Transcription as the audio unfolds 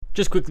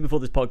Just quickly before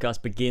this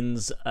podcast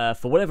begins,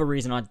 for whatever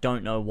reason, I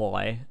don't know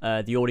why,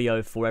 the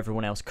audio for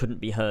everyone else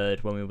couldn't be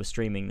heard when we were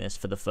streaming this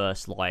for the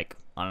first, I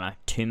don't know,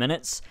 2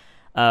 minutes.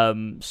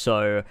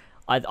 So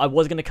I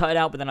was going to cut it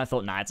out, but then I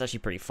thought, nah, it's actually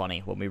pretty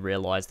funny when we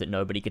realised that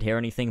nobody could hear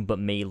anything but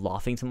me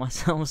laughing to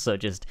myself. So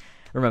just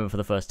remember for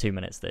the first 2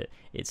 minutes that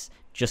it's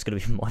just going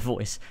to be my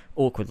voice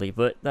awkwardly,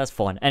 but that's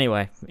fine.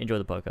 Anyway, enjoy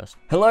the podcast.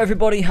 Hello,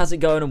 everybody. How's it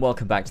going? And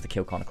welcome back to the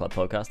Kill Connor Club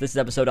podcast. This is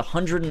episode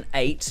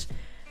 108.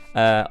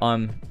 I'm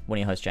one of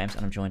your hosts, James,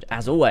 and I'm joined,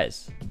 as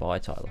always, by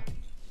Tyler.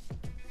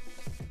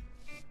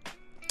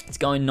 It's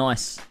going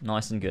nice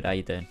and good. How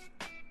you doing?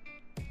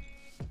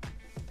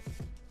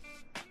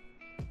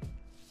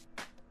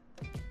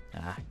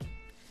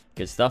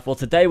 Good stuff. Well,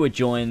 today we're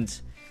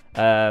joined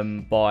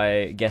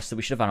by guests that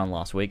we should have had on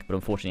last week, but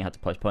unfortunately had to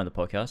postpone the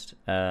podcast.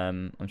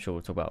 I'm sure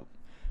we'll talk about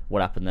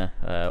what happened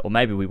there, or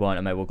maybe we won't,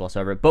 or maybe we'll gloss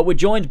over it. But we're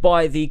joined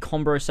by the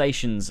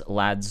Conversations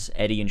lads,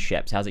 Eddie and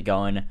Sheps. How's it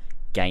going,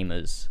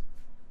 gamers?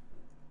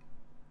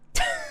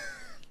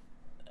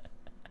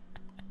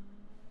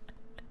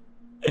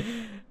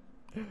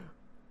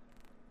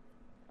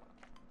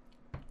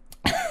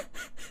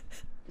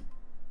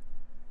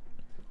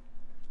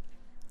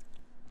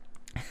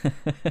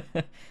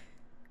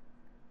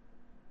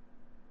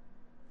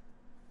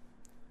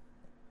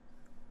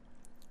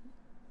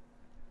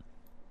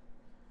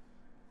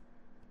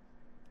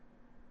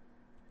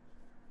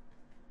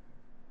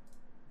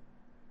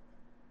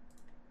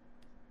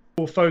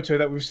 Photo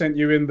that we've sent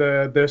you in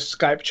the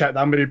Skype chat that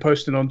I'm going to be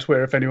posting on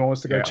Twitter if anyone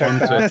wants to go check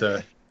that out.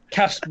 Twitter.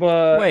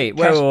 Casper. Wait.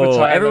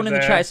 Everyone in the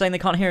chat is saying they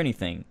can't hear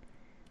anything.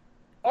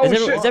 Oh,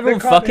 is everyone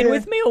fucking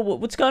with me, or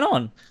what's going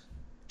on?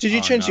 Did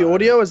you change the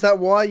audio? Is that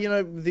why? You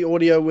know, the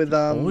audio with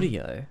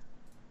audio.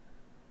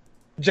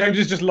 James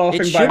is just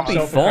laughing. It should be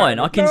fine.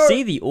 I can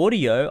see the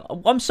audio.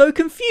 I'm so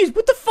confused.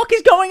 What the fuck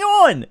is going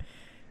on?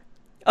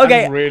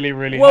 Okay. I'm really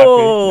happy.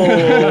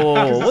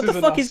 Whoa! What the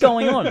fuck is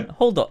going on?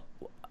 Hold up.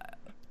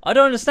 I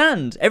don't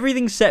understand.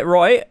 Everything's set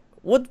right.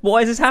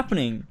 Why is this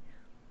happening?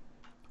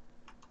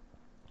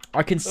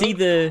 I can see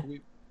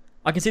the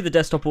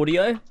desktop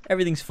audio.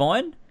 Everything's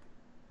fine.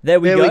 There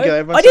we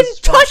go. I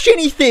didn't touch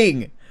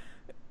anything.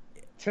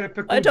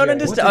 Typical I don't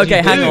James. understand.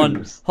 Okay, hang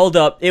on. Hold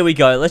up. Here we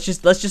go. Let's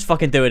just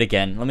fucking do it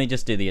again. Let me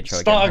just do the intro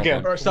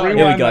again.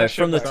 Here we go.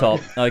 From the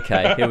top.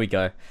 Okay, here we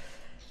go.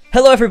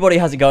 Hello, everybody.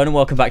 How's it going? And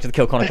welcome back to the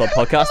Kill Connor Club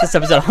podcast. This is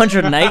episode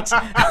 108.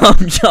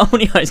 I'm John,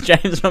 your host,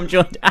 James, and I'm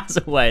joined, as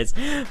always,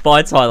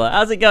 by Tyler.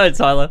 How's it going,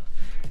 Tyler?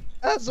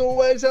 As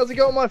always, how's it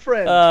going, my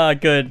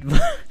friend? Good.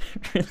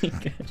 Really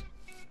good.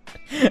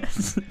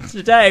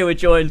 Today, we're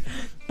joined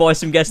by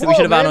some guests that we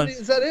should have had on.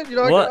 Is that it?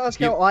 You're not going to ask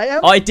how I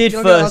am? I did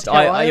first.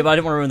 I didn't want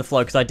to ruin the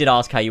flow because I did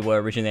ask how you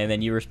were originally, and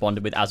then you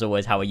responded with, as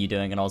always, how are you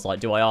doing? And I was like,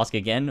 do I ask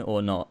again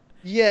or not?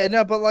 Yeah,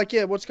 no, but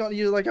what's going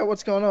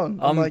on?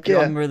 I'm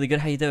really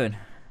good. How you doing?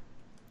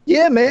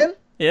 Yeah, man.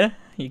 Yeah,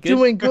 you good?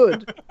 Doing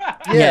good.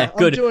 Yeah,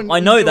 good. I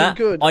know that.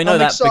 Good. I know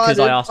that because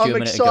I asked you a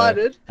minute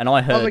ago, and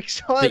I heard I'm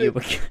excited. that you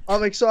were.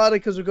 I'm excited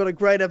because we've got a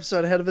great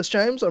episode ahead of us,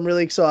 James. I'm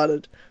really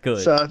excited.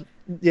 Good. So,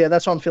 yeah,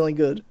 that's why I'm feeling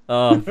good.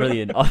 Oh,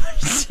 brilliant.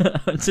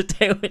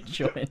 Today we're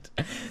joined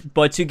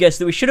by two guests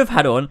that we should have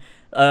had on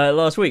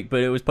last week, but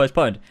it was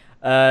postponed.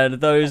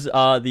 Those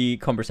are the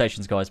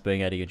Conversations guys,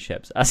 being Eddie and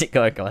Sheps. How's it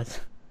going,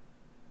 guys?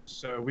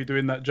 So are we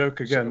doing that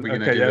joke again?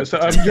 Okay, yeah. So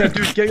dude,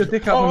 get your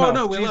dick out of my mouth. Oh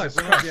no, we're live.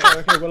 Yeah,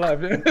 okay, we're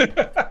live.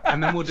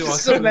 And then we'll do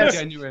our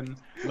genuine.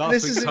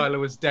 Last week Tyler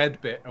was dead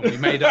bit, and we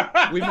made up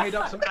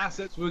some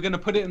assets. We were going to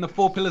put it in the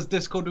Four Pillars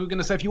Discord. We were going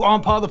to say, if you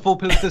aren't part of the Four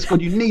Pillars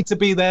Discord, you need to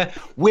be there.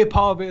 We're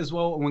part of it as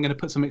well, and we're going to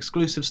put some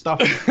exclusive stuff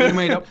we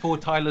made up for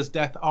Tyler's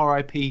death,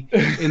 R.I.P.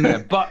 in there.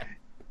 But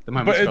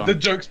the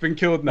joke's been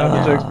killed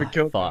now. The joke's been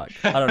killed. Fuck.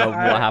 I don't know what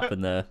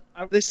happened there.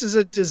 This is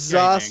a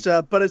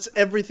disaster, but it's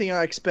everything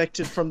I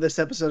expected from this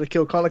episode of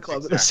Kill Connor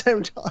Club at the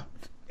same time.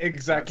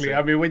 Exactly.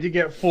 I mean, when you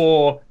get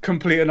four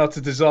complete and utter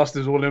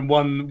disasters all in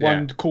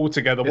one call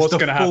together, what's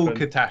going to happen? Full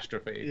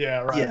catastrophe. Yeah,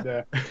 right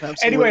there. Absolutely.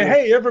 Anyway,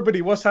 hey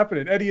everybody, what's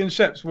happening? Eddie and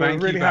Sheps, we're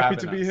really happy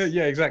to be us. here.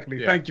 Yeah,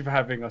 exactly. Yeah. Thank you for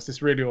having us.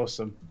 It's really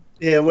awesome.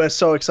 Yeah, we're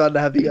so excited to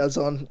have you guys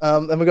on.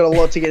 And we've got a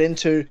lot to get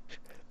into.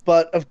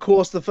 But, of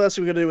course, the first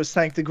thing we're going to do is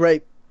thank the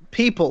great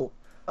people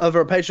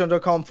over at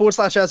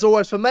patreon.com/as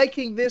always for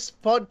making this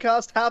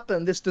podcast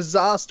happen, this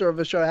disaster of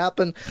a show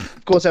happen.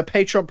 Of course, our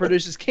Patreon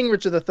producers, King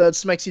Richard III,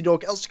 Smexy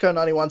Dork,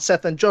 Elstico91,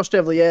 Seth, and Josh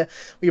Devlier.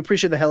 We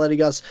appreciate the hell out of you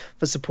guys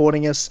for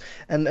supporting us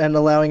and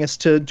allowing us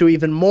to do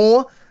even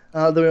more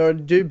than we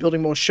already do,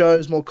 building more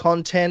shows, more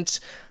content.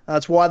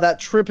 That's why that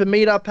trip and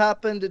meetup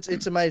happened.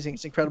 It's amazing.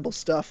 It's incredible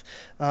stuff.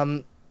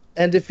 And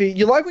if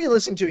you like what you're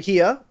listening to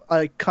here,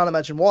 I can't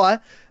imagine why,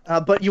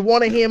 but you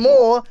want to hear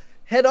more,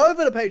 head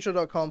over to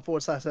patreon.com/,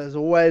 as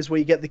always, where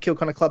you get the Kill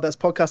Connor Clubhouse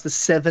podcast. There's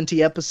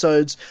 70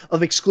 episodes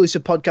of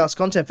exclusive podcast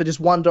content for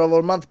just $1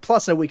 a month,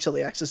 plus no week's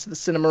early access to the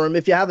cinema room.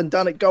 If you haven't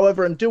done it, go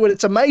over and do it.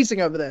 It's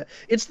amazing over there.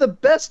 It's the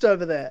best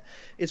over there.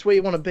 It's where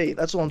you want to be.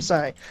 That's all I'm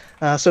saying.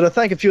 So to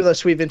thank a few of those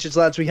sweet vintage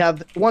lads, we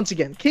have, once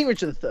again, King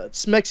Richard III,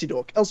 Smexy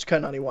Dork,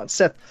 Elsterco91,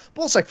 Seth,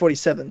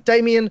 Ballsack47,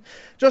 Damien,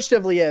 Josh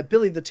Devilier,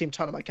 Billy the Team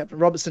Dynamite, Captain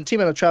Robertson, Team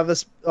Anna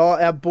Travis,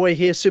 our boy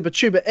here, Super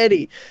Tuber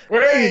Eddie,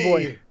 Baby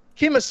Boy,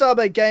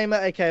 Kimasabe Gamer,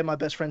 aka my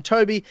best friend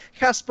Toby,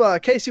 Caspar,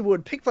 Casey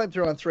Wood, Pink Flame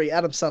 313,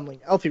 Adam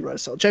Sunling, Alfie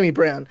Rosell, Jamie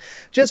Brown,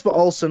 Jesper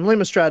Olsen,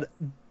 Limastrad,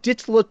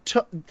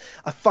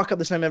 I fuck up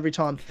this name every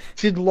time.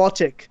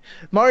 Didlotic,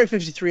 Mario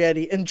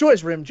 5380,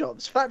 Enjoys Rim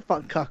Jobs, Fat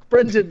Fuck Cuck,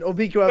 Brendan,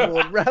 Obiku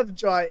Overlord,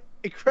 Ravjai,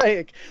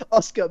 Ikraic,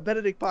 Oscar,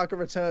 Benedict Parker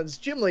Returns,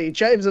 Jim Lee,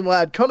 James and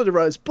Lad, Connor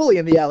DeRose, Bully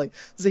in the Alley,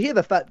 Zahir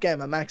the Fat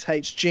Gamer, Max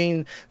H,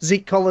 Gene,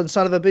 Zeke Collins,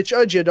 Son of a Bitch,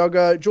 OG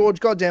Doggo, George,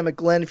 Goddammit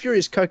Glenn,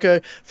 Furious Coco,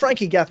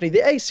 Frankie Gaffney, the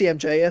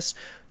ACMJS,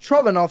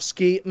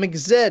 Trovanovsky,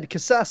 McZed,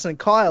 Kassassin,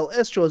 Kyle,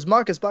 Estros,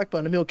 Marcus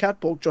Blackburn, Emil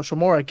Catborg, Joshua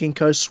Mora,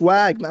 Ginkgo,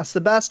 Swag, Master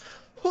Bass,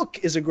 Hook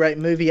is a great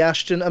movie,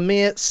 Ashton,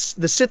 Amir,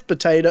 the Synth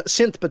Potato,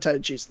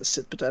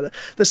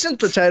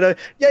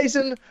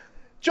 Yazen,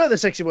 Joe the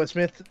Sexy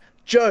Wordsmith,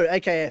 Joe,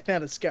 aka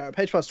Founded Scarab,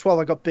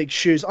 H+12, I Got Big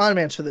Shoes, Iron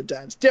Man's for the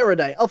Dads,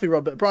 Deraday, Alfie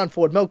Robert, Brian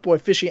Ford, Milkboy,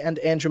 Fishy, and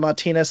Andrew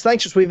Martinez.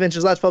 Thanks for Sweet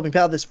Ventures, lads, for helping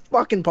power this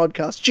fucking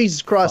podcast.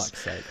 Jesus Christ.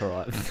 Fuck's sake, all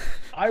right.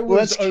 I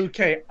was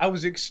okay. I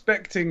was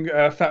expecting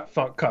Fat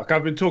Fuck Cuck.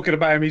 I've been talking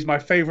about him. He's my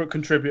favorite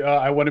contributor.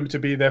 I want him to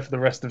be there for the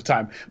rest of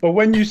time. But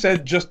when you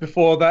said just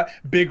before that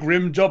big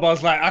rim job, I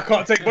was like, I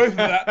can't take both of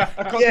that.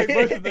 I can't take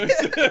both of those.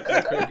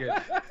 That's pretty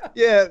good.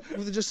 Yeah,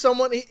 just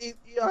someone. It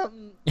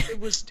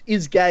was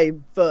is gay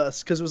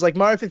first because it was like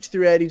Mario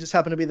 5380 just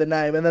happened to be the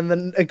name, and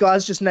then a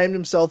guy's just named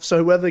himself,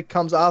 so whoever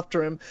comes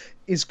after him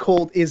is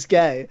called Is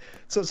Gay.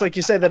 So it's like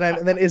you say the name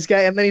and then Is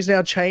Gay, and then he's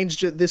now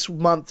changed it this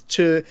month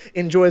to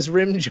Enjoys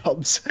Rim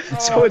Jobs.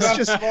 So it's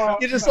just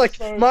you're just like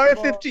so Mario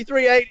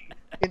 5380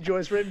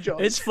 enjoys rim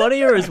jobs. It's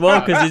funnier as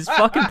well because his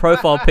fucking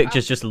profile picture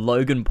is just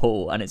Logan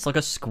Paul, and it's like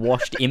a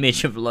squashed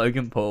image of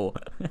Logan Paul.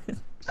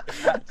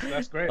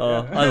 That's great.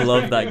 Oh, Yeah. I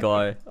love that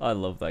guy. I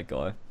love that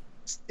guy.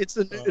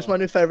 It's my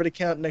new favorite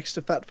account next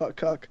to Fat Fuck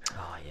Cuck.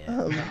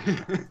 Oh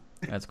yeah,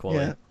 that's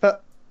quality. Yeah,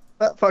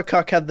 Fat Fuck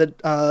Cuck had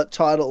the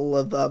title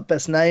of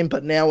best name,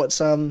 but now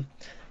it's enjoys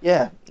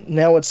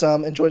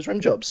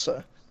rim jobs.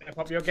 So step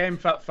up your game,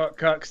 Fat Fuck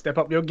Cuck. Step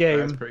up your game.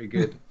 That's pretty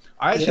good.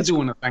 I actually do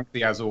want to thank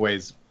the, as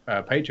always,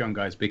 Patreon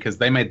guys, because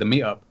they made the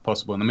meetup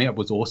possible, and the meetup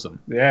was awesome.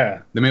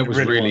 Yeah, the meetup was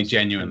really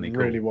genuinely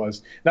cool. Really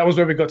was. That was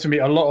where we got to meet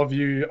a lot of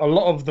you, a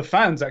lot of the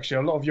fans,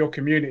 actually, a lot of your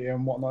community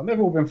and whatnot. They've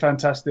all been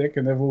fantastic,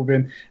 and they've all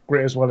been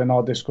great as well in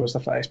our Discord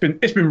stuff. It's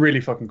been really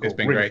fucking cool. It's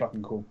been really great.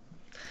 Fucking cool.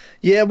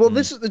 Yeah, well,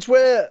 it's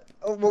where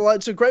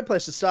it's a great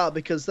place to start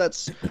because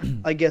that's,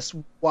 I guess,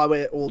 why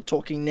we're all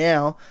talking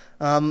now.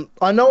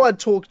 I know I'd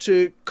talked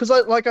to because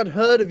I'd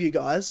heard of you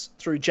guys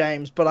through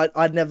James, but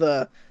I'd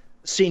never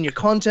seen your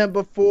content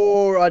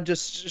before. I'd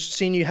just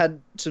seen you had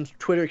some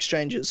Twitter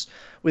exchanges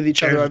with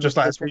each other. Just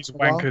like these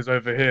wankers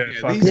over here.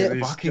 Yeah,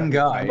 these fucking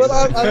guys. But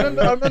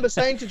I remember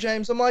saying to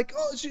James, I'm like,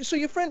 oh, so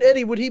your friend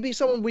Eddie, would he be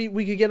someone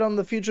we could get on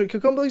the future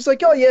Cucumber? He's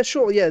like, oh yeah,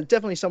 sure, yeah,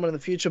 definitely someone in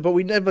the future. But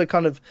we never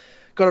kind of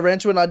got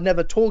around to it, and I'd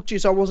never talked to you,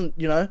 so I wasn't,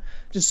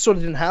 just sort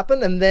of didn't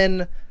happen. And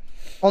then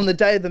on the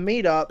day of the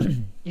meetup,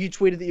 you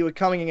tweeted that you were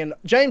coming, and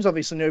James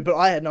obviously knew, but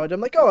I had no idea.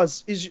 I'm like, oh,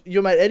 is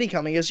your mate Eddie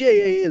coming? He goes, yeah, he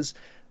is.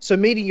 So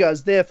meeting you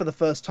guys there for the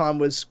first time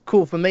was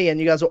cool for me,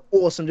 and you guys are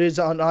awesome dudes.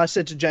 And I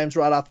said to James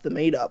right after the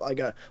meetup, I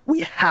go,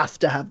 we have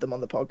to have them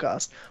on the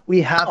podcast. We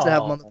have to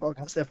have them on the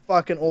podcast. They're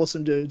fucking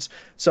awesome dudes.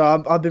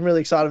 So I've been really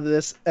excited for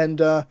this,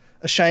 and a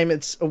shame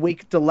it's a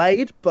week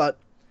delayed, but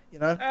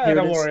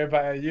don't worry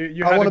about it.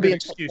 You had a good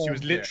excuse. You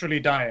was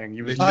literally dying.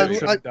 You was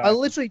literally dying. I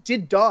literally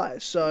did die.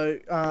 So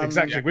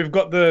exactly, we've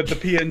got the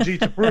PNG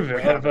to prove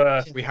it of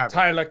we have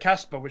Tyler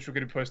Casper, which we're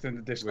going to post in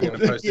the Discord. We're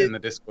going to post it in the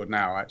Discord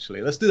now.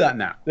 Actually, let's do that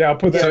now. Yeah, I'll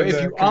put that. So if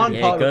you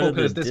aren't part of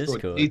the Discord,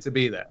 Discord, you need to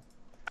be there.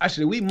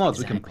 Actually, we mods,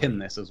 we can pin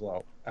this as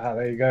well. Ah,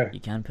 there you go. You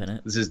can pin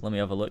it. Let me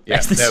have a look. Yeah,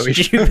 That's the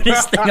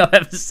stupidest thing I've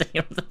ever seen.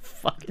 What the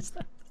fuck is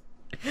that?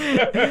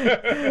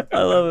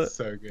 I love it.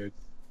 So good.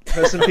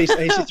 Rest in peace,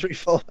 AC3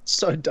 Fall.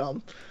 So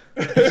dumb.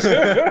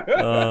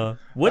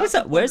 What is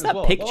that? Where's that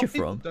picture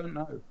from? Don't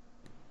know.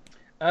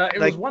 It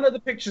was one of the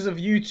pictures of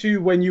you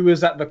two when you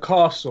was at the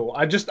castle.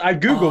 I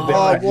googled it.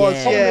 Oh, it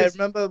was. Yeah,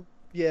 remember?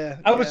 Yeah.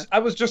 I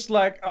was just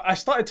like, I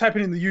started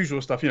typing in the usual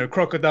stuff.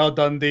 Crocodile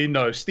Dundee,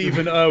 no.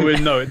 Stephen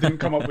Irwin, no. It didn't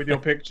come up with your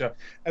picture.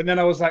 And then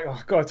I was like, oh,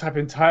 I've got to type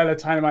in Tyler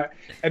Dynamite.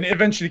 And it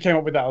eventually came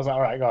up with that. I was like,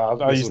 all right,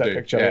 I'll use that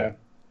picture.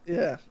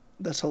 Yeah,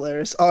 that's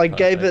hilarious. I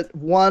gave it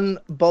one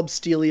Bob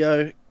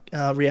Stelio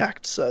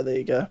react. So there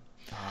you go.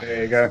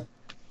 There you go.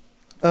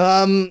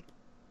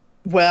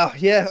 Wow.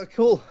 Yeah.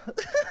 Cool.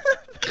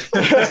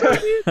 That's so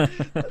weird.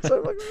 That's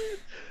so fucking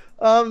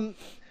weird.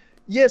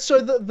 Yeah.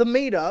 So the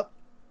meetup.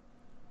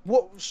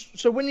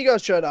 So when you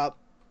guys showed up,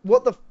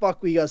 what the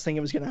fuck were you guys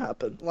thinking was gonna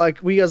happen?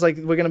 Like, were you guys like,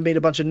 we're gonna meet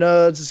a bunch of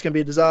nerds? It's gonna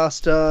be a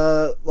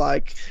disaster.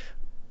 Like,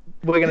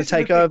 we're going to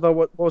take over?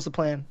 What was the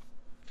plan?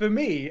 For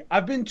me,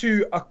 I've been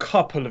to a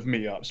couple of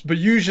meetups, but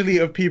usually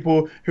of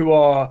people who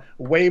are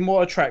way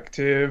more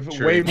attractive,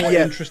 way more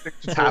interesting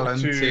to talk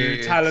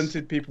to,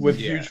 talented people with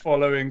huge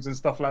followings and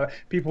stuff like that.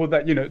 People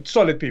that,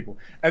 solid people.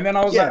 And then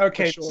I was like,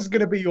 okay, this is going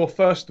to be your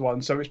first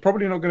one, so it's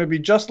probably not going to be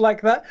just like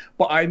that.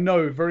 But I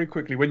know very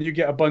quickly when you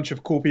get a bunch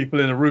of cool people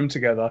in a room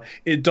together,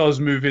 it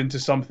does move into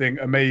something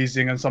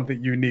amazing and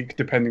something unique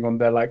depending on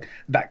their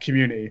that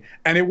community.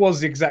 And it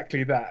was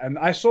exactly that. And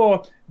I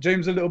saw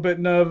James a little bit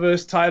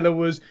nervous. Tyler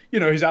was,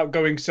 his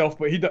outgoing self,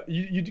 but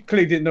you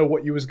clearly didn't know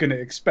what you was going to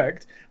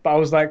expect. But I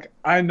was like,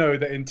 I know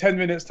that in 10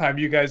 minutes time,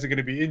 you guys are going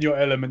to be in your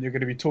element. You're going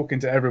to be talking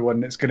to everyone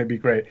and it's going to be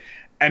great.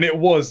 And it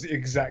was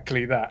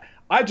exactly that.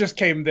 I just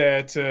came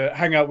there to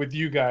hang out with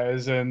you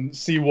guys and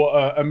see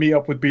what a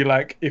meetup would be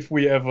like if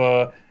we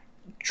ever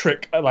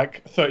trick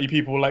 30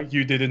 people like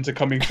you did into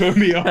coming to a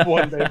meetup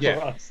one day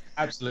for us.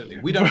 Absolutely.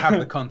 We don't have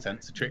the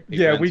content to trick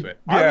people into it.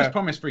 I was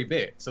promised free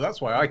beer, so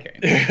that's why I came.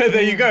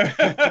 There you go.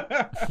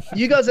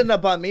 You guys ended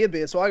up buying me a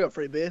beer, so I got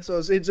free beer. So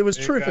it was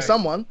true for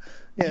someone.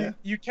 Yeah.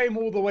 You came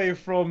all the way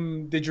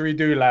from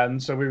Didgeridoo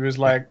land, so we was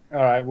like,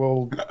 all right,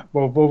 we'll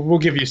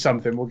give you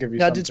something. We'll give you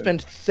something. I did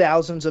spend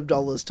thousands of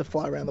dollars to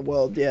fly around the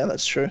world. Yeah,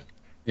 that's true.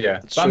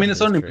 Yeah, but I mean,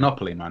 it's only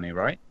Monopoly money,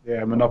 right?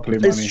 Yeah, Monopoly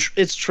money.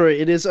 It's true.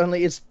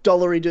 It's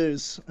dollary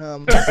dues.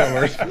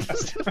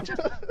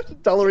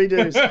 Dollary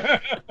dues.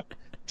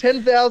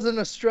 10,000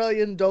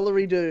 Australian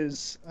dollary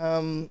dues.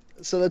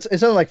 So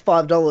it's only like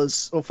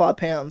 $5 or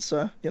 £5.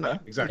 So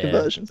exactly.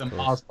 Conversion. Some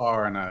Mars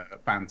bar and a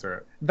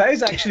Fanta. That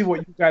is actually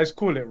what you guys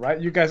call it,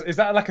 right? You guys, is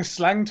that like a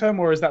slang term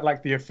or is that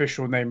like the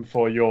official name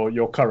for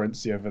your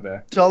currency over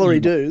there? Dollary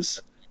dues.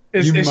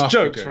 It's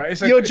jokes, right?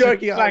 You're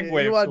joking. It's a slang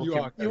way of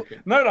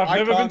talking. No,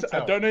 I've never been.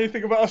 I don't know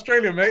anything about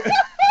Australia, mate.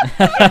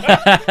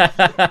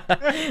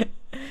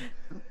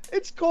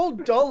 It's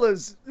called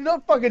dollars,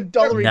 not fucking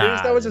dollary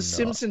dues. That was a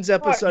Simpsons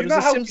episode. You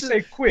know how we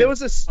say quid? There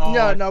was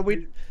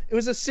it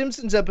was a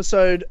Simpsons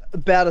episode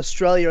about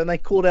Australia, and they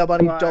called our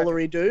money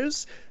dollary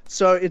dues.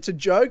 So it's a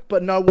joke,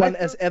 but no one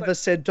has ever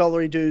said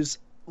dollary dues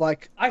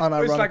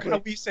unironically. It's like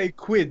how we say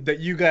quid, that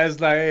you guys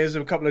here's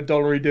a couple of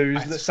dollary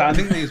dues that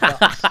sounding these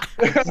bucks.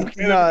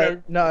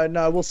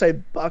 No, we'll say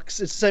bucks.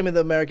 It's the same with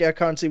America. Our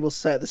currency will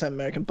say the same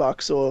American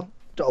bucks or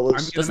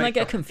dollars. Doesn't that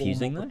get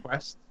confusing though?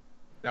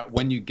 That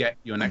when you get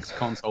your next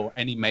console or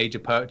any major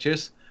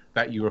purchase,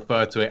 that you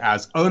refer to it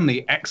as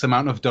only X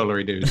amount of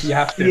dollary dues. You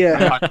have to.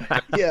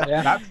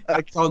 Yeah.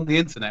 That's on the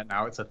internet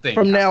now. It's a thing.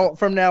 From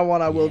now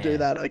on, I will do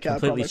that. Okay,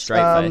 completely I promise.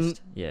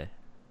 Straight-faced. Yeah.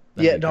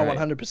 Yeah, no,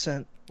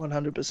 100%.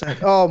 100%.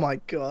 Oh my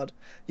god.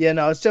 Yeah,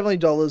 no, it's definitely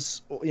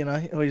dollars.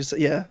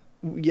 Yeah.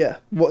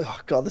 What? Oh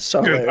god, that's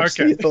so hilarious.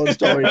 Okay. You thought it was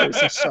dollary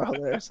dues. It's so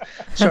hilarious.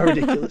 So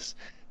ridiculous.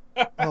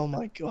 Oh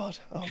my god.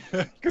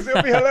 Because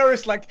it'll be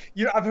hilarious.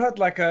 I've heard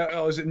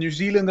is it New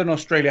Zealand and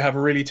Australia have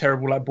a really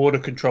terrible border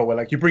control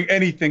where you bring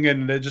anything in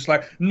and they're just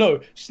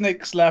no,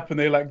 snake slap, and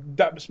they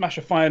smash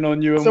a fine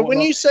on you. And so when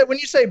you say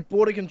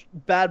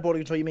bad border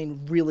control, you mean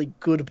really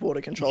good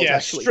border control? Yeah,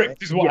 actually,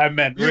 strict is what I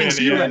meant.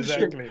 Really, yeah,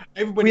 exactly.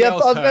 Everybody we have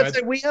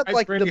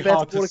the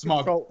best border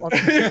control.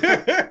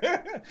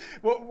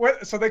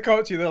 So they come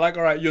up to you. They're like,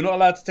 all right, you're not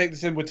allowed to take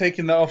this in. We're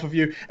taking that off of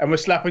you, and we're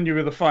slapping you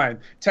with a fine,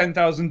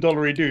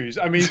 $10,000 dues.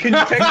 I mean, can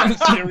you take that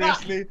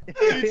seriously?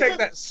 Can you take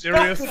that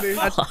seriously?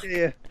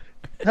 Yeah.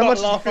 How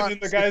much laughing in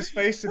the guy's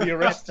face and he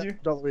arrests you?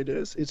 Dollary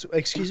dues.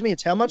 Excuse me.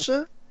 It's how much,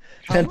 sir?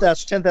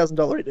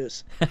 $10,000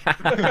 dues. What's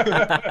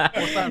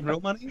that,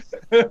 real money?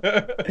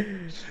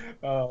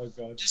 Oh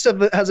god. Just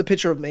has a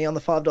picture of me on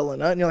the $5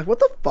 note, and you're like, what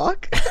the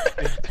fuck?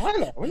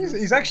 Tyler,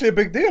 he's actually a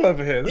big deal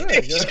over here.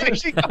 He's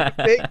actually I'm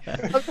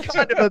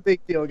kind of a big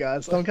deal,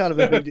 guys. I'm kind of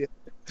a big deal.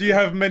 Do you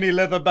have many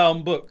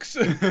leather-bound books?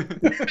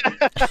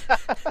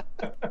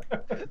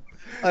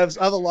 I have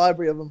a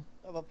library of them.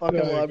 I have a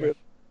fucking library.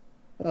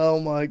 Oh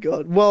my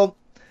god. Well,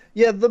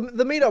 yeah, the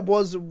meetup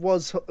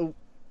was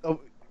a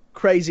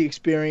crazy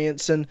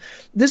experience, and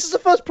this is the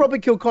first proper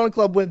Kill Connor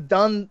Club we've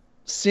done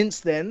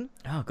since then.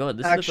 Oh god,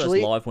 this is the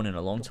first live one in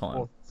a long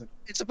time.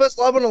 It's the first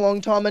live one in a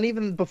long time, and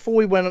even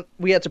before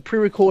we had to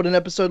pre-record an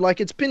episode.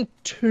 It's been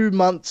 2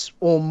 months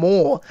or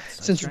more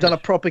since we've done a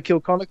proper Kill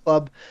Connor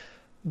Club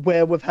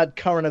where we've had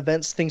current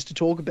events, things to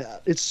talk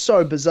about. It's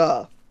so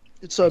bizarre.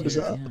 It's so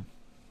bizarre. Yeah.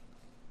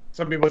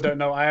 Some people don't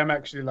know. I've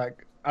actually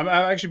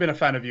been a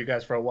fan of you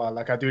guys for a while.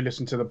 I do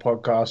listen to the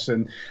podcast,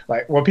 and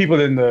people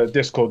in the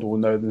Discord will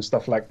know and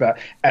stuff like that.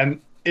 And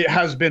it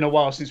has been a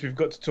while since we've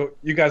got to talk.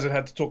 You guys have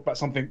had to talk about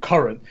something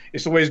current.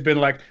 It's always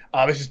been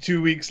this is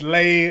 2 weeks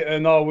late,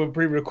 and we're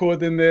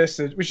pre-recording this,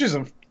 which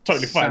isn't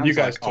totally fine. Sounds you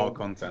guys like our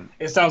content.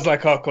 It sounds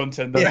like our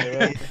content,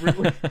 doesn't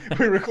it?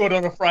 We record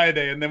on a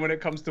Friday, and then when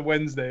it comes to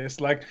Wednesday, it's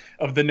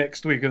of the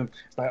next week, and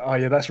it's oh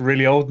yeah, that's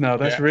really old now.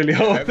 That's really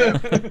old.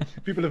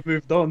 People have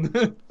moved on.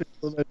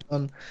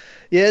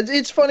 Yeah,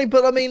 it's funny,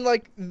 but I mean,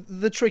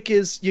 the trick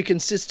is you're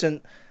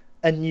consistent,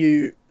 and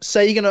you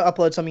say you're going to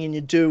upload something and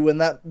you do, and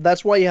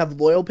that's why you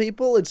have loyal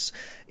people.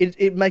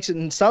 It makes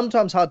it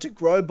sometimes hard to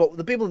grow, but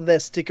the people there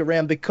stick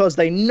around because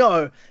they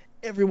know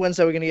every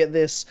Wednesday we're going to get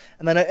this,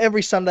 and they know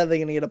every Sunday they're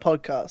going to get a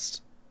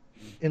podcast,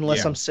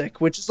 unless I'm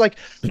sick. Which is like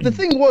the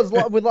thing was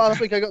with last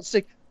week I got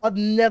sick. I've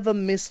never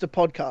missed a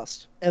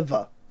podcast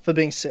ever for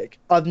being sick.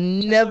 I've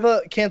never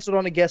cancelled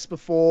on a guest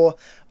before.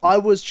 I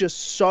was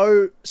just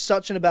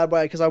such in a bad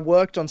way because I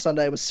worked on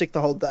Sunday, was sick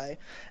the whole day,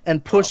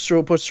 and pushed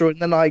through,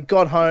 and then I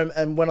got home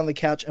and went on the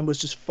couch and was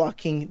just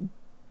fucking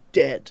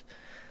dead.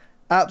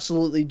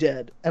 Absolutely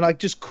dead. And I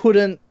just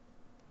couldn't.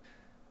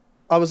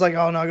 I was like,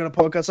 oh no, I got a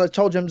podcast. So I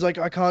told James, like,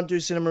 I can't do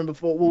Cinema Room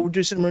before. We'll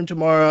do Cinema Room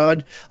tomorrow.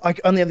 I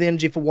only have the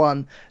energy for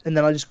one. And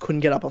then I just couldn't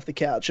get up off the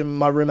couch. And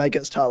my roommate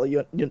goes, Tyler,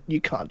 you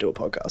can't do a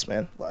podcast,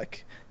 man.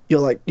 Like, you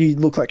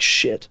look like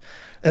shit.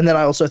 And then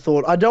I also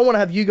thought, I don't want to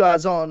have you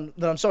guys on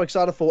that I'm so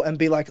excited for and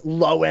be like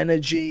low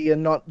energy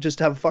and not just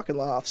have a fucking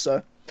laugh.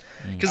 So,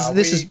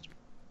 because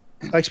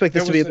I expect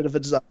this to be a bit of a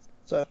disaster.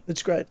 So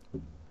it's great.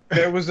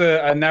 There was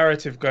a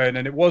narrative going,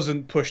 and it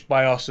wasn't pushed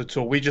by us at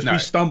all. We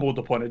stumbled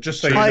upon it. Just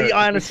so you know,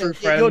 I understand.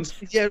 We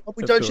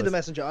don't shoot the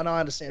messenger, and I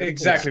understand.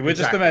 Exactly, we're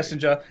just the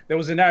messenger. There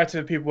was a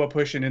narrative people were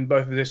pushing in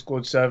both the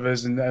Discord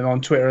servers and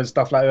on Twitter and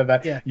stuff like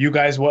that. You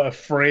guys were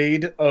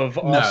afraid of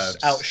us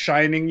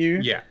outshining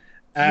you. Yeah.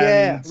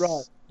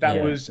 Right.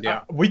 That was.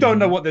 We don't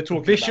know what they're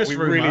talking about. We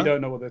really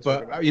don't know what they're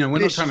talking about. But we're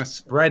not trying to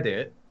spread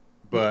it,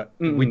 but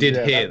we did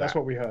hear that. That's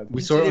what we heard.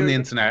 We saw it on the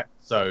internet,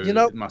 so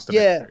it must have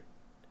been true.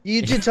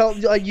 You did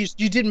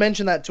you did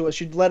mention that to us.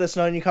 You'd let us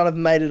know, and you kind of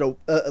made it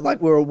like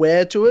we're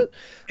aware to it.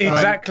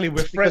 Exactly,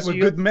 we're friends.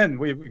 We're good men.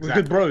 We're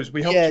good bros.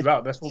 We helped you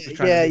out. That's what we're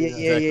trying to do.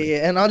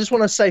 Yeah. And I just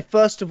want to say,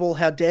 first of all,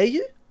 how dare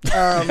you?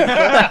 I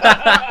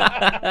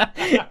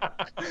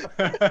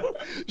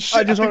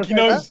just want to say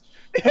that.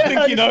 I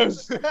think he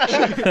knows.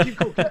 Keep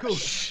cool.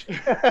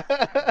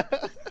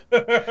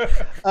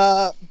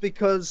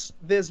 Because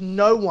there's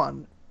no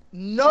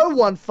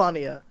one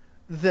funnier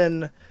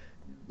than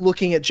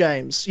looking at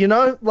James,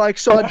 like,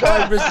 so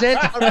I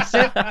resent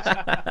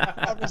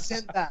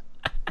that.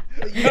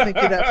 You think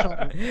you're that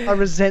funny. I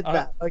resent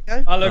that.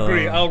 Okay, I'll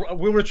agree.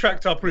 We'll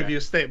retract our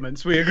previous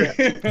statements. We agree.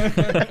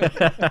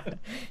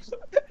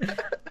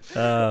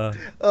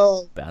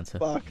 Banter.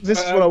 Fuck. This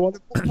is what I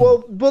wanted.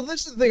 Well,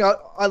 this is the thing.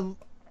 I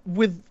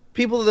with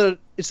people that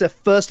it's their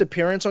first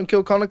appearance on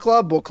Kill Connor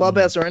Club or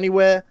Clubhouse or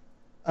anywhere.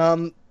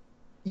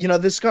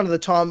 This is kind of the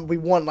time we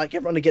want like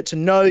everyone to get to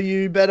know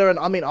you better. And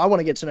I mean, I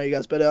want to get to know you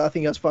guys better. I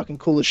think that's fucking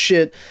cool as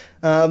shit.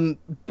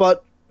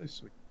 But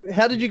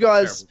how did you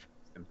guys?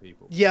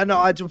 Yeah, no,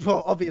 I do.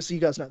 Well, obviously,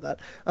 you guys know that.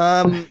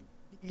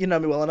 You know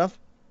me well enough.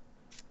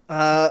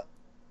 I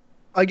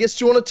guess,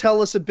 do you want to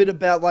tell us a bit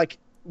about like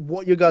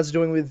what you guys are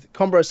doing with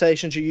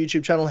Conversations, your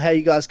YouTube channel, how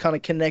you guys kind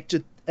of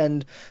connected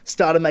and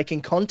started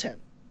making content?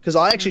 Because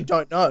I actually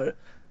don't know.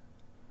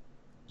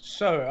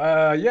 So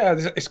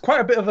it's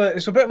quite a bit of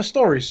a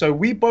story. So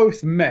we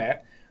both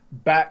met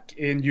back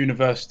in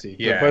university.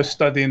 We're both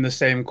studying the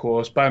same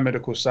course,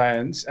 biomedical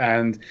science,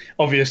 and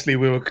obviously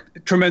we were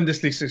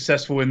tremendously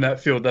successful in that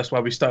field. That's why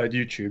we started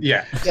YouTube.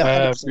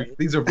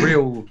 These are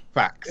real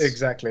facts.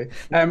 Exactly.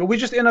 We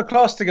just in a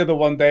class together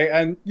one day,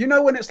 and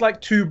when it's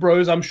like two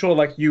bros, I'm sure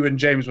like you and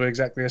James were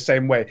exactly the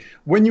same way.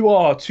 When you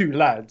are two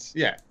lads,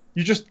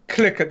 you just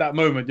click at that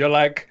moment. You're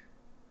like,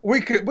 we're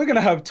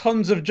gonna have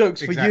tons of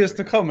jokes for years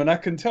to come, and I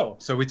can tell.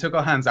 So we took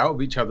our hands out of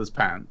each other's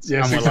pants,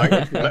 and we're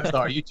like, let's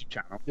start a YouTube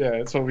channel. Yeah,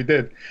 that's what we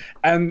did.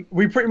 And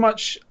we pretty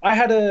much, I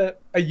had a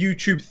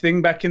YouTube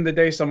thing back in the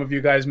day. Some of you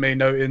guys may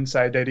know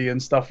Inside Eddie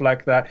and stuff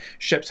like that.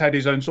 Sheps had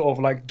his own sort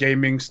of like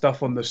gaming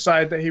stuff on the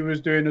side that he was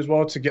doing as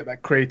well to get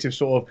that creative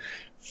sort of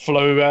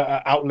flow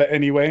outlet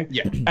anyway.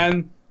 Yeah.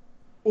 And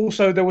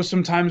also, there was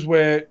some times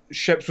where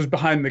Sheps was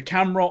behind the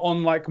camera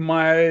on like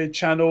my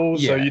channel,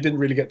 so you didn't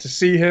really get to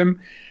see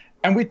him.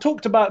 And we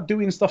talked about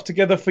doing stuff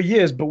together for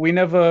years, but we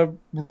never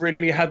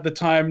really had the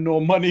time nor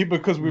money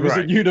because we was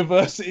at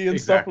university and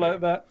stuff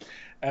like that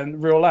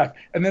and real life.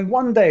 And then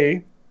one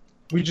day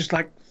we just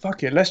like,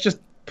 fuck it, let's just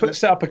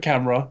set up a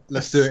camera.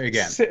 Let's do it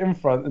again. Sit in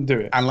front and do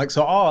it. And like,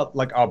 so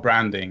our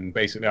branding,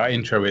 basically our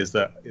intro is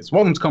that it's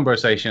Welcome to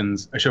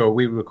Conversations, a show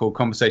we record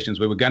conversations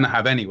we were going to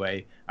have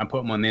anyway and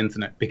put them on the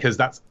internet because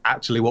that's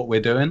actually what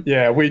we're doing.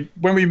 Yeah, when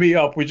we meet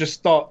up, we just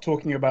start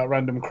talking about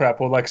random crap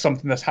or like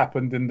something that's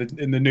happened in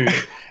the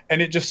news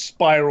and it just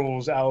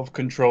spirals out of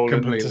control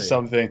into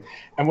something.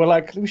 And we're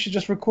like, we should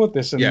just record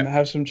this and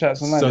have some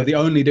chats online. So the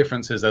only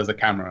difference is there's a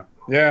camera.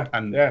 Yeah.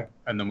 And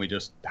then we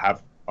just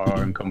have our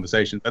own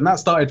conversations. And that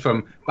started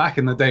from back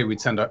in the day,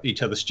 we'd send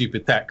each other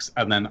stupid texts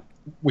and then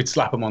we'd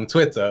slap them on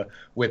Twitter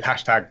with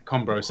hashtag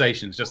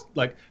Conversations, just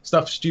like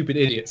stuff stupid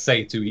idiots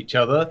say to each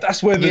other.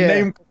 That's where the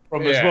name comes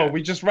from as well.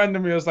 We just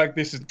randomly was like,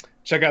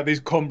 check out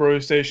these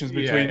Conversations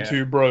between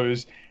two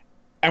bros.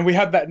 And we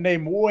had that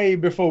name way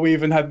before we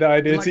even had the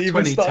idea to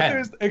even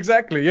start.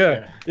 Exactly,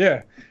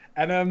 yeah.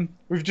 And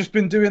we've just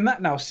been doing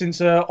that now since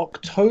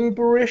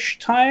October-ish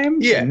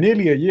time. Yeah.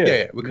 Nearly a year.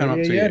 Yeah, we're coming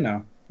up to a year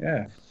now.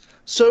 Yeah.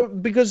 So,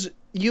 because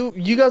you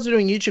guys are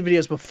doing YouTube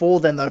videos before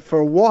then, though, for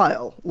a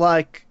while,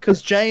 like,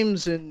 because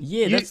James and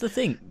that's the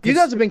thing. You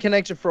guys have been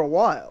connected for a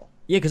while.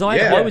 Yeah, because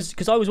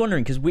I was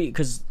wondering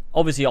because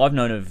obviously I've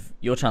known of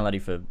your channel, Eddie,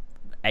 for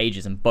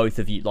ages, and both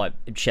of you, like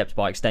Sheps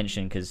by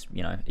extension, because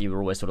you know you were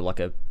always sort of like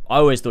a. I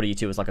always thought of you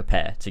two as like a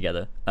pair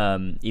together,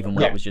 even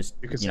when it was just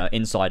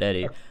inside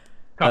Eddie.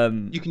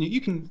 You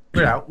can.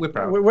 We're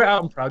proud. We're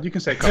out and proud. You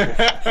can say couple.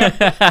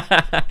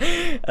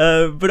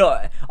 But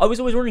I was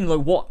always wondering like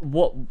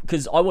what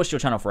because I watched your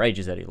channel for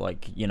ages, Eddie.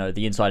 Like you know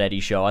the Inside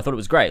Eddie show. I thought it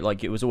was great.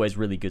 Like it was always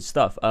really good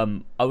stuff.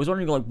 I was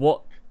wondering like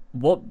what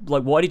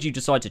like why did you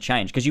decide to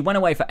change? Because you went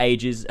away for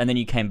ages and then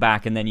you came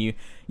back and then you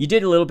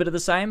did a little bit of the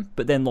same,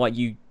 but then like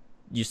you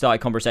started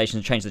conversations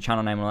and changed the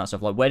channel name and all that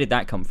stuff. Like where did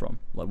that come from?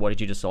 Like why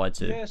did you decide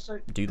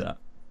to do that?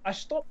 I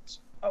stopped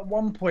at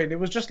one point. It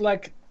was just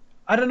like.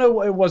 I don't know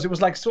what it was. It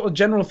was like sort of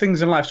general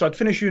things in life. So I'd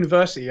finished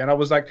university and I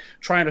was like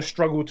trying to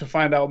struggle to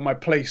find out my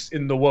place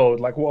in the world.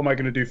 Like, what am I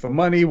going to do for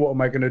money? What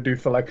am I going to do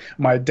for like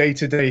my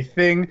day-to-day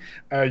thing?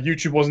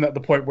 YouTube wasn't at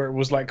the point where it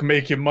was like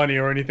making money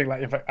or anything.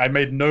 Like if I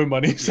made no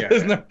money, so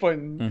there's no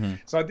point.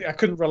 So I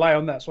couldn't rely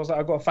on that. So I was like,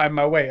 I've got to find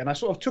my way. And I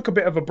sort of took a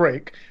bit of a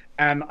break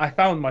and I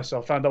found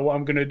out what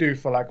I'm going to do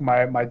for like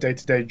my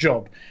day-to-day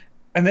job.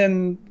 And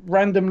then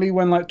randomly,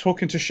 when like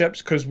talking to Sheps,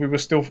 because we're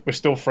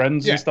still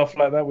friends and stuff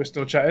like that, we're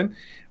still chatting.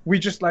 We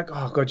just like,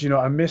 oh god, you know,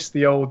 I miss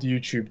the old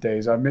YouTube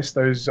days. I miss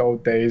those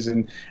old days,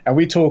 and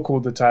we talk all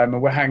the time,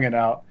 and we're hanging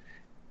out.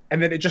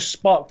 And then it just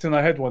sparked in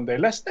our head one day.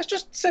 Let's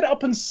just set it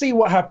up and see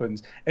what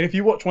happens. And if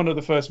you watch one of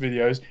the first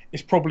videos,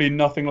 it's probably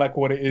nothing like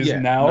what it is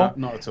now.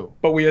 Not at all.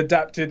 But we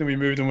adapted and we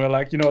moved, and we're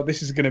like, you know what,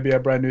 this is going to be a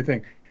brand new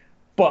thing.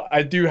 But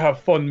I do have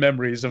fond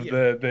memories of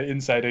the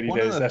Inside Eddie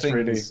days. That's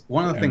really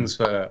one of the things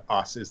for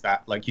us is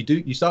that like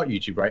you start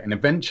YouTube, right, and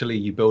eventually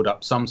you build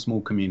up some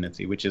small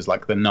community, which is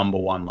like the number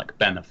one like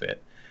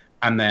benefit,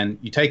 and then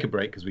you take a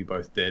break because we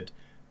both did,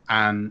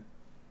 and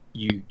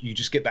you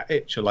just get that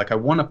itch of like I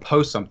want to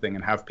post something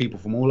and have people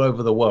from all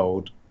over the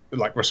world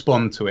like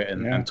respond to it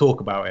and talk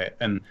about it,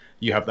 and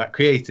you have that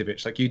creative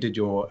itch like you did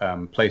your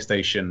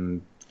PlayStation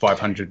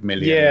 500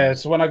 million. Yeah,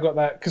 so when I got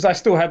that, because I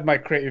still had my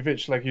creative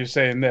itch, like you were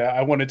saying there,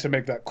 I wanted to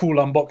make that cool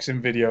unboxing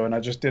video, and I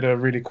just did a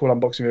really cool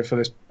unboxing video for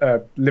this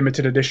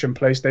limited edition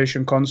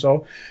PlayStation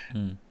console.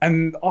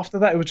 And after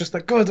that, it was just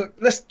like, God,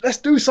 let's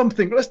do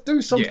something. Let's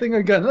do something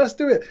again. Let's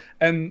do it.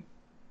 And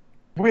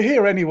we're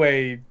here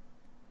anyway,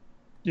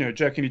 you know,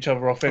 jerking each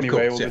other off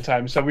anyway all the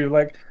time. So we were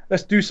like,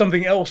 let's do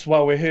something else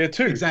while we're here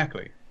too.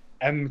 Exactly.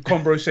 And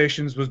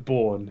Conversations was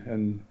born,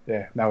 and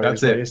now it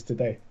is what it is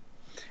today.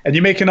 And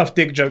you make enough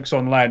dick jokes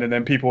online, and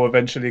then people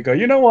eventually go,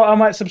 you know what, I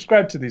might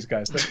subscribe to these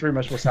guys. That's pretty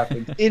much what's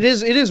happened. It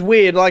is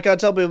weird. Like I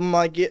tell people,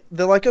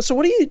 they're like, so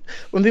what do you?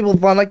 When people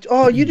find like,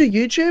 oh, you do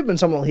YouTube, and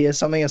someone will hear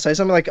something and say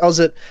something like, I was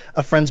at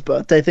a friend's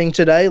birthday thing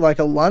today, like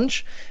a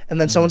lunch,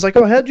 and then someone's like,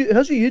 oh, how's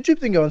your YouTube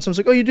thing going? Someone's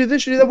like, oh, you do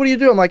this, you do that. What do you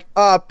do? I'm like,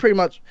 pretty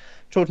much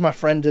talk to my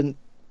friend and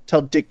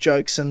tell dick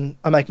jokes, and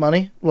I make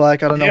money.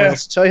 Like I don't know what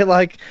else to tell you.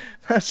 Like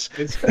it's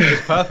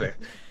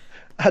perfect.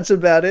 That's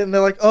about it. And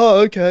they're like, oh,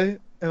 okay.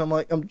 And I'm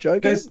like, I'm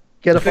joking.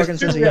 Get a fucking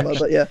sense of humor,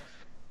 but yeah.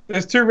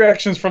 There's two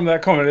reactions from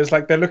that comment. It's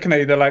like they're looking at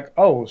you. They're like,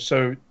 "Oh,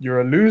 so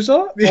you're a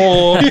loser,"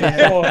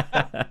 or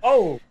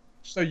 "Oh,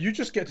 so you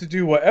just get to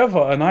do whatever,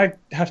 and I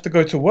have to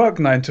go to work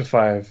 9 to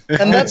 5."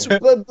 And that's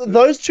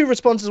those two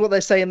responses. What they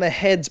say in their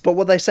heads, but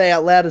what they say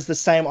out loud is the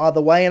same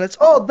either way. And it's,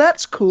 "Oh,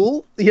 that's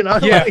cool," you know.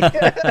 Yeah.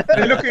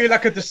 They look at you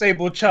like a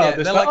disabled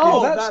child. They're like,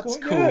 "Oh, that's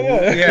cool."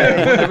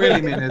 Yeah. What they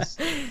really mean is,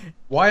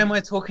 "Why am I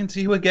talking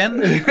to you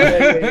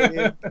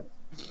again?"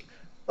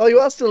 Oh, you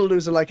are still a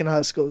loser like in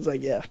high school. It's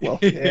like, well.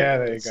 Yeah,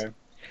 there you go.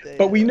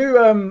 But we knew,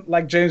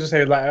 like James was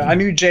saying, like I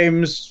knew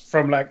James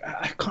from like,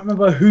 I can't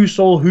remember who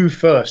saw who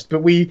first,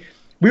 but we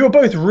were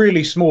both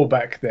really small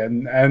back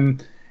then.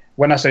 And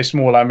when I say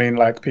small, I mean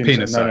like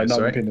penis size,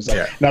 not right? Penis size.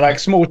 Yeah. No, like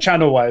small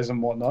channel-wise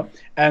and whatnot.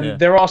 And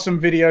there are some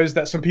videos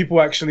that some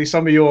people actually,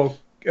 some of your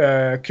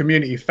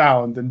community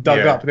found and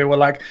dug up. They were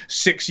like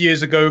 6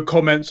 years ago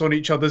comments on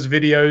each other's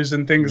videos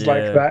and things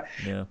like that.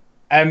 Yeah.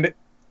 And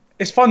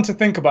it's fun to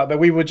think about that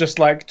we were just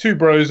like two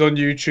bros on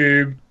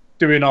YouTube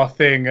doing our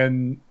thing,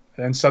 and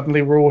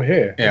suddenly we're all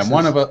here. Yeah, and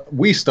one of us,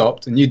 we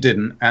stopped and you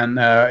didn't, and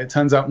it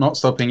turns out not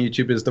stopping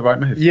YouTube is the right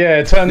move. Yeah,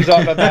 it turns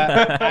out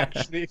that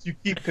actually, if you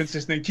keep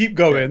consistent, keep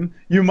going,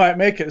 you might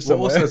make it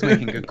somewhere. Well, also is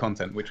making good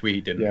content, which we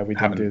didn't. Yeah, we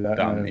didn't do that.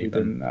 No, we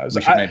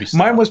didn't.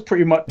 Mine was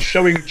pretty much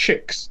showing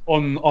chicks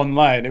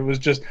online. It was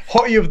just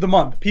Hottie of the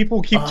Month.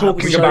 People keep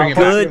talking about it.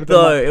 Good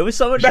though. It was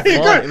so much fun.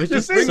 It was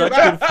just such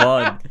good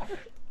fun.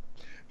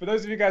 For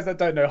those of you guys that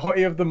don't know,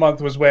 Hottie of the Month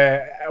was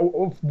where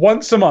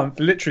once a month,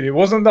 literally, it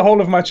wasn't the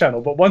whole of my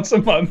channel, but once a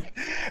month,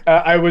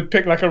 I would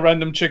pick like a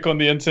random chick on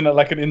the internet,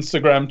 like an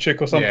Instagram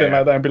chick or something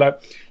like that, and be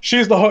like,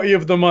 she's the Hottie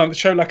of the Month,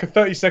 show like a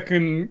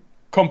 30-second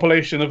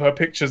compilation of her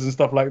pictures and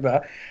stuff like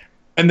that.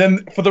 And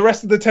then for the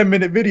rest of the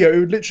 10-minute video, it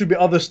would literally be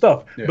other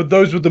stuff. Yeah. But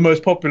those were the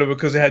most popular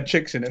because they had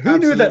chicks in it. Who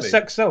knew that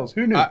sex sells?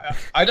 Who knew?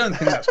 I don't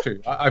think that's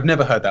true. I've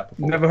never heard that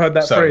before. Never heard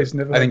that phrase.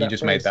 I think you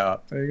just made that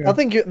up. I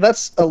think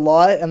that's a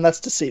lie and that's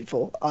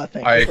deceitful. I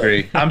think. I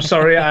agree. I'm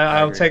sorry.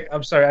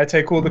 I'm sorry. I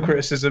take all the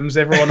criticisms.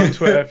 Everyone on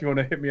Twitter, if you want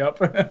to hit me up.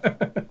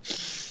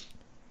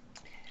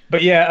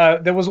 But yeah,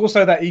 there was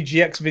also that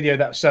EGX video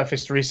that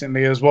surfaced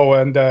recently as well,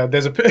 and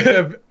there's a bit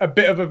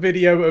of a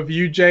video of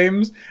you,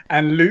 James,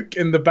 and Luke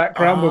in the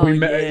background where we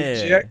met at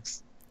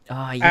EGX.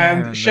 Oh, yeah,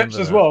 and Sheps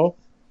as well.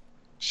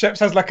 Sheps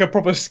has like a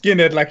proper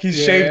skinhead, like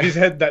he's shaved his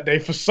head that day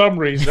for some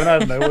reason. I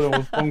don't know what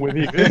was wrong with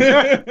you.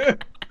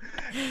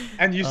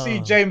 And you see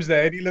James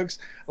there, and he looks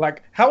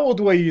like, how old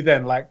were you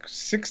then? Like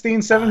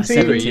 16, 17?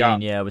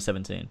 17, yeah, I was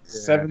 17.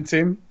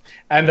 17.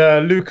 And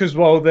Luke as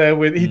well there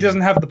with, he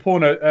doesn't have the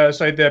porno,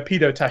 the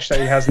pedo tash that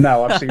he has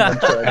now. I've seen on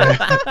Twitter.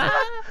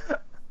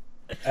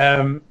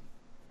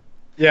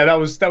 Yeah, that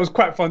was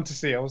quite fun to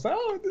see. I was like,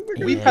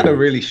 we've had a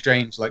really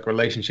strange like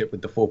relationship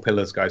with the Four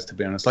Pillars guys, to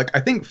be honest. Like,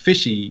 I think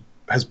Fishy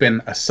has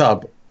been a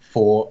sub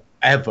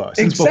forever,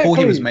 since before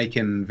he was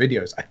making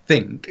videos. I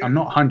think I'm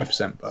not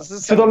 100%, but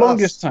for the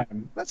longest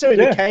time. That's how he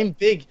became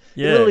big.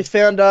 He literally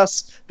found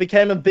us,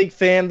 became a big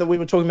fan that we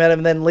were talking about him,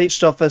 and then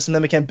leached off us, and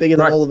then became bigger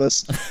than all of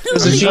us. It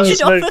was a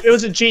genius move. It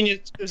was a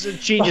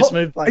genius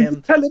move by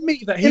him. Telling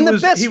me that he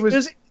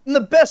was in the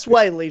best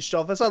way leached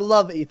off us. I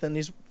love Ethan.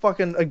 He's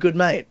fucking a good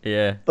mate.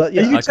 Yeah. But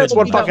yeah, that's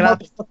what fucking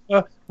happened.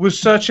 Was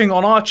searching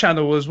on our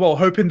channel as well,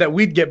 hoping that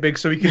we'd get big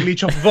so he could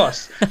leech off of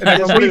us. And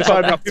then that's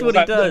what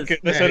he does.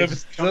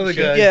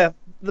 Yeah.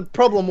 The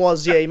problem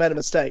was, he made a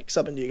mistake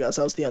subbing to you guys.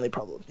 That was the only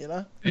problem, you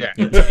know? Yeah.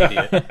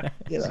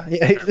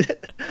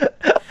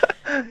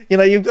 You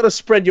know, you've got to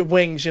spread your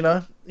wings, you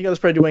know? You got to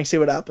spread your wings, see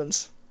what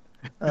happens.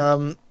 If you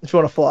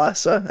want to fly.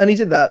 So, and he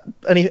did that.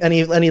 And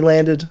he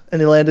landed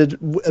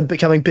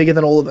becoming bigger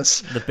than all of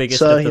us. The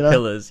biggest of the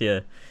pillars, yeah.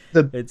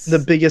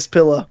 The biggest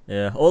pillar.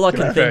 Yeah. All I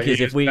can think is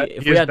if we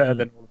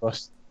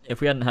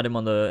hadn't had him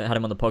on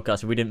the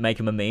podcast, if we didn't make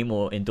him a meme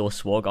or endorse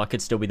Swag, I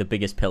could still be the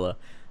biggest pillar.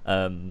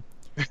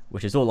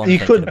 Which is all I'm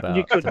thinking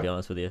about, to be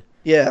honest with you.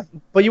 Yeah,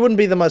 but you wouldn't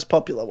be the most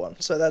popular one.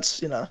 So that's,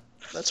 that'll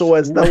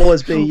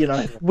always be,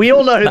 we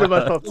all know who the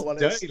most popular one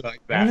is. Dirty like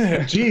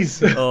that.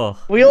 Jeez.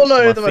 We all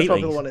know who the most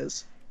popular one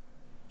is.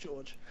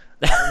 George.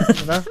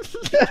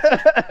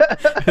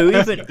 Who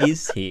even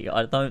is he?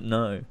 I don't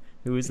know.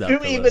 Who is that?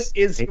 Who even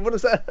is he? What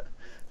is that?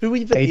 Who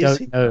even is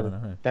he? They don't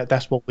know.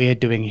 That's what we're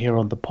doing here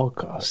on the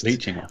podcast.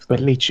 Leeching off. We're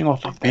leeching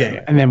off of them.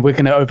 Yeah. And then we're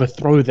going to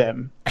overthrow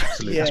them.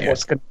 Absolutely. That's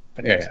what's going to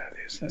happen. Yeah.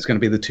 It's going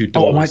to be the two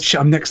doors.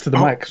 I'm next to the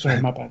mic.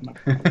 Sorry, my bad.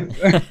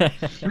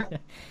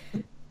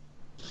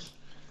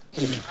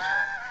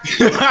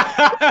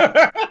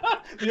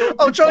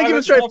 I'm trying to keep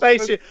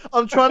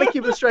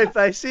a straight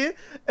face here.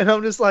 And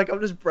I'm just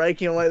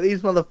breaking. I'm like,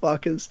 these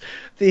motherfuckers.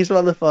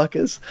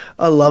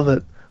 I love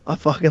it. I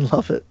fucking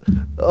love it.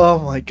 Oh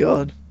my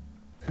god.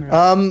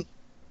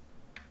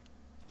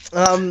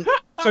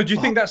 So do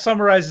you think that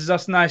summarizes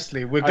us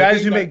nicely? We're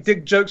guys who make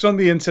dick jokes on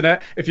the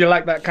internet. If you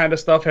like that kind of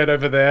stuff, head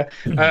over there.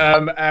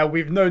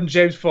 We've known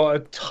James for a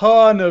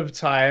ton of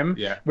time.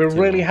 Yeah, we're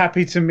really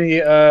happy to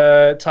meet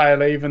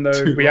Tyler, even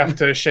though we have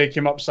to shake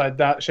him upside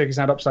down, shake his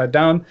hand upside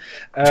down.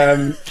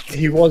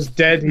 He was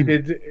dead.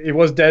 He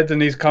was dead,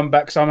 and he's come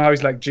back somehow.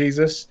 He's like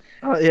Jesus.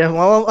 Yeah,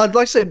 well, I'd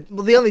like to say,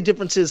 the only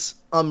difference is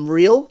I'm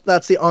real.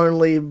 That's the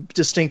only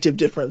distinctive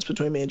difference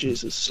between me and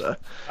Jesus. So.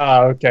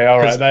 Oh, okay, all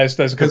right. That's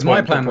because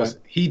my plan was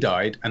he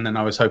died, and then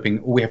I was hoping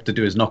all we have to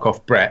do is knock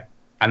off Brett,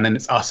 and then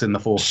it's us in the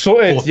fourth.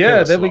 Sorted.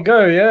 Yeah, there we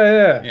go.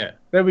 Yeah.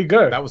 There we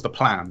go. That was the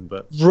plan,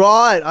 but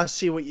right. I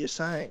see what you're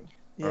saying.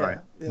 Yeah, all right.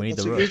 Yeah, we need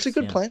the Rooks. It's a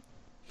good plan.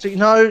 So,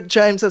 no,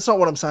 James, that's not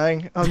what I'm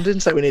saying. I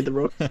didn't say we need the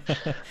Rook.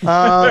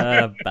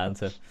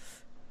 Banter.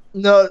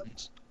 No.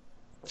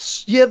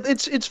 Yeah,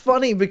 it's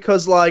funny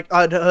because like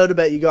I'd heard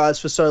about you guys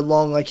for so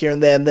long, like here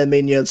and there, and then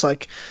it's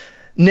like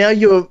now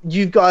you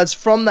guys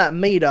from that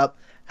meetup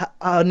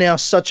are now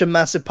such a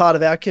massive part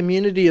of our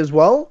community as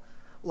well.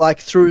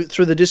 Like through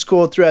the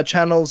Discord, through our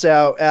channels,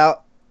 our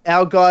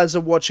guys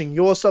are watching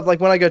your stuff. Like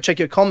when I go check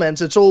your comments,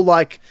 it's all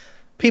like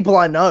people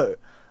I know.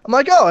 I'm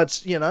like, oh,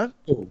 it's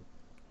Cool.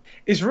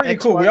 It's really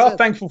cool. We are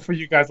thankful for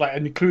you guys, like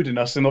including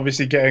us, and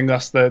obviously getting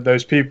us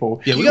those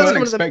people. Yeah, we weren't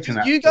expecting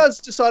that. You guys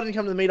deciding to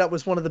come to the meetup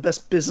was one of the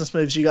best business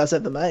moves you guys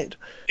ever made.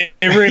 It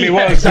really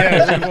was.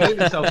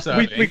 Yeah,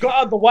 we got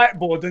out the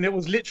whiteboard, and it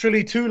was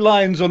literally 2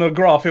 lines on a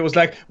graph. It was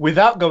like,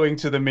 without going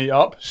to the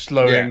meetup,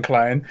 slow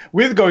incline.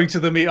 With going to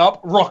the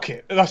meetup,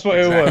 rocket. That's what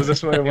it was.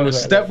 That's what it was. It was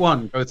step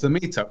 1, go to the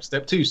meetup.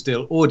 Step 2,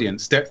 steal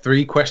audience. Step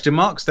 3, question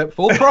mark. Step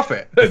 4,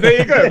 profit. There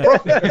you go,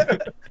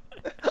 profit.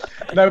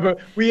 No, but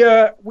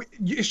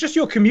it's just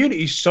your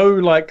community. So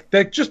like,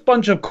 they're just a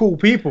bunch of cool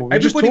people.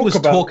 Everybody was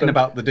talking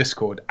about the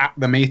Discord at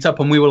the meetup,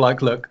 and we were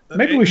like, look,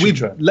 maybe we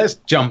should let's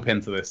jump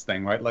into this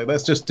thing, right? Like,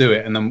 let's just do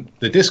it. And then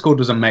the Discord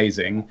was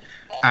amazing,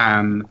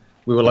 and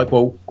we were like,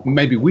 well,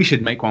 maybe we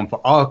should make one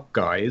for our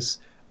guys.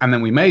 And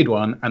then we made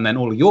one, and then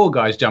all of your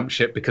guys jumped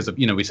ship because of,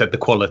 we said the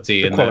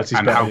quality and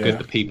how good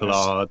the people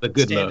are, the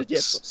good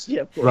looks.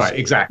 Yeah, of course. Right,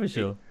 exactly. For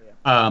sure.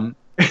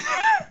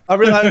 I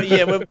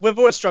really, we've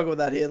always struggled with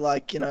that here.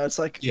 Like, it's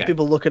like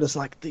people look at us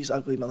like these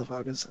ugly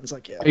motherfuckers. And it's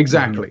like,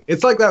 exactly.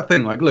 It's like that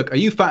thing. Like, look, are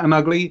you fat and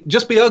ugly?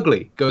 Just be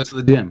ugly. Go to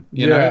the gym.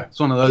 You know, it's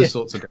one of those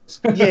sorts of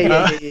guys.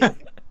 Yeah.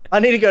 I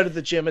need to go to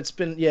the gym. It's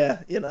been,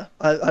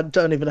 I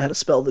don't even know how to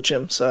spell the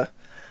gym. So,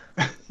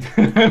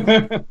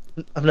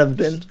 I've never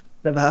been.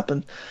 Never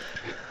happened.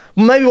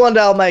 Maybe one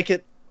day I'll make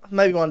it.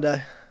 Maybe one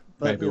day.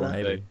 But, Maybe one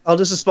day. I'll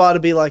just aspire to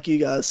be like you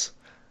guys.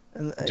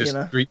 And Just you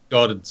know. Greek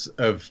gods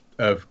of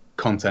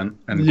content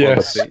and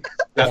Yes. quality.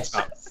 That's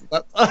us.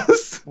 That's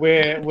us.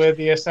 We're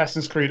the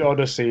Assassin's Creed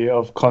Odyssey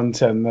of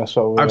content. That's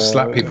what we're. I've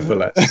slapped people for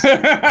less.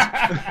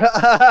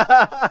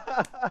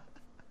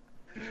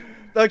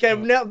 Okay,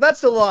 now that's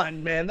the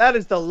line, man. That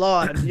is the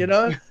line, you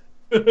know?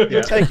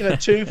 You're taking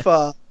it too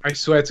far. I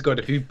swear to God,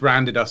 if you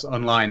branded us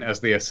online as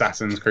the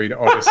Assassin's Creed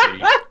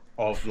Odyssey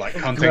of like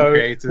content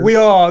creators, we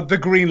are the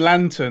Green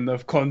Lantern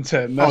of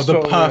content. That's the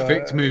what we are.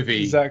 perfect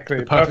movie. Exactly.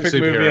 The perfect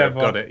movie superhero. ever.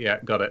 Got it. Yeah,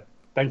 got it.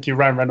 Thank you,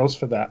 Ryan Reynolds,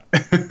 for that.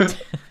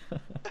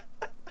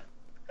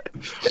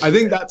 I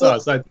think that's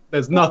us.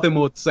 There's nothing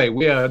more to say.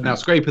 We are now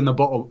scraping the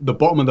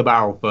bottom of the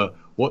barrel for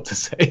what to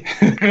say.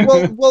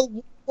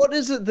 well, what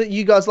is it that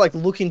you guys like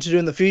looking to do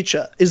in the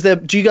future?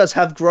 Do you guys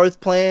have growth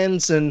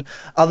plans, and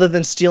other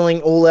than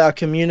stealing all our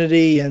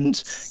community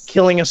and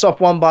killing us off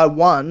one by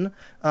one,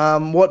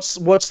 what's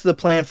the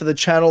plan for the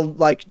channel?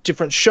 Like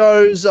different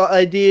shows,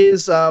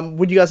 ideas?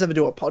 Would you guys ever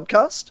do a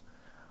podcast?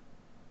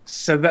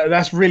 So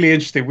that's really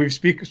interesting. We've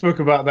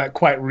spoken about that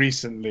quite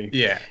recently.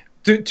 Yeah.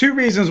 Two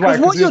reasons why.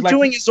 Because what you're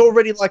doing is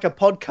already like a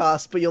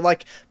podcast, but you're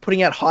like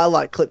putting out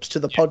highlight clips to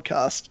the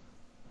podcast.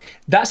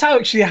 That's how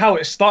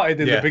it started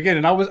in the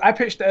beginning. I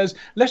pitched it as,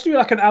 let's do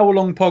like an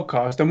hour-long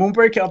podcast, and we'll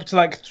break it up to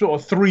like sort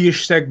of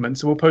 3-ish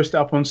segments, and we'll post it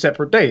up on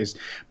separate days.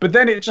 But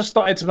then it just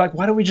started to like,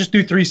 why don't we just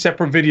do 3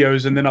 separate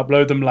videos and then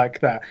upload them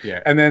like that?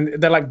 Yeah. And then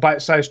they're like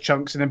bite-sized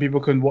chunks, and then people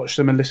can watch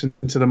them and listen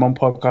to them on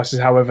podcasts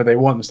however they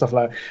want and stuff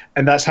like that.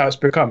 And that's how it's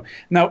become.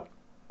 Now,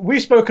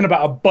 we've spoken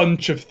about a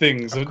bunch of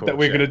things that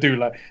we're going to do.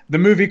 Like the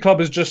movie club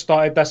has just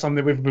started. That's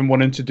something we've been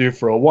wanting to do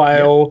for a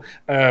while,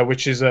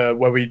 which is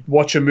where we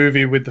watch a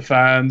movie with the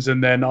fans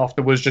and then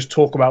afterwards just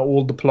talk about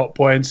all the plot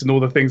points and all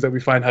the things that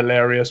we find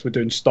hilarious. We're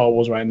doing Star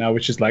Wars right now,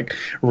 which is like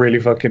really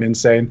fucking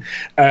insane.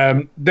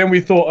 Then we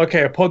thought,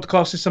 okay, a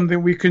podcast is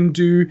something we can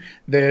do.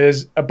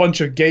 There's a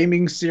bunch of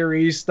gaming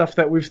series stuff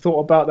that we've thought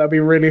about that'd be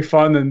really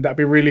fun, and that'd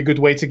be a really good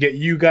way to get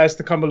you guys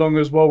to come along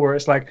as well, where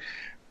it's like,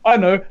 I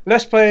know,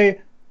 let's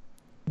play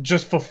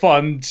just for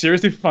fun,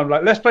 seriously for fun.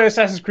 Like, let's play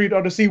Assassin's Creed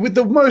Odyssey with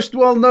the most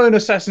well-known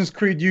Assassin's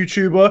Creed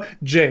YouTuber,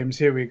 James.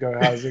 Here we go.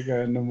 How's it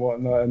going and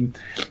whatnot, and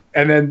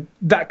then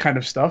that kind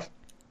of stuff.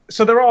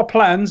 So there are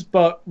plans,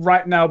 but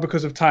right now,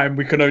 because of time,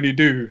 we can only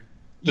do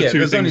the two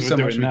there's things only so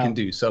much we can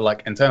do. So,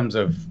 like, in terms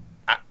of,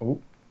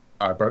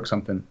 I broke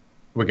something.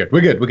 We're good.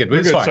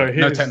 It's fine. Sorry,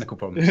 no technical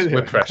problems.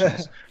 We're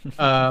professionals.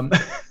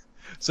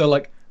 So,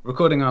 like,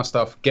 recording our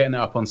stuff, getting it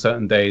up on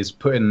certain days,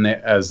 putting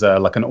it as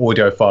like an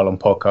audio file on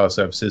podcast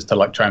services to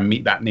like try and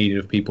meet that need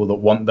of people that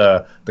want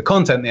the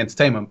content, the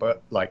entertainment,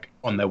 but like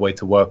on their way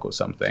to work or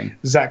something.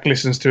 Zach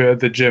listens to it at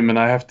the gym, and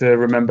I have to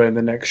remember in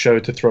the next show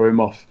to throw him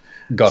off.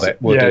 Got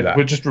it. We'll do that.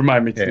 We'll just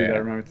remind me to do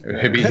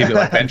that. He'll be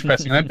like bench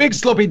pressing like big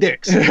sloppy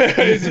dicks.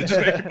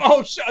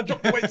 Oh shit! I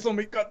dropped the weights on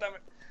me. God damn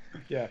it.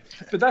 Yeah,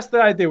 but that's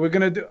the idea. We're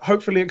going to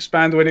hopefully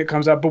expand when it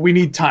comes out, but we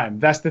need time.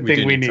 That's the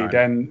thing we need.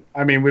 And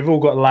I mean, we've all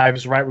got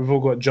lives, right? We've all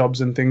got jobs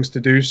and things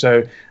to do.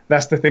 So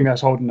that's the thing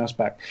that's holding us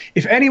back.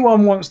 If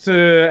anyone wants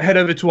to head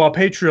over to our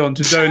Patreon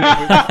to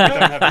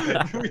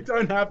donate, we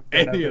don't have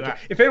any of that.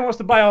 If anyone wants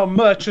to buy our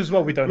merch as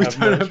well, we don't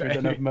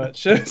have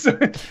merch. So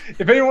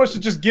if anyone wants to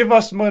just give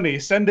us money,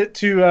 send it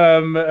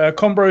to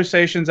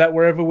Conversations at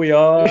wherever we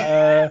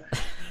are,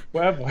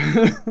 wherever.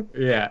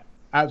 Yeah.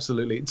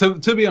 Absolutely.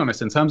 To be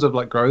honest, in terms of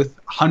like growth,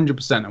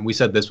 100%, and we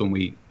said this when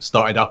we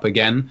started up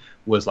again,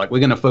 was like,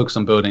 we're going to focus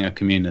on building a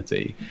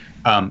community.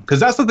 Because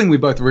that's the thing we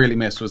both really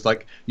missed, was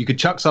like, you could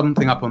chuck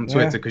something up on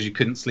Twitter because you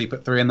couldn't sleep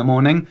at 3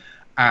 a.m,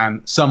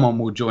 and someone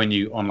will join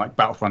you on like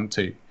Battlefront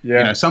 2. Yeah.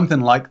 You know, something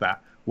like that,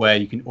 where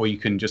you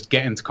can just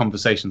get into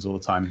conversations all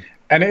the time.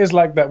 And it is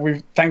like that.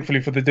 We've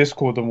thankfully for the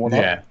Discord and whatnot.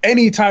 Yeah.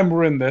 Anytime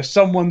we're in there,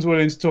 someone's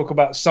willing to talk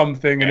about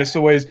something, and it's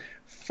always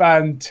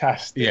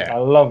fantastic. Yeah. I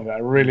love it. I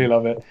really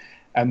love it.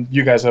 And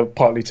you guys are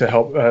partly to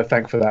help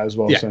thank for that as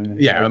well. Yeah, so, I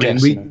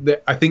mean,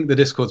 I think the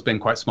Discord's been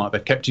quite smart.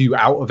 They've kept you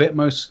out of it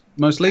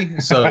mostly,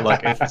 so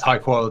like it's high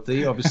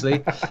quality,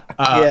 obviously.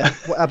 Yeah,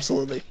 well,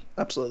 absolutely.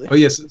 But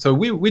yes, so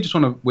we just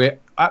we're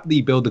at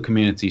the build the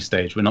community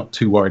stage. We're not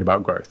too worried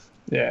about growth.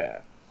 Yeah.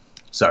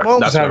 So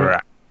that's where we're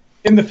at.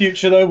 In the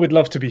future, though, we'd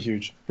love to be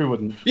huge. Who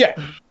wouldn't? Yeah.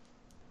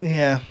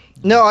 Yeah.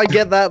 No, I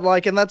get that.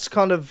 Like, and that's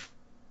kind of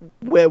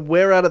where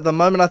we're at the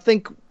moment. I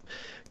think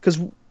because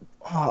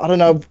I don't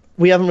know.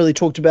 We haven't really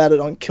talked about it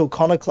on Kill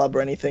Connor Club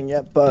or anything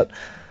yet, but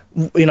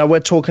you know, we're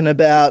talking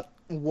about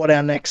what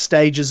our next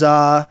stages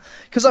are.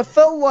 Because I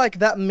felt like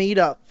that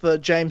meetup for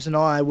James and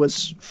I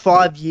was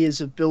 5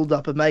 years of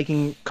build-up of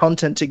making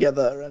content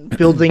together and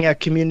building our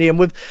community. And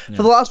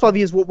for the last 5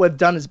 years, what we've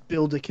done is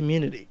build a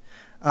community,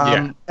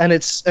 and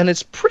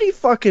it's pretty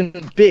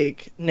fucking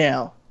big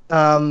now.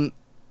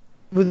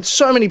 with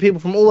so many people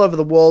from all over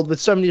the world, with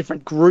so many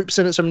different groups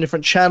in it, so many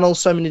different channels,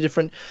 so many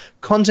different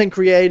content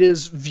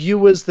creators,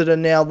 viewers that are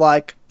now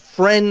like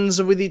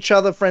friends with each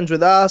other, friends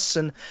with us,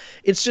 and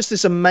it's just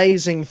this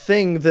amazing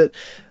thing that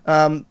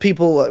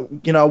people,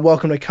 you know, are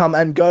welcome to come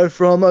and go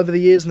from over the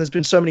years. And there's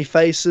been so many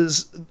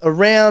faces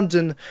around,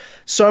 and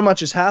so much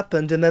has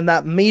happened. And then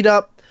that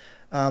meetup,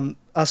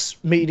 us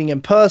meeting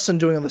in person,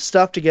 doing all the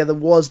stuff together,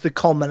 was the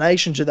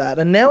culmination to that.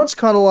 And now it's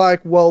kind of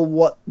like, well,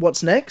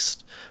 what's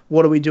next?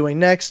 What are we doing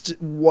next?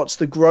 What's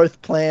the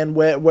growth plan?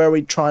 Where are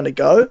we trying to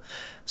go?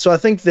 So I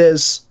think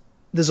there's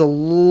a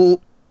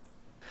lot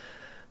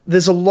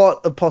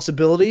of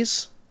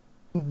possibilities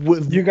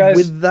with You guys-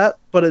 with that,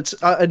 but it's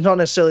not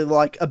necessarily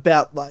like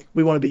about like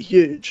we want to be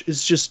huge.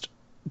 It's just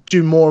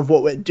do more of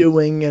what we're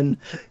doing and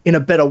in a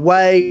better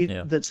way.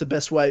 Yeah. That's the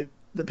best way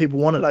that people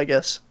want it, I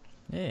guess.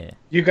 Yeah.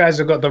 You guys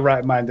have got the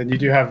right mind, and you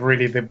do have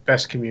really the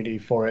best community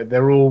for it.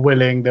 They're all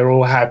willing, they're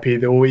all happy,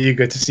 they're all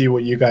eager to see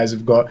what you guys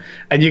have got,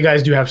 and you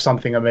guys do have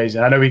something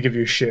amazing. I know we give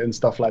you shit and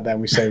stuff like that,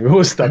 and we say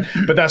all stuff,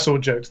 but that's all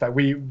jokes. Like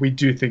we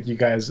do think you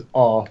guys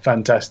are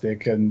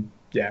fantastic, and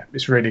yeah,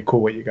 it's really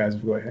cool what you guys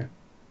have got here.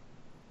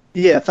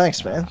 Yeah,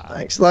 thanks, man.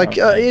 Thanks. Like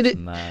Thanks,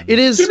 man. it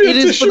is,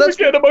 but that's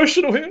get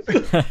emotional here.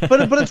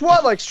 but it's why,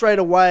 like, straight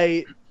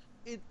away,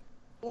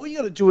 all you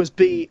got to do is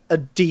be a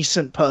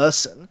decent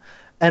person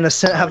and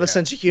have a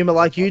sense of humor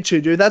like you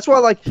two do. That's why,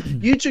 like,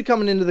 you two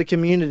coming into the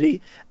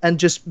community and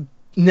just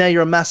now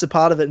you're a massive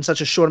part of it in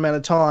such a short amount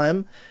of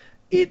time.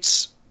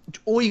 It's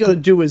all you got to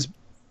do is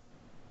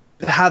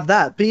have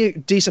that. Be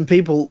decent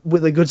people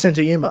with a good sense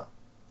of humor,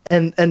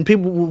 and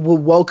people will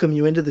welcome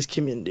you into this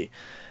community.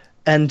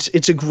 And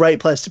it's a great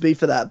place to be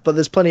for that. But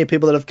there's plenty of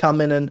people that have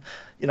come in and,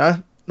 you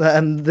know,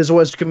 and there's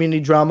always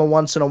community drama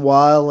once in a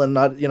while,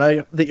 and, you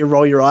know, that you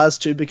roll your eyes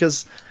to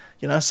because,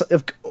 you know,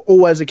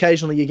 always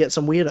occasionally you get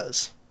some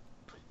weirdos.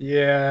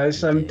 Yeah,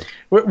 it's,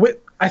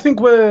 I think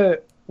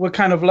we're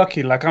kind of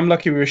lucky. Like, I'm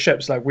lucky with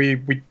Sheps. Like,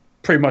 we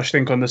pretty much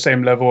think on the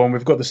same level, and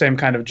we've got the same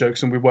kind of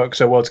jokes, and we work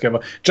so well together,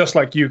 just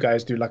like you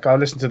guys do. Like, I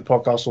listen to the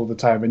podcast all the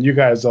time, and you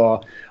guys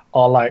are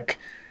like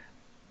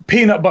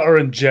peanut butter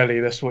and jelly.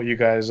 That's what you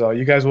guys are.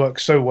 You guys work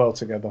so well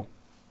together.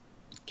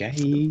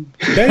 Gay.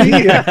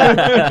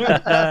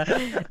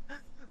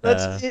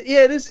 That's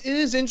yeah. It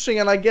is interesting,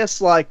 and I guess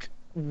like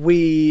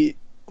we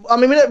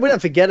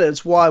don't forget it.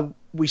 It's why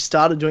we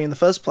started doing it in the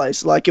first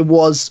place. Like, it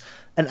was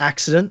an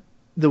accident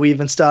that we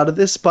even started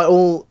this. By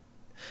all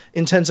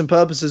intents and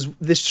purposes,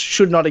 this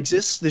should not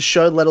exist. This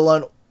show, let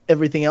alone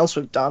everything else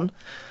we've done,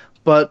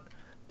 but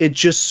it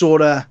just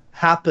sort of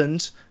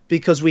happened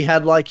because we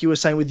had, like you were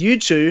saying with you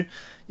two,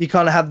 you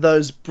kind of have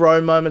those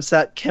bro moments,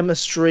 that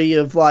chemistry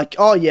of like,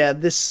 oh yeah,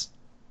 this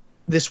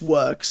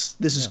works.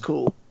 This is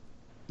cool.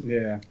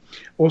 Yeah.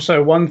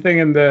 Also, one thing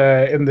in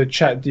the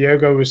chat,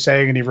 Diogo was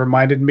saying, and he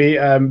reminded me,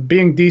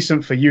 being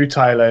decent for you,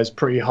 Tyler, is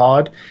pretty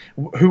hard.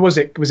 Who was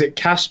it? Was it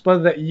Casper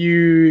that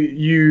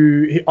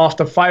you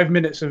after 5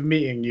 minutes of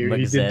meeting you,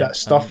 he did that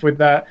stuff with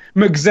that?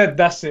 McZed,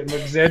 that's it,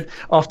 McZed.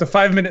 After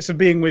 5 minutes of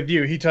being with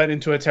you, he turned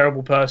into a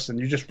terrible person.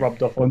 You just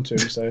rubbed off onto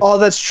him. So. Oh,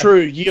 that's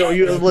true.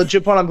 You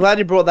legit point. I'm glad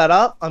you brought that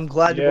up.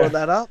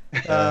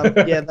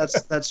 Yeah,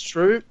 that's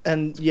true.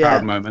 And yeah,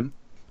 Proud moment.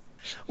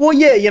 Well,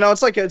 yeah, you know,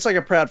 it's like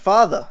a proud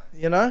father,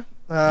 you know.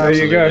 There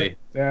you go.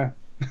 Yeah.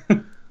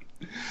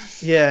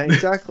 Yeah,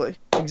 exactly.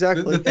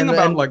 The thing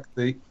about like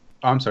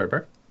I'm sorry,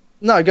 bro.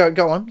 No,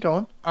 go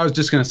on. I was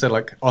just gonna say,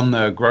 like, on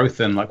the growth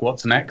and like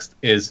what's next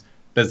is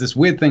there's this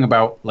weird thing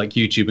about like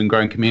YouTube and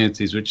growing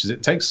communities, which is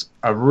it takes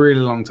a really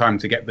long time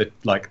to get the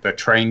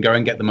train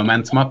going, get the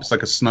momentum up. It's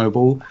like a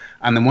snowball,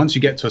 and then once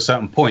you get to a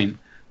certain point,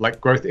 like,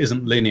 growth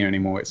isn't linear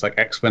anymore. It's like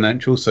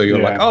exponential. So you're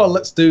like, oh,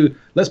 let's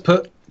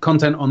put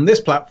content on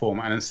this platform,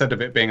 and instead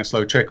of it being a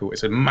slow trickle,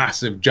 it's a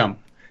massive jump,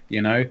 you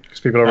know,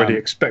 because people are already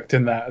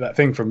expecting that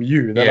thing from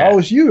you. They're yeah. like, oh,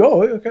 it's you.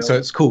 Oh, okay. So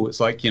it's cool.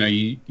 It's like, you know,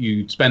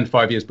 you spend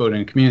 5 years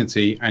building a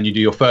community, and you do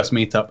your first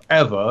meetup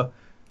ever,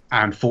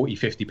 and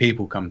 40-50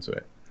 people come to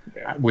it,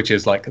 which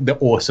is like the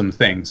awesome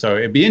thing. So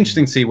it'd be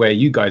interesting to see where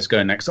you guys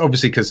go next,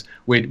 obviously, because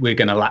we're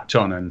going to latch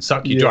on and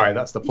suck you dry.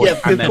 That's the point.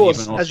 Yeah, of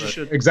course, as you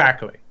should.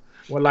 Exactly.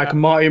 Well, like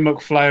Marty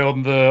McFly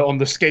on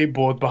the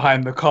skateboard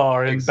behind the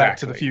car in Back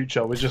to the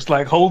Future. We're just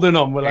like holding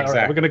on. We're like, all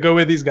right, we're gonna go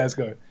where these guys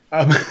go.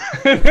 That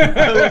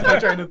was my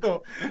train of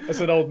thought.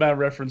 That's an old man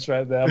reference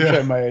right there. I'm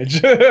showing my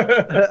age.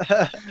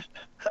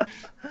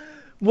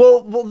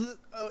 well,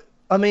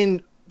 I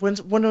mean,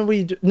 when are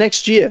we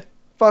next year?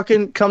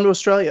 Fucking come to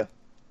Australia.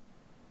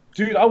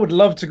 Dude, I would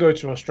love to go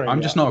to Australia.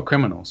 I'm just not a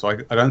criminal, so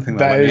I don't think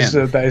that is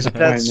a point.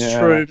 That's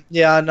true.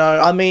 Yeah, I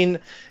know. I mean,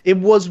 it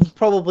was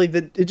probably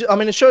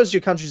it shows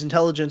your country's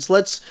intelligence.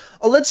 Let's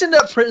send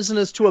our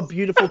prisoners to a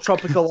beautiful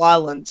tropical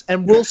island,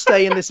 and we'll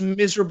stay in this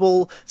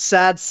miserable,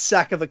 sad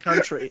sack of a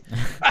country.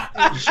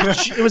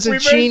 It was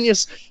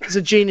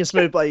a genius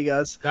move by you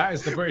guys. That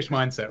is the British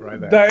mindset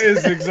right there. That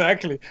is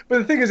exactly. But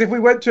the thing is, if we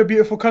went to a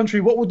beautiful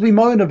country, what would we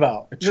moan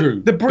about? True.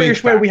 The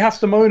British way, we have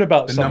to moan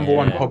about the something. number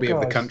one hobby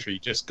of the country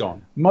just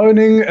gone.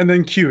 moaning and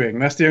then queuing.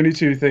 That's the only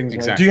two things.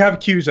 Exactly. Right? Do you have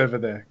queues over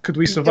there? Could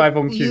we survive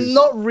on queues?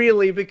 Not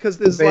really, because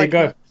there's There you like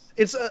go.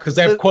 it's Because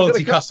they have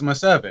quality customer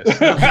service.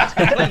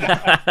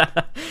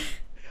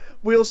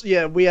 we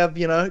also we have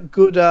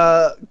good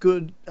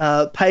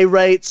pay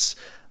rates,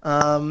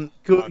 good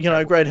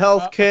great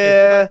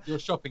healthcare. Your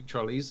shopping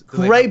trolleys.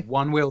 Great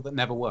one wheel that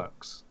never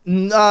works.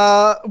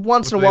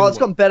 Once in a while, it's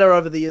gotten better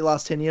over the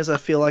last 10 years. I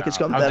feel like it's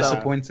gotten How better.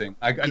 disappointing.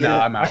 I'm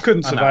I out.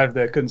 couldn't I'm survive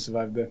there. Couldn't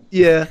survive there.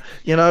 Yeah,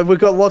 we've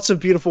got lots of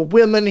beautiful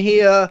women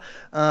here.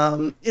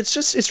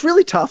 It's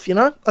really tough.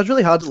 It's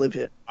really hard to live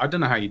here. I don't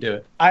know how you do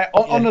it.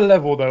 On a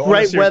level though, Great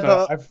on a serious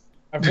weather. note,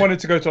 I've wanted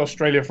to go to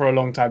Australia for a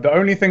long time. The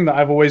only thing that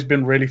I've always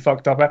been really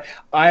fucked up at,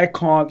 I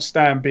can't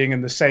stand being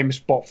in the same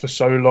spot for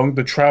so long.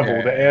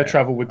 The air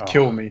travel would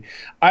kill me.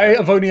 I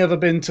have only ever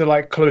been to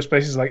like close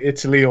places like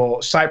Italy,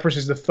 or Cyprus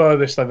is the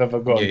furthest I've ever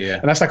gone.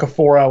 And that's like a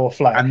 4-hour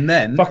flight. And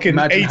then fucking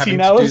imagine 18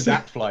 having hours to do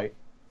that flight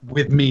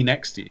with me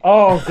next to you.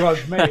 Oh god,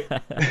 mate.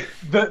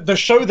 the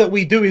show that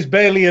we do is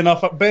barely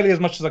as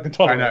much as I can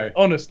tolerate. I know.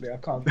 Honestly, I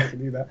can't fucking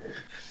do that.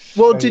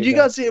 Well, did you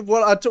guys see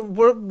what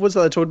was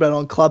I talking about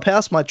on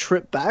Clubhouse? My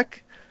trip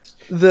back.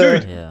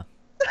 Dude. Yeah.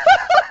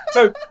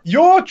 So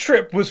your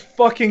trip was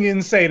fucking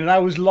insane, and I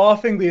was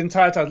laughing the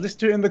entire time. Listening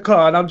to it in the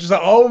car, and I'm just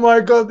like, "Oh my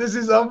god, this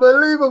is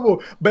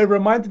unbelievable!" But it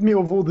reminded me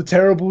of all the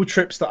terrible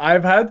trips that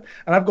I've had,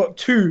 and I've got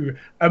 2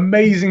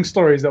 amazing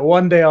stories that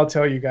one day I'll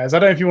tell you guys. I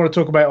don't know if you want to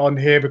talk about it on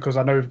here, because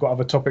I know we've got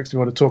other topics we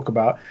want to talk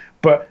about,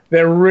 but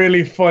they're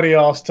really funny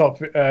ass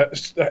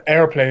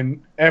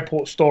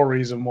airport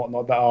stories and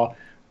whatnot that are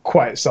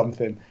quite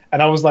something.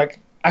 And I was like,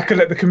 I could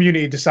let the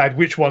community decide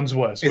which one's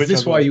worse. Is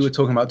this why you were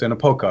talking about doing a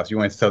podcast? You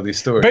wanted to tell these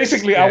stories?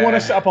 Basically, I want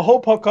to set up a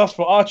whole podcast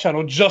for our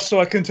channel just so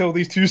I can tell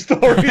these 2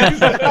 stories.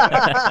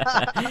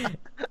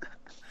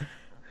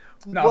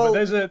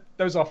 But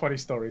those are funny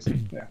stories.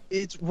 Yeah.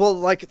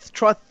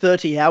 Try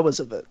 30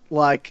 hours of it.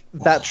 Like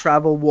that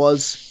travel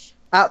was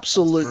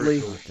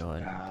absolutely.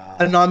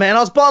 And no, man, I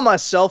was by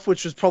myself,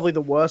 which was probably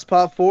the worst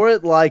part for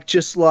it.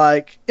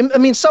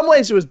 Some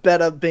ways it was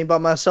better being by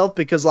myself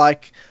because I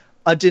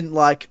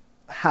didn't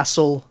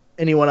hassle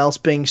anyone else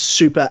being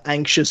super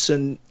anxious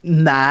and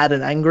mad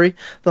and angry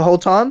the whole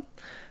time.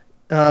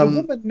 The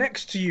woman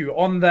next to you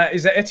on that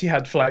is that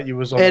Etihad flight you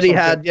was on?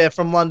 Etihad,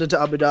 from London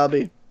to Abu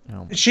Dhabi.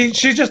 She's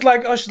just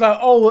like,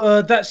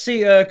 that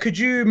seat, could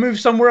you move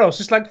somewhere else?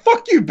 It's like,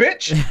 fuck you,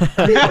 bitch.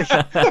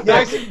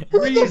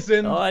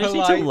 Reason. I just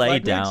need to lay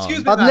down.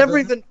 Excuse me, I've never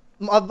even.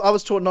 I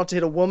was taught not to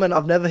hit a woman.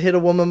 I've never hit a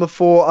woman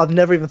before. I've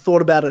never even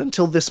thought about it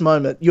until this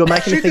moment. You're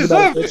making me think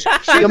about it.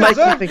 You're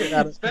making me think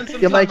about it. Spend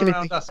some You're time making me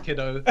around think. us,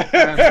 kiddo.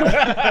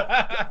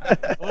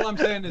 All I'm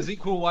saying is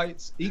equal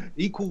rights.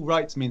 Equal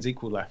rights means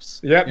equal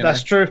lefts. Yep,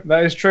 that's true.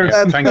 That is true.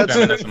 Thank you,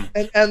 feminism.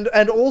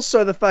 And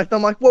also the fact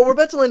I'm like, well, we're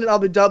about to land in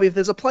Abu Dhabi. If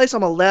there's a place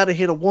I'm allowed to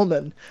hit a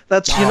woman,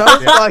 that's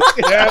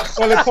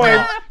Solid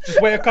point.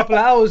 Just wait a couple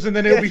of hours and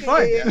then it'll be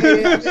fine.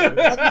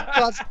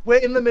 Guys, we're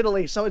in the Middle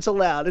East, so it's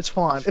allowed. It's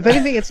fine. If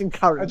anything, it's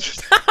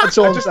encouraged. That's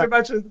all I'm saying.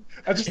 I just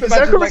Is that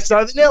imagine correct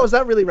now? Was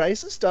that really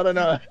racist? I don't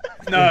know.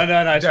 No,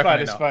 it's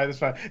fine. It's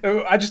fine.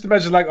 I just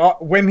imagine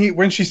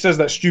when she says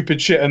that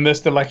stupid shit and they're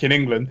still in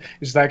England,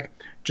 it's like,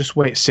 just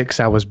wait 6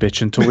 hours,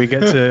 bitch, until we get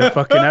to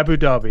fucking Abu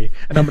Dhabi,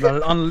 and I'm gonna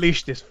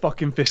unleash this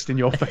fucking fist in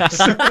your face.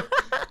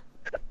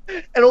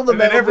 And all the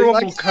men,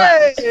 everyone will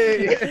clap.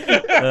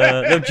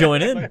 They'll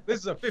join in. This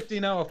is a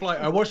 15-hour flight.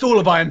 I watched all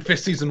of Iron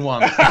Fist season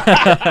 1.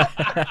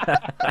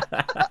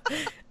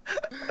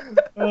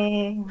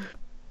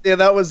 Yeah,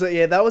 that was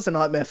a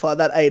nightmare flight.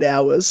 That 8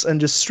 hours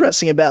and just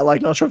stressing about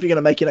not sure if you're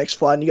gonna make your next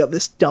flight, and you got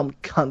this dumb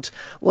cunt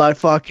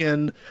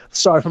fucking.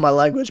 Sorry for my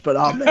language, but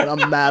oh man,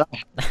 I'm mad.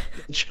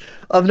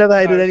 I've never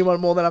hated anyone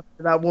more than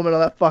that woman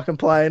on that fucking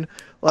plane.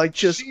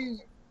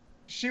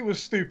 She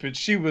was stupid.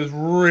 She was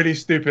really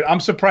stupid. I'm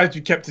surprised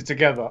you kept it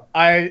together.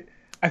 I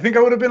think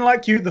I would have been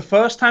like you. The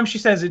first time she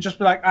says it, just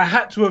be like, I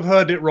had to have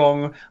heard it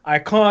wrong.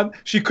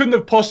 She couldn't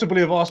have possibly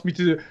have asked me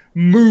to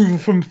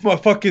move from a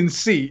fucking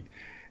seat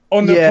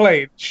on the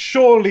plane.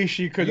 Surely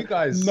she could. You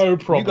guys, no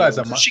problem. You guys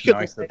are much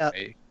nicer than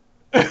me.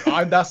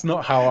 That's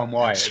not how I'm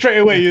wired. Straight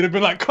away, you'd have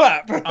been like,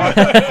 clap.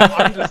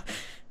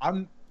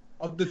 I'm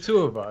of the two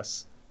of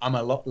us, I'm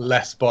a lot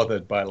less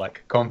bothered by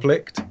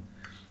conflict.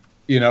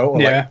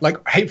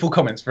 Like hateful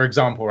comments, for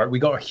example, right? We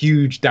got a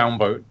huge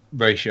downvote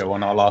ratio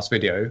on our last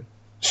video.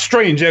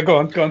 Strange, yeah, go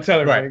on, tell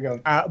everybody.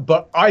 Right.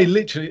 But I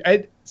literally,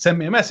 Ed sent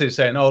me a message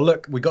saying, oh,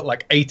 look, we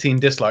got 18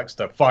 dislikes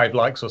to 5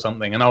 likes or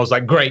something. And I was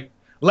like, great,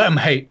 let them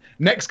hate.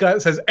 Next guy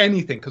that says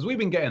anything, because we've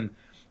been getting,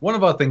 one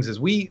of our things is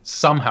we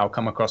somehow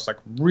come across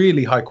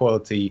really high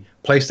quality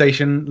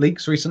PlayStation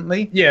leaks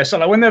recently. Yeah,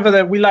 so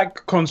whenever we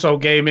like console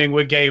gaming,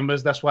 we're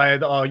gamers. That's why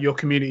your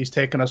community's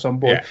taken us on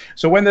board. Yeah.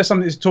 So when there's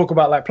something to talk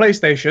about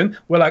PlayStation,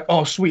 we're like,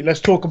 oh sweet, let's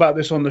talk about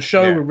this on the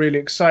show. Yeah. We're really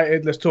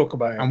excited. Let's talk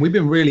about it. And we've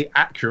been really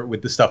accurate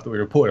with the stuff that we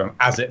reported on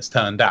as it's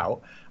turned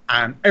out.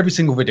 And every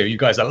single video, you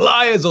guys are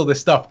liars, all this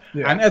stuff.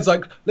 Yeah. And Ed's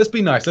like, let's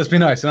be nice.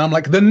 And I'm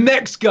like, the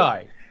next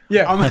guy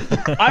Yeah,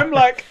 I'm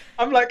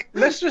like,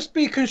 let's just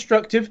be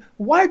constructive.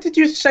 Why did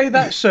you say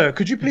that, sir?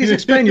 Could you please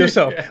explain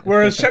yourself?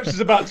 Whereas Sheps is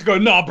about to go,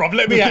 nah, bruv,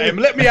 let me at him.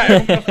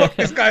 I'm gonna fuck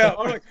this guy up.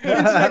 I'm like,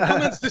 internet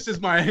comments, this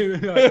is my...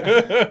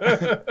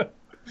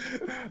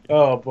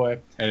 Oh, boy.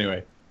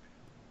 Anyway.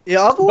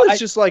 Yeah, I've always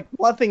just like,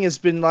 one thing has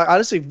been like, I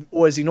just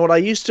always ignored. I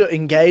used to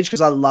engage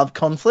because I love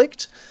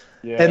conflict.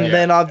 Yeah, and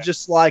then I've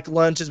just like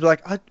learned to be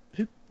like,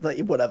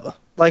 whatever.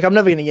 Like, I'm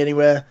never going to get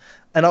anywhere.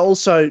 And I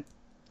also,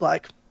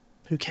 like,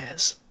 who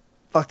cares?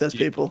 Fuck those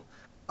people.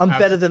 I'm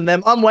better than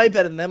them. I'm way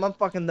better than them. I'm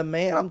fucking the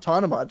man. I'm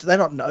Dynamite. Do they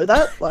not know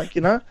that? Like,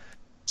 you know?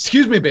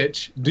 Excuse me,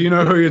 bitch. Do you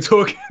know who you're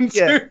talking to?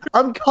 Yeah,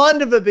 I'm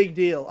kind of a big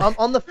deal. I'm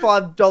on the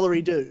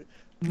 $5 do.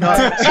 No.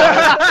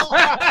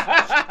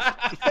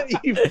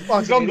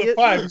 He's on the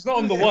 5. He's not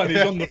on the 1.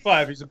 He's on the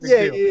 5. He's a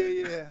big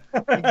deal.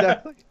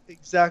 Yeah.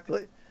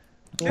 Exactly.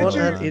 What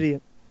an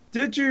idiot.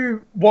 Did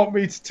you want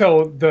me to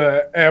tell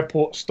the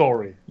airport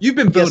story? You've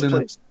been building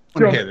it.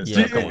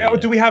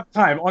 Do we have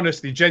time?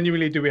 Honestly,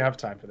 genuinely, do we have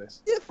time for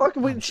this? Yeah,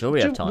 fucking. I'm sure we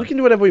have time. We can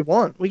do whatever we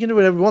want.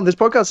 This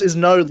podcast is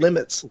no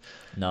limits.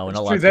 No, we're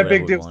not. True, they're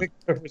big deals.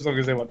 As long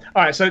as they want.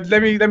 All right, so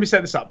let me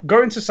set this up.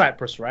 Going to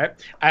Cyprus, right?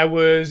 I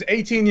was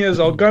 18 years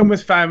old, going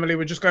with family.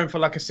 We're just going for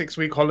like a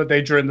 6-week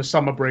holiday during the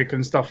summer break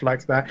and stuff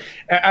like that.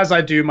 As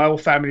I do, my whole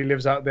family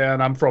lives out there,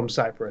 and I'm from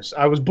Cyprus.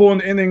 I was born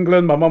in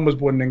England. My mum was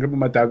born in England, but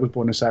my dad was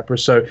born in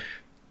Cyprus. So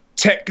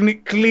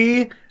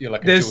technically, you're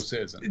like a dual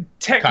citizen.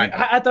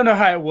 I don't know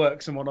how it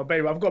works and whatnot,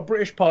 baby. I've got a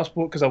British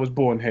passport because I was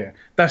born here.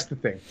 That's the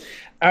thing.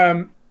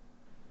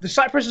 The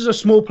Cyprus is a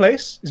small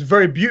place. It's a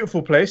very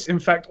beautiful place. In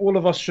fact, all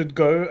of us should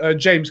go.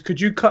 James,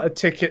 could you cut a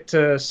ticket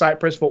to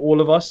Cyprus for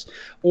all of us?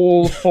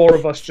 All 4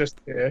 of us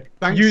just here.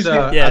 Thanks, use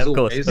of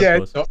course. Use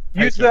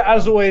the,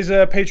 as always,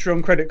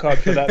 Patreon credit card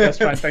for that. That's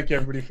fine. Thank you,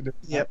 everybody, for doing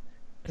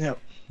that.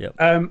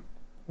 Yep.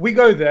 We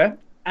go there.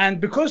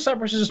 And because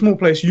Cyprus is a small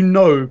place, you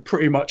know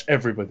pretty much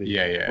everybody.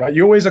 Yeah. Right?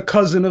 You're always a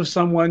cousin of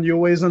someone. You're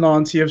always an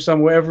auntie of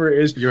someone, wherever it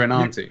is. You're an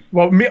auntie.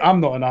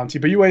 I'm not an auntie,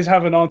 but you always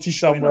have an auntie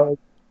somewhere.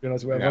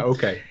 Yeah,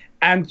 okay.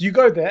 And you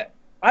go there.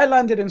 I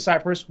landed in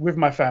Cyprus with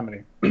my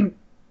family.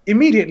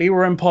 Immediately,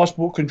 we're in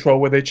passport control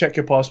where they check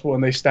your passport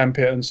and they stamp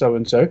it and so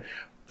and so.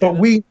 But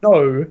we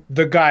know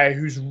the guy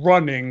who's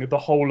running the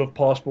whole of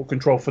passport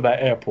control for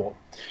that airport.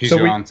 He's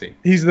your auntie.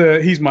 He's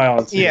my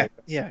auntie.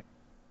 Yeah.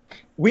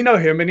 We know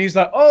him, and he's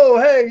like, "Oh,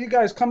 hey, you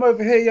guys, come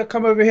over here. Yeah,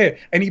 come over here."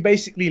 And he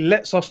basically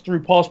lets us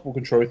through passport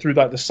control through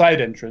like the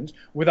side entrance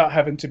without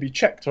having to be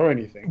checked or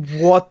anything.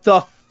 What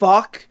the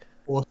fuck?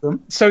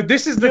 Awesome. So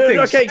this is the thing.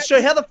 Okay,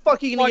 so how the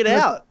fuck are you gonna get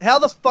out? How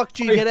the fuck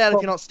do you get out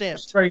if you're not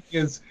stamped?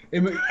 Strangers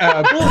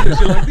borders.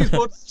 You're like, these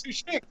borders are too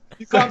shit.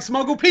 You can't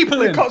smuggle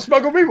people in. You can't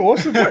smuggle people.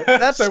 What's the point?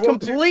 That's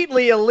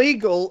completely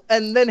illegal.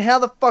 And then how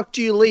the fuck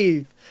do you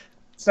leave?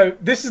 So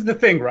this is the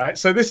thing, right?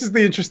 So this is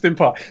the interesting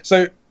part.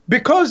 So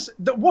because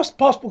what's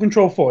passport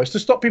control for? It's to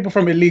stop people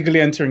from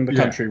illegally entering the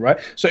country, right?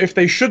 So if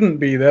they shouldn't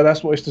be there,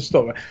 that's what it's to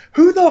stop.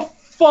 Who the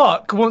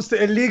fuck wants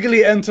to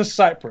illegally enter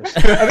Cyprus?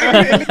 Are they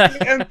going to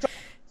illegally enter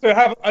to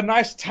have a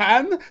nice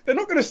tan? They're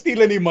not going to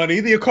steal any money.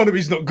 The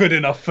economy's not good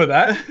enough for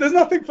that. There's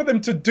nothing for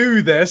them to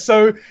do there,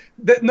 so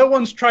that no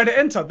one's trying to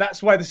enter.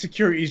 That's why the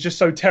security is just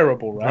so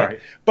terrible, right?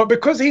 But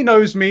because he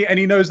knows me and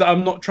he knows that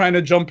I'm not trying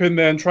to jump in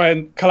there and try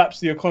and collapse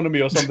the economy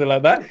or something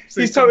like that,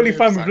 so he's totally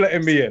fine with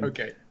letting me in.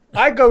 Okay.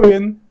 I go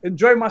in,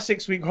 enjoy my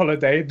 6-week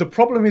holiday. The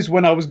problem is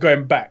when I was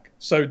going back.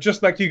 So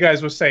just like you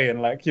guys were saying,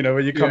 like, you know,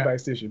 when you come back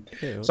station.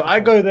 So I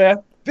go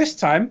there. This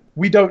time,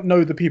 we don't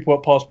know the people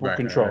at passport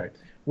control. Right.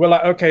 We're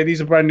like, okay, these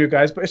are brand new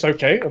guys, but it's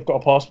okay. I've got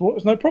a passport.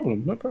 It's no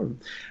problem.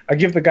 I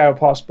give the guy a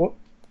passport.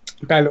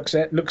 The guy looks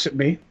at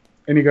me,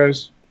 and he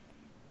goes,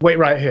 wait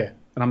right here.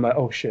 And I'm like,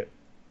 oh, shit.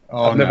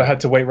 I've never had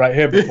to wait right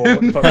here before.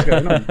 What the fuck's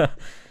going on?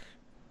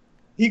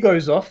 He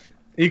goes off.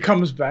 He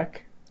comes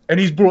back, and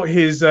he's brought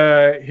his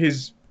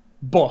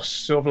boss,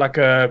 sort of like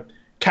a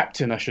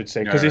captain, I should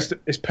say, because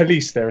it's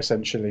police there,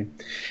 essentially.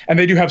 And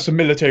they do have some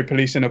military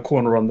police in a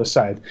corner on the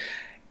side.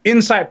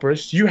 In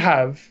Cyprus, you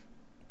have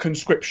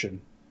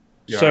conscription.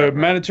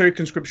 Mandatory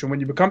conscription. When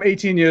you become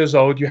 18 years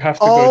old, you have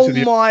to go to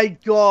the... Oh my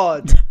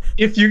god.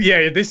 If you...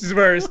 Yeah, this is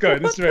where it's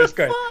going. So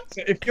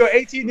if you're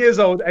 18 years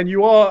old and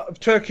you are of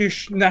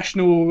Turkish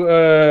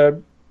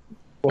national...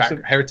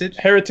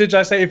 Heritage,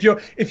 I say.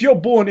 If you're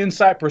born in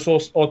Cyprus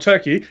or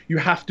Turkey, you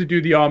have to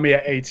do the army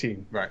at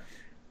 18. Right.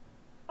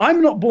 I'm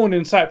not born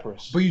in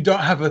Cyprus. But you don't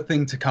have a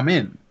thing to come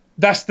in.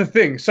 That's the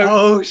thing. So,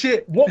 oh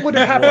shit! What would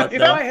have happened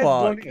if I had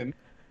gone in?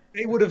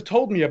 They would have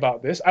told me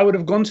about this. I would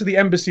have gone to the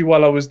embassy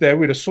while I was there.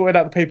 We'd have sorted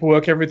out the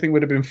paperwork. Everything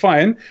would have been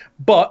fine.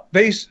 But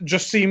they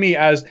just see me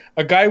as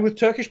a guy with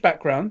Turkish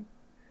background,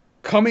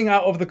 coming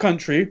out of the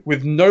country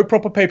with no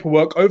proper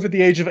paperwork, over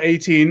the age of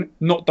 18,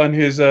 not done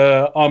his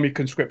army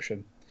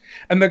conscription.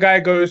 And the guy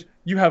goes,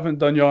 "You haven't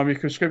done your army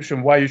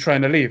conscription. Why are you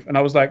trying to leave?" And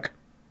I was like,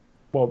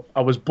 well,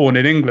 I was born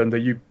in England. Are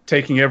you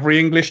taking every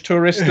English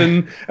tourist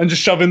and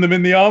just shoving them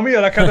in the army?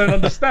 Like, I don't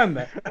understand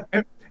that.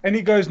 And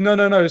he goes, no.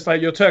 It's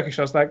like, you're Turkish.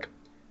 I was like,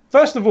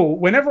 first of all,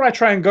 whenever I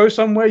try and go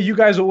somewhere, you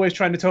guys are always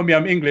trying to tell me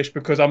I'm English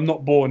because I'm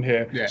not born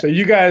here. Yeah. So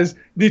you guys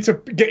need to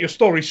get your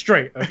story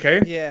straight,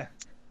 okay? Yeah.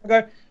 I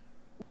go,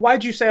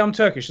 why'd you say I'm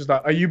Turkish? She's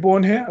like, are you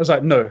born here? I was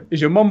like, no.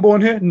 Is your mom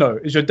born here? No.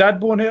 Is your dad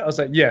born here? I was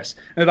like, yes.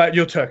 And they're like,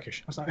 you're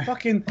Turkish. I was like,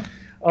 fucking,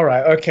 all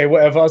right, okay,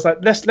 whatever. I was like,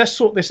 let's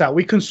sort this out.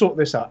 We can sort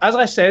this out. As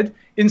I said,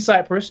 in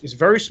Cyprus, it's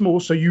very small,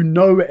 so you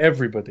know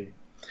everybody.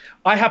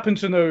 I happen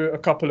to know a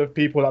couple of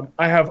people.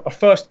 I have a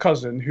first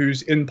cousin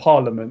who's in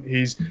Parliament.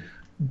 He's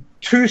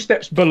 2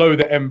 steps below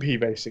the MP,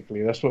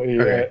 basically. That's what he...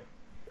 Okay.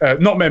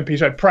 Not MP,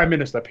 sorry, Prime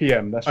Minister,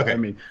 PM. That's what Okay. I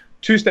mean.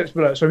 2 steps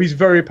below. So he's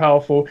very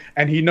powerful,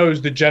 and he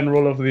knows the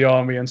general of the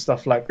army and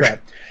stuff like that.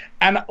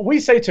 And we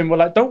say to him, we're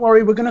like, don't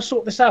worry, we're going to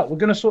sort this out. We're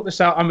going to sort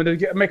this out. I'm going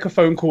to make a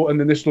phone call, and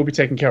then this will be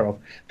taken care of.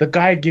 The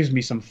guy gives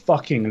me some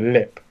fucking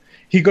lip.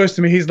 He goes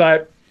to me, he's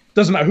like,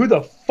 doesn't matter who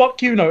the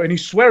fuck you know. And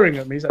he's swearing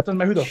at me. He's like, doesn't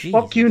matter who the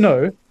fuck you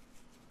know.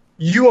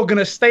 You are going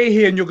to stay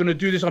here and you're going to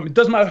do this. It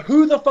doesn't matter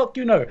who the fuck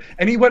you know.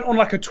 And he went on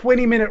like a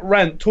 20-minute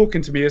rant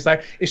talking to me. It's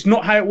like, it's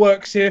not how it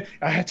works here.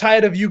 I'm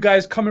tired of you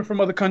guys coming from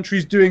other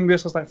countries doing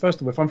this. I was like, first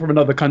of all, if I'm from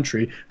another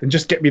country, then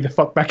just get me the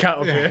fuck back out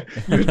of here.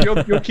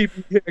 You're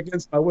keeping me here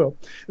against my will.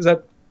 Is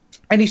that?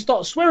 And he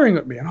starts swearing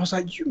at me. And I was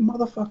like, you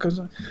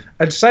motherfuckers.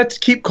 I decided to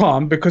keep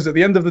calm because at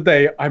the end of the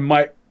day, I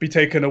might be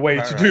taken away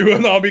to do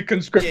an army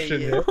conscription.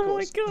 Yeah. Oh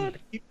my god.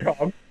 Keep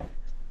calm.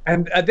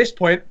 And at this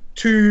point,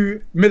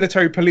 2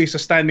 military police are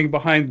standing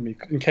behind me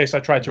in case I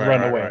tried to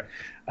run away. Right.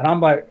 And I'm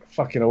like,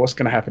 fuck, what's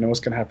going to happen? What's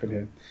going to happen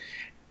here?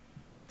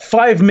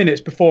 5 minutes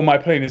before my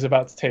plane is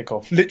about to take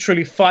off,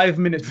 literally 5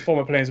 minutes before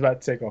my plane is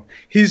about to take off,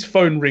 his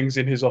phone rings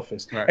in his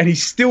office. Right. And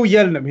he's still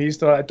yelling at me. He's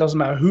still like, it doesn't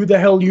matter who the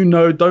hell you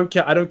know. Don't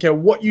care. I don't care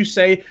what you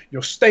say.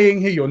 You're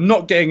staying here. You're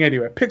not getting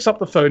anywhere. Picks up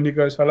the phone. He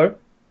goes, hello?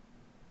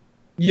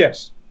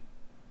 Yes.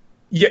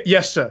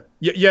 Yes, sir.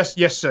 Yes,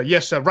 sir.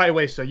 Yes, sir. Right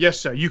away, sir. Yes,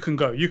 sir. You can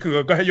go.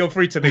 Go ahead. You're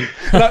free to leave.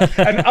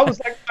 And I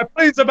was like, my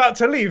plane's about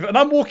to leave, and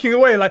I'm walking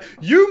away like,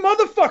 you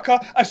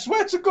motherfucker! I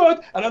swear to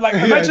God! And I'm like,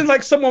 imagine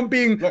like someone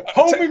being,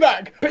 hold me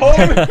back.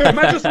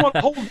 Imagine someone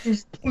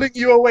pulling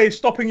you away,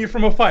 stopping you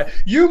from a fight.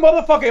 You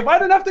motherfucker! If I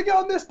didn't have to get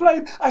on this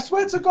plane, I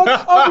swear to God,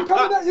 I'll be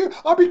coming at you.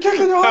 I'll be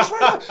kicking your ass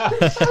right now.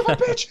 You son of a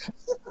bitch!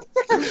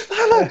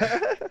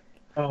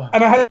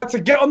 And I had to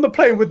get on the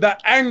plane with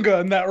that anger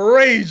and that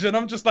rage, and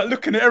I'm just like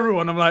looking at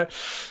everyone. I'm like,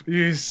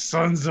 you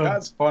sons of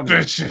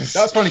bitches.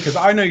 That's funny because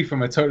I know you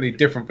from a totally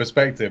different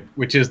perspective,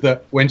 which is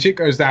that when shit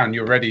goes down,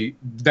 you're ready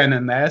then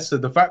and there. So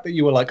the fact that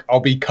you were like,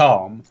 I'll be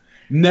calm,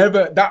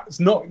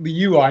 that's not the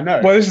you I know.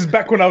 Well, this is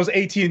back when I was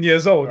 18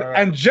 years old,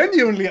 and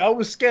genuinely, I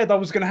was scared I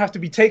was going to have to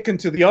be taken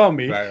to the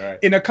army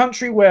in a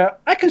country where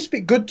I can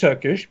speak good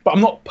Turkish, but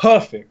I'm not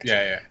perfect.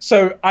 Yeah.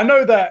 So I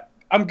know that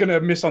I'm going to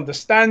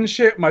misunderstand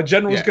shit. My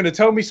general's going to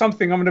tell me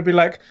something. I'm going to be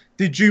like,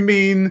 did you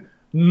mean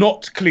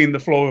not clean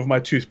the floor with my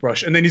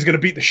toothbrush? And then he's going to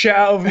beat the shit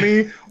out of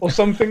me or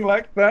something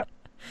like that.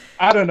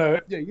 I don't know.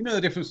 Yeah, you know the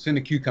difference between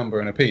a cucumber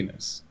and a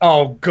penis?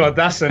 Oh, God,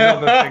 that's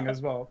another thing as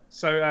well.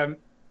 So,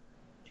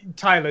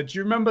 Tyler, do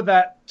you remember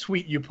that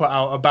tweet you put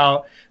out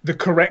about the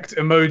correct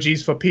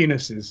emojis for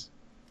penises?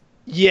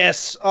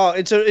 Yes. Oh,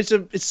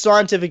 it's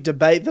scientific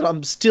debate that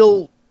I'm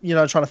still,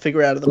 trying to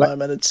figure out at the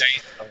moment. It's...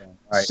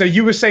 Right. So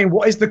you were saying,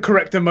 what is the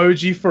correct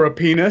emoji for a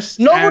penis?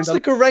 Not what's the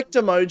correct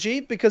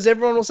emoji, because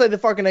everyone will say the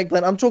fucking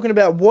eggplant. I'm talking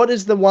about what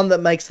is the one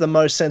that makes the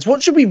most sense.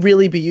 What should we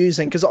really be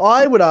using? Because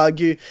I would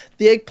argue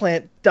the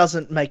eggplant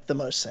doesn't make the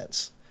most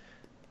sense.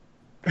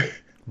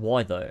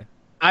 Why, though?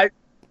 It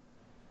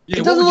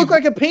doesn't look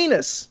like a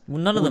penis.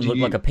 Well, none of them look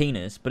like a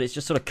penis, but it's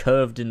just sort of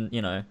curved and,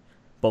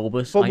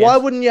 bulbous. But why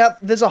wouldn't you have...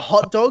 There's a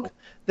hot dog.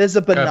 There's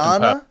a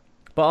banana.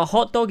 But a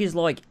hot dog is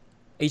like...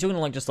 Are you talking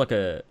like just like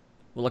a...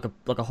 Well,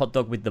 like a hot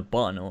dog with the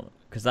bun, or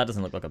because that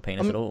doesn't look like a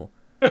penis at all.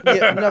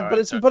 Yeah, no, but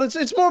it's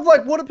more of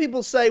like, what do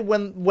people say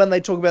when they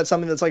talk about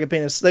something that's like a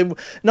penis?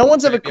 No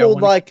one's ever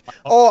called like,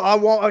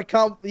 I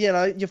can't,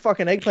 your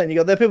fucking eggplant. You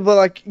got there. People are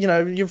like,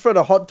 you've heard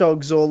of hot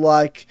dogs or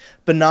like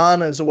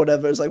bananas or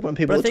whatever. It's like when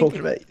people are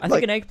talking about. I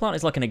think an eggplant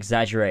is like an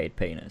exaggerated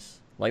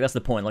penis. Like that's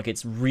the point. Like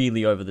it's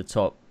really over the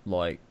top.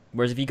 Like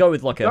whereas if you go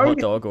with like a hot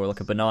dog or like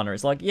a banana,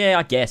 it's like yeah,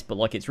 I guess, but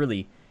like it's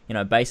really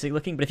basic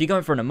looking. But if you're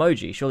going for an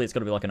emoji, surely it's got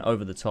to be like an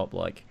over the top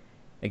like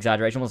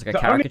exaggeration, almost like a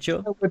caricature.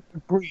 The only thing I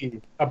would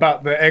agree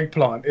about the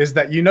eggplant is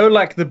that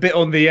like the bit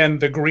on the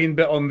end, the green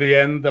bit on the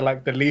end, the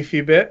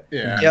leafy bit,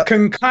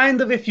 can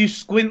kind of, if you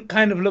squint,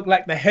 kind of look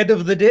like the head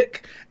of the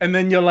dick, and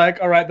then you're like,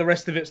 all right, the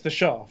rest of it's the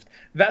shaft.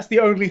 That's the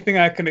only thing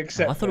I can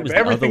accept. I thought it was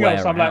everything the other way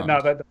else. around. I'm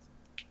like, no, that.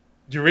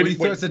 Do you really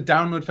think it's a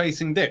downward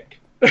facing dick?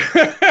 Do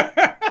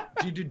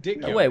you do dick?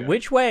 No, wait,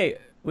 which way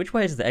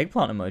does the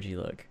eggplant emoji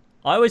look?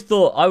 I always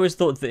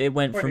thought that it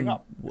went from.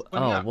 Up.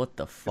 What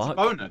the fuck? It's a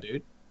boner,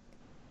 dude.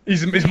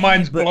 His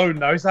mind's blown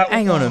now. Is that?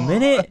 Hang on a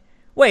minute.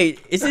 Wait,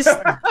 is this?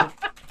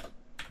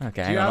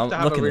 Okay, hang on.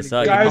 I'm looking this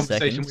up. Guys,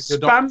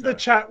 spam the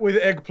chat with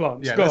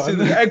eggplants. Yeah, go on.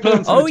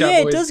 Eggplants. Oh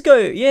yeah, it does go.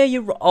 Yeah,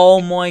 you. Oh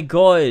my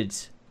god.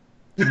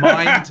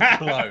 Mind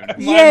blown.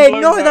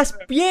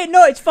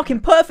 No, it's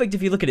fucking perfect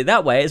if you look at it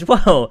that way as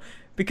well,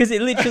 because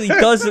it literally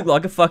does look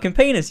like a fucking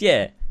penis.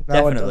 Yeah,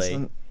 No,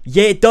 definitely.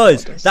 Yeah, it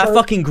does. Okay, That so-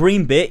 fucking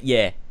green bit,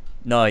 yeah.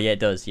 No, yeah, it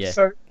does, yeah.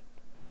 So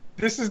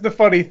this is the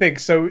funny thing.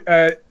 So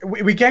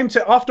we came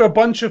to, after a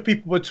bunch of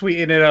people were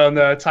tweeting it on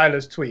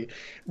Tyler's tweet,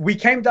 we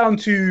came down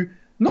to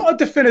not a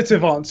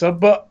definitive answer,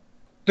 but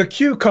the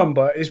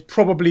cucumber is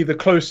probably the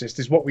closest,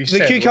 is what we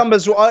said. The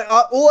cucumbers.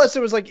 All I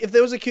said was like, if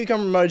there was a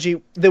cucumber emoji,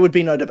 there would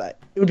be no debate.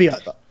 It would be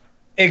over.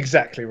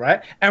 Exactly,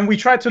 right? And we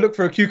tried to look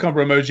for a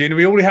cucumber emoji, and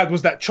all we had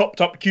was that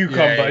chopped up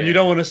cucumber, Yeah. and you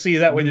don't want to see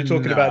that when you're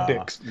talking about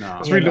dicks. No.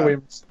 That's really what we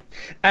missed.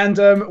 And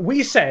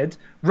we said,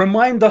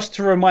 remind us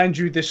to remind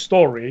you this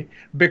story,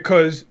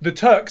 because the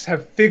Turks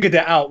have figured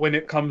it out when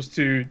it comes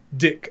to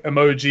dick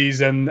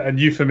emojis and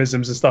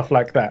euphemisms and stuff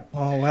like that.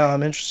 Oh wow,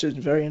 I'm interested.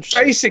 Very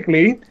interested.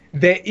 Basically,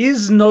 there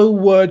is no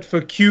word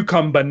for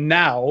cucumber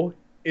now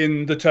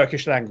in the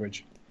Turkish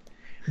language,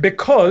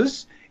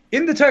 because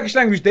in the Turkish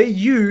language they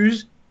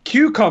use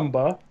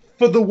cucumber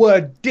for the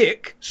word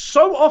dick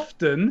so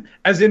often,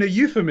 as in a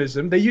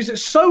euphemism. They use it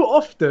so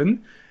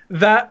often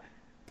that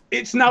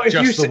it's now, if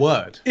Just you the say,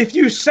 word. if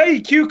you say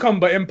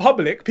cucumber in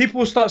public, people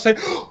will start saying,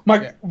 oh,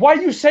 "My, why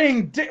are you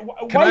saying dick? Can Why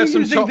I are have you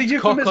some using the chopped cock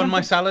euphemism on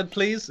my for-" salad,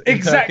 please? In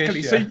Exactly.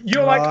 Turkish, So yeah.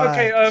 you're like,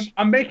 okay, Right.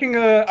 I'm making a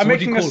So what do you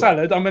making a call it?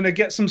 salad. I'm gonna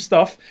get some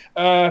stuff.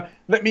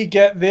 Let me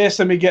get this.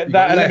 Let me get You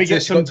that. got And let me get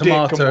lettuce, you some got dick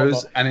and tomatoes,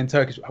 whatnot. and in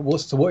Turkish,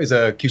 what is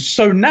a cucumber?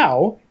 So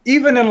now,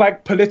 even in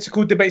like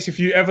political debates, if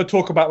you ever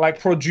talk about like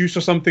produce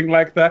or something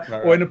like that,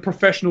 Right, or in a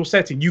professional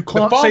setting, you The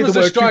can't say farmers the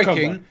are word striking.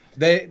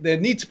 cucumber. They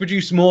need to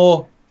produce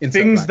more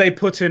Things they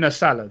put in a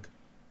salad.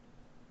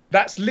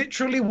 That's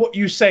literally what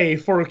you say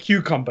for a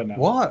cucumber now.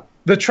 What?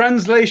 The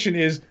translation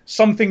is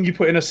something you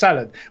put in a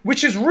salad,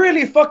 which is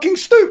really fucking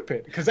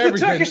stupid. Because the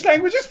everything- Turkish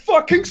language is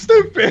fucking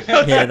stupid.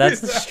 Yeah,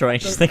 that's the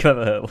strangest thing I've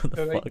ever heard. What the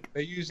So fuck?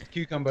 they used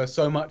cucumber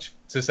so much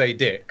to say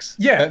dicks.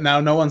 Yeah. That now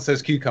no one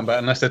says cucumber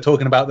unless they're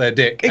talking about their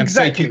dick. And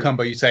Exactly. say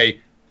cucumber, you say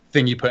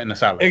thing you put in a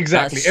salad.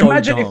 Exactly. That's so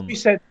Imagine dumb. if we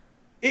said,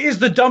 it is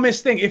the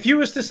dumbest thing. If you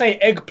was to say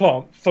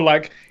eggplant for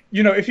like,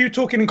 you know, if you're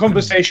talking in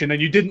conversation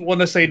and you didn't want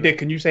to say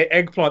dick and you say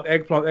eggplant,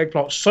 eggplant,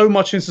 eggplant so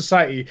much in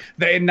society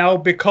that it now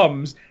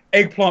becomes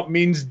eggplant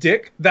means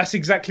dick. That's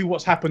exactly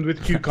what's happened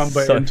with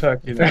cucumber So- in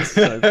Turkey now. That's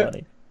so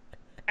funny.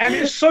 And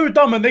it's so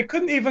dumb, and they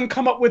couldn't even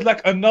come up with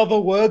like another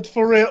word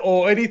for it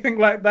or anything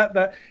like that.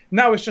 That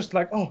now it's just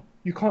like, oh,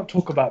 you can't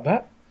talk about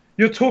that.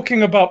 You're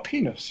talking about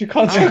penis. You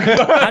can't talk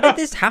about. How did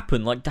this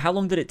happen? Like, how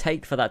long did it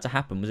take for that to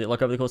happen? Was it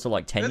like over the course of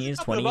like 10 There's years,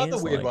 a couple 20 of years?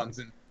 other weird Like- ones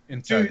in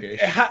Dude, Turkish.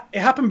 it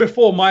happened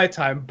before my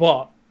time,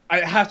 but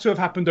it had to have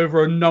happened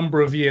over a number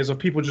of years of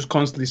people just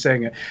constantly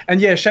saying it. And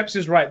yeah, Sheps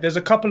is right. There's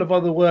a couple of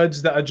other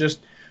words that are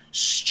just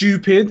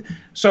stupid.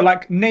 So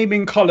like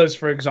naming colors,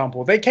 for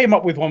example, they came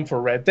up with one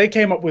for red, they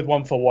came up with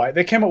one for white,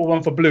 they came up with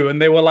one for blue,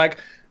 and they were like,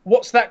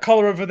 what's that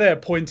color over there,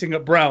 pointing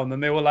at brown?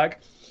 And they were like,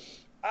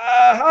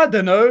 I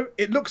don't know,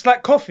 it looks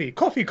like coffee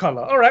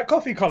color. All right,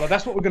 coffee color,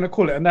 that's what we're going to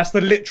call it. And that's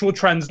the literal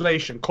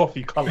translation,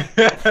 coffee color.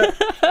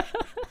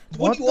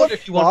 What do you the order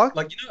if you want? fuck?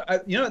 Like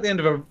you know, at the end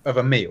of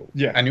a meal,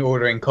 Yeah. and you're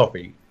ordering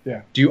coffee.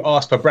 Yeah. Do you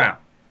ask for brown?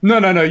 No.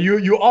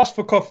 You ask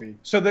for coffee.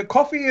 So the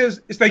coffee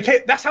is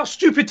that's how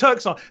stupid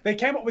Turks are. They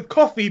came up with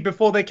coffee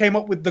before they came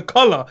up with the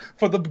color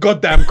for the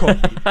goddamn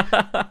coffee.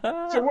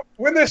 So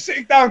when they're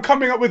sitting down,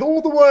 coming up with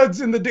all the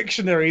words in the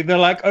dictionary, they're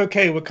like,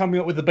 okay, we're coming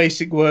up with the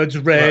basic words: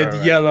 red,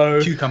 Right.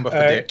 yellow, Cucumber for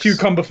dicks.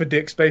 cucumber for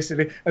dicks,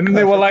 basically. And then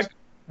they were like,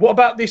 what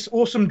about this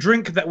awesome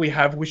drink that we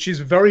have, which is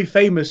very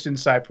famous in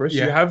Cyprus?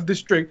 Yeah. You have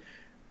this drink.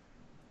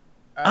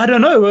 I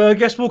don't know. I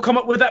guess we'll come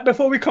up with that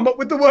before we come up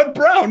with the word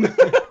brown.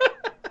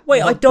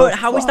 Wait, I What don't. the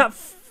How's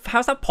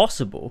fuck? that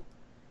possible?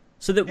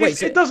 So that wait,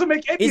 so, it doesn't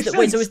make any is sense. the,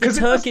 wait, so is the 'cause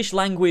it doesn't- Turkish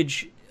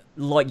language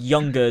like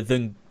younger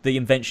than the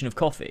invention of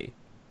coffee?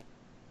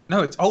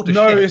 No, it's older.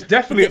 No, shit. it's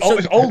definitely So-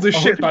 it's old as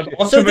shit. Like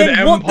So Ottoman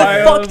then, what the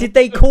Empire. fuck did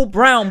they call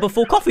brown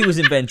before coffee was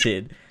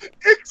invented?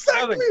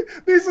 Exactly.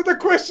 These are the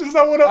questions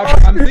I want to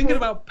ask. I'm people. thinking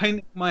about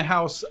painting my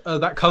house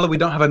that color we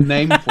don't have a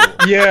name for.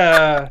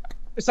 Yeah,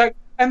 it's like,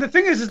 and the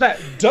thing is that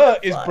dirt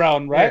is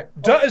brown, right?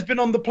 Yeah. Dirt has been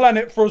on the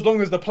planet for as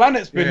long as the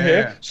planet's been Yeah.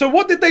 here. So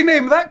what did they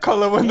name that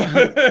color when?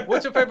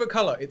 What's your favorite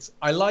color?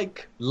 I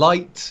like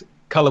light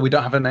color we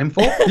don't have a name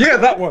for. Yeah,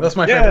 that one. That's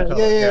my yeah, favorite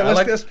color. Yeah. I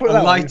like Let's put a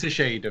that lighter one.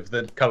 shade of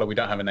the color we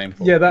don't have a name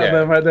for. Yeah, that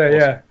one right there.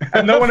 Yeah,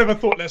 and no one ever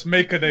thought let's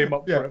make a name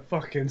up Yeah. for it.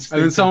 Fucking. And then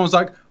Stupid. someone was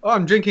like, "Oh,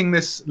 I'm drinking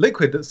this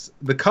liquid that's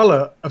the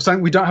color of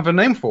something we don't have a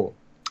name for.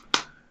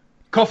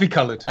 Coffee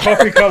colored."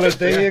 Coffee colored.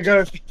 There you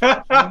go.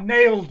 You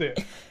nailed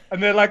it.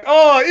 And they're like,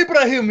 "Oh,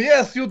 Ibrahim,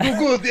 yes, you do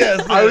good,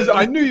 yes."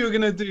 I knew you were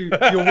gonna do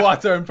your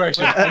water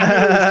impression.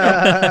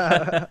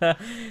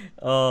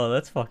 Oh,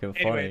 that's fucking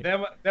funny.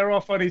 Anyway, there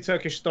are funny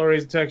Turkish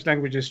stories. Turkish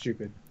language is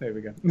stupid. There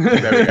we go.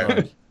 There we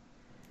go.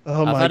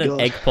 Oh I've my had an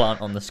god.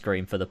 eggplant on the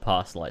screen for the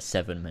past like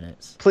 7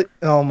 minutes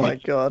Oh my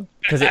god.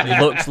 because it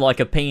looks like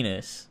a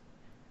penis.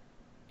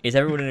 Is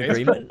everyone in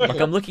agreement?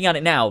 Like I'm looking at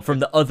it now from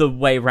the other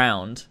way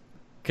round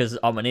because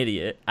I'm an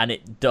idiot, and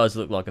it does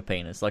look like a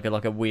penis, like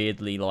a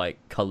weirdly like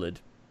coloured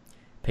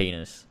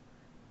penis.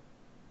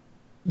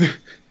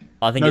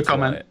 I think No it's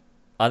comment. right.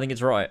 I think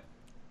it's right.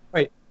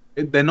 Wait,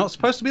 they're not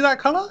supposed to be that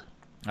color?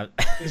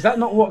 Is that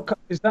not what?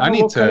 Is that I not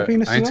need what kind of to.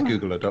 penis I need you to are?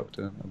 Google a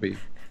doctor.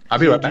 I'll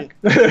be right back.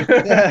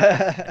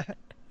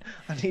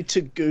 I need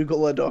to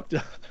Google a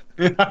doctor.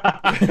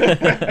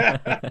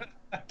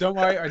 Don't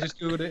worry, I just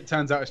googled it.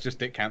 Turns out it's just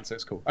dick cancer.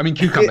 It's cool. I mean,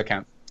 cucumber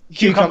cancer.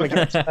 Cucumber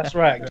cancer. That's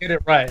right. Get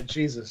it right.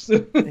 Jesus.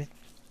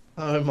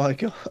 Oh my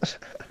god.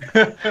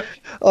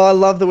 Oh, I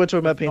love that we're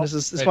talking about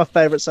penises. It's my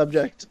favorite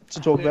subject to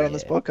talk about on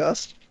this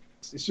podcast.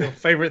 It's your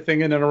favorite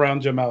thing in and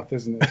around your mouth,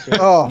 isn't it?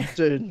 Oh,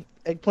 dude,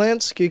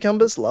 eggplants,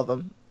 cucumbers, love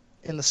them.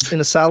 In a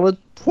salad,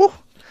 whew.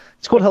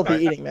 It's called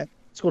healthy eating, man.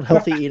 It's called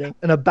healthy eating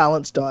and a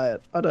balanced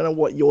diet. I don't know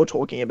what you're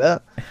talking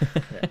about.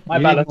 My You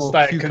need balanced more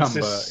diet cucumber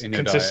consists in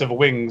your of diet.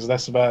 wings.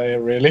 That's about it,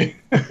 really.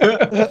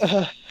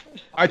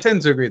 I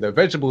tend to agree, though.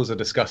 Vegetables are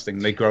disgusting.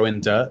 They grow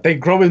in dirt. They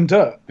grow in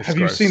dirt. It's Have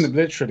you gross. seen them?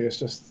 Literally, it's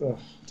just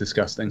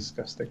Disgusting.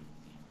 disgusting.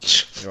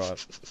 You're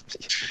right.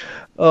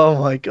 Oh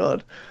my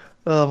god.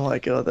 Oh my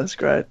god, that's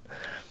great.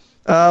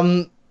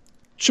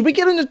 Should we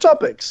get into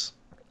topics?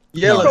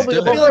 Yeah, let's Probably-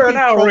 do probably- it. We're an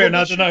hour in. I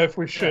probably don't know if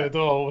we should.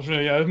 Or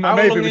yeah, Hour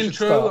maybe long we should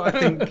intro. start. I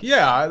think.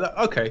 Yeah.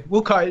 Okay.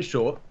 We'll cut it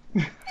short.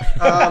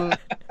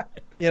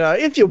 You know,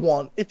 if you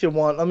want.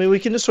 I mean, we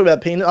can just talk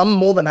about penis. I'm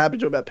more than happy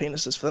to talk about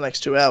penises for the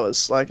next 2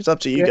 hours. Like, it's up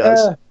to you guys.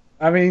 Yeah.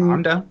 I mean,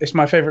 I'm down. it's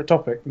my favorite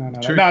topic. No.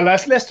 True. No,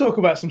 let's talk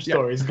about some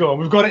stories. Go on.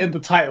 We've got it in the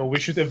title. We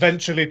should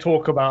eventually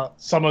talk about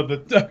some of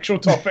the actual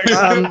topics.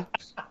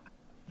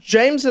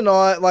 James and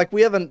I, like,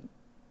 we haven't.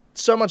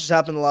 So much has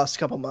happened in the last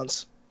couple of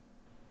months.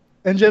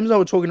 And James and I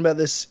were talking about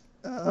this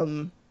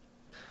on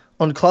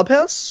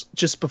Clubhouse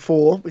just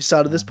before we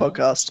started this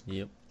podcast.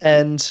 Yep.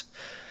 And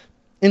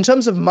in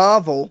terms of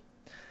Marvel,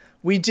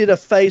 we did a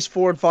Phase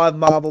 4 and 5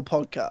 Marvel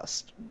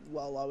podcast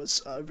while I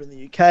was over in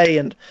the UK,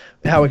 and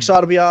how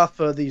excited we are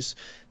for these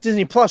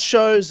Disney Plus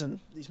shows and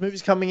these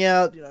movies coming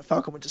out. You know,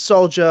 Falcon Winter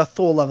Soldier,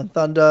 Thor: Love and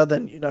Thunder.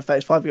 Then, you know,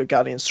 Phase 5, we got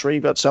Guardians 3.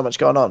 We've got so much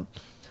going on.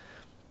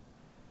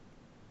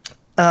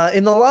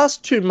 In the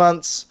last 2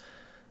 months,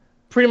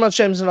 pretty much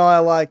James and I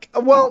are like,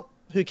 well,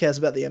 who cares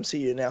about the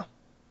MCU now?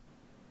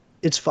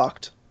 It's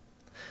fucked.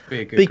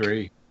 Big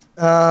agree.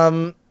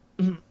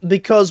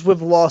 Because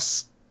we've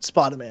lost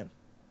Spider-Man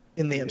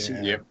in the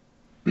MCU.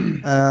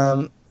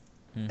 Yep.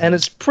 And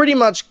it's pretty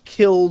much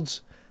killed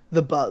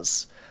the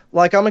buzz.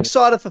 Like, I'm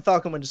excited for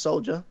Falcon Winter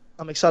Soldier.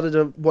 I'm excited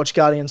to watch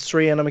Guardians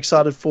 3, and I'm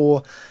excited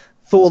for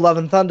Thor: Love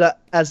and Thunder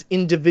as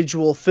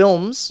individual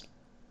films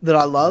that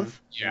I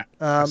love. Yeah.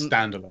 Um,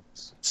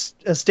 Standalones.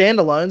 as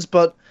standalones,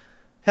 but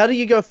how do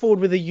you go forward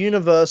with a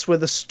universe where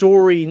the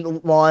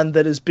storyline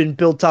that has been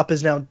built up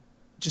is now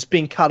just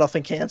being cut off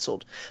and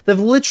cancelled? They've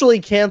literally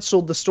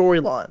cancelled the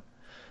storyline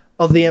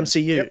of the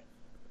MCU. Yep.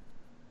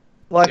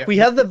 Like, we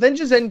have the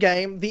Avengers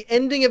Endgame, the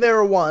ending of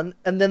Era 1,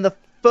 and then the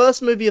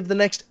first movie of the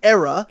next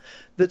era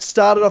that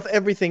started off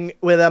everything,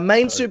 where their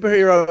main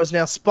superhero is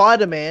now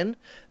Spider-Man.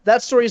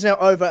 That story is now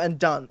over and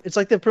done. It's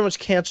like they've pretty much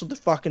cancelled the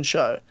fucking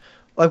show.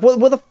 Like,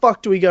 where the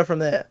fuck do we go from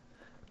there?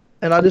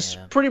 And I just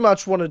pretty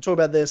much wanted to talk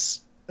about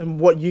this and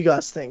what you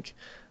guys think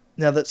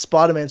now that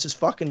Spider-Man's just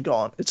fucking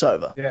gone. It's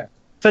over. Yeah.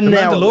 For The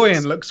now.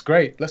 Mandalorian looks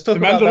great. Let's talk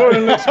The about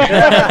Mandalorian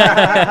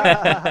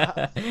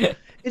that. looks good.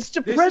 It's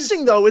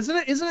depressing, though, isn't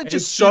it? Isn't it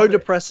just It's so super-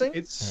 depressing?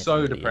 It's so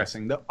really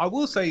depressing. That I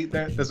will say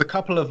there's a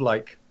couple of,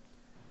 like,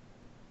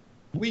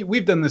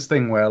 we've done this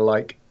thing where,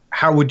 like,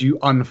 how would you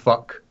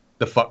unfuck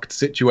the fucked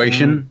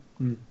situation?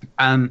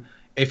 And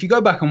if you go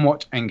back and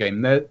watch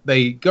Endgame,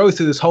 they go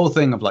through this whole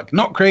thing of, like,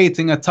 not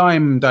creating a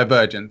time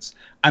divergence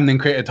and then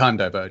create a time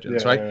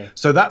divergence, Yeah, right? yeah.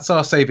 So that's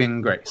our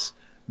saving grace.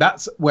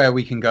 That's where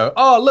we can go,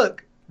 oh,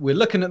 look, we're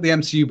looking at the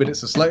MCU, but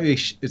it's a slightly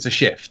it's a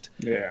shift.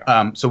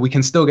 Yeah. So we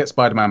can still get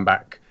Spider-Man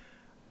back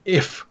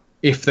if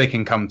they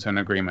can come to an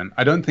agreement.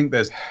 I don't think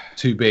there's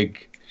too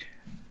big.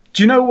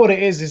 Do you know what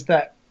it is? Is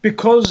that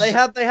because They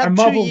have and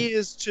 2 Marvel,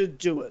 years to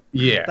do it.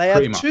 Yeah, They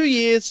pretty have much. 2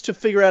 years to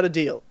figure out a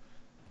deal.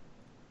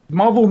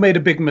 Marvel made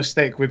a big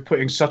mistake with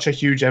putting such a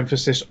huge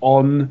emphasis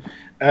on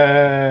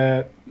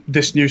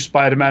this new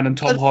Spider-Man and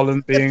Tom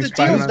Holland being If the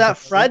Spider-Man. deal's that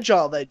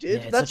fragile, they did.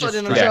 Yeah, it's That's such what I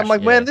a didn't understand. I'm like,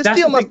 stretch, man, yeah. this That's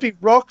deal the must be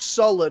rock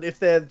solid if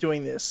they're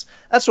doing this.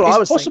 That's what I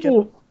was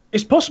thinking.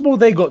 It's possible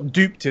they got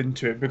duped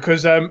into it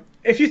because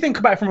if you think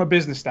about it from a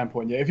business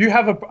standpoint, yeah, if you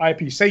have a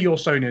IP, say you're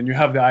Sony and you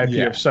have the IP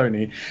Yeah. of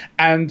Sony,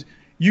 and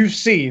you've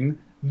seen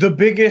the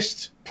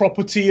biggest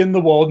property in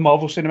the world,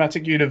 Marvel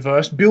Cinematic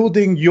Universe,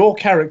 building your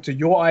character,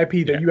 your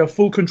IP that you have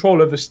full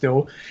control over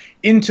still,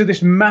 into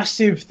this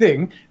massive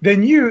thing,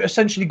 then you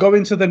essentially go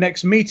into the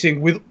next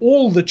meeting with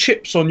all the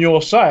chips on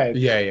your side,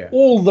 Yeah.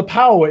 all the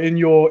power in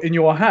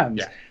your hands.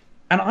 Yeah.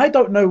 And I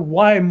don't know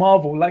why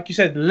Marvel, like you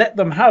said, let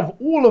them have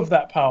all of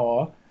that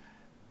power,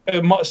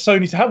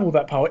 Sony to have all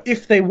that power,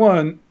 if they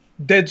weren't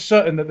dead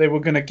certain that they were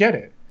going to get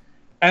it.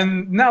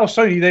 And now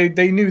Sony,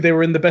 they knew they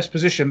were in the best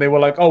position. They were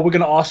like, oh, we're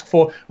going to ask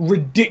for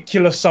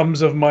ridiculous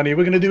sums of money.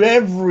 We're going to do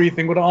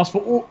everything. We're going to ask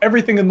for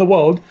everything in the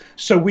world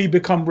so we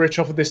become rich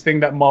off of this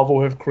thing that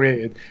Marvel have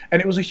created. And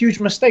it was a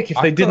huge mistake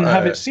if they didn't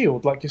have it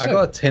sealed, like you I said.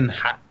 got a tin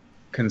hat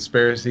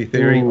conspiracy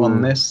theory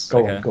on this,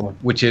 Go on.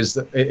 which is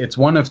that it's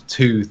one of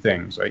two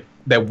things, right?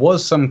 There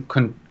was some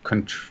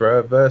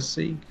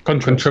controversy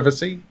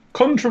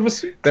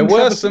Controversy. There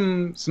were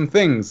some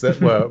things that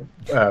were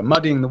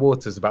muddying the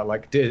waters about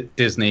like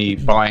Disney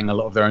buying a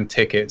lot of their own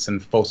tickets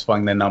and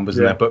falsifying their numbers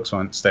and their books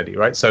weren't steady,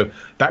 right? So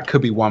that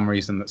could be one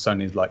reason that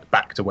Sony's like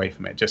backed away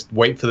from it. Just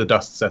wait for the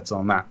dust to settle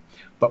on that.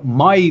 But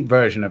my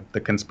version of the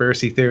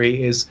conspiracy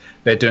theory is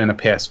they're doing a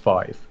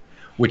PS5,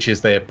 which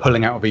is they're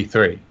pulling out of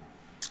E3.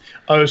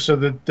 Oh, so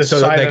the so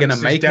silence they're going to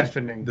make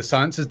deafening. The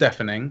silence is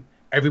deafening.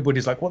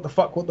 Everybody's like, what the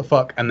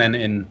fuck? And then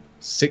in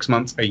 6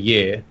 months, a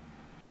year,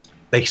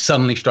 they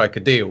suddenly strike a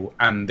deal.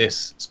 And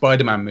this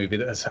Spider-Man movie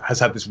that has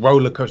had this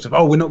roller coaster of,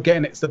 oh, we're not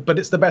getting it, but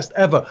it's the best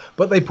ever.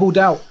 But they pulled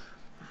out.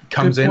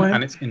 Comes in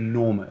and it's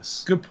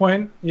enormous. Good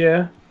point.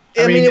 Yeah.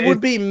 I mean, it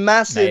would be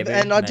massive.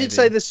 And I did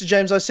say this to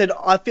James. I said,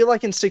 I feel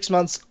like in 6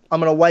 months, I'm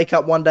going to wake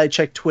up one day,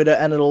 check Twitter,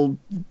 and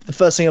the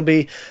first thing will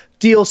be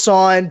deal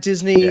signed,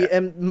 Disney,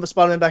 and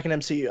Spider-Man back in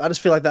MCU. I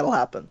just feel like that'll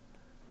happen.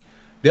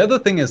 The other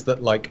thing is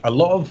that like a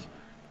lot of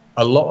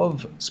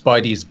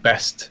Spidey's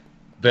best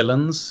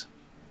villains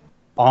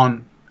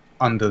aren't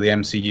under the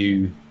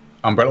MCU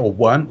umbrella, or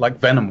weren't. Like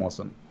Venom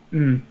wasn't.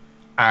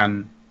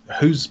 And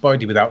who's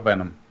Spidey without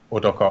Venom or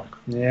Doc Ock?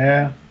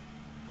 Yeah.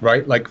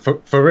 Right? Like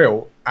for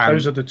real. And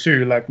those are the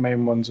two like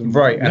main ones.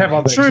 Right.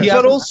 True,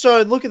 but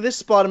also look at this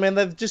Spider-Man.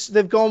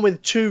 They've gone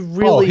with two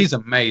really he's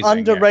amazing,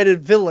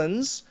 underrated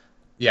villains.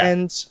 Yeah.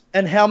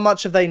 And how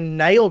much have they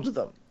nailed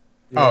them?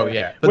 Yeah. Oh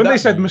yeah. But when they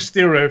said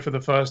Mysterio for the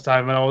first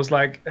time, and I was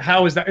like,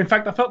 how is that? In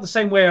fact, I felt the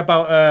same way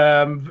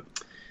about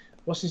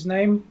what's his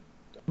name?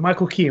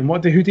 Michael Keaton.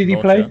 Who did he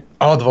play?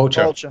 Oh, the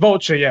Vulture.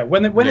 Vulture, yeah.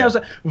 When I was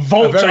like,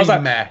 Vulture, I was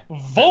like,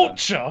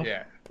 Vulture?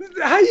 Yeah.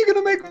 How are you going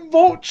to make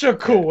Vulture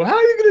cool? How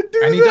are you going to do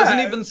that? And he doesn't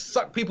even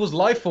suck people's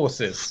life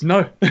forces.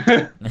 No.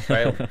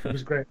 Fail. It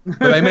was great.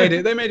 But they made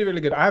it really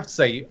good. I have to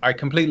say, I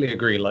completely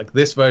agree. Like,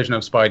 this version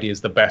of Spidey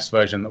is the best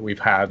version that we've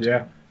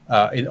had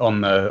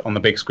on the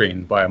big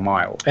screen by a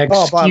mile.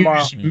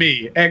 Excuse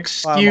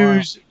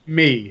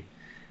me.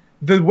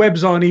 The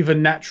webs aren't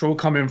even natural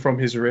coming from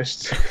his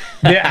wrists.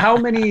 How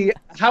many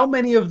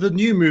of the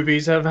new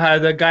movies have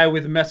had a guy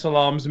with metal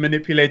arms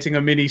manipulating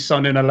a mini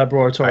sun in a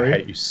laboratory? I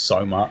hate you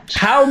so much.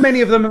 How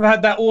many of them have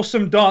had that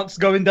awesome dance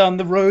going down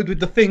the road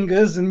with the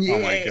fingers? And oh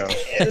my god!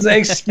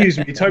 Excuse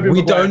me, Tobey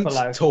Maguire for life. We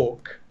don't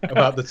talk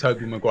about the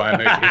Tobey Maguire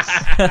movies.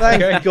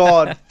 Thank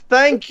God.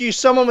 Thank you.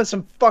 Someone with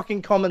some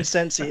fucking common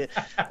sense here.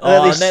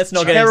 Let's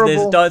not get into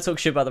this. Don't talk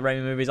shit about the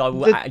Raimi movies. I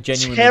will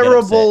genuinely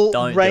terrible get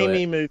upset. Don't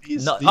Raimi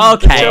movies. No,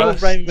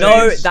 okay.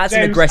 No, that's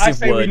an aggressive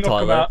word,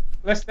 Tyler.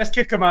 Let's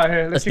kick him out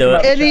here. Let's do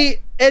it.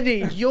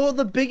 Eddie, you're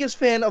the biggest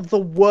fan of the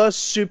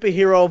worst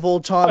superhero of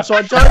all time, so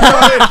I don't know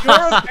if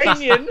your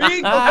opinion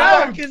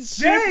about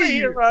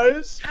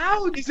superheroes.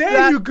 How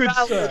dare you, good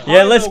sir?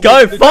 Yeah, let's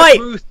go fight.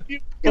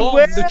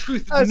 The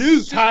truth is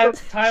new,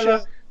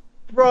 Tyler.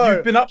 Bro.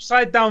 You've been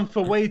upside down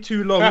for way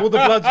too long. All the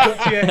blood's got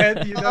to your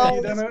head. You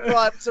don't know.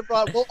 Right.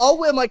 Well, I'll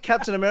wear my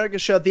Captain America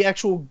shirt, the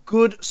actual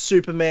good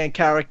Superman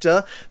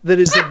character that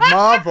is in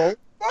Marvel,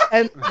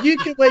 and you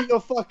can wear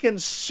your fucking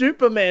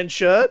Superman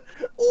shirt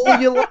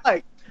all you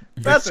like.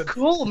 That's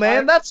cool,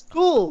 man. That's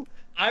cool.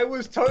 I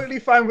was totally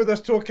fine with us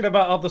talking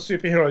about other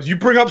superheroes. You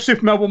bring up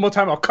Superman one more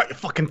time, I'll cut your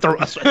fucking throat.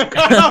 I swear.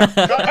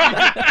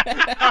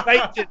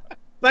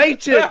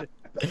 Baited.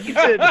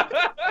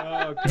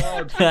 Oh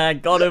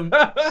god. Got him.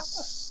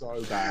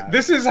 So bad.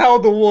 This is how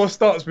the war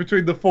starts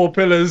between the Four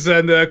Pillars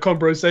and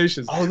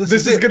conversations. Oh,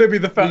 this is going to be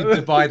the fact. We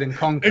divide and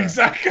conquer.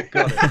 Exactly.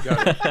 Got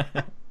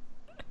it.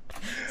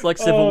 It's like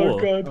Civil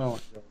War. God. Oh,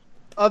 god.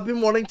 I've been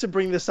wanting to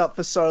bring this up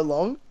for so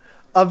long.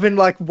 I've been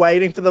like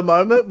waiting for the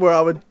moment where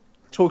I would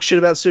talk shit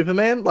about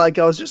Superman. Like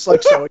I was just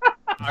like so.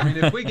 I mean,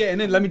 if we're getting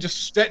in, let me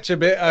just stretch a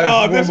bit.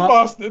 This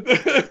bastard.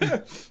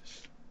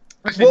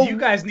 Listen, you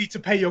guys need to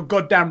pay your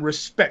goddamn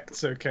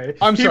respects, okay?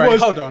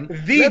 Hold on.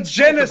 The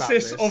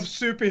genesis of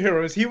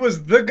superheroes. He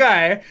was the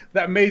guy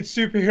that made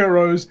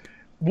superheroes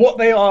what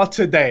they are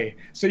today.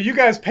 So you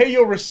guys pay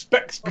your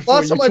respects before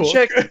Last time I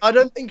checked, I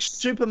don't think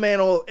Superman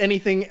or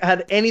anything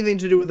had anything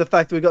to do with the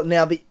fact that we got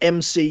now the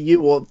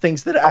MCU or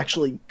things that are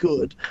actually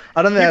good.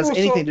 I don't think it has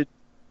anything to do.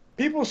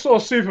 People saw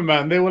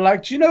Superman. They were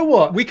like, "Do you know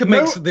what? We could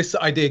make this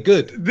idea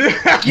good."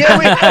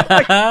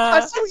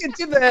 I see what you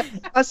did there.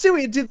 I see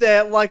what you did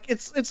there. Like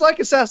it's like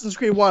Assassin's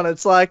Creed 1.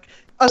 It's like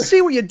I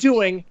see what you're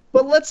doing,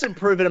 but let's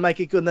improve it and make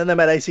it good. And then they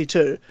made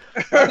AC2.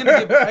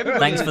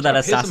 Thanks for that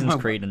Assassin's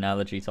Creed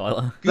analogy,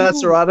 Tyler.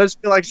 That's all right. I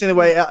just feel like it's the only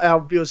way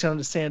our viewers can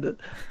understand it.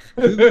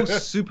 Google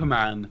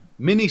Superman,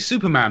 mini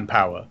Superman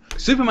power.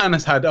 Superman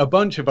has had a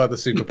bunch of other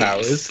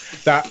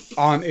superpowers that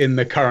aren't in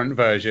the current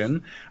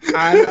version.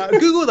 And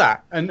Google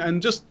that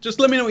and just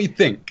let me know what you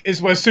think.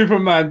 Is where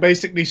Superman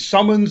basically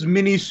summons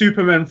mini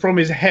Superman from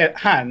his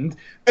hand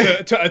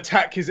to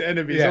attack his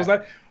enemies. Yeah. I was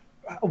like,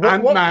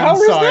 what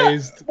power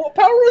sized. What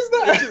power is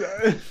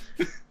that?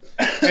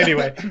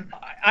 Anyway,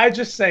 I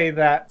just say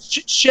that.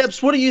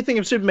 Sheps, what do you think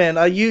of Superman?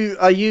 Have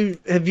you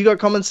got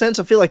common sense?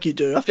 I feel like you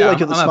do. I feel like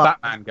you're the smart.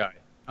 I'm a Batman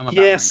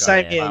guy.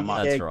 Same here.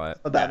 That's right.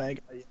 A Batman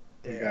guy.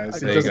 Yeah,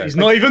 he's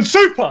not even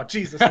super.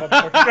 Jesus.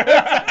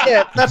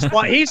 Yeah, that's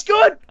why he's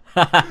good.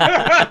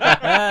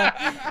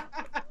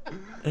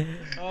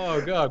 Oh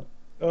Oh god.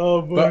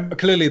 Oh boy. But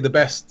clearly the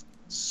best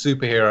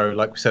superhero,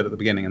 like we said at the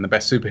beginning, and the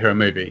best superhero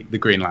movie, The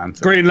Green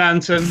Lantern. Green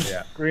Lantern.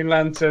 Yeah. Green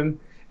Lantern.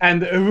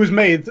 And it was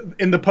made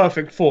in the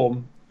perfect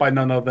form by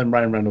none other than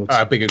Ryan Reynolds.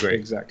 Big agree.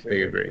 Exactly.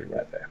 Big agree.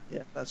 Right there.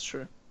 Yeah, that's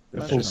true.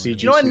 The full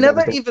CG. You know, I suit.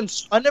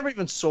 never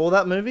even saw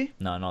that movie.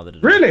 No, neither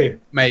did I. Really?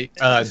 Mate,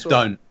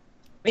 don't.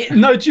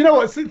 No, do you know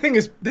what? The thing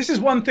is, this is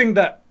one thing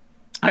that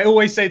I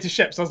always say to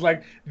Sheps. I was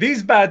like,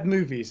 these bad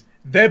movies,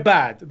 they're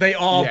bad. They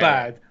are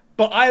bad.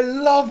 But I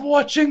love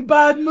watching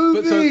bad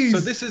movies. So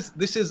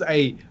this is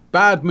a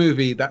bad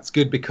movie that's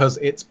good because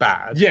it's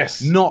bad.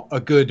 Yes. Not a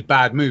good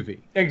bad movie.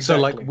 Exactly. So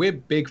like we're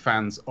big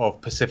fans of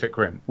Pacific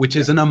Rim, which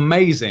is an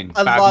amazing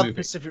bad love movie.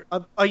 Pacific.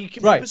 Are you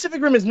Right.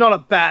 Pacific Rim is not a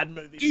bad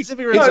movie.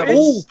 Pacific Rim It's is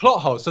all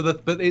plot holes,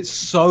 but it's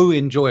so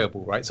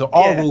enjoyable, right? So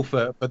our Yeah. rule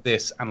for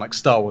this and like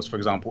Star Wars, for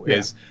example,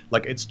 is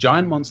like it's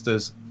giant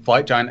monsters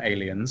fight giant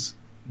aliens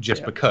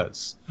just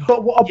because.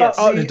 But what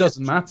about It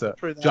doesn't matter.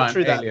 True that, Giant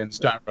true that. aliens,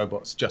 giant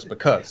robots, just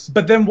because.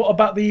 But then what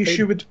about the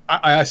issue with?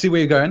 I see where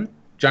you're going.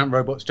 Giant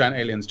robots, giant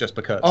aliens, just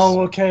because.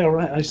 Oh, okay, all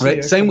right, I see. Right.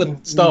 Okay. Same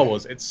with Star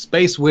Wars. It's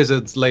space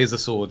wizards, laser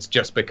swords,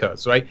 just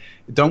because. Right.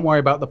 Don't worry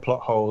about the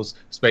plot holes.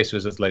 Space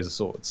wizards, laser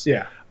swords.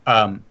 Yeah.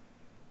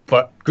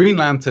 But Green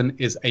Lantern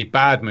is a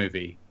bad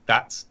movie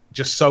that's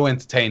just so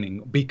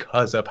entertaining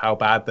because of how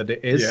bad that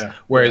it is. Yeah.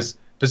 Whereas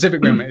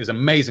Pacific Rim is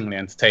amazingly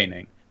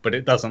entertaining, but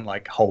it doesn't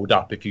like hold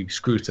up if you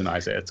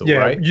scrutinize it at all. Yeah.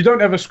 Right. You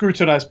don't ever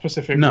scrutinize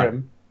Pacific No.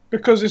 Rim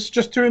because it's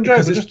just too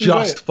enjoyable. Because it's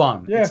enjoy just it.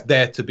 fun. Yeah. It's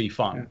there to be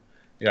fun.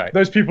 Yeah.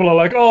 Those people are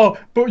like, oh,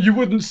 but you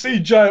wouldn't see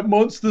giant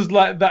monsters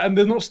like that, and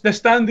they're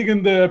standing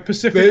in the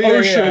Pacific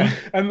Ocean,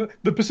 and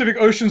the Pacific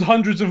Ocean's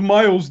hundreds of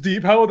miles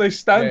deep. How are they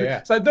standing? Yeah.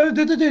 It's like,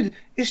 dude,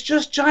 it's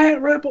just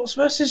giant robots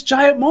versus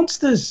giant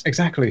monsters.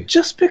 Exactly.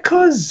 Just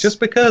because. Just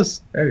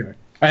because.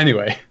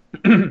 Anyway.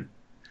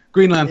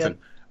 Green Lantern.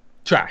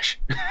 Trash.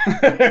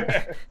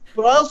 But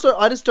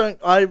I just don't.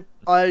 I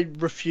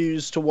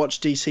refuse to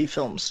watch DC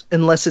films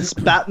unless it's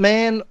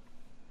Batman,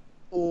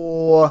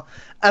 or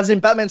as in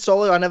Batman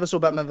Solo. I never saw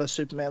Batman vs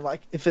Superman.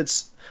 Like if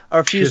it's, I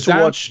refuse to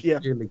watch. Yeah,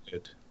 really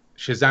good.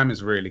 Shazam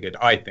is really good.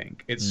 I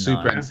think it's No.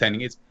 super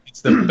entertaining. It's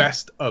the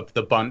best of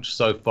the bunch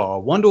so far.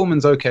 Wonder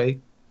Woman's okay.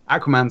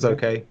 Aquaman's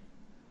okay.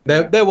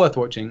 They're worth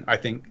watching. I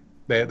think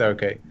they're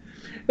okay.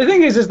 The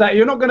thing is that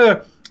you're not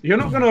gonna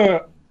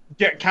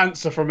get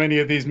cancer from any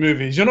of these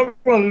movies. You're not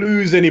gonna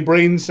lose any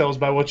brain cells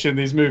by watching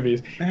these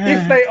movies.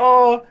 If they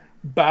are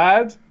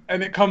bad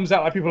and it comes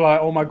out like people are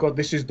like, oh my god,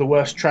 this is the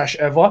worst trash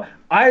ever,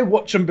 I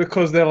watch them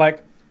because they're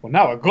like, well,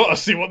 now I've got to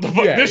see what the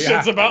fuck this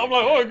shit's about. I'm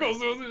like, oh, I've got to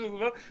see what this shit's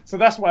about. So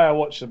that's why I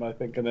watch them, I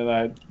think, and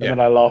then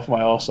I laugh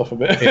my ass off a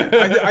bit.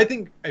 I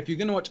think if you're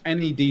gonna watch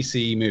any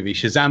DC movie,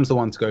 Shazam's the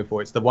one to go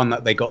for. It's the one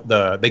that they got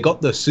the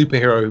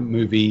superhero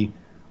movie,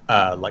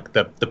 like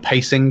the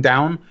pacing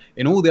down.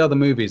 In all the other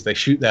movies, they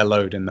shoot their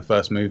load in the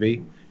first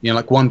movie. You know,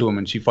 like Wonder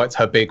Woman, she fights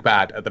her big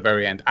bad at the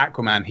very end.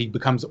 Aquaman, he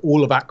becomes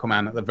all of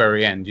Aquaman at the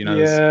very end. You know,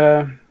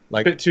 yeah,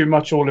 like a bit too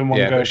much all in one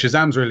yeah, go. but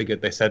Shazam's really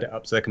good. They set it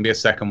up so there can be a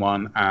second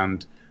one,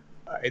 and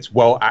it's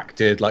well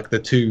acted. Like the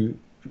two.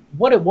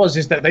 What it was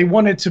is that they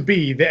wanted to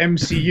be the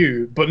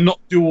MCU, but not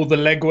do all the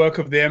legwork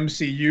of the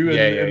MCU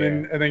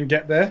and then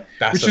get there,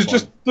 That's which the is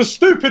just the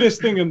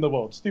stupidest thing in the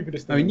world.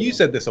 Stupidest thing. I mean, you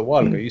said this a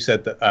while ago. You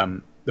said that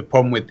the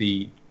problem with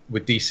DC,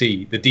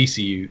 the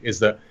DCU, is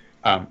that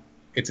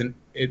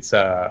it's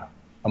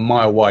a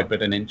mile wide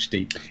but an inch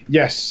deep.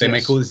 Yes, They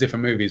make all these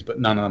different movies, but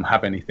none of them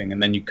have anything.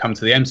 And then you come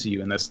to the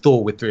MCU, and there's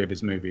Thor with 3 of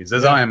his movies.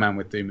 There's Iron Man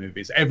with 3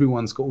 movies.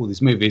 Everyone's got all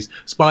these movies.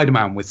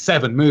 Spider-Man with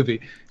 7 movies.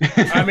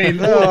 I mean,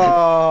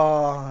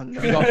 oh,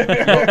 no. You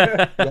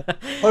got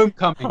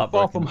Homecoming,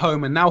 Far From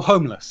Home, and now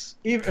Homeless.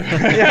 even,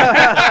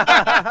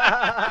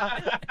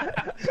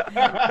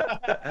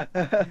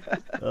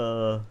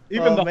 Oh,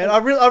 man, I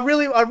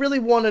really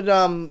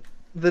wanted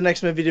the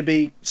next movie to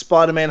be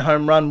Spider-Man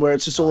Home Run, where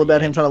it's just all about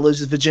him trying to lose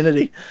his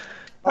virginity.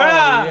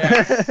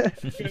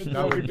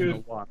 That would be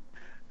good.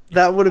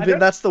 That would have been.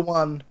 That's the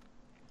one.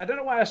 I don't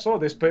know why I saw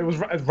this, but it was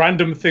a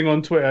random thing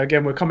on Twitter.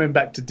 Again, we're coming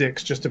back to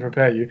dicks just to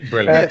prepare you.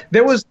 Brilliant.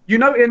 There was,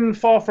 in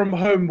Far From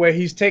Home, where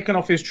he's taken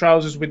off his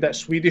trousers with that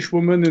Swedish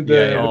woman and the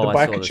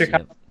biker chick.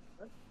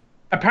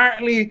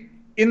 Apparently,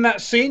 in that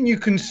scene, you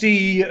can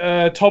see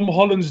Tom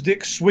Holland's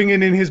dick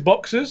swinging in his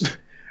boxers.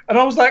 And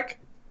I was like,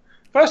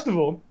 first of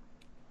all,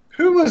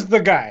 who was the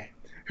guy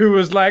who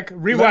was like,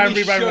 rewind,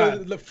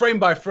 frame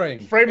by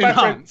frame.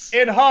 Enhance.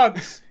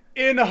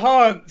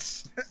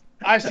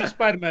 I see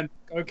Spider-Man.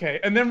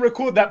 Okay. And then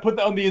record that, put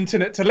that on the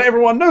internet to let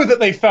everyone know that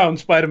they found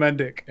Spider-Man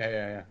dick.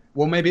 Yeah.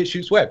 Well, maybe it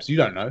shoots webs. You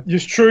don't know.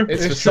 It's true.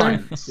 It's for true.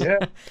 science. Yeah.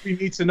 We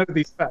need to know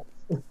these facts.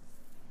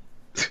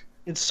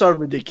 It's so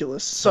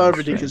ridiculous. So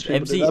ridiculous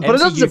people do that. But MCU it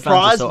doesn't fans are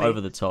surprise so me.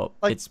 over the top.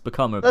 Like, It's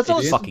become a that's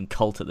not- fucking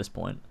cult at this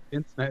point. The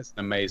internet's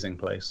an amazing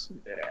place.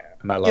 Yeah.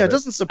 And I love Yeah, it. it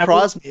doesn't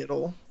surprise me at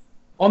all.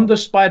 on the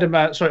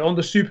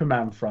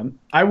Superman front,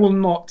 I will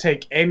not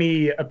take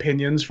any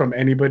opinions from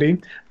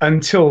anybody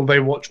until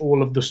they watch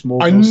all of the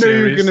Smallville I knew series.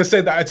 you were going to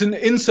say that. It's an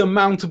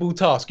insurmountable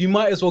task. You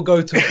might as well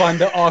go to find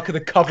the Ark of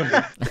the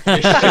Covenant.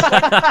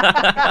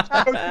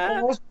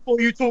 Before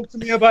you talk to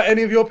me about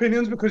any of your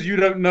opinions because you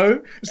don't know.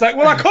 It's like,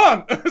 well, I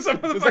can't.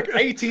 There's like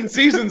 18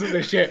 seasons of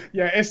this shit.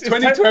 Yeah, it's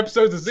 22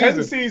 episodes a season.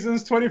 10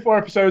 seasons, 24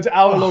 episodes,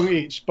 hour long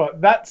each. But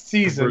that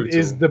season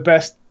is the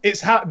best.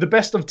 It's the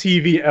best of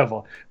TV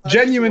ever.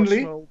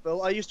 Genuinely.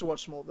 I used to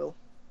watch Smallville.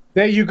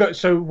 There you go.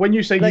 So when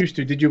you say used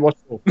to, did you watch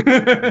all?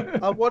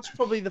 I watched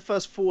probably the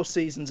first 4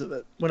 seasons of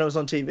it when it was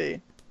on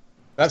TV.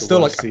 That's still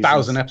like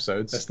 1,000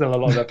 episodes. That's still a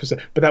lot of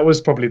episodes. But that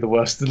was probably the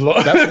worst.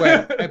 That's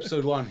where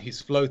episode 1,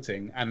 he's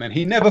floating, and then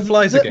he never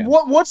flies again.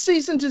 What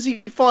season does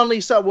he finally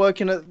start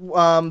working at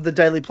the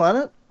Daily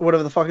Planet? Or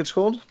whatever the fuck it's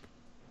called?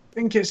 I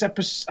think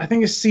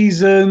it's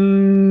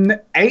season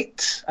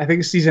 8. I think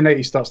it's season 8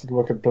 he starts to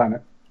work at the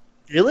Planet.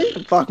 Really?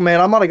 Fuck, man,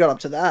 I might have got up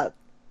to that.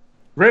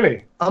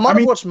 Really? I might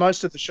have watched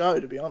most of the show,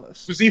 to be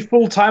honest. Was he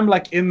full-time,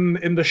 like,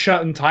 in the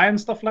shirt and tie and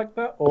stuff like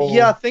that? Or...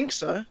 Yeah, I think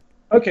so.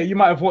 Okay, you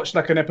might have watched,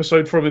 like, an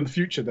episode from in the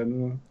future,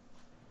 then.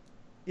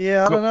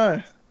 Yeah, I don't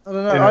know.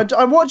 Yeah.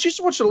 I used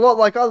to watch it a lot.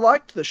 Like, I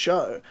liked the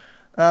show.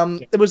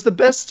 It was the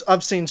best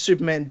I've seen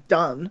Superman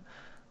done.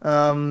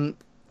 And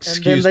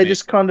then they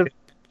just kind of...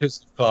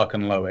 Clark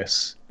and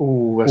Lois.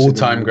 Ooh,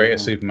 all-time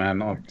greatest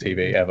Superman on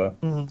TV ever.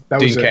 Dean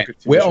Cain.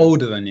 We're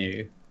older than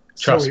you.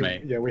 Trust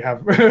me. Yeah, we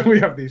have we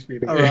have these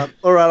feelings.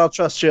 All right. I'll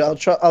trust you.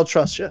 I'll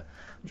trust you.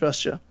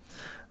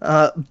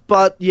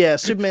 But yeah,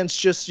 Superman's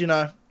just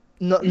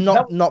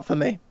not for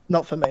me.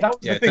 Not for me. That was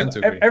the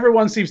thing.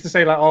 Everyone seems to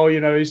say like, oh,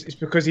 it's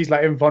because he's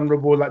like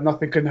invulnerable, like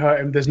nothing can hurt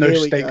him. There's no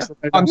stakes.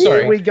 I'm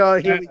sorry. Here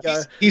we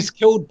go. He's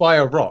killed by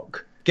a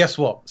rock. Guess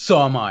what?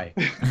 So am I.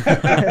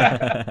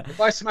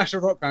 If I smash a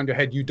rock around your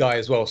head, you die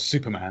as well,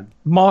 Superman.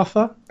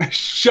 Martha?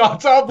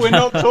 Shut up. We're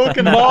not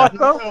talking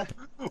Martha.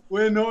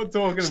 We're not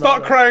talking about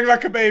Start crying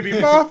like a baby.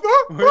 Martha?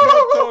 We're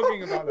not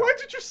talking about that. Why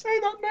did you say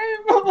that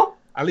name?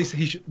 At least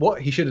he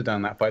should have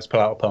done that fight is pull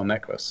out a pearl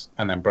necklace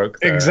and then broke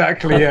the...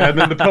 Exactly, yeah. And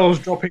then the pearls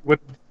dropping would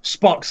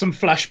spark some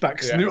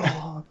flashbacks. Yeah.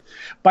 Oh.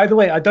 By the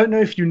way, I don't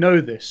know if you know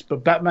this,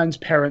 but Batman's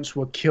parents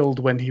were killed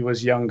when he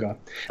was younger.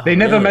 They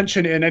never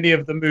mention it in any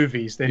of the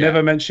movies. They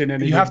never mention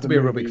any. You have of to the be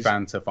a movies. real big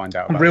fan to find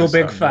out. A real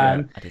big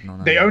fan. I did not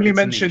know they that. only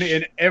mention it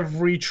in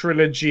every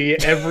trilogy,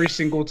 every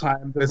single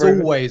time. There's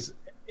always,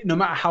 no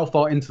matter how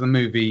far into the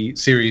movie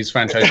series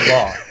franchise you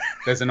are,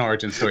 there's an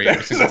origin story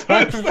every single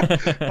time.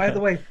 By the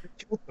way,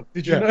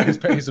 did you know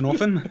he's an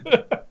orphan?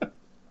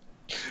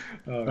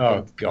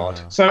 Oh God!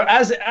 So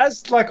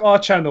as like our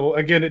channel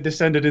again, it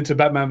descended into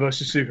Batman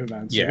versus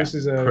Superman. So this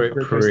is a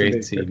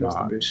pretty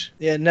much.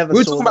 Yeah, never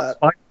saw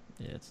that.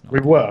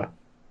 We were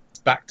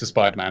back to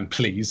Spider-Man,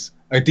 please.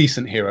 A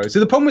decent hero. So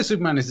the problem with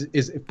Superman is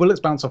if bullets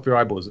bounce off your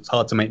eyeballs, it's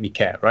hard to make me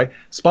care, right?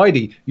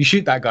 Spidey, you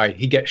shoot that guy,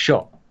 he gets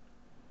shot,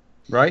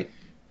 right?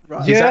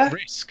 He's at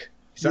risk.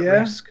 He's at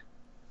risk,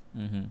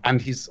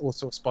 and he's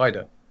also a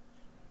spider.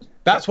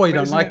 That's why you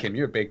don't like him.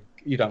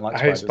 You don't like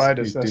spiders. I hate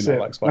spiders. That's it.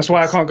 Like spiders. That's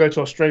why I can't go to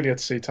Australia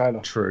to see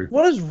Tyler. True.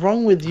 What is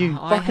wrong with you,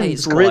 fucking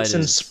Brits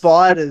and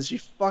spiders? You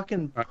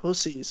fucking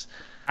pussies.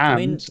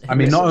 And I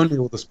mean, not only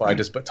all the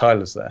spiders, but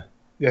Tyler's there.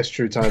 Yes,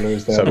 true. Tyler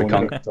is there. So we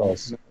can't get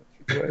ours.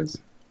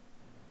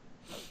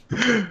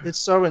 It's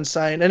so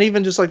insane. And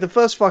even just like the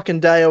first fucking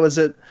day I was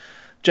at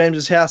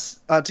James's house,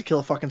 I had to kill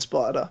a fucking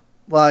spider.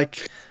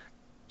 Like,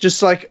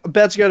 just like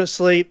about to go to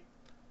sleep,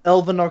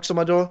 Elva knocks on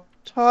my door.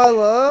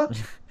 Tyler,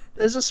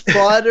 there's a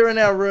spider in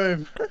our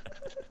room.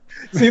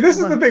 See, this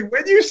is the thing.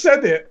 When you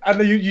said it,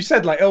 and you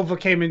said like Elva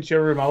came into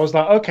your room, I was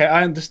like, okay,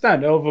 I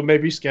understand. Elva may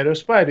be scared of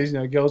spiders.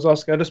 Girls are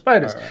scared of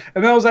spiders. Right.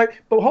 And then I was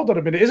like, but hold on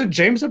a minute, isn't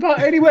James about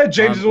anywhere?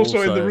 James is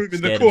also in the room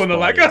in the corner,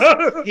 like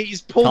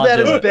he's pulled out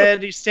his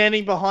bed. He's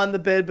standing behind the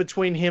bed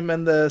between him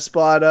and the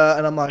spider,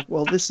 and I'm like,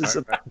 well, this is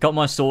got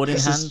my sword in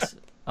hand.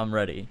 I'm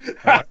ready,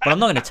 but I'm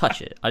not going to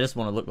touch it. I just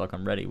want to look like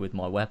I'm ready with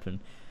my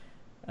weapon.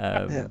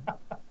 Yeah.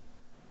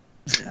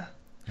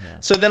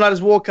 So then I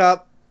just walk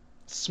up,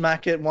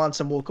 smack it once,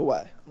 and walk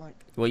away. I'm like,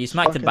 well, you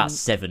smacked it about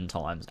 7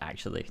 times,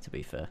 actually. To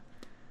be fair.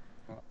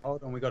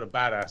 Hold on, we got a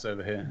badass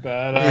over here.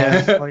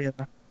 Badass. Yeah. Oh, yeah.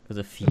 There's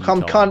a few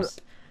times.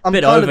 A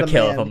bit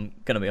overkill, if I'm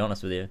gonna be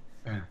honest with you.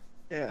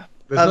 Yeah.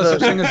 There's no such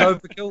thing as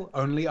overkill,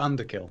 only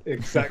underkill.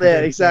 Exactly. Yeah,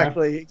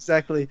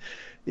 exactly.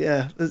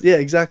 Yeah,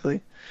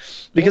 exactly.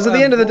 Because at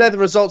the end of the day, the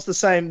result's the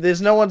same.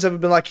 There's no one's ever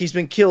been like he's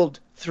been killed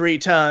 3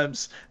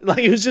 times. Like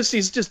he's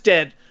just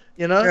dead.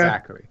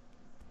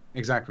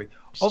 Exactly.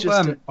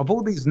 Of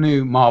all these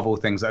new Marvel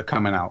things that are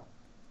coming out,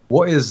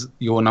 what is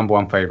your number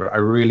one favorite? I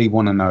really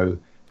want to know,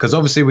 because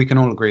obviously we can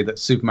all agree that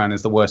Superman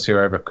is the worst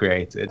hero ever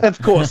created.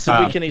 Of course,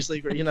 we can easily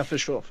agree. For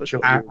sure.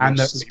 And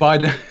that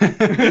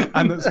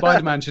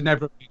Spider-Man should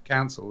never be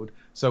cancelled.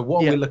 So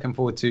what are we looking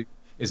forward to?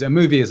 Is it a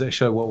movie? Is it a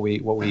show? What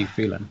we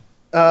feeling?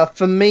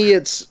 For me,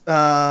 it's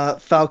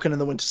Falcon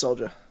and the Winter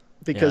Soldier.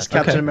 Because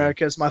Captain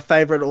America is my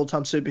favorite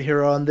all-time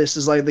superhero, and this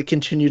is like the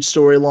continued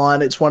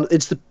storyline. It's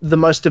the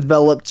most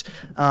developed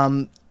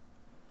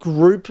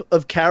group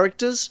of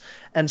characters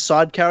and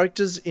side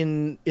characters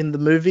in the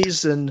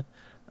movies, and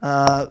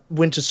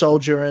Winter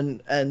Soldier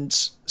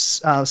and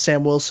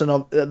Sam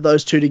Wilson,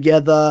 those two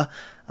together.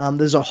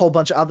 There's a whole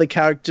bunch of other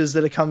characters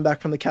that are coming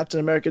back from the Captain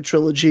America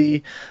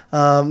trilogy,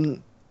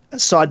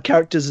 side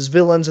characters as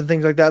villains and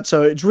things like that.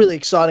 So it's really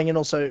exciting, and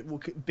also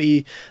will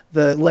be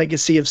the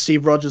legacy of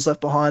Steve Rogers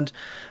left behind.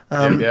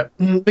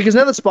 Because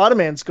now that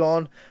Spider-Man's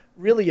gone,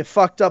 really you're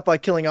fucked up by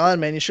killing Iron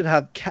Man. You should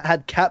have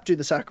had Cap do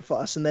the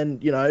sacrifice, and then,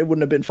 you know, it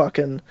wouldn't have been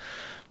fucking...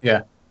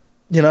 Yeah.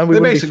 You know, they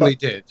basically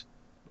did.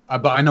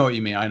 But I know what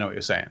you mean. I know what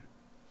you're saying.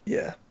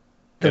 Yeah.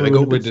 They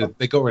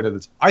got rid of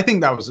this. I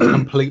think that was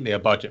completely a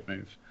budget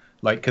move.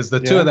 Like, because the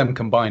two of them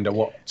combined are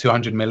what,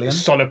 200 million?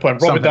 Solid point.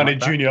 Robert Downey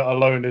Jr.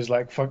 alone is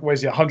like, fuck,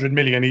 where's he, 100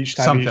 million each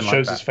time he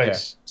shows his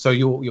face. Yeah.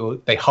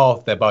 So they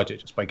halved their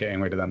budget just by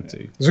getting rid of them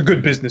too. It's a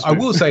good business move. I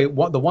will say,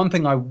 the one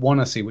thing I want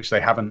to see, which they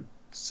haven't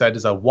said,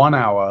 is a 1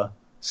 hour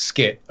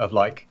skit of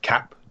like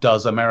Cap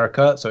does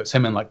America. So it's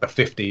him in like the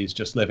 50s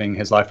just living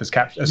his life as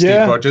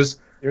Steve Rogers.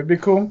 It would be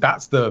cool.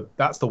 That's the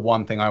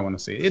one thing I want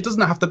to see. It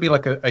doesn't have to be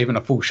like even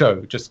a full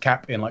show. Just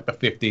Cap in like the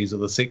 50s or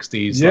the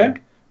 60s,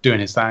 like doing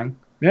his thing.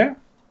 Yeah.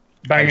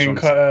 Banging,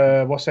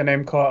 what's her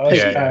name, Carter?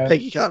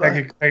 Peggy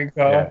Carter. Peggy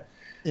Carter.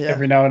 Yeah.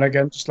 Every now and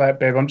again, just like,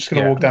 babe, I'm just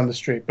gonna walk down the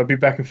street, but be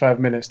back in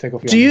 5 minutes. Take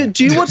off your.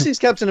 Do you watch these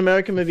Captain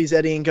America movies,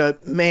 Eddie, and go,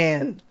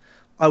 man,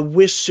 I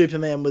wish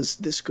Superman was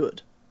this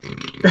good?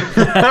 Is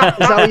that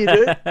what you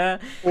do?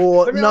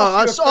 Or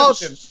no?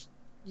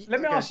 Let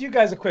me ask you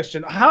guys a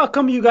question. How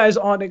come you guys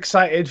aren't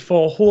excited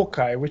for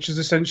Hawkeye, which is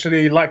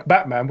essentially like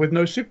Batman with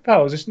no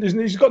superpowers?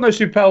 He's got no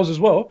superpowers as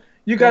well.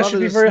 You guys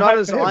should be very hyped. Not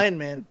as Iron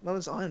Man. Not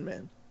as Iron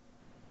Man.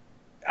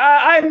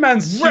 Iron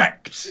Man's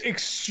wrecked,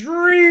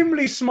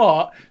 extremely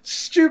smart,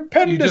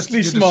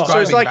 stupendously smart. So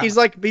it's like he's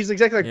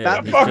exactly like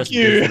Batman. Fuck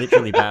you. He's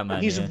literally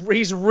Batman. He's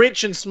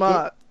rich and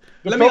smart.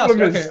 Let me ask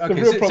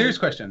you, serious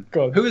question.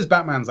 Who is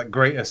Batman's like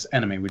greatest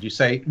enemy? Would you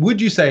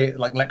say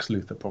like Lex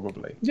Luthor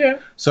probably? Yeah.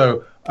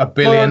 So a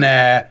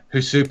billionaire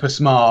who's super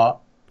smart,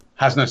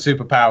 has no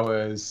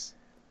superpowers.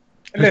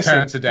 His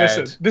parents are dead.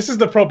 Listen, this is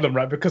the problem,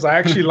 right? Because I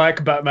actually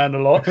like Batman a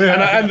lot.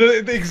 And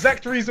the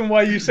exact reason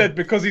why you said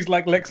because he's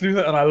like Lex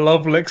Luthor, and I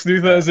love Lex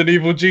Luthor as an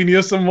evil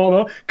genius and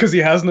whatnot, because he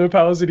has no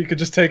powers and he could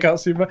just take out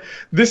Superman.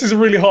 This is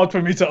really hard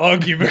for me to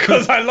argue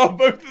because I love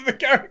both of the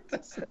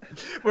characters.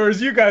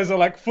 Whereas you guys are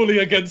like fully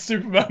against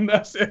Superman.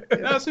 That's it.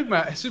 No,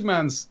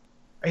 Superman's...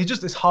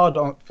 it's hard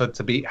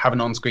to have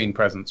an on-screen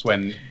presence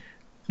when...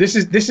 This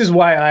is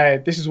why I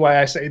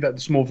say that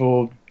the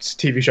Smallville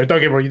TV show,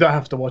 don't get me wrong, you don't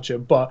have to watch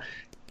it, but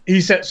he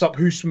sets up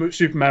who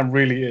Superman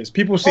really is.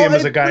 People see him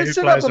as a guy who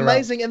flies around.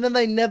 Amazing, and then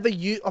they never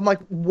use. I'm like,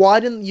 why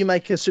didn't you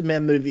make a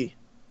Superman movie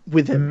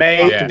with him?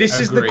 This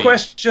is the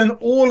question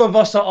all of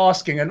us are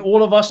asking, and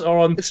all of us are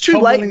on. It's too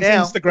late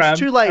now. Instagram, it's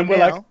too late now.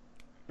 Like,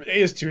 it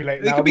is too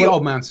late now. It could be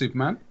Old Man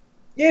Superman.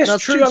 Yeah,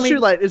 it's true. It's too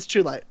late. It's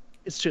too late.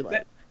 It's too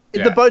late.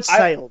 The boat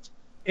sailed.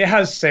 It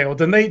has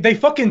sailed, and they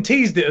fucking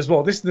teased it as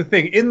well. This is the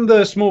thing. In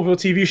the Smallville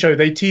TV show,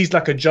 they teased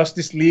like a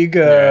Justice League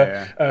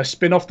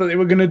spin-off that they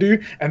were going to do,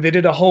 and they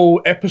did a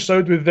whole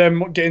episode with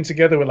them getting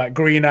together with like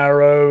Green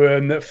Arrow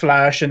and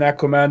Flash and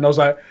Aquaman. And I was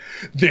like,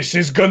 this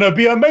is going to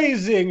be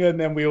amazing, and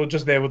then we were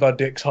just there with our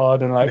dicks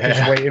hard and like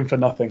just waiting for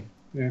nothing.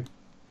 Yeah.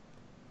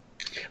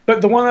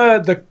 But the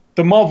one,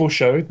 the Marvel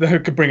show,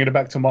 that could bring it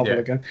back to Marvel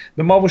again,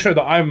 the Marvel show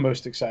that I'm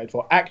most excited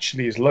for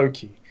actually is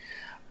Loki.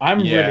 I'm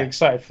really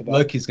excited for that.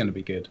 Loki's going to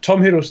be good.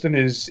 Tom Hiddleston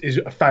is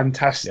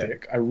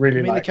fantastic. I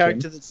really like the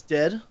character that's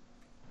dead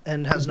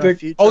and has no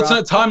future.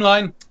 Alternate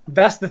timeline.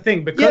 That's the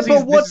thing, because this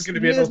is going to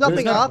be there's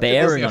nothing after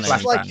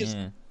this.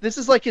 This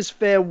is like his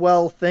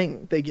farewell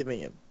thing they're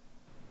giving him.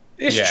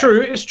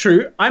 It's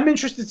true. I'm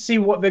interested to see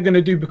what they're going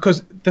to do,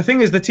 because the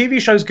thing is, the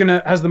TV show's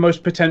has the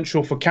most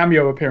potential for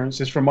cameo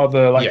appearances from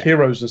other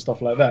heroes and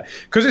stuff like that,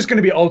 because it's going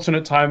to be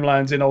alternate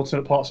timelines in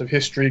alternate parts of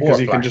history, because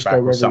he can just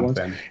go wherever he wants.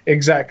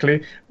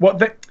 Exactly.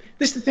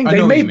 This is the thing.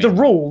 They made the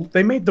rule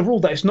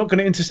that it's not going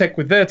to intersect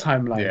with their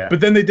timeline. Yeah. But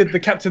then they did the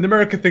Captain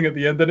America thing at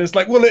the end, and it's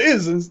like, well, it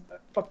is, and it's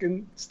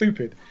fucking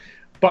stupid.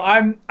 But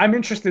I'm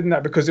interested in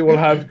that, because it will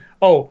have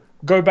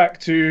go back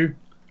to,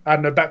 I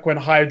don't know, back when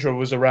Hydra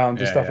was around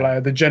and stuff like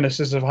that, the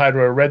genesis of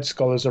Hydra, Red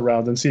Skull is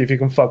around, and see if you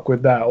can fuck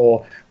with that,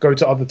 or go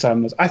to other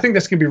timelines. I think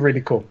that's gonna be really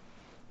cool.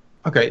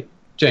 Okay,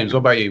 James, what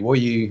about you? What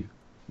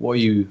are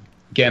you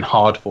getting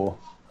hard for?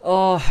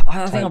 Oh,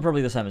 I think I'm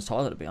probably the same as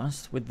Tyler, to be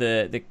honest, with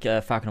the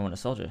Falcon and Winter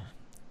Soldier.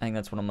 I think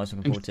that's what I'm most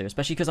looking forward to,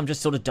 especially because I'm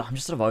just sort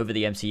of over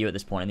the MCU at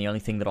this point, and the only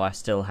thing that I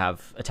still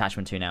have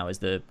attachment to now is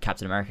the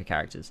Captain America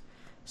characters.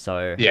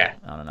 So I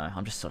don't know.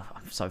 I'm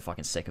so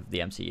fucking sick of the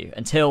MCU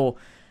until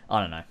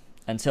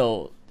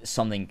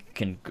something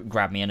can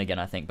grab me in again,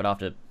 I think. But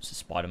after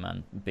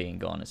Spider-Man being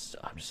gone,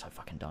 I'm just so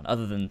fucking done.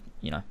 Other than,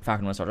 Falcon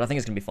and Winter Soldier, I think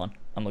it's gonna be fun.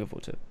 I'm looking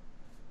forward to it.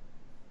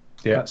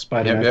 Yeah, that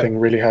Spider-Man thing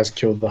really has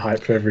killed the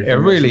hype for everything. It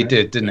really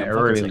did, didn't it? It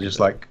really just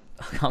like...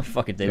 I can't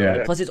fucking do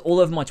it. Plus, it's all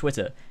over my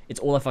Twitter. It's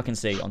all I fucking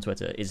see on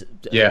Twitter is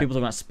people talking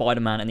about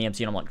Spider-Man and the MCU,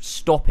 and I'm like,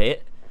 stop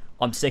it.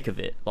 I'm sick of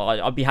it. Like,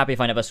 I'd be happy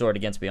if I never saw it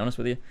again. To be honest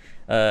with you,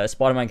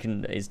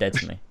 Spider-Man is dead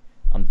to me.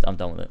 I'm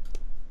done with it.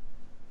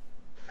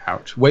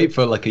 Ouch. Wait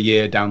for like a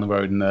year down the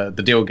road and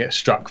the deal gets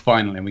struck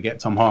finally and we get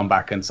Tom Holland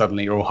back and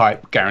suddenly you're all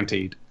hype,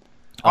 guaranteed.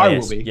 I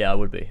will be. Yeah, I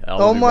would be.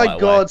 Oh my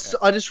god.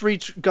 I just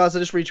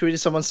retweeted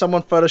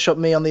someone photoshopped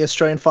me on the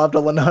Australian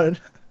 $5 note.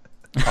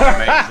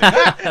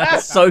 Oh,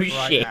 amazing. So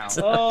shit.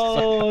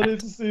 Oh, I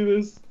need to see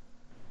this.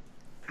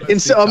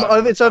 It's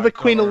over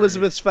Queen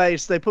Elizabeth's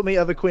face. They put me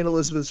over Queen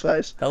Elizabeth's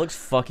face. That looks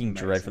fucking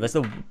dreadful. That's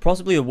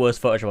possibly the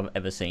worst Photoshop I've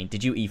ever seen.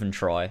 Did you even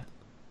try?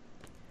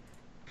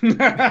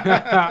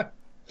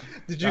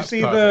 Did you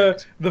see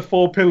the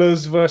 4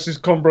 Pillars versus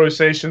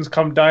Conversations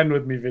Come Dine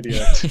With Me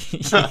video?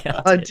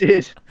 Yeah, I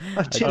did.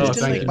 It Oh,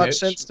 didn't make much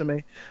sense to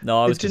me.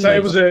 No, I was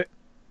So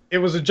it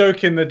was a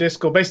joke in the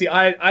Discord. Basically,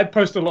 I'd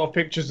post a lot of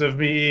pictures of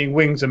me eating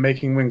wings and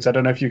making wings. I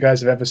don't know if you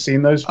guys have ever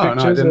seen those pictures.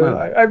 No, I didn't know.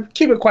 I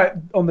keep it quite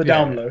on the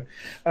down low.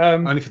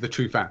 Only for the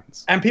true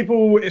fans. And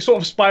people, it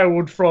sort of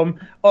spiraled from,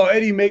 oh,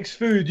 Eddie makes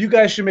food. You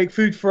guys should make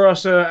food for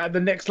us at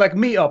the next like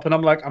meetup. And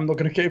I'm like, I'm not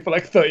going to cater for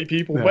like 30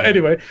 people. Yeah. But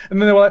anyway, and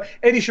then they were like,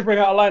 Eddie should bring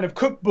out a line of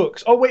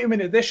cookbooks. Oh, wait a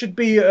minute. There should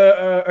be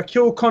a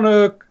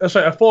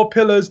 4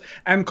 Pillars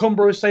and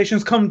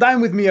Conversations Come Dine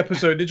With Me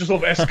episode. It just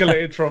sort of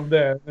escalated from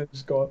there. It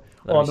just got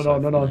on and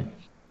on and on.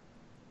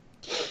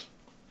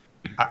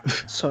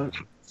 So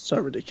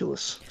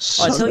ridiculous.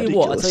 I tell you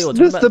what.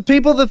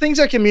 The things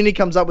our community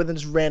comes up with and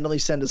just randomly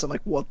send us. I'm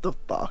like, what the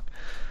fuck?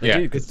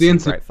 It's the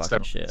internet great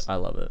fucking shit. I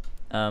love it.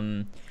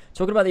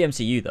 Talking about the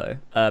MCU though,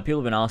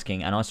 people have been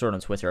asking, and I saw it on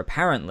Twitter.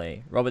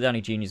 Apparently, Robert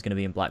Downey Jr. is going to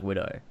be in Black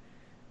Widow.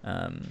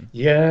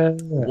 Yeah.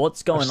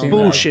 What's going on?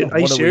 Bullshit. Are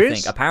you what do we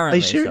serious? think?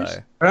 Apparently so.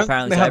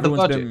 Apparently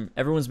so.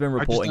 Everyone's been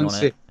reporting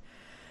on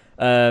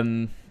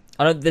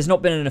it. There's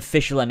not been an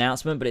official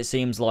announcement, but it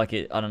seems like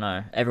it. I don't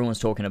know. Everyone's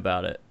talking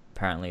about it.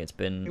 Apparently, it's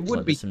been. It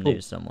would be some cool.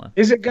 news somewhere.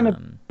 Is it gonna?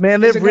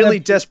 Man, they're really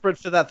desperate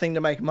for that thing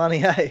to make money.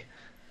 Hey.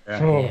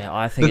 Yeah,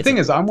 I think the thing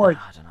is, I'm worried.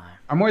 I don't know.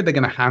 I'm worried they're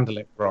going to handle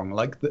it wrong.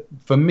 Like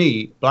for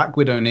me, Black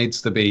Widow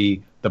needs to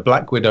be the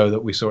Black Widow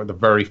that we saw at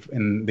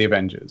in the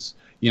Avengers.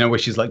 You know, where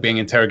she's like being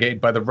interrogated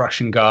by the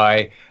Russian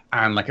guy,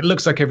 and like it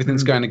looks like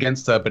everything's going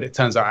against her, but it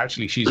turns out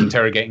actually she's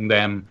interrogating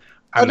them.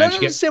 I don't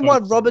understand why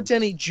Robert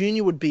Downey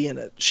Jr. would be in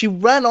it. She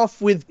ran off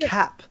with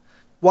Cap.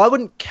 Why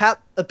wouldn't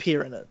Cap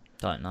appear in it?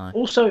 Don't know.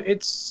 Also,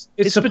 it's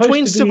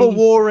between Civil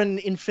War and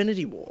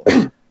Infinity War.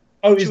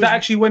 Oh, is that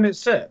actually when it's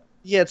set?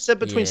 Yeah, it's set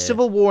between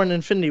Civil War and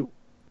Infinity War.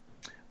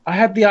 I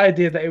had the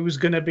idea that it was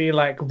going to be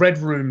like Red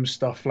Room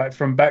stuff, like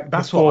from back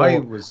That's before. what I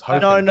was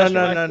hoping.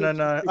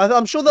 No.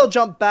 I'm sure they'll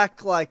jump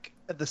back like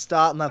at the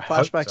start and have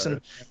flashbacks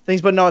and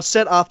things, but no, it's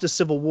set after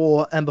Civil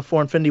War and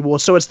before Infinity War.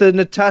 So it's the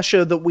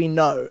Natasha that we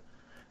know.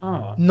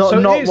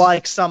 Not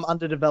like some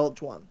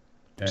underdeveloped one.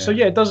 Yeah. So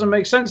yeah, it doesn't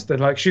make sense then.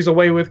 Like she's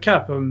away with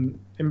Cap in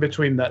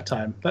between that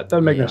time. That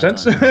doesn't make no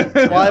sense.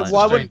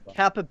 Why would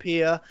Cap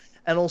appear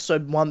and also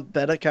one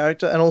better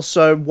character? And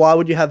also, why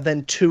would you have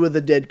then 2 of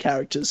the dead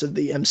characters of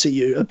the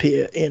MCU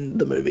appear in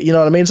the movie? You know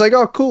what I mean? It's like,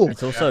 oh, cool.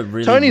 It's also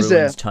really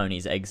ruins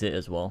Tony's exit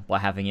as well by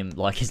having him,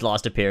 like, his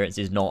last appearance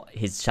is not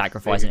his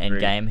sacrifice in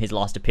Endgame. His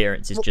last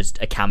appearance is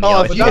just a cameo.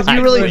 Oh, if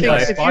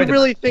you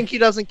really think he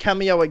doesn't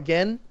cameo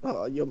again,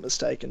 you're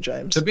mistaken,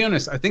 James. To be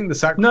honest, I think the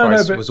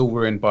sacrifice was all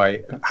ruined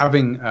by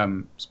having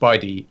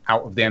Spidey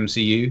out of the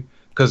MCU,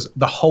 because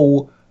the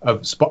whole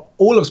of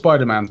all of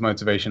Spider-Man's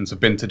motivations have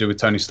been to do with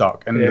Tony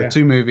Stark, and the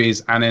 2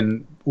 movies and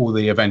in all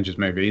the Avengers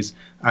movies,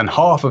 and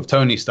half of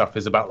Tony's stuff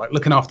is about like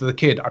looking after the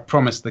kid. I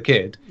promised the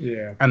kid.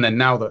 Yeah. And then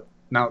now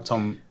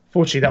Tom.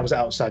 Fortunately, that was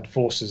outside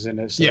forces in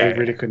it, so they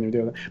really couldn't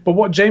even do that. But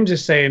what James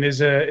is saying is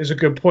a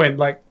good point.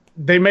 Like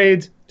they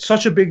made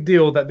such a big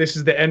deal that this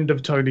is the end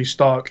of Tony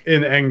Stark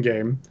in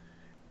Endgame,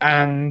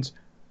 and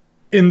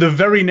in the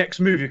very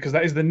next movie, because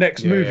that is the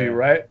next movie,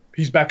 right?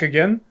 He's back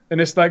again, and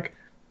it's like.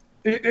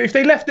 If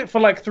they left it for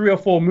like 3 or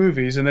 4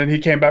 movies and then he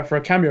came back for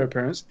a cameo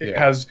appearance, it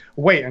has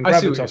weight and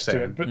gravitas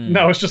to it. But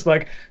now it's just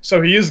like,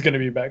 so he is going to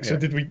be back. So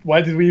why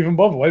did we even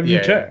bother? Why did we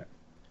care?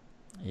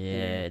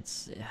 Yeah,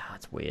 it's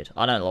weird.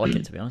 I don't like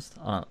it, to be honest.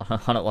 I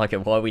don't like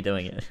it. Why are we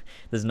doing it?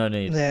 There's no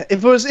need. Yeah,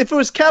 if it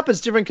was Cap,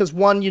 it's different because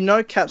one, you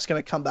know, Cap's going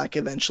to come back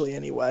eventually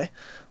anyway,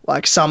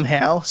 like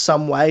somehow,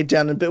 some way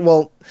down a bit.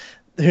 Well,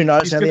 who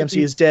knows? Now the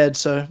MCU is dead,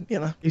 so you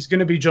know he's going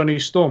to be Johnny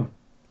Storm.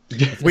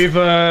 We've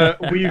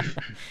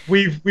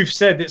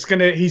said it's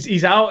gonna.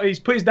 He's out. He's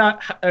put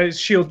his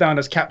shield down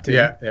as captain.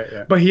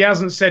 Yeah. But he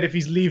hasn't said if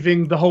he's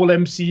leaving the whole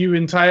MCU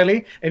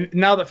entirely. And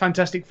now that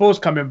Fantastic Four's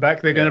coming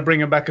back, they're gonna bring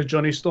him back as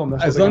Johnny Storm.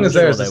 As long as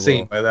there's a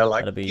scene where they're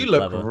like, "You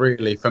look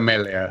really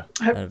familiar,"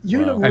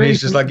 and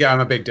he's just like, "Yeah, I'm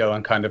a big deal.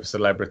 I'm kind of a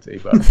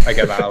celebrity, but I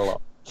get that a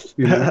lot."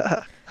 You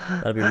know?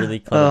 That'd be really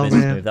clever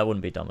business move. That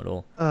wouldn't be dumb at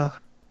all.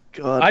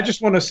 God. I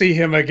just want to see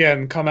him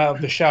again come out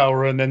of the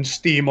shower and then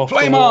steam off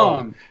Flame the water.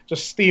 on!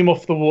 Just steam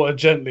off the water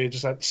gently,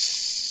 just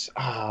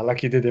like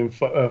he did in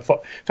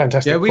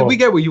Fantastic Four. Yeah, we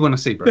get what you want to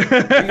see, bro.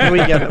 we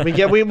get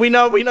it. We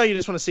know you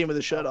just want to see him with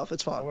his shirt off.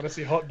 It's fine. I want to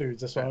see hot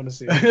dudes. That's what I want to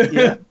see.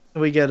 Yeah,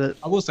 we get it.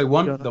 I will say the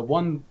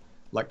one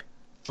like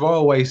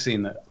throwaway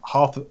scene that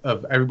half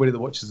of everybody that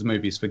watches the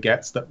movies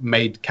forgets that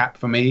made Cap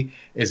for me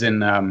is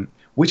in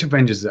which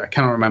Avengers is it? I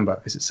cannot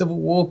remember. Is it Civil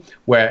War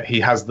where he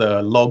has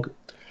the log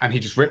and he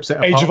just rips it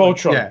apart? Age of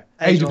Ultron. Yeah,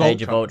 Age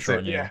of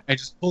Ultron. Yeah. He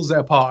just pulls it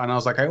apart, and I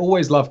was like, I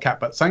always love Cap,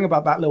 but something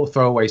about that little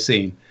throwaway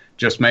scene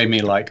just made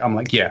me like, I'm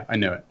like, yeah, I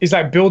knew it. He's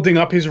like building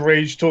up his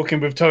rage,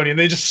 talking with Tony, and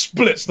then he just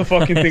splits the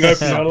fucking thing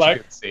open. And I'm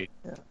like,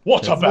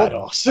 what a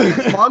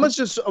badass. Mine was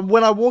just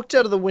when I walked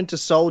out of the Winter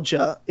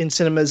Soldier in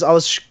cinemas, I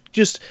was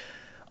just,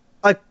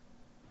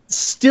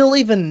 still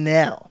even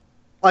now,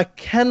 I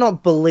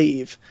cannot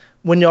believe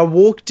when I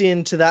walked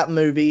into that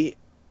movie,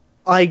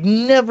 I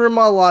never in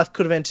my life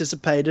could have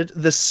anticipated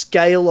the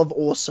scale of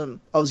awesome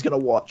I was going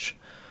to watch.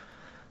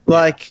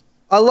 Like,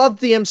 I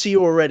loved the MCU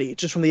already,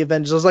 just from the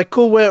Avengers. I was like,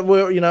 cool, we're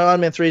Iron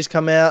Man 3's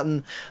come out,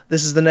 and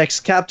this is the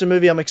next Captain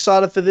movie. I'm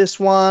excited for this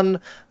one.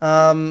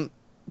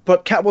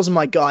 But Cap wasn't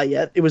my guy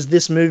yet. It was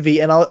this movie,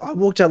 and I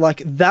walked out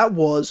like, that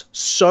was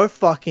so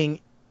fucking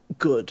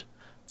good.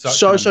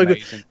 So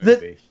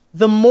good.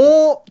 The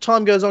more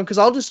time goes on,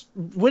 because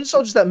Winter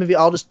Soldier's that movie,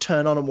 I'll just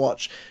turn on and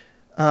watch.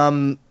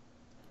 On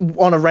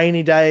a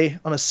rainy day,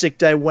 on a sick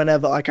day,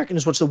 whenever, like I can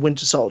just watch the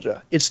Winter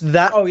Soldier. It's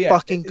that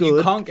fucking good.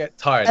 You can't get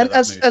tired. And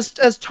of that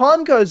movie. as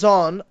time goes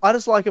on, I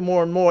just like it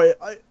more and more.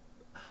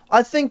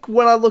 I think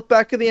when I look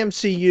back at the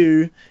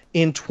MCU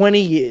in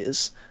 20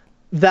 years,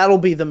 that'll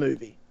be the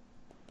movie.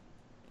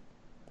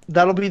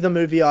 That'll be the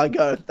movie I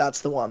go,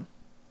 that's the one.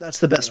 That's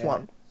the best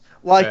one.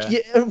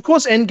 Like, of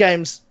course,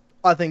 Endgame's,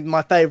 I think,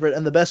 my favorite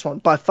and the best one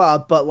by far,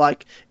 but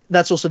like,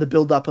 that's also the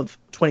build-up of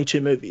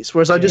 22 movies.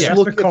 Whereas I just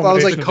look at, I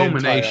was like, the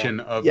culmination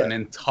of an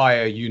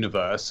entire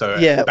universe, so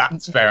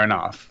that's fair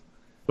enough.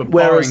 But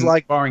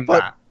barring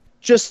that,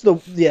 just the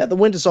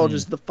Winter Soldier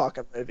is the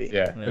fucking movie.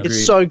 Yeah,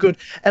 it's so good.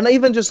 And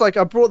even just like,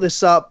 I brought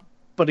this up,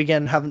 but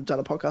again, haven't done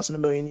a podcast in a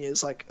million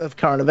years, like, of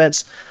current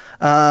events.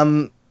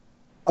 I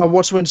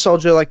watched Winter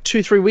Soldier like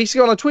 2-3 weeks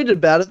ago, and I tweeted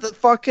about it. That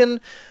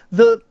fucking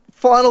the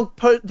final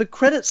the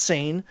credit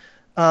scene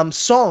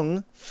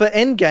song for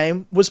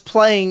Endgame was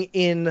playing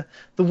in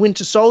the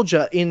Winter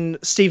Soldier in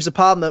Steve's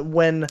apartment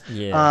when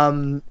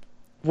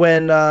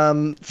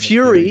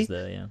Fury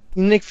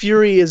Nick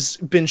Fury has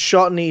been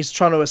shot and he's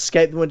trying to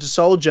escape the Winter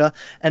Soldier,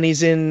 and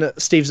he's in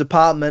Steve's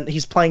apartment.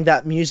 He's playing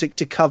that music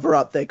to cover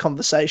up their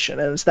conversation,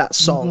 and it's that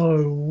song.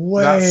 No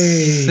way.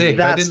 That's sick.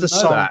 That's the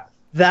song.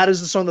 That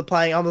is the song they're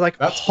playing. I was like,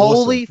 that's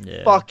holy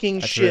fucking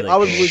shit. Really I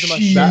was losing my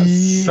shit.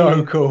 That's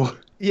so cool.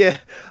 Yeah.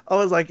 I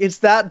was like, it's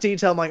that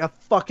detail. I'm like, I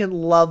fucking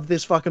love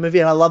this fucking movie,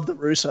 and I love the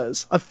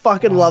Russos. I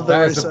fucking love the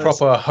Russos. That's a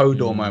proper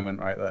Hodor moment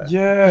right there.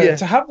 Yeah,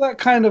 to have that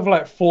kind of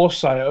like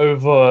foresight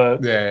over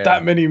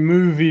that many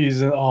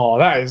movies, and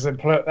that is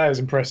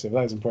impressive.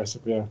 That is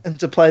impressive, yeah. And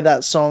to play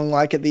that song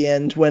like at the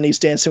end when he's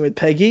dancing with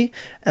Peggy,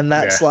 and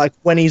that's like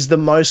when he's the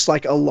most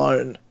like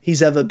alone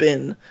he's ever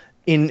been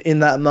in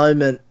that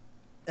moment.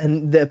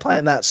 And they're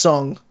playing that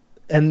song,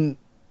 and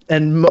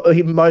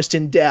most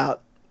in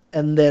doubt,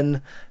 and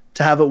then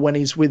to have it when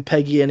he's with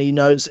Peggy and he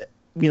knows,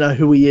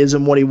 who he is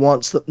and what he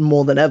wants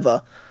more than ever,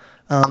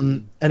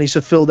 and he's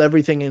fulfilled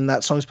everything in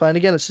that song's playing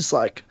again. It's just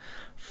like,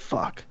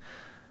 fuck.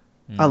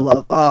 I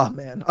love Cap.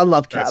 I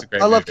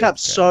love Cap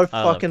so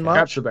fucking much.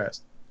 Cap's the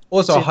best.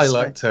 Also,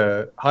 highlight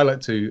to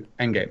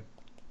Endgame,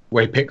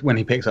 when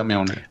he picks up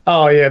Mjolnir.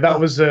 Oh yeah, that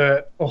was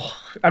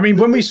I mean,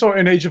 when we saw it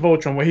in Age of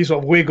Ultron, where he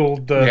sort of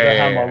wiggled the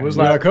hammer, it was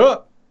like,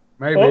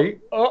 maybe.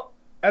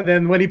 And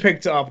then when he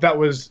picked it up, that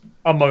was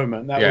a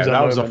moment. That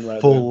was a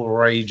full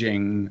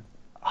raging,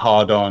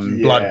 hard-on,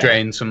 blood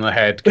drains from the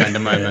head kind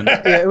of moment.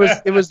 Yeah, it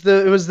was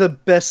the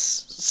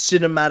best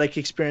cinematic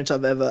experience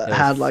I've ever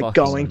had. Like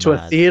going to a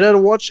theater to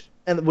watch,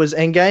 and it was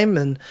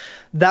Endgame, and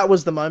that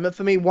was the moment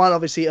for me. One,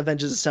 obviously,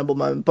 Avengers Assemble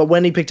moment, but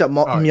when he picked up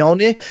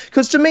Mjolnir,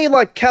 because to me,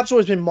 like, Cap's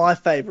always been my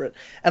favorite,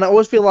 and I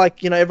always feel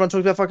like, everyone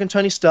talks about fucking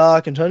Tony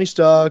Stark,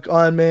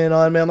 Iron Man.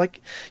 I'm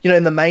like,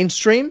 in the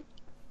mainstream,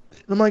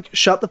 I'm like,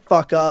 shut the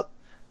fuck up.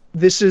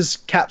 This is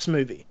Cap's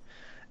movie.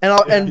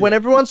 And when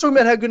everyone's talking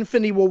about how good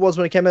Infinity War was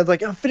when it came out, I was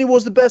like, Infinity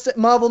War's the best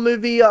Marvel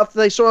movie. After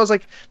they saw it, I was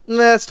like,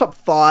 nah, it's top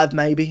 5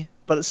 maybe,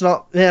 but it's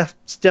not. Yeah,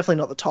 it's definitely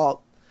not the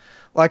top.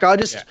 Like, I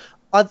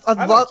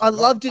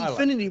loved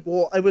Infinity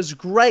War. It was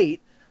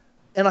great,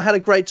 and I had a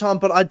great time.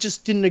 But I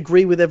just didn't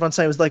agree with everyone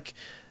saying it was like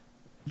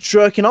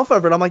jerking off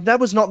over it. I'm like,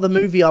 that was not the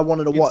movie I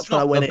wanted to watch when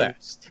I went in.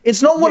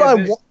 It's not what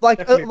I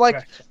like.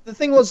 The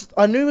thing was,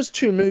 I knew it was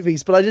 2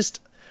 movies, but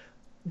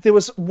there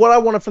was what I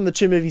wanted from the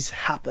 2 movies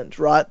happened,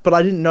 right? But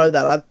I didn't know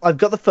that. I've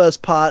got the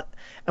first part,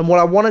 and what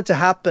I wanted to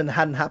happen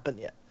hadn't happened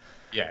yet.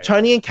 Yeah.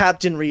 Tony and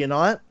Cap didn't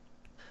reunite.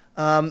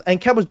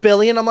 And Cap was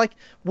barely in. I'm like,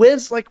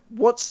 what's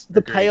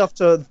the payoff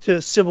to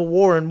Civil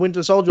War and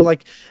Winter Soldier?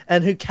 Like,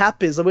 and who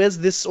Cap is?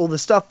 Where's all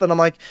this stuff? And I'm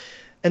like,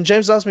 and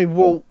James asked me,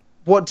 well,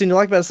 what didn't you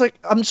like about it? It's like,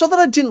 I'm not that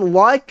I didn't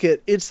like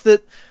it. It's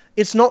that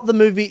it's not the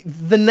movie.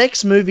 The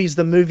next movie is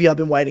the movie I've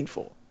been waiting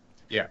for.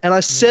 Yeah. And I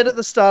said at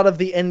the start of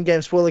the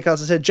Endgame spoiler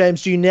cast, I said,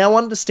 James, do you now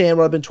understand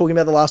what I've been talking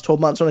about the last 12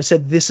 months when I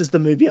said this is the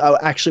movie I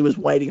actually was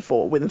waiting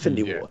for with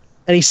Infinity War?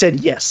 And he said,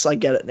 yes, I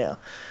get it now.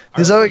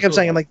 This is what I kept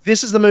saying. I'm like,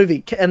 this is the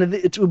movie, and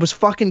it was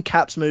fucking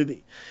Cap's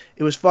movie.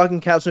 It was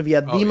fucking Cap's movie. He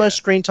had the most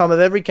screen time of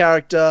every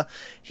character.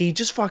 He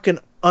just fucking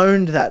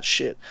owned that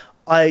shit.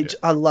 I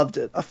loved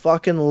it. I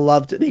fucking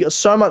loved it. He got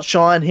so much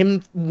shine.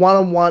 Him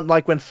one-on-one,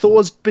 like when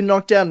Thor's been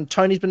knocked out and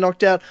Tony's been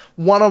knocked out,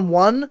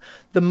 one-on-one,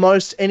 the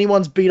most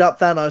anyone's beat up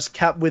Thanos,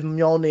 Cap with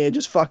Mjolnir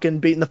just fucking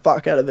beating the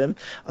fuck out of him.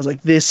 I was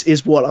like, this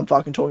is what I'm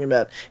fucking talking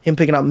about. Him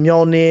picking up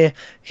Mjolnir,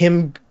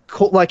 him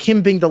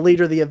being the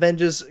leader of the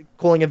Avengers,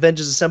 calling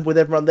Avengers Assemble with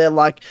everyone there.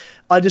 Like,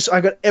 I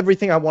got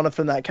everything I wanted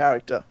from that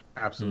character.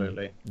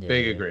 Absolutely.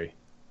 Big agree.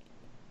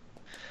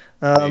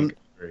 And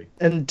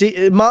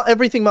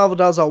everything Marvel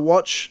does, I'll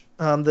watch.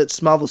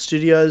 That's Marvel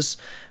Studios,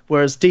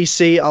 whereas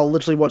DC, I'll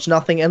literally watch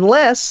nothing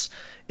unless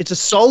it's a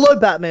solo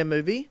Batman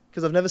movie,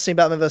 because I've never seen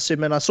Batman vs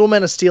Superman. I saw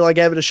Man of Steel, I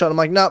gave it a shot. I'm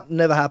like, nope,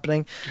 never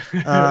happening.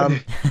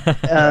 And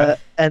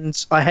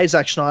I hate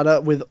Zack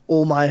Snyder with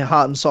all my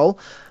heart and soul.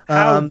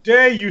 How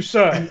dare you,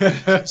 sir?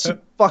 It's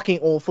fucking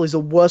awful. He's the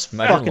worst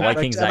fucking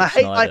liking Zack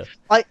Snyder.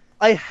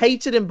 I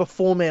hated him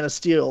before Man of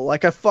Steel.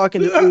 Like, I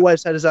fucking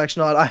always hated Zack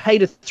Snyder. I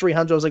hated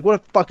 300. I was like, what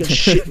a fucking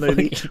shit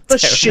movie.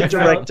 What a shit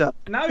director.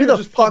 Now Who you're the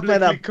just fuck made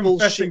publicly that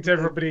confessing bullshit to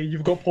everybody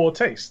you've got poor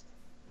taste.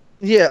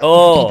 Yeah.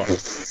 Oh.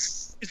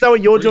 Is that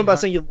what you're doing by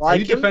saying you Are like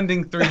you him?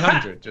 defending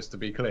 300, just to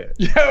be clear?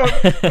 Yeah,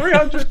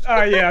 300.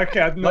 Yeah,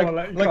 okay.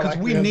 Because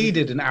we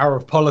needed an hour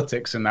of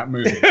politics in that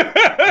movie.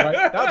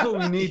 Right? That's what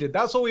we needed.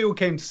 That's what we all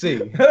came to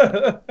see.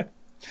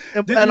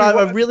 And I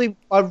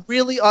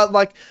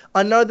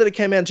know that it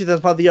came out in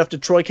 2005, the year after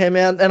Troy came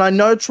out, and I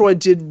know Troy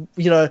did,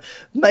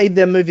 made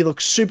their movie look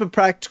super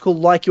practical,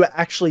 like you were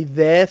actually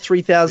there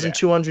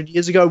 3,200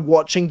 years ago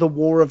watching the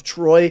War of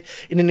Troy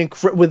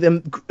with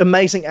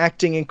amazing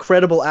acting,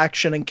 incredible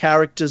action and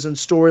characters and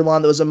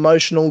storyline that was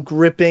emotional,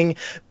 gripping,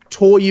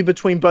 tore you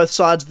between both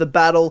sides of the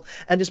battle,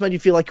 and just made you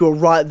feel like you were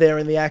right there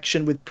in the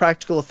action with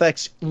practical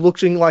effects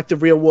looking like the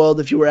real world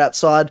if you were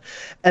outside.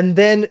 And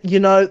then,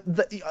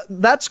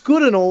 that's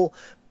good and all,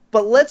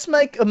 but let's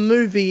make a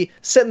movie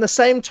set in the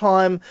same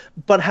time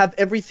but have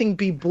everything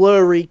be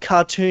blurry,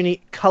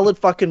 cartoony, colored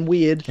fucking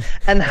weird,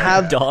 and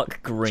have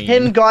dark green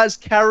 10 guys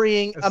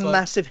carrying a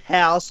massive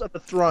house of a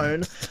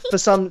throne for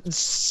some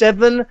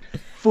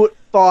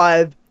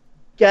 7'5"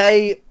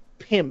 gay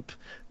pimp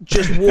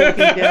just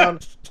walking down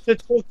to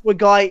talk to a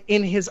guy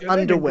in his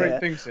underwear.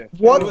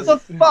 What the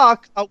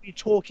fuck are we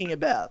talking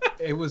about?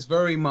 It was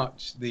very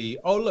much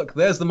look,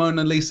 there's the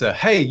Mona Lisa.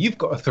 Hey, you've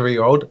got a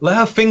 3-year-old. Let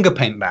her finger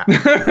paint that.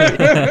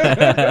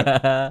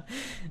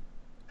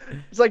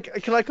 It's like,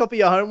 can I copy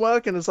your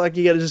homework? And it's like,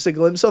 you get just a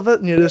glimpse of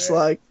it, and you're just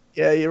like,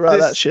 yeah, you're right,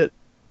 that shit.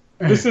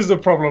 This is the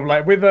problem.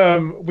 Like, with,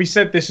 we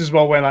said this as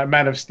well when, like,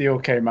 Man of Steel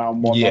came out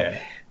and whatnot.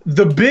 Yeah.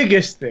 The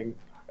biggest thing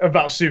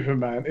about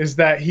Superman is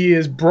that he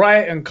is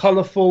bright and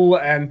colorful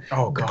and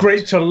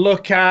great to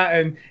look at,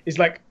 and it's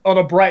like on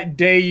a bright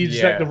day you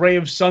just like the ray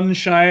of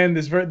sunshine.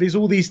 There's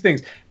all these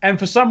things, and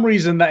for some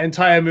reason that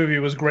entire movie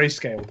was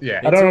grayscale.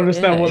 Yeah, I don't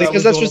understand what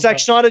because that's what Zack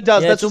Snyder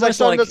does. That's what Zack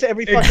Snyder does to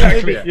every fucking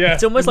movie. Yeah,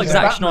 it's almost like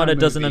Zack Snyder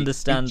doesn't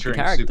understand the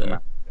character.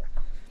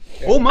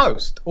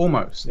 Almost.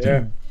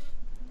 Yeah.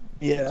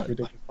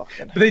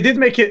 But they did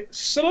make it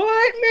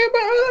slightly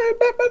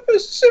better than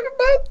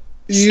Superman.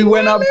 You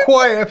went up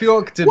quite a few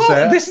octaves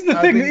there. This is the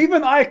thing.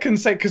 Even I can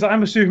say, because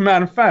I'm a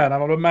Superman fan,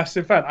 I'm a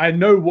massive fan. I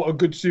know what a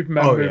good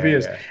Superman movie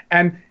is.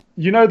 And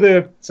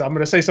so I'm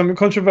going to say something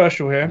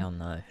controversial here. Oh,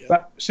 no.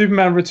 But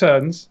Superman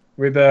Returns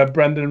with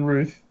Brandon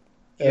Routh.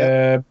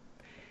 Yeah.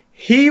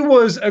 He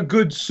was a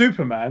good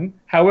Superman.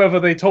 However,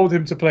 they told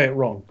him to play it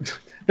wrong.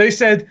 They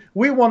said,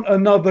 we want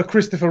another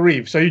Christopher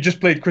Reeve. So he just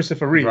played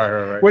Christopher Reeve.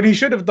 Right. When he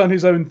should have done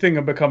his own thing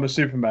and become a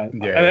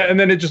Superman. And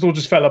then it just all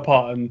fell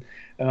apart. And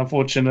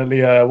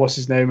unfortunately, what's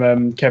his name?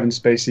 Kevin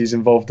Spacey's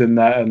involved in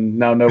that. And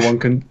now no one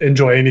can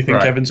enjoy anything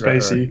Kevin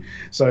Spacey. Right.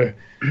 So,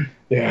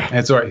 yeah.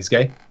 It's all right. He's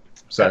gay.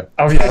 So.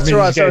 That's all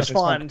right. So it's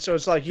fine. So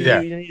it's like you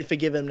need to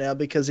forgive him now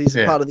because he's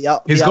part of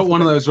the... He's got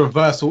one of those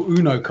reversal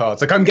Uno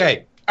cards. Like, I'm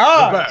gay.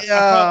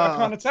 I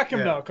can't attack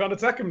him now.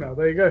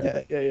 There you go.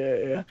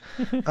 Yeah.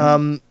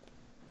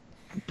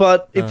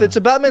 But if it's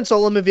a Batman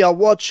solo movie, I'll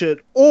watch it.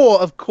 Or,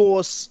 of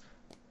course,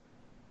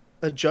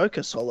 a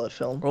Joker solo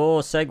film. Oh,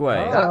 segue.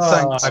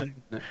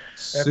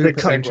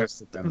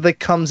 That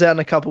comes out in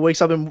a couple of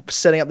weeks. I've been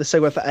setting up the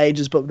segue for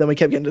ages, but then we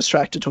kept getting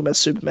distracted talking about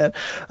Superman.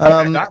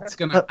 That's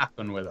going to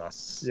happen with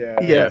us.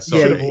 Yeah.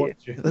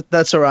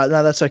 That's all right.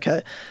 No, that's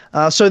okay.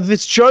 So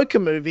this Joker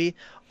movie,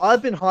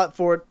 I've been hyped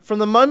for it. From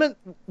the moment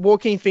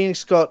Joaquin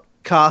Phoenix got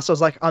cast, I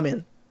was like, I'm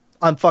in.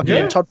 I'm fucking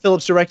in. Todd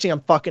Phillips directing,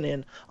 I'm fucking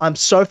in. I'm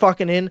so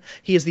fucking in.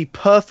 He is the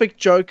perfect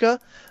Joker.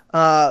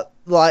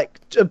 Like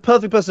a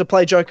perfect person to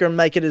play Joker and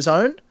make it his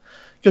own.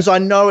 Because I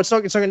know he's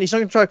not going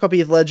to try to copy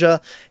Heath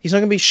Ledger. He's not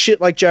going to be shit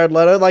like Jared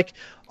Leto. Like,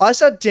 I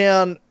sat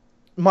down,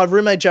 my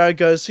roommate Jared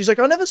goes, he's like,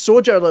 I never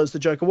saw Jared Leto as the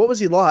Joker. What was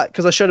he like?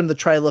 Because I showed him the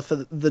trailer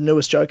for the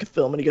newest Joker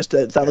film, and he goes,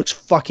 that looks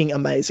fucking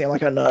amazing. I'm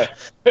like, I know.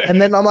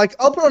 And then I'm like,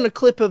 I'll put on a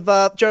clip of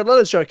Jared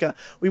Leto's Joker.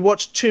 We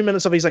watched 2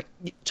 minutes of it. He's like,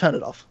 turn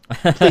it off.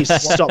 Please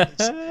stop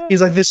this.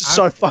 He's like, this is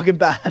so fucking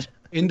bad.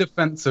 in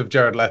defense of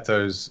Jared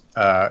Leto's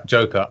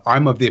Joker,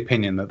 I'm of the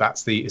opinion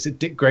that is it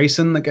Dick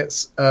Grayson that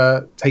gets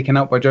taken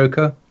out by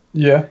Joker?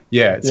 Yeah.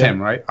 Yeah, it's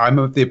him, right? I'm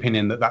of the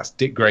opinion that that's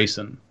Dick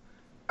Grayson.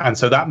 And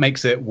so that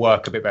makes it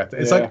work a bit better.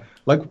 It's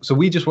so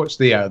we just watched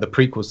the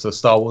prequels to the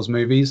Star Wars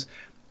movies,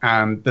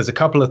 and there's a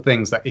couple of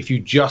things that if you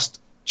just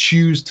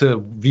choose to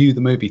view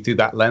the movie through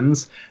that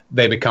lens,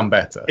 they become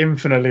better.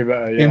 Infinitely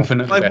better, yeah.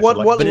 Infinitely better.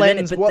 What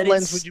lens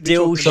would you be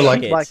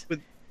talking about?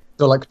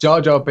 So like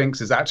Jar Jar Binks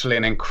is actually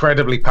an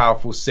incredibly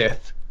powerful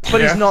Sith.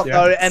 But he's not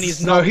though, and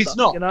he's not. No, he's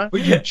not. You know?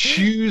 But you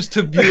choose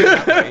to view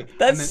it that way.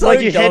 That's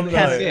so dumb,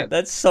 though.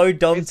 That's so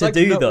dumb to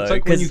do, though. It's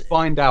like when you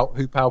find out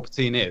who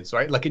Palpatine is,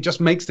 right? Like, it just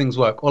makes things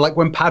work. Or like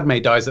when Padme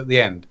dies at the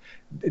end.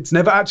 It's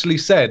never actually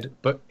said,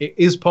 but it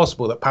is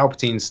possible that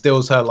Palpatine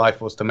steals her life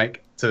force to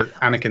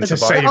Anakin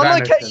survive.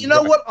 I'm okay. You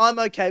know what? I'm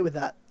okay with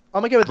that.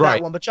 I'm okay with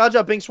that one. But Jar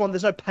Jar Binks one,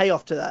 there's no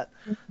payoff to that.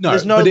 No,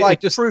 there's no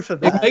proof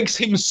of that. It makes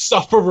him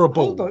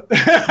sufferable. You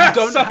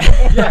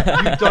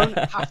don't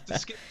have to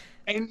skip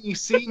any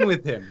scene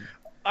with him.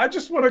 I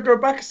just want to go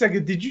back a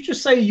second. Did you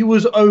just say you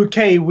was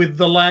okay with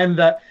the line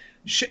that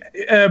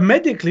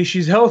medically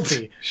she's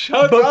healthy,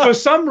 but for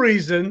some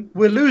reason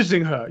we're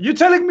losing her? You're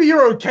telling me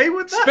you're okay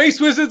with that? Space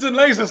wizards and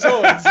laser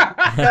swords.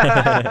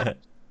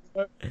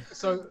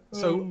 So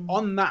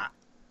on that,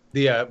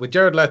 with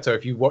Jared Leto,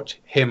 if you watch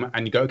him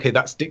and you go, okay,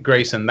 that's Dick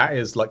Grayson, that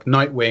is like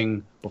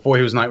Nightwing before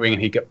he was Nightwing,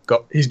 and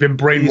he's been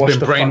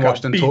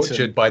brainwashed and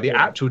tortured by the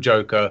actual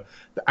Joker,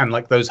 and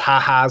like those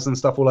ha-has and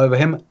stuff all over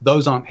him,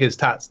 those aren't his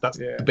tats. That's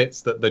the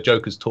bits that the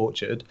Joker's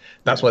tortured.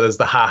 That's why there's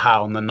the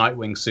ha-ha on the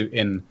Nightwing suit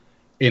in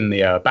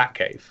the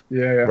Batcave.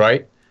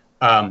 Right.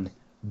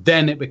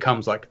 Then it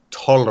becomes like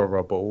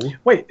tolerable.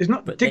 Wait, it's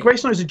not Dick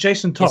Grayson, or is it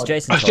Jason Todd?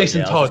 It's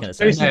Jason Todd.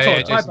 Jason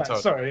Todd. Jason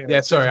Todd.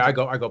 Sorry. Sorry, I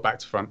got back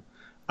to front.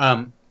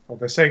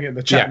 They're saying it in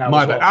the chat now.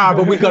 My bad.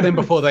 But we got in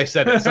before they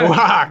said it. So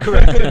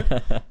correct.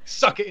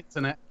 Suck it,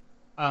 internet.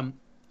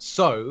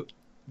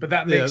 But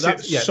that makes it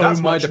so that's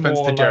my much defense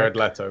more to Jared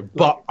Leto.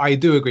 But I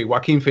do agree.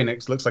 Joaquin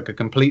Phoenix looks like a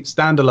complete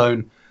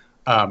standalone,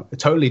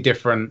 totally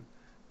different,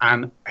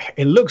 and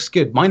it looks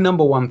good. My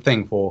number one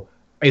thing for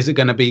is it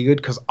going to be good,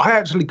 because I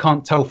actually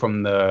can't tell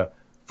from the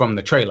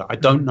trailer. I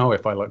don't know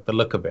if I like the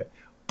look of it,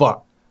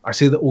 but I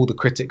see that all the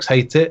critics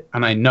hate it,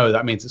 and I know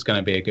that means it's going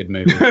to be a good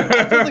movie.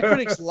 I thought the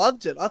critics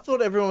loved it. I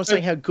thought everyone was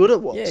saying how good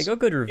it was. Yeah, it got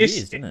good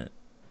reviews, didn't it?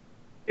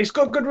 It's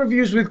got good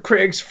reviews with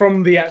critics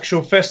from the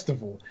actual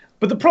festival.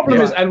 But the problem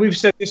is, and we've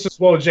said this as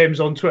well, James,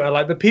 on Twitter,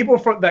 like the people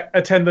that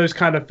attend those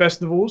kind of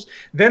festivals,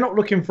 they're not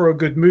looking for a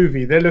good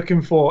movie. They're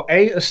looking for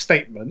a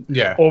statement,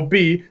 or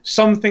B,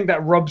 something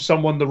that rubs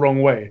someone the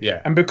wrong way.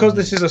 Yeah. And because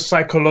this is a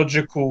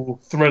psychological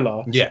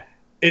thriller,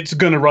 it's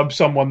gonna rub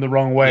someone the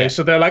wrong way.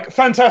 So they're like,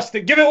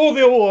 fantastic, give it all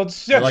the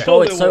awards. Yes, like,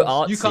 it's so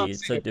artsy,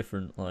 it's so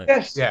different. Like,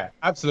 yeah,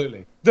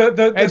 absolutely.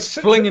 Ed's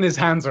flinging his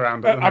hands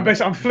around.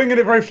 I'm flinging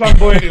it very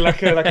flamboyantly,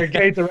 like a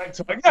gay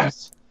director. Like,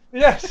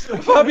 yes,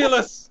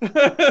 fabulous.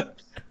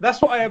 That's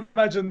what I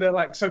imagine they're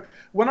like. So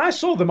when I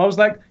saw them, I was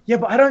like, yeah,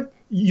 but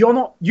you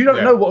don't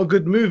know what a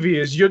good movie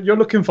is. You're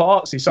looking for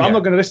artsy, so I'm not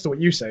going to listen to what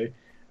you say,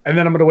 and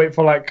then I'm going to wait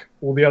for like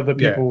all the other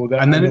people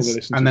that. And then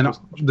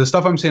the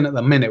stuff I'm seeing at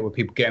the minute with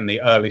people getting the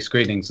early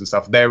screenings and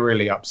stuff, they're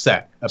really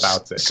upset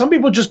about it. Some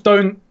people just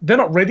they're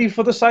not ready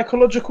for the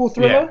psychological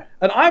thriller,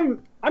 and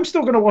I'm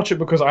still going to watch it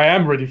because I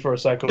am ready for a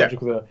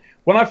psychological thriller.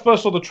 When I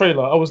first saw the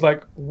trailer, I was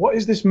like, what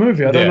is this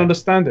movie? I don't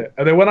understand it.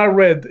 And then when I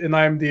read in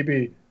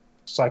IMDb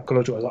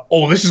psychological, I was like,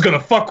 oh, this is going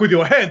to fuck with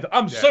your head.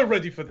 I'm so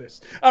ready for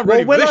this.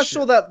 When I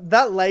saw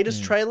that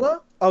latest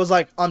trailer, I was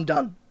like, I'm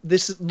done.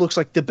 This looks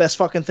like the best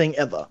fucking thing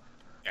ever.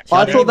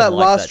 I thought that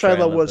last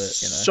trailer was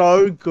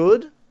so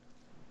good.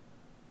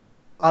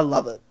 I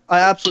love it. I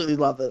absolutely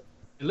love it.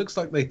 It looks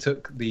like they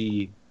took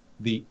the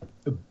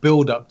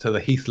build up to the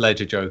Heath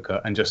Ledger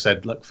Joker and just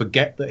said, look,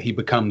 forget that he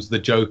becomes the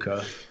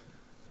Joker.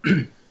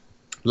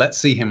 Let's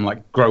see him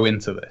like grow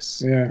into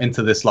this,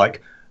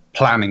 like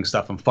planning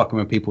stuff and fucking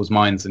with people's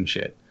minds and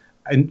shit,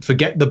 and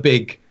forget the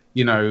big,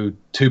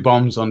 2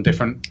 bombs on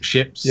different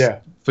ships.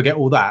 Forget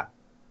all that.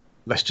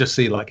 Let's just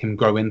see like him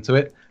grow into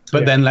it.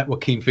 But then let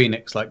Joaquin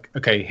Phoenix like,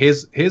 okay,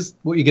 here's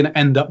what you're going to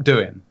end up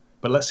doing,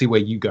 but let's see where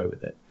you go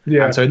with it.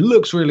 And so it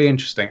looks really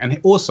interesting. And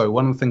also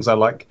one of the things I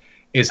like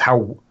is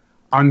how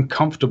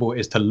uncomfortable it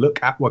is to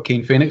look at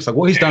Joaquin Phoenix, like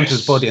what he's done to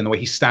his body and the way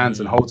he stands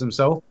and holds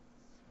himself.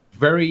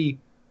 Very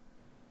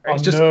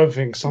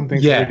unnerving.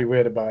 Something's really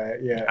weird about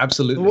it. Yeah,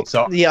 absolutely.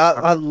 So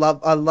I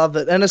love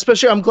it, and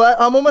especially I'm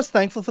almost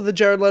thankful for the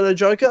Jared Leto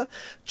Joker,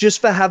 just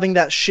for having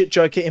that shit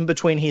Joker in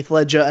between Heath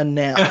Ledger and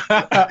now.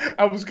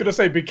 I was gonna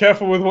say, be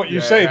careful with what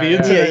you say. The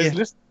internet is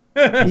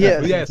listening.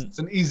 Yes, it's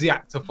an easy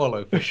act to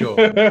follow for sure.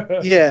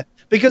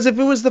 Because if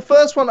it was the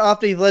first one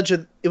after Heath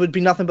Ledger, it would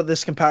be nothing but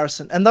this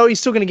comparison. And though he's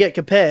still going to get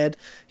compared,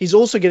 he's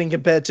also getting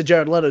compared to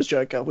Jared Leto's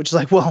Joker, which is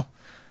like, well,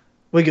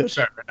 we're good.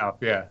 Fair enough.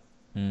 Yeah,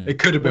 it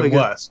could have been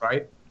worse,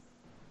 right?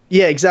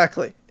 Yeah,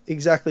 exactly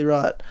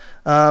right.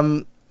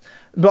 But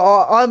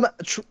I'm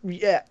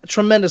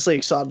tremendously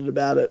excited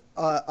about it.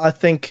 I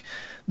think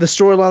the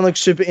storyline looks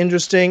super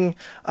interesting.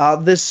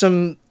 There's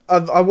some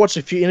I watched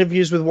a few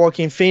interviews with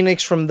Joaquin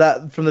Phoenix from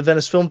the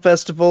Venice Film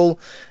Festival,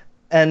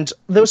 and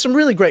there were some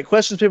really great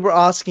questions people were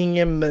asking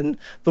him, and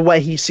the way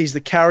he sees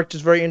the character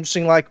is very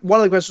interesting. Like, one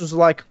of the questions was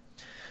like,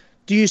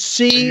 do you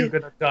see... You're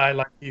going to die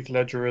like Heath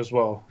Ledger as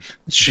well.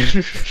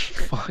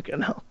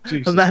 Fucking hell.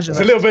 Jesus. Imagine It's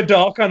that. a little bit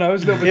dark, I know.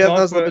 It's a little bit dark. Yeah,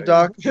 that's a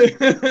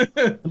little bit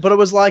dark. But it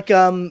was like,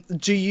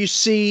 do you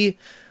see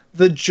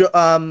the...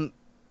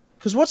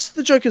 because what's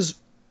the Joker's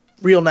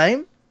real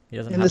name? He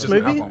doesn't In have this a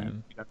movie?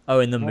 name. Oh,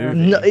 in the movie.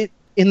 No,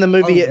 in the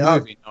movie...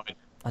 No.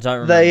 I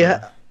don't remember. They...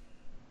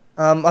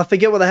 I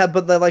forget what they had,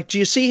 but they're like, do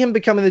you see him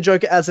becoming the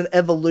Joker as an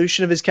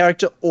evolution of his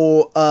character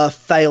or a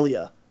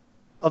failure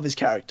of his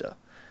character?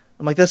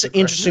 I'm like, that's an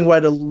interesting way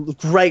to...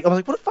 Great. I'm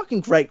like, what a fucking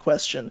great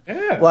question.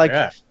 Yeah. Like,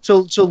 Yeah.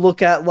 to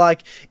look at,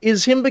 like,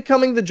 is him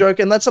becoming the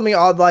Joker? And that's something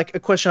I'd like, a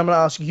question I'm going to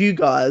ask you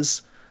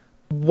guys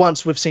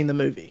once we've seen the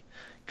movie.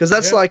 Because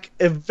that's, like,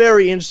 a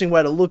very interesting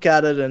way to look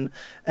at it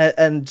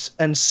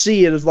and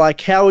see it as, like,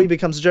 how he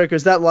becomes a Joker.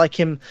 Is that, like,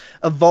 him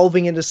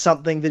evolving into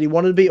something that he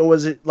wanted to be? Or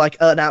was it, like,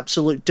 an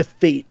absolute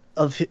defeat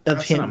of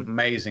That's him? an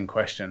amazing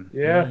question.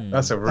 Yeah.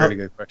 That's a really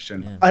good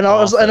question. Yeah. And I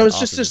was, and it was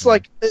Arthur just was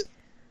like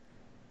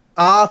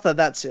Arthur.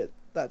 That's it.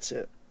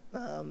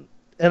 And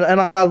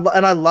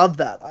I love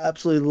that. I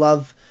absolutely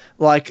love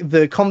like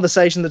the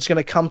conversation that's going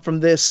to come from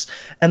this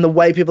and the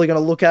way people are going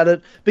to look at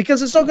it,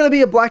 because it's not going to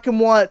be a black and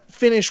white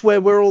finish where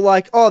we're all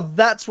like, oh,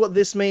 that's what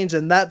this means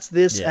and that's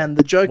this, Yeah. and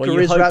the Joker Well, you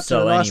is hope wrapped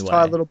so in a nice anyway,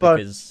 tight little bow.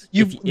 because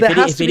You- if there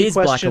has it to be is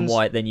black and questions-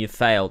 white, then you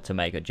failed to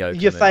make a Joker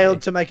You movie.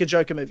 failed to make a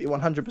Joker movie,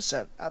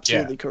 100%.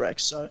 Absolutely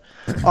correct. So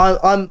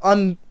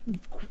I'm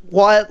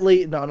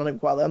quietly, no, not even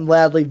quietly, I'm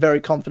loudly very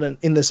confident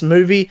in this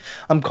movie.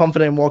 I'm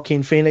confident in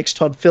Joaquin Phoenix,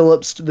 Todd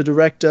Phillips, the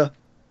director,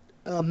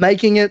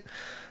 making it.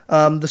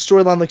 The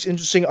storyline looks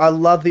interesting. I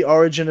love the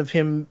origin of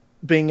him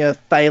being a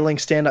failing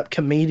stand-up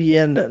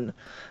comedian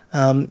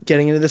and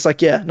getting into this.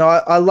 Like, yeah, no,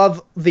 I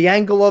love the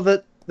angle of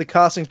it. The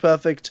casting's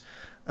perfect.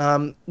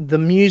 The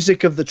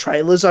music of the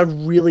trailers I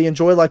really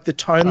enjoy, like the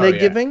tone they're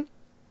giving.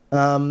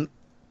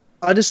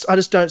 I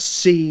just don't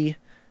see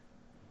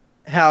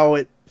how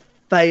it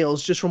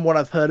fails, just from what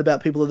I've heard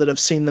about people that have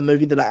seen the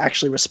movie that I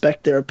actually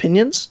respect their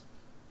opinions.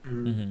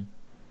 Mhm.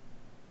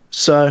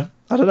 So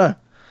I don't know.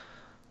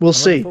 We'll I'm looking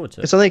see. forward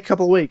to it. It's only a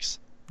couple of weeks.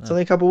 It's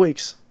only a couple of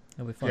weeks.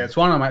 It'll be fun. Yeah, it's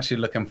one I'm actually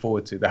looking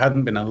forward to. There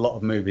hadn't been a lot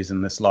of movies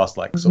in this last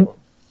like sort of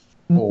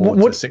 4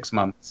 What- to 6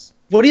 months.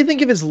 What do you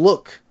think of his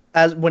look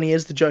as when he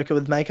is the Joker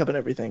with makeup and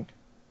everything?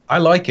 I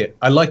like it.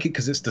 I like it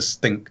because it's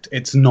distinct.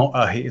 It's not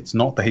the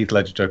Heath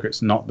Ledger Joker.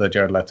 It's not the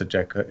Jared Leto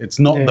Joker. It's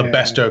not the Yeah.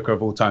 best Joker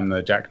of all time,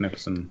 the Jack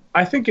Nicholson.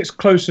 I think it's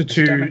closer Does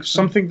that to make sense?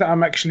 something that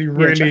I'm actually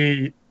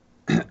really,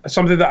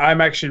 something that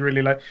I'm actually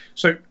really like.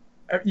 So,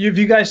 have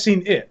you guys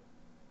seen it?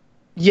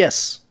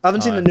 Yes. I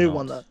haven't seen the I've new not,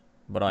 one though.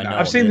 But I No, know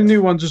I've of seen it. the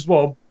new ones as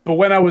well, but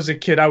when I was a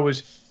kid, I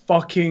was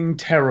fucking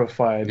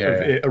terrified Yeah,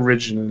 of yeah. it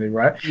originally,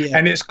 right? Yeah,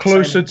 And it's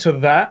closer to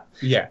that.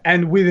 Yeah.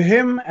 And with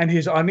him and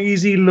his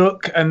uneasy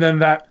look, and then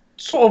that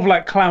sort of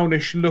like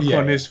clownish look Yeah.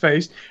 on his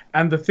face,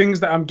 and the things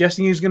that I'm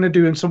guessing he's going to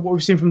do, and some what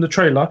we've seen from the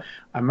trailer,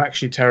 I'm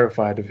actually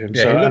terrified of him.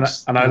 Yeah, So, he and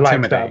looks I like that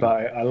intimidating.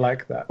 about it. I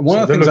like that. One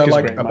So of the the things I look is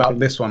like great, in my about opinion.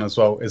 this one as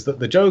well is that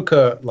the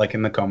Joker, like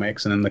in the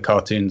comics and in the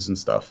cartoons and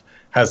stuff,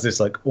 has this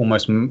like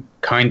almost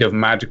kind of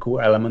magical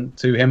element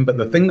to him. But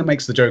the thing that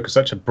makes the Joker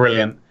such a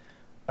brilliant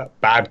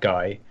bad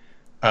guy,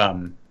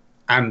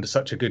 and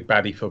such a good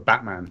baddie for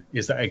Batman,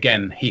 is that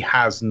again he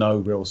has no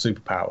real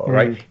superpower,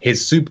 right?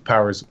 His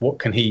superpower is what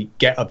can he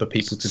get other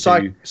people to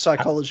do?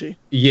 Psychology.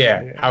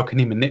 Yeah, how can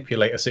he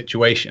manipulate a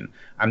situation?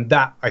 And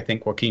that, I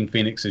think, Joaquin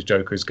Phoenix's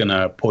Joker is going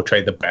to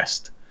portray the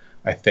best,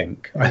 I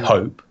think. I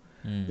hope.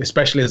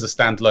 Especially as a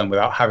standalone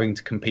without having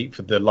to compete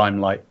for the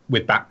limelight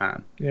with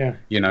Batman. Yeah.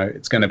 You know,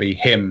 it's going to be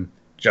him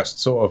just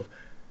sort of,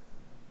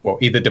 well,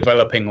 either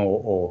developing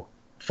or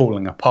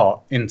falling apart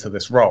into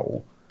this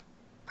role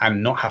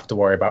and not have to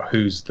worry about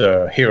who's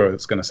the hero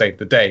that's going to save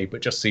the day,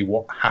 but just see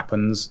what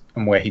happens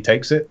and where he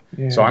takes it.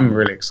 So I'm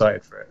really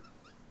excited for it.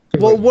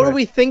 Well, what do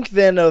we think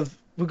then of,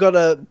 we've got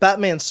a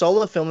Batman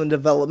solo film in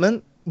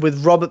development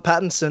with Robert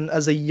Pattinson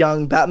as a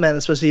young Batman.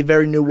 It's supposed to be a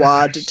very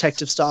noir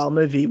detective style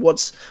movie.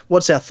 What's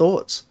our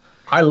thoughts?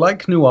 I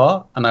like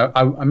noir, and I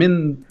I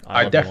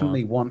love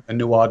definitely want a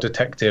noir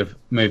detective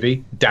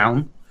movie.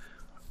 Down.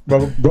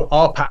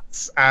 R.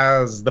 Pats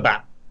as the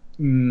Bat.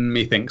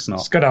 Methinks It's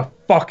not. gonna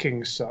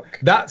fucking suck.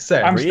 That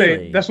said, I'm Really?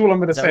 staying. That's all I'm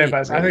gonna Is that say what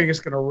about it. I really- think it's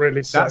gonna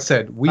really suck. that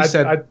said, we've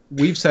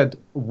said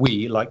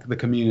like the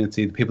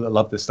community, the people that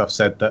love this stuff,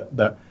 said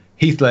that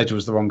Heath Ledger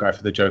was the wrong guy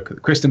for the Joker.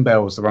 Kristen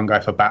Bale was the wrong guy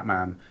for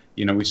Batman.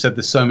 You know, we've said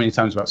this so many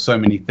times about so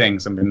many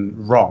things and been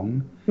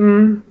wrong.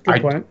 Good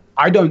point.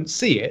 I don't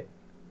see it.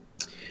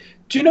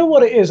 Do you know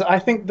what it is? I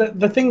think that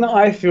the thing that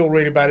I feel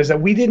really bad is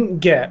that we didn't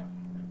get.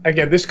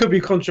 Again, this could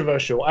be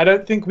controversial. I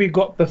don't think we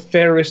got the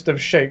fairest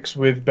of shakes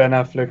with Ben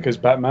Affleck as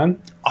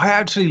Batman. I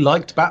actually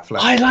liked Batfleck.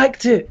 I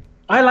liked it.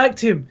 I liked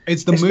him.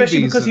 It's the especially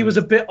movies because he was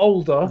a bit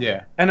older.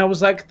 Yeah. And I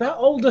was like, that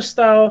older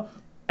style.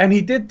 and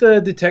he did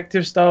the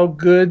detective style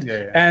good,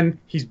 Yeah. and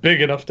he's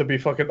big enough to be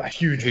fucking a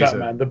huge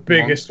Batman, the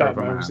biggest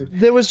Batman.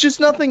 There was just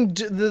nothing.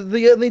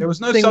 The only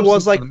thing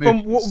was like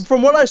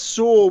from what I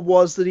saw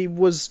was that he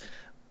was,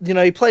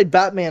 he played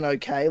Batman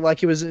okay, like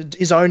he was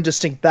his own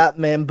distinct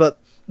Batman, but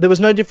there was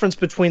no difference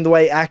between the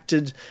way he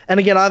acted. And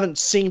again, I haven't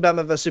seen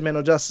Batman vs Superman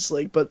or Justice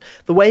League, but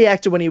the way he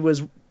acted when he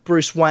was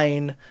Bruce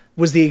Wayne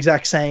was the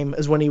exact same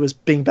as when he was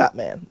being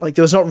Batman. Like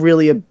there was not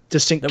really a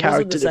distinct character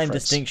wasn't the same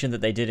difference. distinction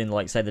that they did in,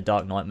 like, say, the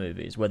Dark Knight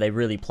movies, where they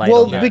really played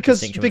on that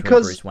distinction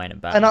between Bruce Wayne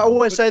and Batman. And I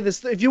always say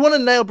this: if you want to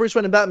nail Bruce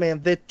Wayne and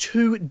Batman, they're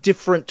two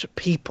different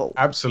people.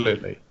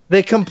 Absolutely.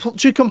 They're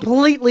two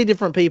completely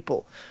different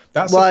people.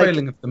 That's the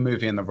failing of the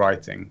movie and the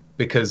writing,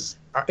 because,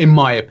 in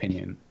my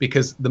opinion,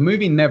 because the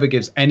movie never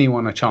gives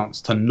anyone a chance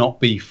to not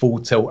be full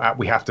tilt at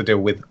we have to deal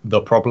with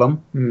the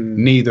problem.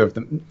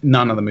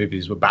 None of the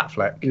movies were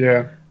Batfleck.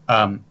 Yeah.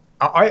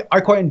 I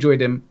quite enjoyed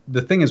him.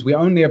 The thing is, we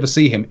only ever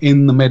see him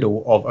in the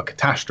middle of a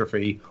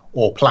catastrophe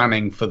or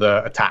planning for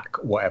the attack,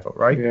 whatever,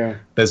 right? Yeah.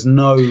 There's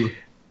no...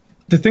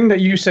 The thing that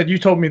you said, you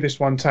told me this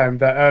one time,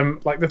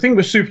 that like the thing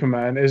with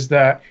Superman is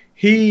that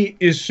he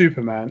is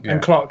Superman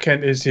and Clark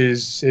Kent is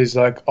his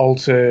like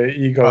alter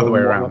ego. Other way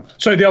around.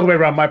 Sorry, the other way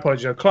around. My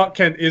apologies. Clark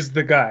Kent is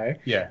the guy.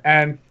 Yeah.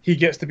 And he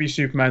gets to be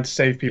Superman to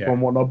save people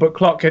and whatnot. But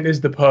Clark Kent is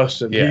the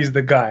person. Yeah. He's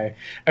the guy.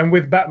 And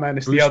with Batman,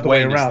 it's the other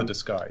way around. Is the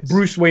disguise.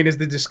 Bruce Wayne is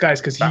the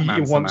disguise because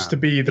he wants to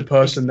be the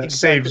person that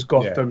saves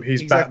Gotham.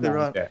 He's exactly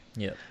Batman. Right.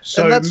 Yeah.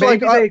 So and that's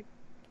maybe like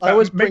I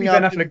always maybe bring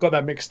Ben up Affleck got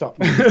that mixed up.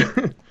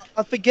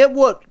 I forget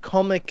what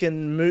comic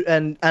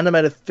and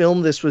animated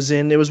film this was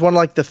in. It was one of,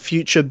 like, the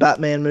future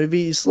Batman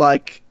movies,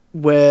 like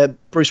where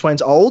Bruce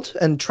Wayne's old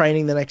and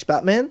training the next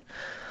Batman.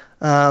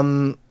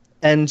 And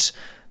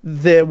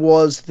there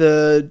was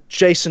the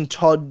Jason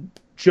Todd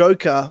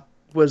Joker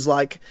was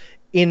like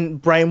in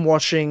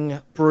brainwashing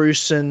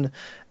Bruce and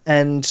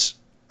in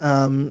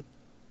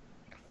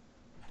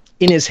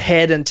his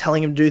head and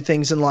telling him to do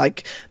things and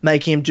like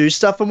making him do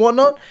stuff and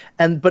whatnot.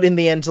 But in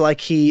the end,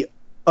 like, he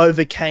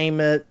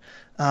overcame it.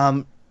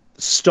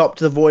 Stopped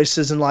the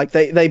voices and like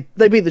they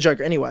beat the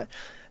Joker anyway.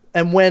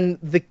 And when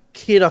the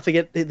kid, I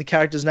forget the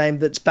character's name,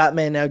 that's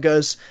Batman now,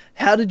 goes,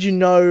 "How did you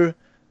know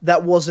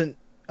that wasn't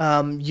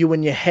you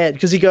in your head?"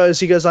 Because he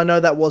goes, "I know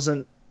that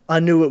wasn't. I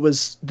knew it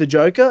was the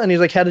Joker." And he's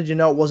like, "How did you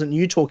know it wasn't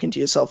you talking to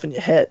yourself in your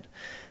head?"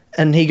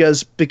 And he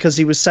goes, "Because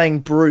he was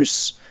saying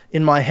Bruce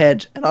in my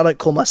head, and I don't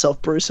call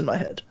myself Bruce in my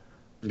head."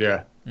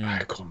 Yeah.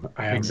 Exactly.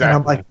 And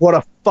I'm like,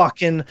 that's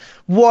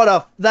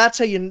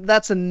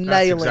a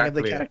nailing of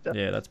the character.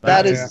 Yeah, that's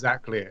bad. That is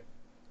exactly it.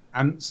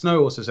 And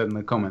Snow also said in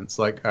the comments,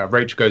 like,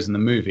 Rachel goes in the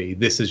movie,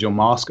 "This is your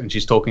mask," and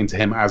she's talking to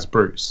him as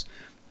Bruce.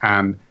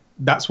 And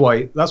that's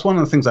one of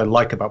the things I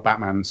like about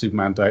Batman and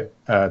Superman,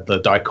 the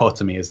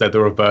dichotomy, is they're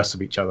the reverse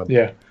of each other.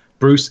 Yeah.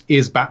 Bruce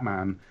is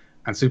Batman,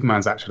 and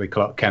Superman's actually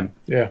Clark Kent.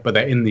 Yeah. But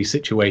they're in these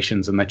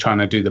situations, and they're trying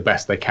to do the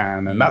best they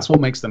can, and that's what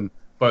makes them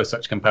both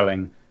such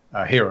compelling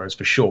heroes,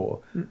 for sure.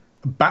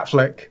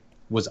 Batfleck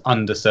was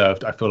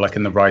underserved, I feel like,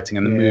 in the writing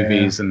and the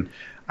movies, and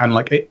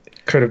like it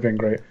could have been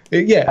great.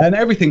 And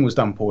everything was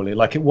done poorly.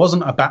 Like, it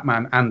wasn't a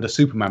Batman and a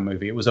Superman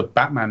movie. It was a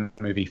Batman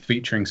movie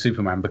featuring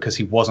Superman because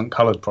he wasn't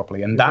colored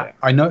properly. And that,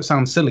 I know it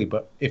sounds silly,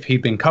 but if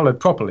he'd been colored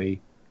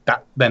properly,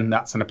 then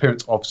that's an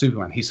appearance of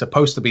Superman. He's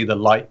supposed to be the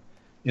light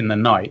in the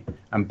night,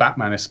 and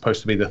Batman is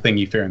supposed to be the thing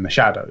you fear in the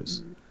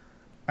shadows.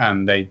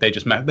 And they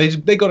just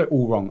they got it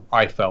all wrong,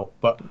 I felt.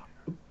 But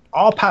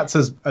our Pats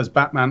as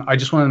Batman, I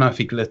just want to know if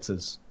he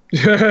glitters.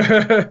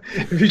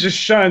 If he just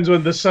shines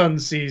when the sun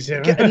sees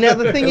him. Now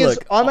the thing is,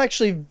 I'm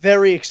actually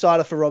very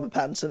excited for Robert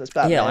Pattinson as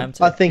Batman. Yeah, I am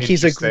too. I think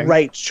he's a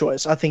great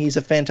choice. I think he's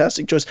a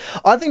fantastic choice.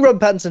 I think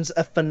Robert Pattinson's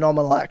a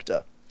phenomenal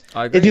actor.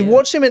 I agree, if you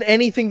watch him in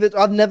anything that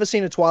I've never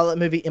seen a Twilight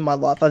movie in my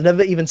life. I've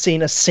never even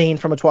seen a scene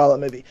from a Twilight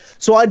movie.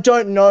 So I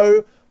don't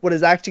know what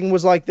his acting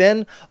was like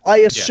then. I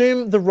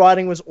assume the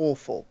writing was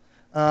awful.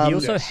 He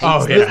also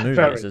hates those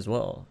movies as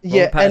well.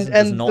 Yeah,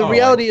 and the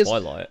reality is,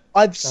 Twilight.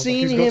 I've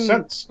seen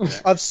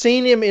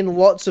him in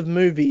lots of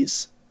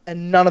movies,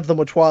 and none of them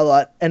were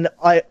Twilight. And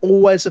I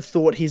always have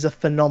thought he's a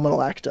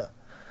phenomenal actor.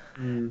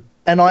 And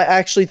I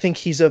actually think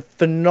he's a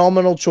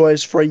phenomenal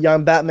choice for a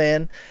young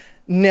Batman.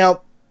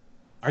 Now,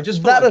 I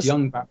just feel like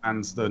young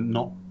Batman's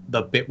not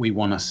the bit we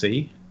want to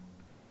see.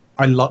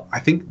 I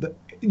think that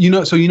we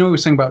were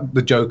saying about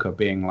the Joker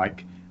being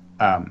like,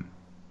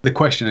 the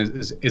question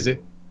is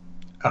it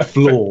a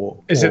flaw?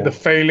 Is it the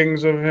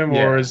failings of him,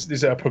 or is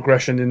it a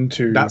progression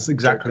into? That's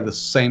exactly Joker? The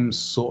same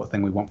sort of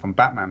thing we want from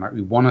Batman. Like,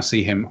 we want to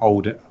see him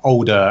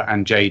older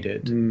and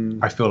jaded.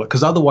 I feel like,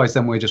 because otherwise,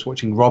 then we're just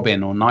watching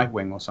Robin or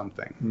Nightwing or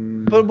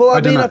something. But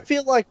I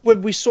feel like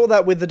when we saw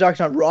that with The Dark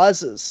Knight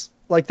Rises,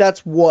 like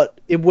that's what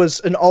it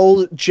was, an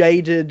old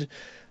jaded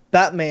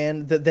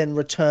Batman that then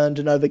returned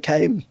and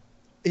overcame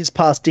his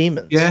past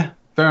demons. Yeah,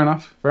 fair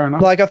enough.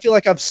 Like, I feel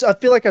like I've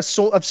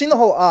seen the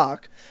whole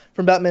arc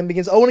from Batman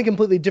Begins. I want a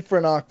completely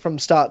different arc from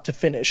start to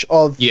finish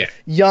of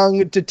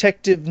young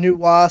detective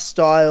noir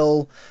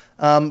style,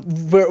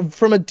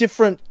 from a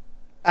different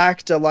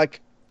actor. Like,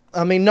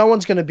 I mean, no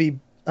one's going to be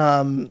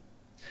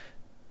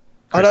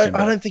I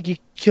don't think he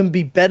can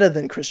be better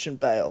than Christian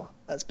Bale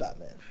as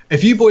Batman.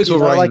 If you boys were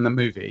writing the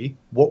movie,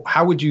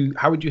 how would you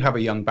have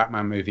a young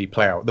Batman movie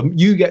play out?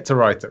 You get to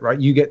write it, right?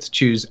 You get to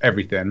choose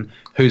everything.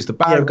 Who's the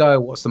bad guy?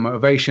 What's the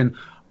motivation?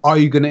 Are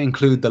you going to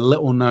include the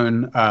little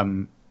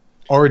known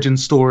origin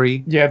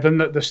story? Yeah, then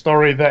the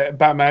story that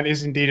Batman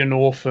is indeed an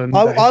orphan.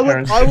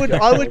 I'd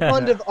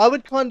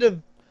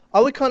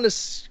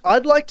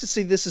like to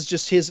see this as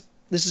just his.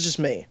 This is just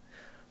me.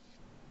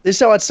 This is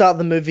how I'd start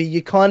the movie.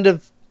 You kind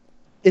of.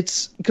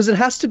 It's because it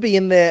has to be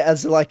in there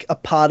as like a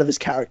part of his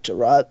character,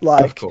 right?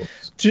 Like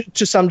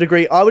to some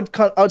degree, I would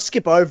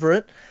skip over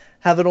it,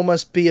 have it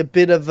almost be a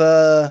bit of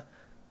a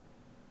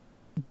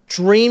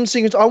dream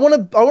sequence. I want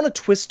a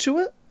twist to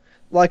it,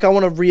 like I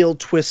want a real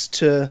twist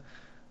to,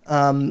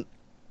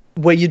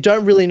 where you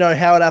don't really know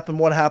how it happened,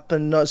 what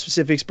happened, no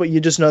specifics, but you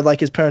just know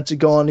like his parents are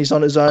gone, he's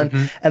on his own,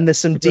 and there's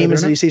some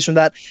demons that he sees from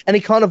that, and he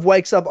kind of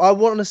wakes up. I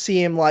want to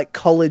see him like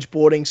college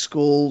boarding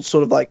school,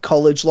 sort of like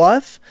college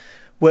life.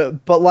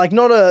 But like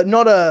not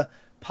a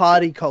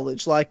party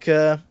college, like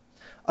I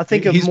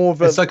think of more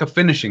of a. It's like a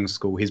finishing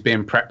school. He's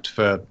being prepped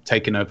for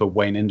taking over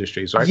Wayne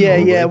Industries, right? Yeah,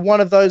 yeah, one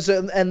of those,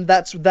 and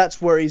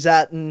that's where he's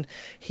at, and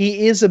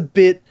he is a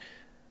bit.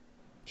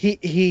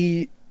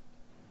 He.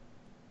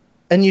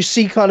 And you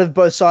see kind of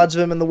both sides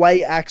of him, and the way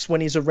he acts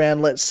when he's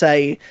around, let's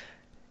say,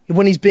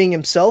 when he's being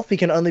himself, he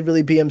can only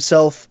really be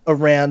himself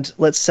around,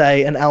 let's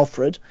say, an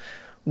Alfred,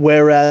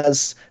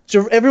 whereas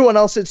to everyone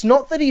else, it's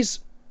not that he's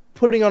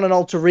putting on an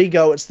alter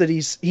ego, it's that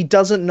he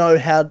doesn't know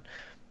how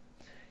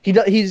he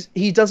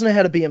doesn't know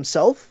how to be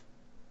himself,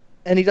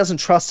 and he doesn't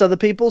trust other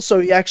people, so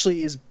he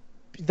actually is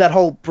that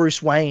whole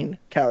Bruce Wayne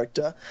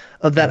character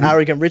of that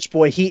arrogant rich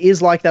boy. He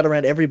is like that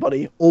around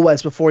everybody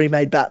always before he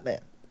made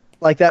Batman.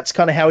 Like that's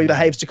kind of how he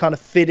behaves to kind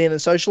of fit in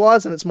and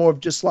socialize, and it's more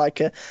of just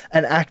like an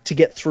act to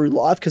get through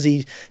life because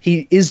he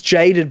is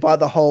jaded by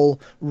the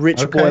whole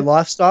rich boy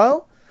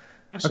lifestyle.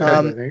 It's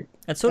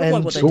sort of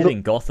like what they did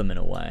in Gotham in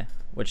a way,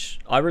 which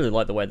I really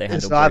like the way they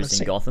handled Bruce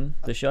in Gotham,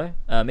 the show.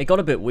 It got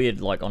a bit weird,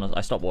 like,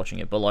 I stopped watching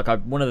it, but, like,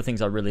 one of the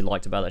things I really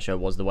liked about that show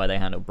was the way they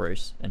handled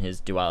Bruce and his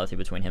duality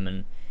between him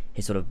and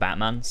his sort of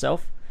Batman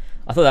self.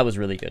 I thought that was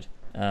really good.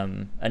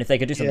 And if they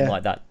could do something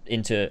like that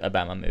into a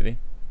Batman movie,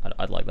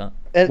 I'd like that.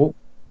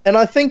 And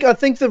I think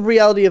the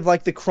reality of,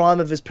 like, the crime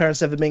of his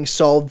parents never being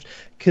solved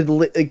could,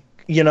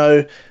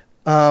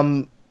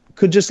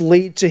 could just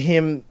lead to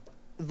him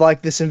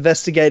like this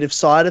investigative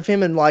side of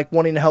him and like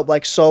wanting to help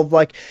like solve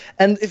like,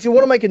 and if you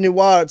want to make a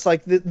noir, it's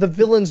like the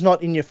villain's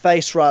not in your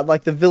face, right?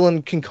 Like the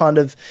villain can kind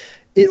of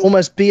it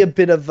almost be a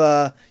bit of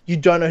you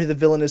don't know who the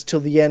villain is till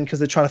the end because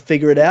they're trying to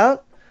figure it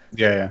out.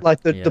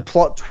 Like the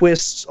plot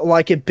twists,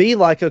 like it be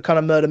like a kind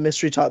of murder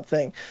mystery type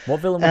thing.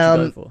 What villain would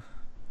you go for?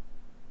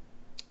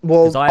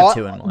 Well, I have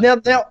two in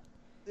mind. Now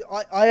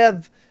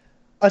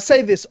I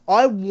say this,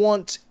 I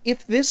want,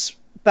 if this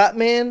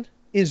Batman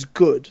is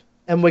good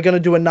and we're going to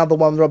do another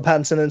one with Rob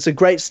Pattinson, and it's a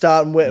great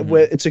start, and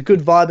where it's a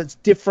good vibe, it's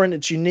different,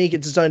 it's unique,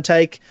 it's its own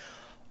take.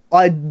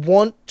 I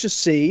want to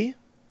see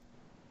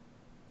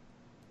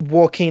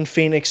Joaquin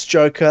Phoenix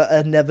Joker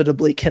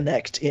inevitably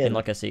connect in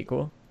like a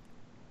sequel.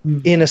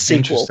 In a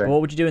sequel,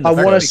 what would you do in the I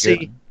first? want to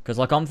see. Because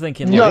like I'm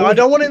thinking. No, I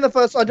don't want it in the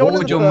first. I don't what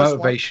want would your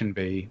motivation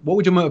be? What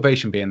would your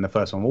motivation be in the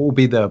first one? What would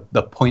be the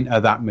point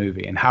of that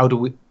movie? And how do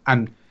we?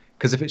 And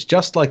because if it's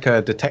just like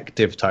a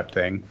detective type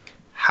thing,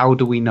 how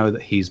do we know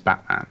that he's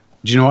Batman?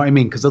 Do you know what I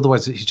mean? Because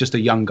otherwise, he's just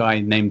a young guy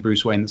named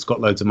Bruce Wayne that's got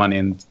loads of money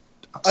and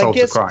solves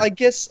the crime. I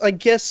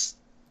guess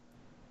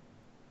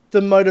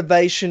the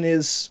motivation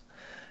is,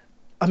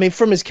 I mean,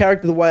 from his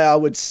character, the way I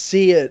would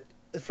see it,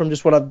 from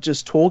just what I've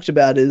just talked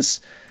about,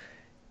 is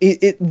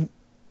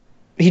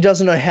he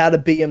doesn't know how to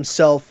be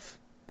himself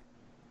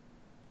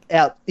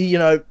out,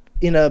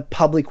 in a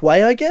public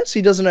way, I guess.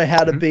 He doesn't know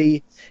how to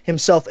be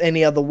himself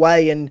any other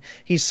way, and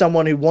he's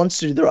someone who wants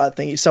to do the right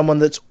thing. He's someone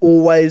that's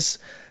always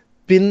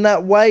been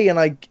that way, and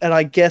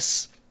I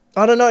guess,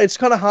 I don't know, it's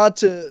kind of hard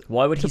to.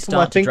 Why would he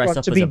start to dress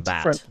up as a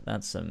bat? Different.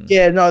 That's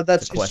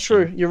it's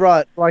true. You're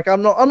right. Like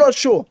I'm not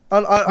sure.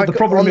 The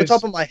problem on the is,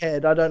 top of my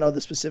head, I don't know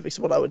the specifics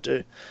of what I would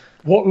do.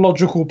 What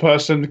logical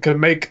person can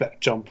make that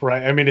jump,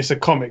 right? I mean, it's a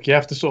comic. You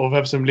have to sort of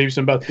have some leaps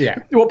and bounds. Yeah.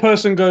 What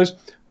person goes,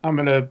 I'm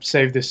gonna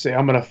save this city.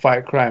 I'm gonna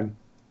fight crime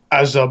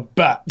as a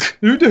bat?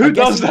 Who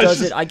does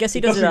that? I guess he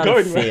does it out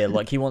of fear.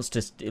 Like he wants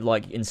to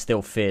like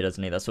instill fear,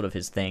 doesn't he? That's sort of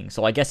his thing.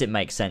 So I guess it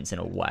makes sense in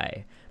a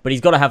way. But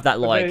he's got to have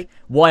that like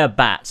why a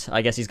bat?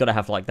 I guess he's got to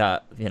have like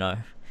that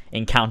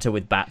encounter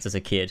with bats as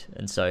a kid,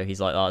 and so he's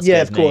like, oh, it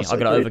scares me. I've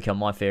got to overcome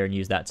my fear and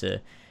use that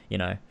to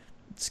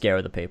scare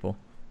other people.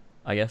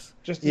 I guess.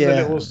 Just as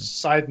a little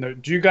side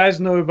note, do you guys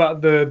know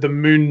about the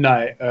Moon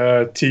Knight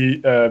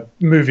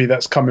movie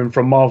that's coming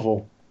from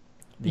Marvel?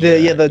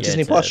 The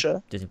Disney Plus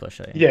show. Disney Plus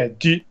show. Yeah.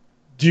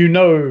 Do you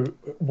know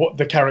what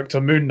the character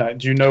Moon Knight?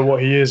 Do you know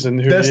what he is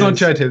and who? That's not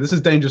chat here. This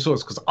is dangerous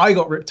source because I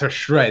got ripped to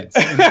shreds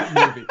in that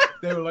movie.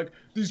 They were like,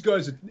 "These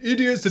guys are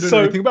idiots. They don't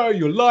know anything about it.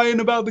 You're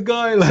lying about the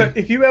guy." So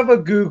if you ever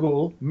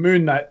Google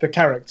Moon Knight the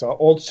character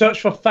or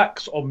search for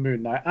facts on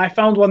Moon Knight, I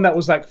found one that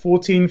was like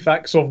 14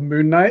 facts of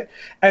Moon Knight,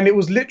 and it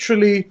was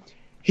literally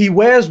he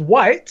wears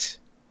white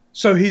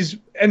so his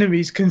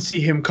enemies can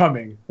see him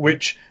coming,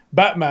 which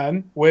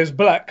Batman wears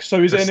black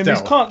so his enemies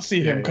stealth. can't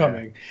see him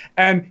coming.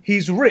 And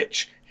he's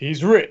rich.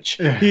 He's rich.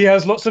 He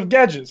has lots of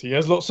gadgets.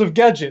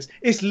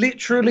 It's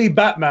literally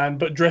Batman,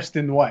 but dressed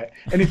in white.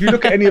 And if you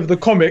look at any of the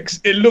comics,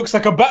 it looks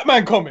like a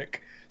Batman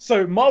comic.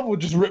 So Marvel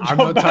just ripped I'm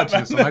off not touching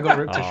Batman. this one. I got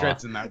ripped to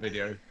shreds in that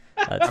video.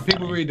 And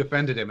people really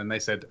defended him, and they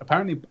said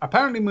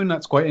apparently Moon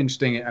Knight's quite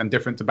interesting and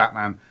different to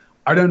Batman.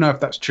 I don't know if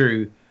that's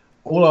true.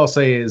 All I'll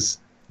say is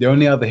the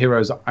only other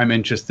heroes I'm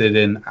interested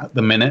in at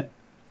the minute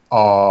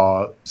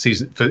are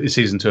season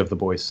 2 of The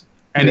Boys.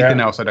 Anything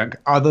else I don't,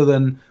 other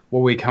than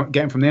what we're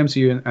getting from the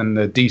MCU and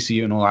the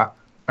DCU and all that.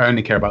 I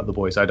only care about The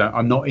Boys.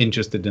 I'm not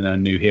interested in a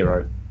new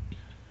hero.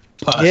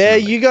 Personally. Yeah,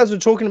 you guys were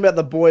talking about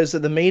The Boys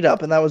at the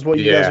meetup, and that was what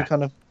you guys were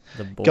kind of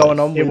going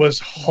on with. It was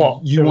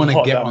hot. You want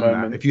to get on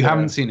moment. that. If you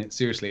haven't seen it,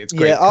 seriously, it's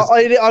great. Yeah,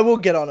 I will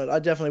get on it. I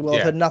definitely will. Yeah.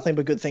 I've heard nothing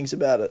but good things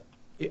about it.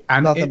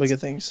 And Nothing but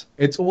good things.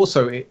 It's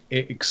also it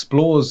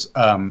explores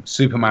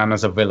Superman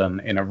as a villain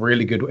in a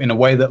really good, in a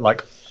way that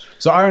like.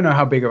 So I don't know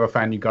how big of a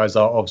fan you guys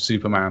are of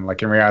Superman,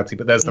 like in reality,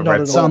 but there's the Not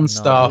Red at all. Sun No,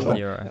 stuff.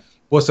 You're right.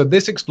 Well, so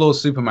this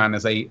explores Superman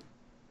as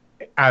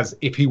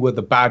if he were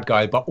the bad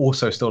guy, but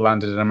also still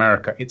landed in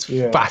America. It's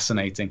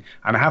fascinating,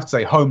 and I have to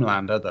say,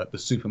 Homelander, the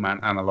Superman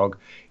analog,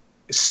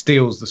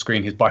 steals the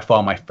screen. He's by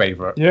far my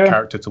favorite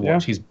character to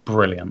watch. He's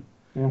brilliant.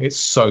 It's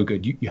so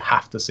good. You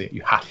have to see it.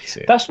 You have to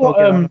see it. That's what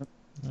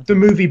the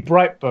movie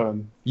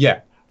Brightburn. Yeah.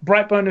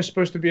 Brightburn is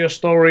supposed to be a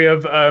story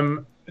of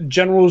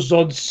General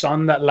Zod's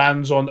son that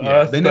lands on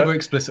Earth. They never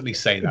explicitly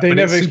say that. They but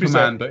never it's explicitly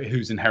Superman, but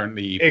who's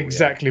inherently evil.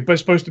 Exactly, but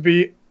it's supposed to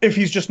be if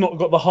he's just not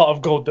got the heart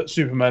of gold that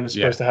Superman is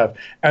supposed to have.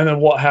 And then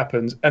what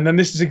happens? And then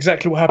this is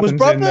exactly what happens in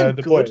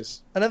The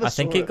Boys. I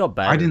think it got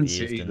bad. I didn't reviews,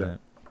 see it either. didn't it?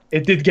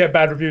 It did get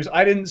bad reviews.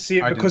 I didn't see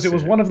it because it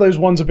was see one of those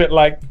ones a bit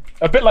like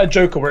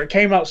Joker, where it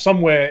came out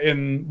somewhere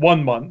in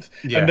 1 month,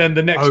 and then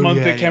the next month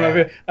it came out.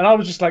 And I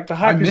was just like, the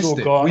hype is all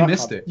gone. We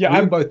missed it. Yeah,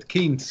 we were both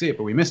keen to see it,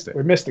 but we missed it.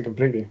 We missed it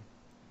completely.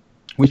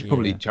 We should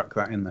probably chuck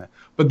that in there.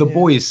 But The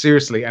Boys,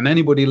 seriously, and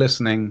anybody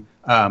listening,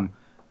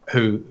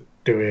 who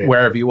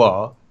wherever you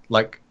are,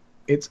 like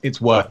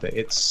it's worth it.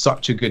 It's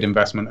such a good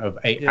investment of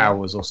 8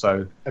 hours or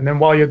so. And then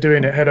while you're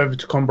doing it, head over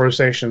to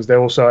Conversations. They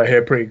also are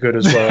here pretty good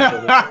as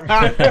well.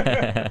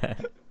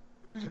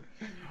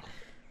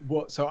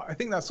 So I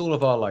think that's all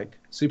of our like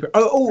super.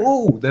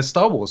 Oh, there's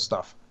Star Wars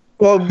stuff.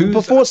 Well,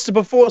 before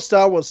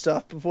Star Wars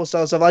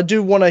stuff, I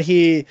do want to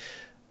hear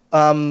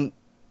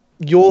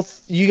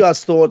you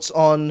guys' thoughts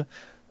on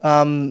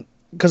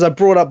because I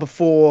brought up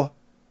before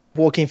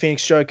Joaquin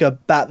Phoenix Joker,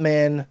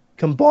 Batman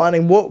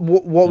combining. What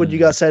would you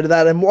guys say to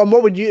that? And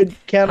what would you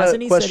counter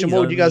question?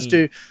 What would you guys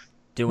do?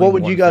 What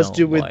would you guys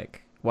do with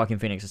like Joaquin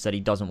Phoenix has said he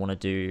doesn't want to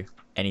do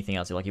anything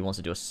else. Like he wants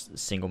to do a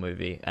single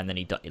movie, and then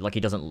he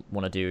doesn't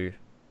want to do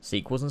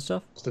sequels and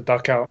stuff. It's the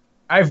duck out.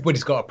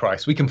 Everybody's got a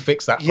price. We can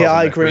fix that. Yeah,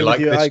 I agree with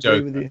you. I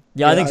agree with you.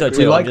 Yeah, I think so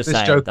too. Like I'm just this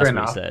saying Joker that's what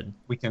enough, he said.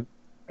 We can.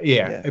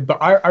 Yeah,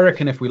 but I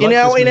reckon if we like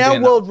in our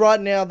world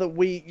right now that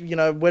we,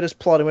 we're just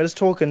plotting, we're just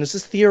talking, it's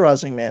just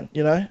theorizing, man.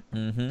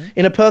 Mm-hmm.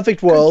 In a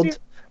perfect world.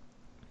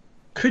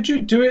 Could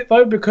you do it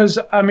though? Because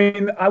I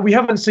mean, we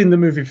haven't seen the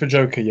movie for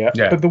Joker yet.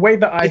 Yeah. But the way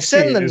that it's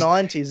set in the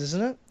 90s,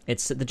 isn't it?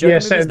 It's the Joker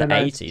movie is the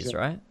 80s,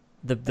 right?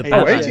 The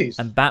Batman, 80s.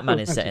 And Batman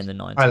is set in the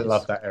 90s. I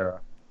love that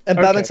era. And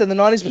Batman's in the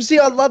 90s. But see,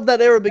 I love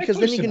that era because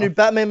then you can do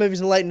Batman movies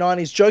in the late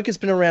 90s. Joker's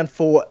been around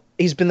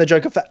he's been the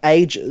Joker for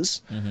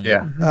ages. Mm-hmm.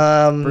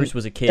 Yeah. Bruce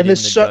was a kid in the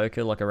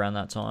Joker, like around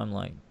that time,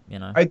 like,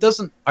 I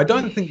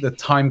don't think the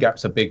time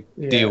gap's a big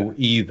deal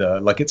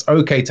either. Like, it's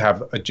okay to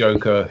have a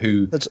Joker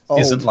who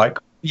isn't like,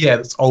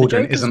 that's old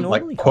and isn't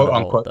like quote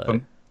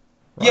unquote.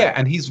 Yeah,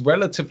 and he's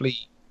relatively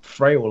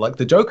frail. Like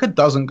the Joker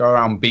doesn't go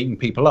around beating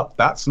people up.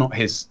 That's not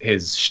his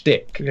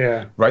shtick.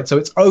 Yeah. Right. So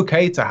it's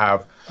okay to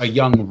have a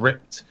young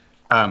ripped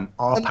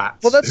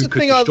R-Pats. Well, that's the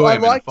thing I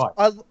liked.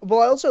 I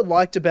also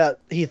liked about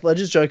Heath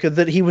Ledger's Joker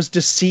that he was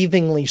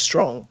deceivingly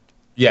strong.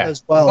 Yeah.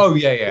 As well. Oh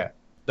yeah.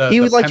 He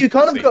was like, you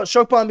kind of got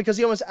shocked by him because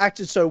he almost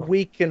acted so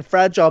weak and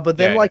fragile, but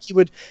then he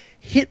would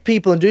hit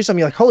people and do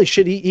something like, holy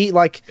shit,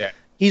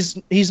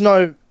 he's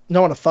no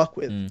one to fuck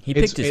with. He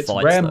picked his fights.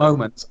 It's rare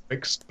moments of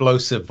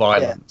explosive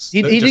violence.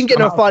 Yeah. He didn't get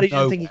in a fight. He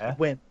didn't think he could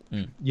win.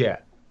 Yeah,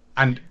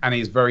 and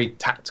he's very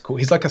tactical.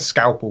 He's like a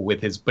scalpel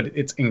with his, but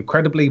it's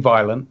incredibly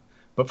violent.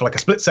 But for like a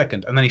split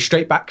second, and then he's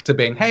straight back to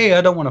being, hey,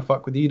 I don't want to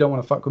fuck with you. You don't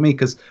want to fuck with me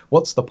because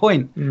what's the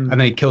point? And then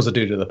he kills a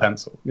dude with a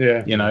pencil.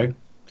 Yeah,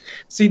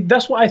 See,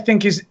 that's what I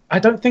think is. I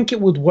don't think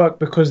it would work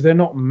because they're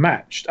not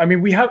matched. I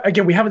mean, we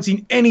haven't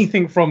seen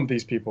anything from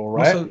these people,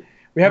 right? Also,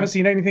 we haven't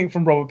seen anything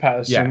from Robert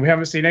Pattinson. Yeah. We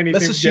haven't seen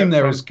anything. Let's assume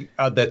they're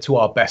to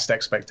our best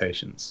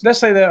expectations. Let's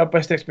say they're our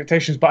best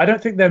expectations, but I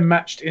don't think they're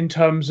matched in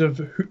terms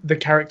of the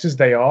characters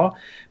they are,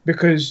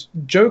 because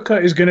Joker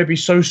is going to be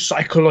so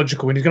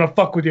psychological and he's going to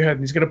fuck with your head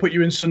and he's going to put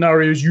you in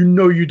scenarios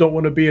you don't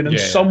want to be in, and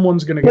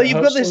someone's going to get hurt. But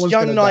you've got this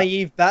young,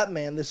 naive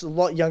Batman, this a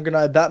lot younger,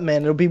 naive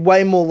Batman. It'll be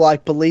way more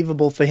like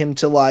believable for him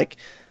to like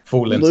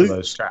fall into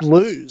those traps,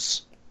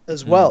 lose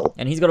as well.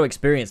 And he's got to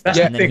experience that,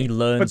 and then he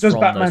learns from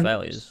those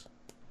failures.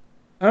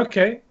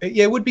 Okay.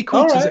 Yeah, it would be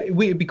cool.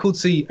 It'd be cool to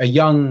see a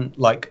young,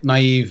 like,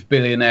 naive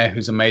billionaire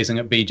who's amazing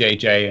at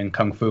BJJ and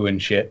kung fu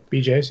and shit.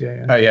 BJ's,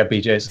 yeah. Oh yeah,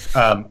 BJ's.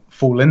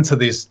 Fall into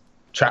these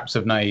traps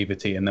of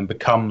naivety and then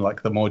become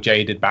like the more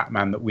jaded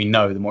Batman that we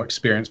know, the more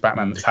experienced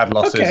Batman that's had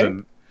losses.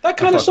 And that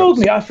kind of sold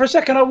me. For a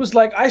second, I was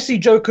like, I see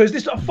Joker as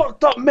this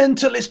fucked up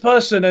mentalist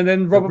person, and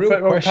then Robert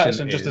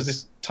Pattinson just as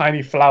this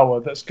tiny flower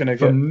that's gonna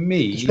for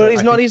me. But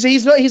he's not.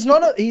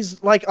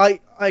 He's like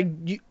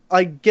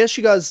I guess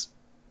you guys.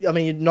 I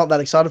mean, you're not that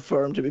excited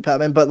for him to be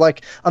Batman, but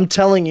like I'm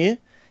telling you,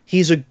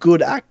 he's a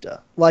good actor.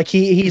 Like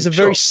he's a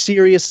very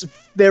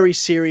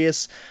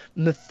serious,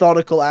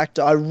 methodical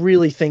actor. I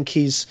really think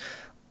he's,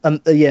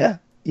 yeah.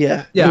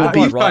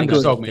 You've kind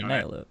of sold me on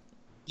it.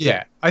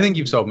 Yeah, I think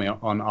you've sold me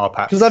on our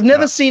Pat. Because I've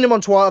never seen him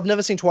on Twilight. I've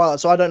never seen Twilight,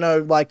 so I don't know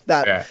like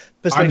that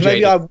perspective.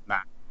 Maybe I've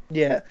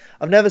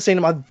never seen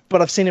him,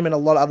 but I've seen him in a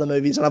lot of other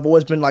movies, and I've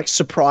always been like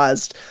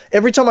surprised.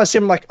 Every time I see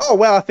him, I'm like, oh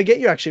wow, I forget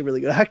you're actually a really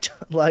good actor.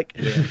 Like,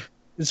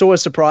 it's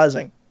always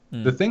surprising.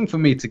 The thing for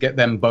me to get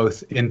them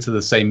both into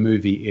the same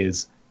movie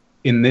is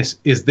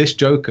this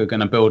Joker going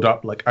to build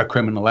up like a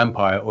criminal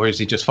empire, or is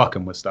he just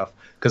fucking with stuff?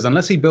 Because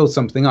unless he builds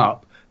something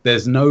up,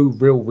 there's no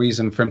real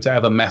reason for him to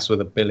ever mess with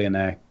a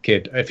billionaire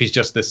kid if he's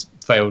just this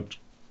failed.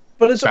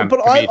 But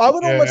I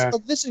would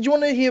almost listen. Do you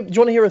want to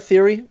hear a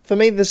theory? For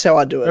me, this is how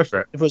I do it. Go for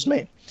it. If it was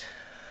me,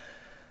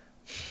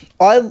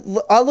 I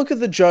look at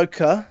the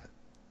Joker.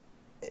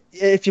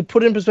 If you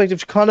put it in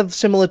perspective, kind of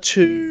similar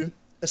to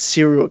a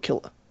serial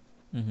killer,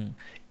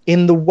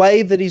 in the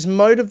way that he's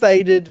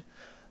motivated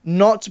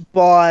not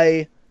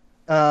by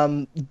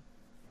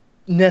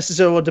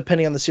necessarily, or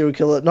depending on the serial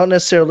killer, not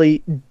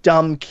necessarily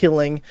dumb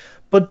killing,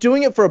 but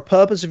doing it for a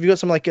purpose. If you've got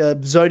some like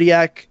a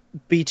Zodiac,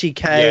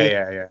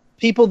 BTK,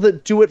 people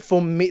that do it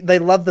for me, they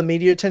love the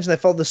media attention, they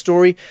follow the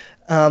story,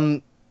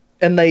 and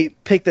they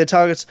pick their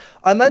targets.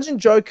 I imagine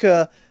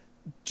Joker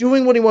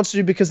doing what he wants to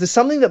do because there's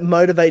something that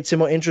motivates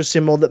him or interests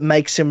him or that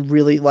makes him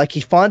really, like,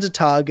 he finds a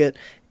target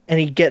and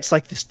he gets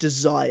like this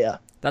desire.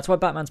 That's why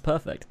Batman's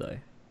perfect, though.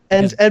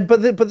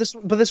 But this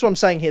is what I'm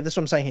saying here. But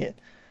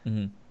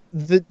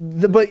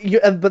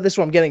this is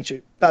what I'm getting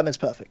to. Batman's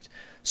perfect.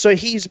 So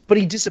he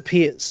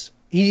disappears.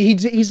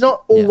 He's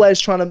not always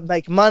trying to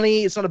make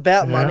money. It's not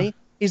about money.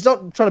 He's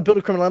not trying to build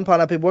a criminal empire and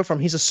have people work for him.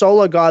 He's a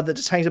solo guy that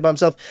just hangs out by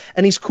himself,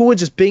 and he's cool with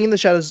just being in the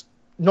shadows,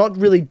 not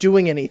really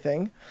doing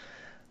anything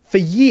for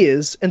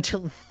years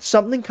until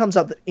something comes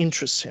up that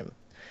interests him.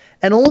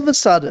 And all of a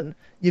sudden,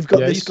 you've got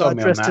this guy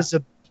dressed as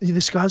a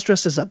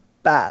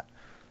bat.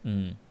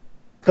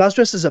 Guy's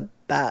dressed as a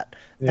bat.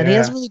 And he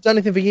hasn't really done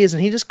anything for years,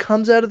 and he just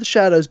comes out of the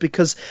shadows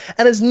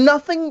and it's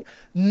nothing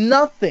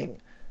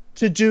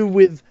to do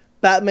with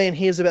Batman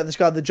hears about this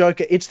guy, the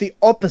Joker. It's the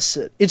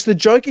opposite. It's the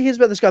Joker hears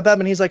about this guy,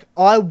 Batman. He's like,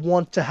 I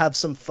want to have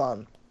some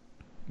fun.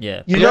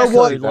 Yeah. You know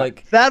what?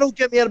 Like, that'll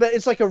get me out of bed.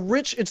 It's like a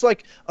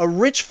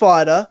rich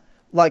fighter,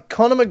 like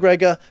Conor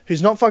McGregor,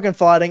 who's not fucking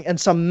fighting,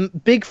 and some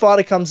big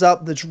fighter comes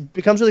up that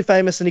becomes really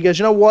famous, and he goes,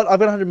 you know what? I've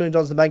got $100 million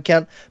in the bank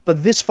account,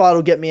 but this fight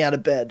will get me out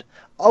of bed.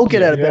 I'll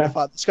get out of bed to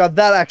fight this guy.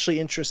 That actually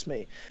interests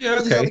me. Yeah,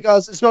 okay. These other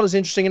guys, it's not as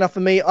interesting enough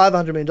for me. I have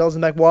 $100 million in the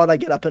bank. Why would I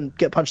get up and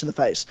get punched in the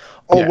face?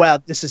 Oh, wow,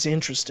 this is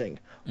interesting.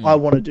 I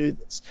want to do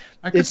this.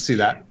 I can see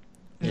that.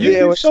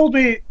 You've sold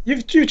me.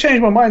 You've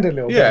changed my mind a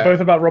little bit, both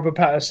about Robert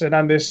Pattinson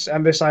and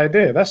this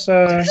idea. That's you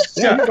got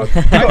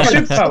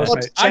superpowers,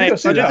 mate. I do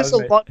this a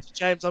lot to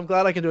James. I'm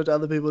glad I can do it to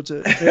other people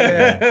too.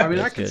 I mean,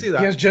 I can see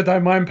that. He has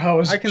Jedi mind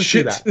powers. I can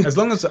see that. As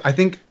long as I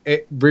think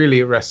it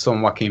really rests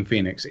on Joaquin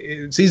Phoenix.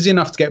 It's easy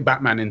enough to get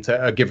Batman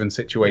into a given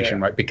situation,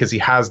 right? Because he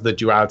has the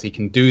duality. He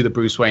can do the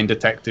Bruce Wayne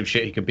detective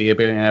shit. He could be a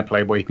billionaire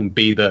playboy. He can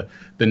be the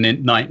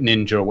night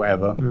ninja or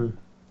whatever.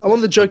 I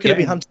want the Joker to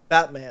be hunting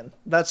Batman.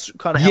 That's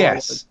kind of how I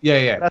want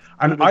it.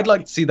 And I'd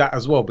like to see that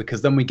as well,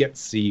 because then we get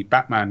to see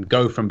Batman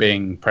go from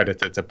being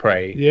predator to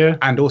prey. Yeah.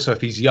 And also,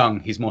 if he's young,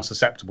 he's more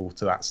susceptible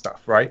to that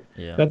stuff, right?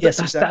 Yeah.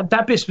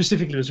 That bit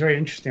specifically was very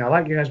interesting. I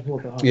like you guys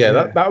brought that up. Yeah,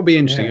 that would be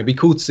interesting. It'd be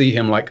cool to see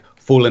him like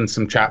fall in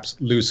some traps,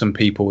 lose some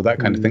people, that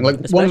kind of thing. Like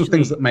one of the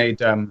things that made.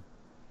 Go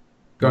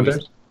on,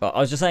 James. But I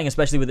was just saying,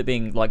 especially with it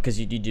being like, because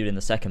you do it in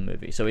the second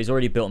movie, so he's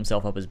already built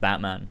himself up as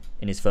Batman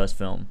in his first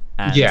film,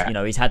 and you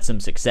know he's had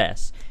some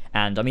success,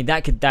 and I mean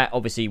that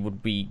obviously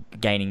would be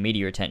gaining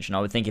media attention.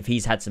 I would think if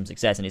he's had some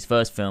success in his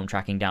first film,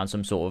 tracking down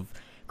some sort of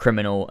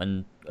criminal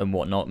and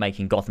whatnot,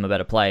 making Gotham a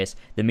better place,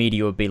 the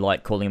media would be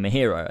like calling him a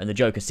hero, and the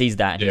Joker sees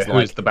that and he's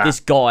like, this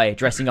guy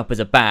dressing up as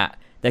a bat.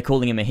 They're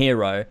calling him a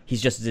hero.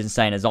 He's just as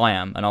insane as I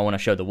am, and I want to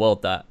show the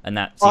world that. And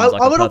that seems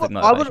like a perfect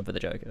motivation for the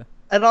Joker.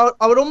 And I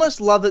would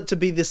almost love it to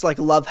be this like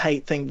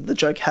love-hate thing that the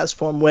Joker has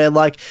for him, where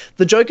like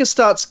the Joker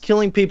starts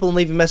killing people and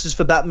leaving messages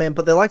for Batman,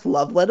 but they're like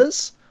love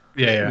letters.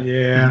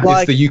 Yeah. Like,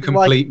 it's the you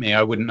complete me.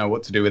 I wouldn't know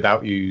what to do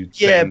without you.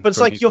 Yeah, but it's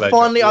like you're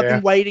finally. I've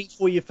been waiting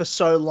for you for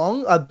so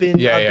long. I've been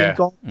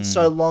gone for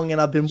so long, and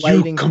I've been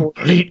waiting for you.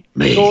 Complete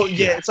me.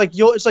 It's like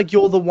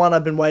you're the one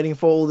I've been waiting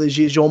for all these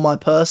years. You're my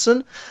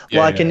person.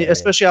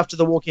 Especially after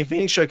the Joaquin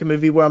Phoenix Joker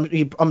movie, where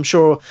I'm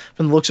sure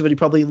from the looks of it, he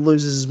probably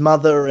loses his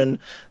mother, and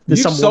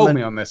there's You've some sold woman.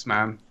 me on this,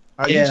 man.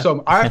 Yeah.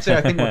 I have to say,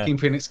 I think Joaquin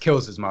Phoenix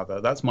kills his mother.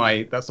 That's the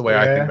way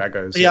I think that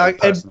goes. Yeah,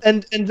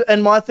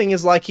 and my thing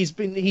is like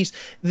there's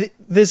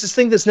this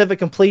thing that's never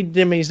completed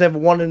him and he's never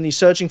wanted and he's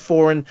searching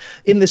for. And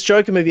in this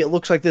Joker movie, it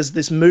looks like there's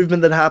this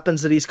movement that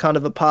happens that he's kind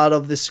of a part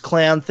of, this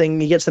clown thing.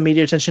 He gets the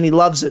media attention. He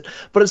loves it,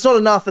 but it's not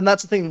enough. And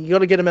that's the thing. You got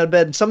to get him out of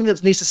bed. Something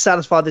that needs to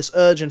satisfy this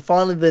urge. And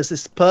finally, there's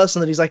this person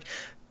that he's like,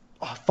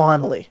 oh,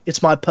 finally,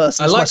 it's my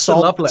person. It's I like my soul,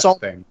 the love letter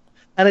thing.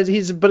 And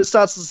it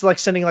starts like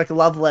sending like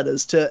love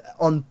letters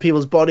on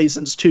people's bodies,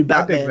 and it's to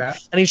Batman,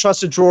 and he tries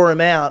to draw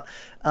him out,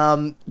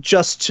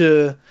 just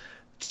to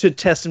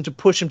test him, to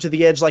push him to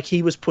the edge, like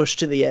he was pushed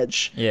to the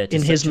edge. Yeah,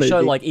 in his movie. To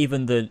show like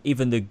even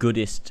the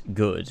goodest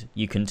good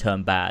you can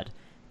turn bad,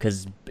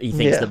 because he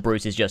thinks that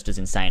Bruce is just as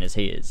insane as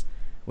he is,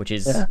 which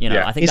is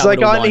I think he's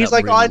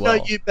like I know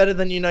you better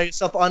than you know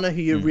yourself. I know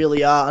who you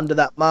really are under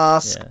that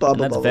mask. Yeah. Blah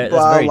blah blah. That's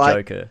blah. very like,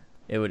 Joker.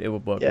 It would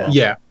work. Well.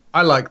 Yeah.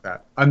 I like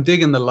that. I'm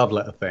digging the love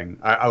letter thing.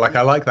 I like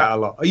that a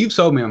lot. You've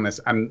sold me on this,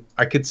 and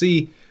I could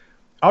see.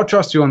 I'll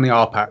trust you on the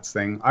R-Pats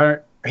thing.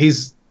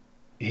 He's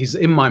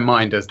in my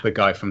mind as the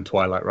guy from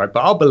Twilight, right?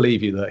 But I'll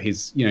believe you that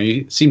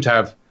you seem to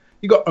have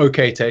got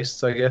okay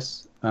tastes, I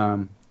guess.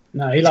 No,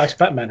 he likes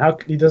Batman.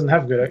 He doesn't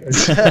have good.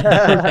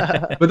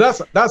 But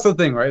that's the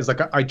thing, right? It's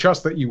like I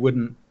trust that you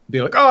wouldn't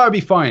be like, oh, I'd be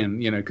fine,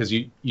 because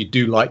you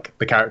do like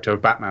the character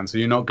of Batman, so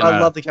you're not gonna. I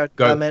love the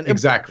character of Batman.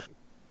 Exactly.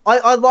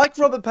 I like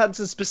Robert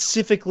Pattinson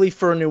specifically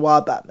for a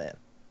noir Batman.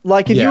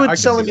 Like, if you were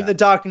selling me The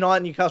Dark Knight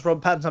and you cast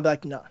Robert Pattinson, I'd be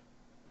like, no.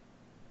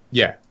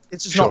 Yeah.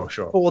 It's just not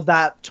for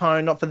that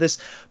tone, not for this.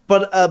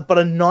 But a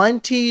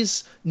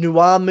 90s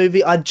noir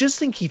movie, I just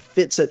think he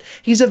fits it.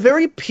 He's a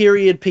very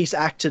period piece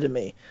actor to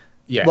me.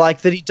 Yeah. Like,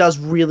 that he does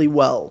really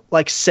well.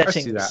 Like,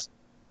 settings.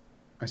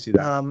 I see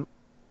that.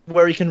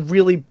 Where he can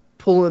really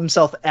pull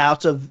himself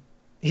out of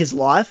his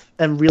life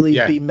and really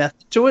be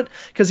method to it,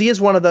 because he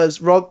is one of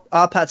those.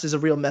 R-Pats is a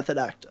real method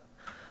actor,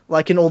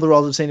 like in all the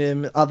roles I've seen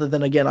him, other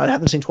than, again, I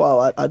haven't seen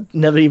Twilight. I've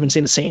never even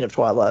seen a scene of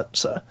Twilight,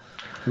 so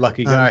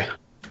lucky guy.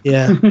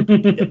 Yeah.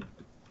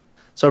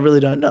 So I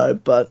really don't know,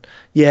 but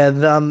yeah,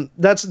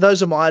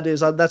 those are my ideas.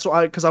 That's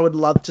why, because I would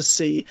love to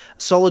see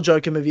a solo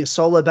Joker movie, a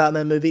solo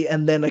Batman movie,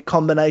 and then a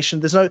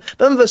combination. There's no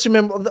Batman vs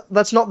Superman.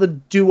 That's not the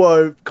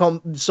duo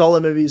solo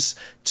movies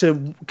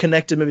to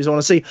connected movies I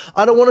want to see.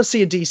 I don't want to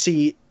see a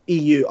DC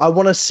EU. I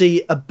want to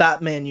see a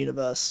Batman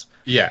universe.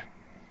 Yeah.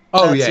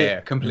 Oh,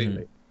 yeah,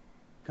 completely.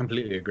 Mm-hmm.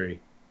 Completely agree.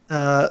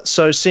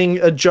 So seeing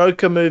a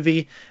Joker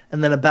movie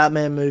and then a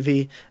Batman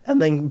movie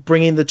and then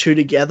bringing the two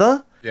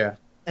together. Yeah.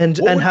 And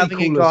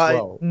having a guy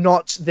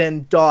not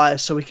then die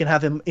so we can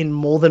have him in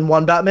more than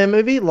one Batman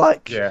movie.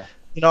 Like,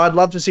 I'd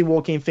love to see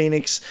Joaquin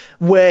Phoenix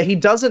where he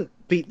doesn't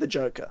beat the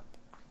Joker.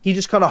 He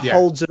just kind of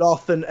holds it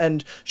off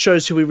and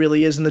shows who he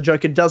really is, and the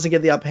Joker doesn't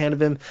get the upper hand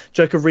of him.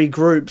 Joker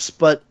regroups,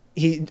 but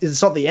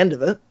it's not the end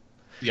of it.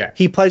 Yeah.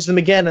 He plays them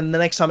again, and the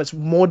next time it's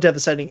more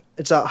devastating.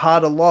 It's a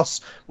harder loss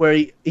where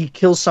he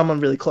kills someone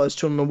really close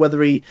to him, and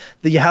whether you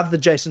have the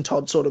Jason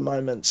Todd sort of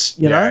moments,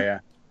 you know? Yeah.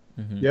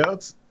 Mm-hmm. Yeah,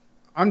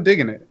 I'm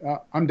digging it.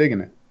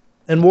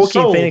 And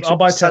Joaquin Phoenix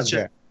is such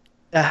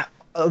a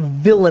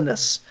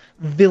villainous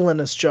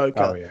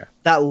Joker. Oh, yeah.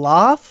 That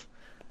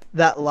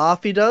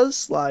laugh he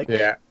does, like...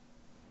 Yeah,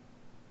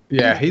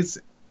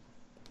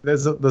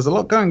 there's a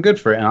lot going good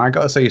for it, and I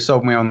got to say you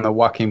sold me on the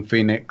Joaquin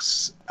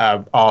Phoenix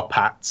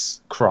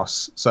R-Pats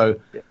cross. So,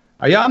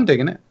 I'm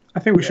digging it. I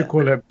think we should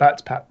call it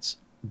Bats Pats.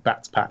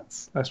 Bats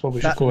Pats. That's what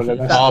we should call it.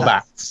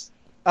 R-Bats.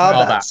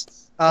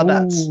 R-Bats.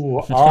 Ooh,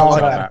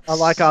 R-Bats. I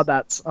like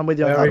R-Bats. I'm with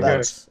you on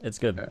R-Bats. It's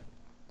good. Yeah.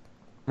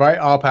 Right,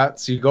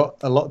 R-Pats, you got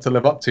a lot to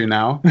live up to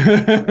now.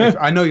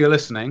 I know you're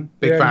listening.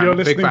 Big fan. You're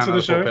listening big fan to the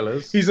of show.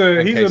 Pillars. He's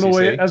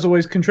an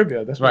always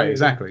contributor. That's right.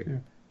 Exactly. Yeah.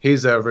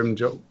 He's a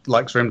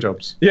likes rim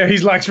jobs. Yeah, he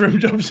likes rim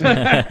jobs.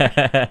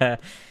 Yeah,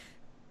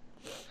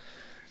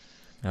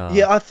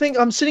 I think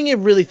I'm sitting here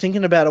really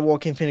thinking about a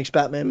Joaquin Phoenix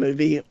Batman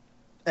movie,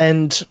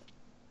 and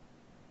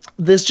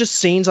there's just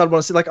scenes I'd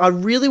want to see. Like, I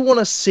really want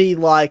to see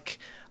like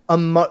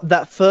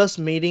that first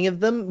meeting of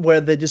them where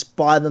they're just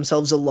by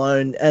themselves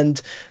alone,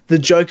 and the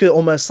Joker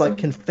almost like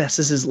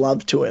confesses his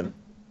love to him.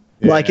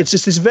 Yeah. Like, it's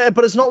just this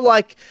but it's not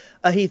like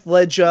a Heath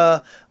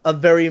Ledger, a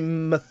very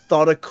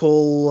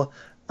methodical.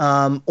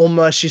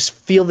 Almost you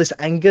feel this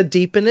anger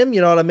deep in him,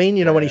 you know what I mean?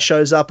 You know, when he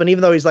shows up, and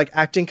even though he's like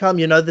acting calm,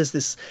 there's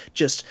this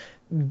just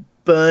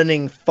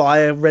burning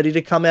fire ready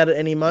to come out at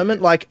any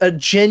moment. Like a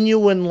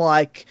genuine,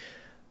 like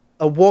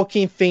a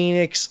Joaquin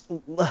Phoenix,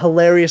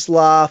 hilarious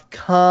laugh,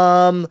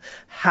 calm,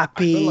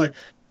 happy,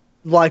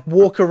 like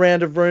walk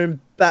around a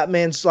room.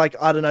 Batman's like,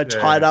 I don't know,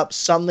 tied up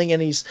something,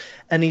 and he's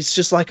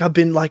just like,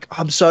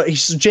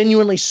 he's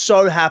genuinely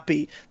so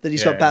happy that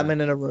he's got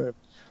Batman in a room.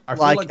 I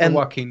feel like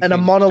and a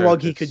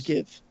monologue he could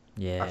give.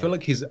 Yeah, I feel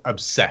like he's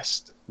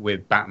obsessed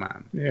with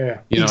Batman. Yeah,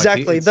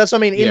 exactly. That's what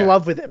I mean. In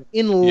love with him.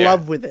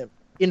 Love with him.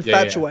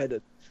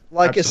 Infatuated.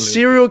 Like absolutely. A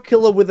serial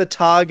killer with a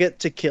target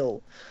to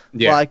kill.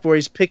 Yeah. Like where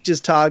he's picked his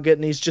target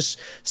and he's just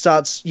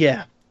starts,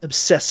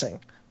 obsessing.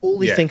 All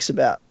he thinks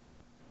about.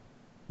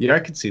 Yeah, I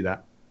could see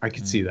that. I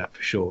could see that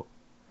for sure.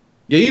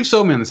 Yeah, you've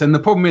sold me on this, and the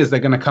problem is they're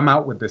going to come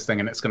out with this thing,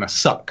 and it's going to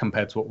suck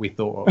compared to what we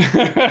thought of.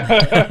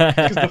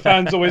 Because the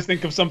fans always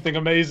think of something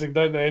amazing,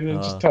 don't they? And it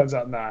just turns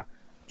out, nah.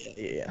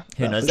 Yeah.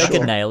 Who knows? They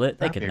could nail it.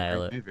 They could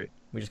nail it. Movie.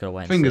 We just gotta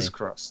wait. Fingers and see.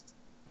 crossed.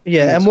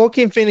 Yeah, and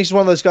Joaquin Phoenix is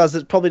one of those guys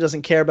that probably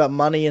doesn't care about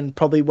money, and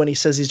probably when he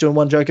says he's doing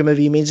one Joker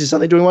movie, he means he's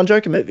only doing one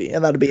Joker movie,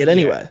 and that'll be it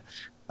anyway.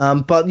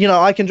 But you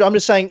know, I'm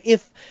just saying,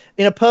 if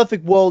in a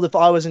perfect world, if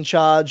I was in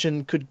charge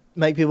and could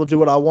make people do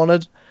what I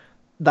wanted,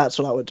 that's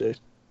what I would do.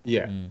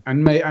 Yeah,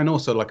 and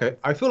also like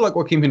I feel like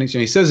Joaquin Phoenix,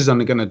 he says he's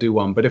only going to do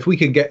one, but if we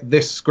could get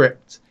this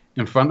script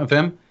in front of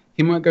him,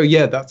 he might go,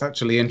 yeah, that's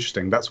actually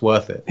interesting. That's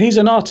worth it. He's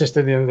an artist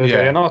at the end of the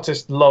day. An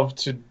artist love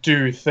to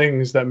do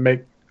things that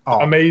make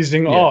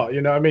amazing art.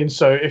 You know what I mean?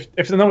 So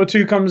if the number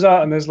 2 comes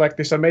out and there's like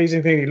this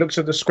amazing thing, he looks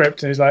at the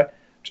script and he's like,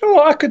 do you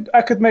know what?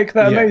 I could make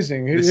that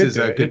amazing. This is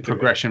a good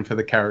progression for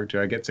the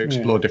character. I get to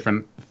explore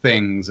different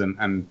things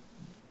and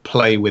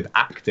play with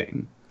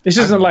acting. This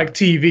isn't like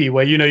TV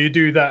where, you know, you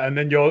do that and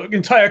then your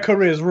entire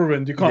career is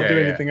ruined. You can't do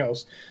anything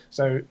else.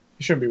 So you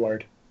shouldn't be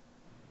worried.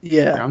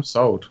 Yeah. I'm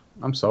sold.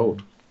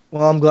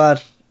 Well, I'm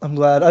glad.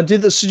 I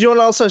did this. Do you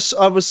know what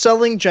I was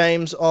selling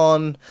James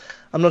on,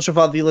 I'm not sure if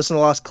either of you listened to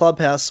the last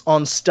Clubhouse,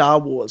 on Star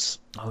Wars.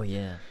 Oh,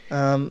 yeah.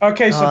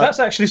 Okay, so that's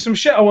actually some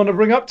shit I want to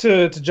bring up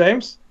to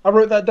James. I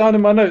wrote that down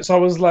in my notes. I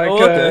was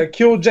like,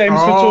 kill James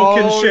for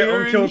talking shit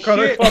on Kill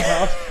Connor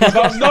Clubhouse.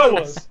 About Star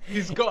Wars.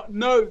 He's got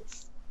notes.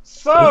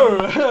 So,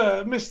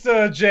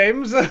 Mr.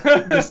 James.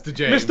 Mr.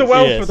 James. Mr.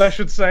 Welford, I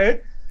should say.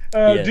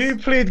 Do you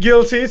plead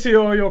guilty to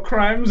your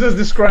crimes as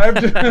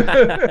described?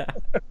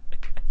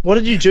 What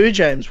did you do,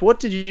 James? What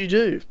did you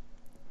do?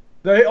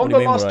 On the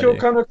last Kill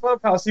Connor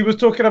Clubhouse, he was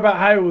talking about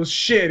how it was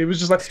shit. He was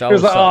just like,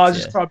 I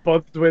just can't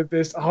bother with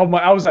this. Oh my!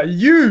 I was like,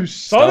 you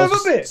son of a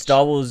bitch.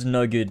 Star Wars,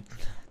 no good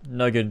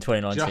in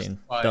 2019.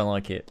 Don't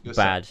like it.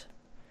 Bad.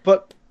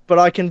 But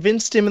I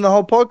convinced him in the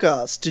whole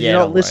podcast. Did you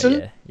not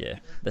listen? Right, yeah,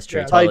 that's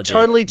true. I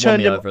totally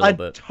turned him. I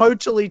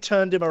totally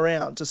turned him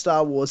around to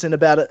Star Wars in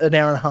about an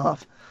hour and a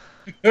half.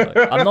 Look,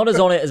 I'm not as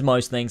on it as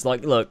most things.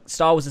 Like, look,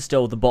 Star Wars is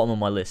still the bottom of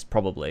my list,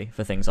 probably,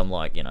 for things I'm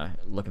like, you know,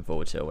 looking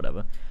forward to or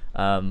whatever.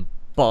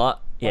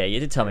 But yeah, you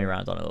did tell me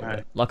around on it a little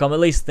bit. Like, I'm at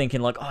least thinking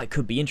like, oh, it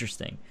could be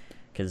interesting,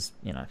 because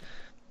you know,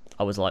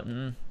 I was like,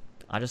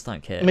 I just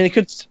don't care. I mean,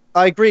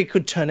 I agree, it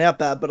could turn out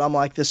bad, but I'm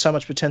like, there's so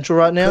much potential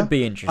right now. Could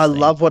be interesting. I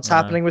love what's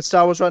happening with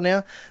Star Wars right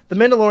now. The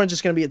Mandalorian is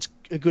just going to be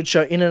a good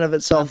show in and of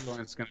itself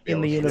in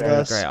the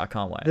universe. Great, I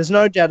can't wait. There's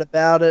no doubt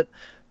about it.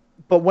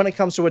 But when it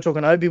comes to, we're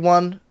talking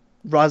Obi-Wan,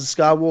 Rise of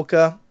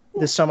Skywalker,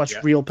 there's so much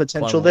real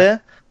potential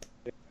there.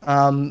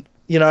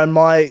 You know, and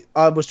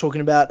I was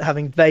talking about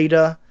having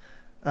Vader.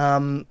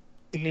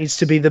 It needs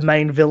to be the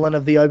main villain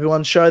of the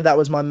Obi-Wan show. That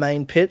was my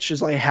main pitch.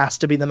 Is like, it has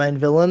to be the main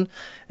villain.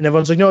 And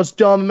everyone's like, no, it's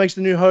dumb. It makes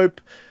the New Hope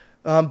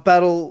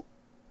battle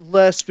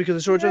less because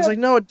the story. I was like,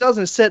 no, it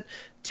doesn't. It's set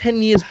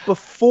 10 years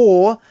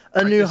before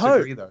A New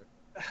Hope.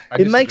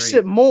 It makes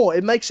it more.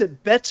 It makes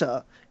it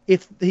better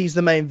if he's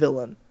the main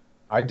villain.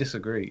 I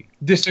disagree.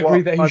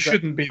 That he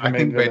shouldn't be the main villain. I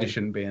think Vader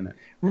shouldn't be in it.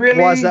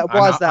 Really? Why is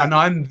that? And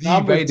I'm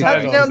the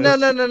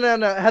Vader.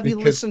 No. Have you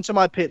listened to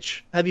my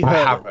pitch? Have you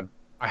heard?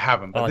 I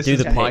haven't. But do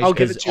the pitch,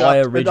 because I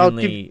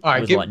originally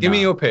Alright, give me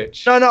your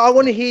pitch. No, I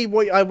want to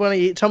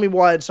hear tell me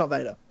why it's not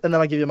Vader, and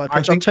then I'll give you my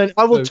pitch.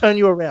 I will turn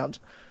you around.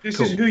 This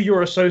is who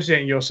you're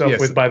associating yourself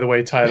with, by the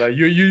way, Tyler.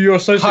 You're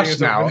associating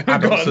yourself. Now,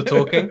 adults are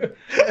talking.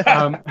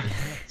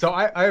 So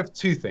I have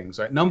two things.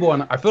 Right, number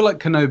one, I feel like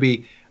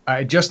Kenobi.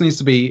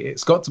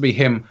 It's got to be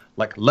him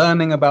like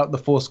learning about the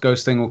Force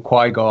ghosting with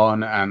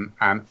Qui-Gon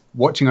and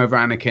watching over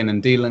Anakin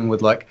and dealing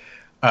with like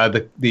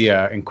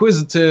the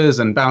Inquisitors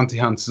and bounty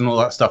hunters and all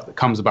that stuff that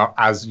comes about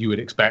as you would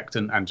expect,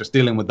 and just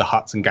dealing with the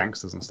Hutts and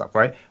gangsters and stuff,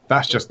 right?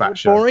 That's just that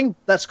show. Boring.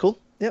 That's cool.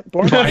 Yeah,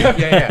 boring.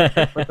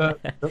 Yeah.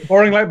 But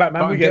boring like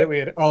Batman. We get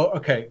it. Oh,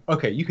 okay.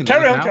 You can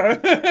carry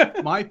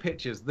on. My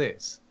pitch is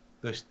this: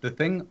 the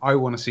thing I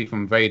want to see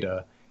from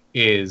Vader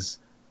is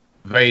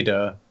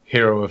Vader,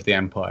 hero of the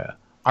Empire.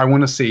 I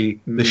want to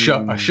see a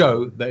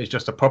show that is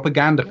just a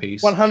propaganda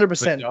piece.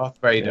 100%. Darth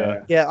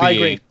Vader. Yeah, I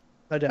agree.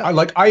 No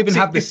doubt. I even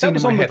have this scene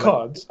in my head. If that was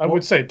on the cards, I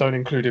would say don't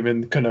include him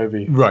in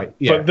Kenobi. Right.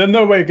 Yeah. But they're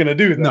no way going to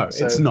do that. No,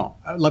 it's not.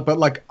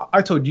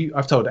 I've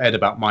told Ed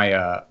about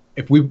my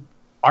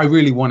I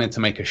really wanted to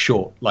make a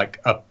short, like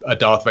a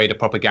Darth Vader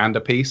propaganda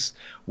piece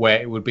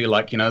where it would be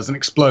like, you know, there's an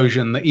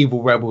explosion, the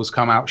evil rebels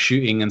come out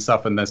shooting and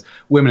stuff, and there's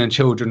women and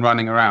children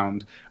running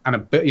around,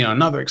 and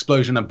another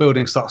explosion, a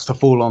building starts to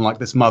fall on like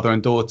this mother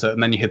and daughter,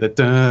 and then you hear the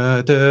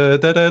da da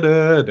da da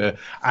da, da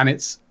and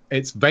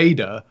it's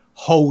Vader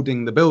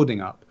holding the building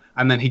up,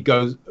 and then he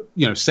goes,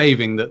 you know,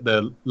 saving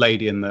the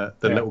lady and the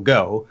little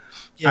girl,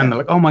 and they're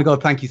like, oh my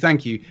god, thank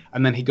you,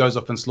 and then he goes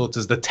off and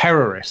slaughters the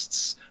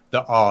terrorists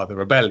that are the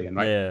rebellion,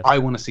 right? Yeah. I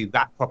want to see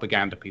that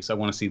propaganda piece. I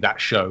want to see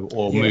that show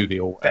or movie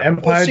or whatever. The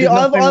Empire did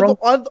nothing wrong.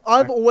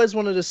 I've always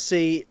wanted to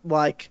see,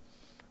 like,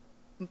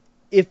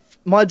 if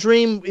my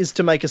dream is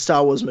to make a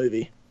Star Wars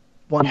movie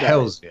one day.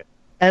 Hell's yeah.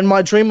 And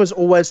my dream was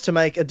always to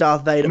make a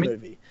Darth Vader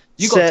movie.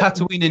 You got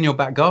Tatooine in your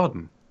back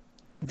garden.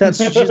 That's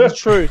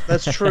true.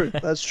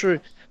 That's true.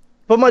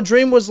 But my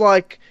dream was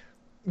like,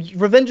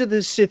 Revenge of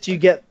the Sith. You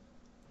get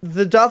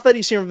the Darth Vader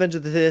you see in Revenge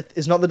of the Sith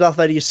is not the Darth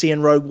Vader you see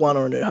in Rogue One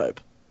or A New Hope.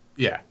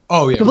 Yeah.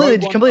 Oh yeah.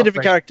 Completely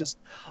different characters.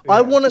 Yeah.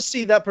 I want to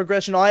see that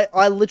progression.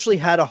 I literally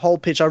had a whole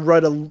pitch. I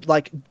wrote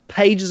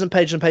pages and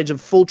pages and pages of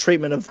full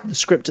treatment of the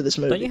script of this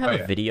movie. Don't you have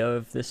a video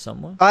of this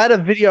somewhere? I had a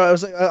video. I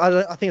was like,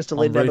 I think it's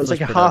deleted now. It was like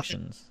a half.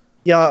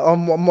 Yeah,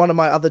 on one of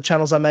my other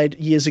channels I made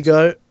years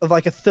ago of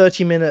like a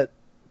 30-minute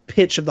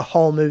pitch of the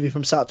whole movie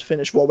from start to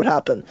finish. What would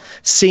happen?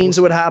 Scenes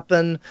that would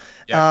happen.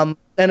 Yeah.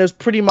 And it was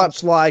pretty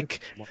much like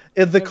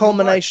the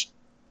culmination.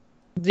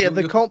 Right. Yeah,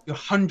 you're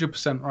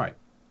 100% right.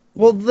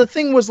 Well, the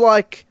thing was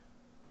like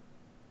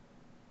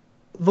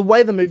the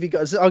way the movie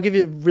goes. I'll give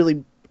you a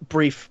really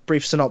brief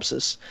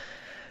synopsis.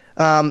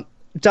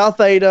 Darth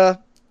Vader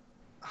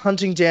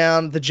hunting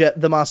down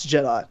the Master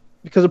Jedi.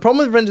 Because the problem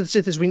with Revenge of the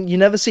Sith is you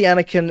never see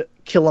Anakin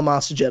kill a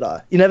Master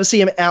Jedi. You never see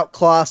him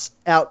outclass,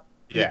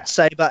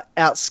 saber,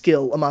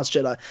 outskill a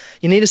Master Jedi.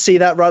 You need to see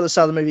that right at the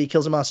start of the movie. He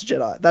kills a Master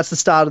Jedi. That's the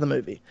start of the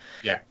movie.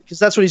 Yeah. Because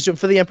that's what he's doing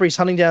for the Emperor. He's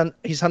hunting down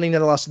the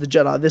last of the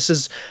Jedi. This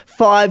is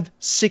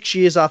 5-6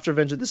 years after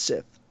Revenge of the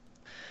Sith.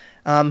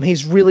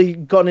 He's really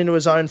gotten into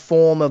his own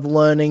form of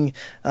learning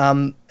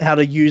how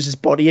to use his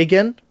body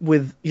again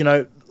with,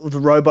 the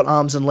robot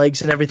arms and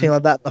legs and everything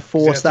like that. The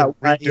Force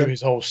that way. Do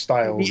his whole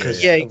style.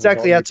 Yeah,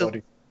 exactly.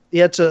 He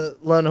had to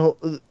learn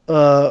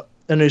a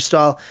new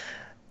style.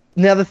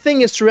 Now the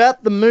thing is,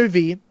 throughout the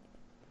movie,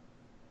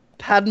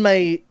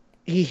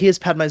 he hears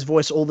Padme's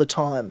voice all the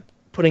time,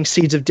 putting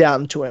seeds of doubt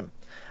into him.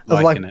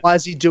 Why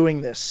is he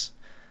doing this?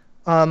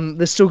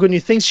 There's still good new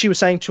things she was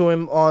saying to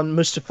him on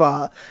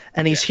Mustafar,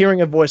 and he's hearing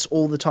her voice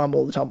all the time.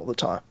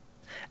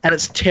 And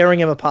it's tearing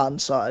him apart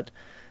inside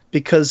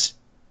because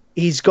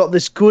he's got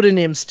this good in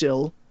him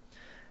still,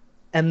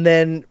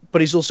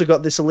 but he's also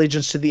got this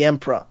allegiance to the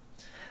Emperor.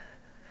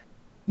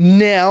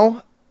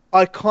 Now,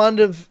 I kind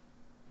of,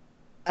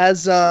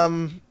 as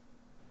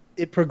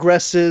it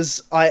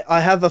progresses, I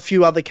have a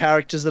few other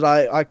characters that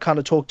I kind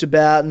of talked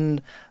about,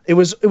 and it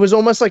was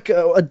almost like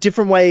a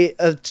different way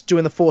of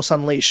doing the Force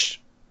Unleashed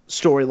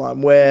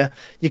storyline, where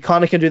you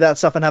kind of can do that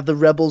stuff and have the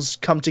rebels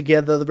come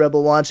together, the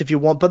Rebel Alliance, if you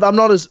want. But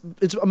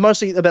it's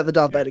mostly about the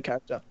Darth Vader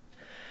character.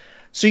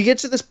 So you get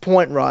to this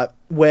point, right,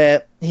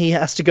 where he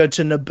has to go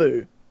to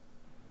Naboo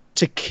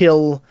to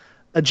kill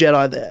a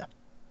Jedi there,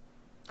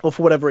 or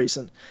for whatever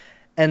reason.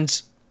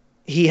 And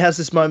he has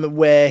this moment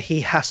where he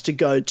has to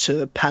go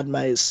to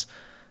Padme's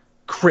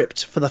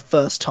crypt for the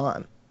first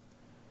time.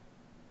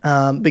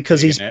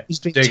 Because he's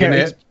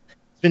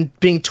been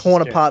being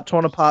torn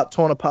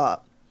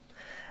apart.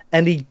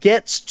 And he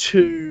gets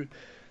to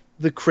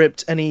the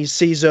crypt and he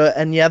sees her,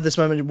 and you have this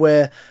moment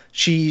where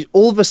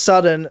all of a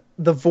sudden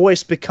the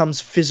voice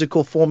becomes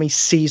physical form. He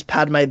sees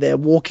Padme there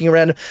walking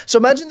around. So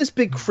imagine this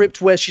big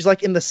crypt where she's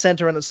like in the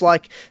center, and it's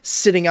like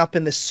sitting up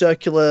in this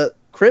circular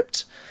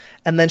crypt,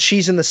 and then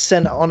she's in the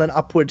center on an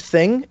upward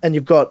thing, and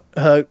you've got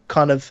her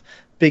kind of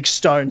big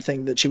stone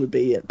thing that she would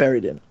be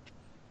buried in,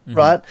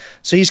 right?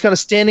 So he's kind of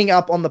standing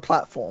up on the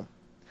platform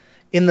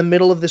in the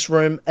middle of this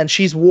room, and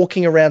she's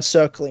walking around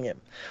circling him,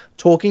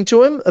 talking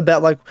to him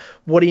about like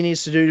what he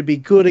needs to do to be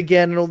good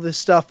again and all this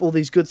stuff, all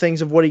these good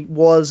things of what he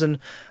was and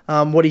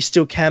what he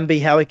still can be,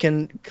 how he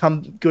can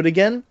come good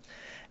again.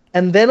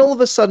 And then all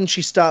of a sudden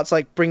she starts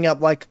like bringing up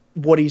like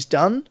what he's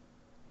done,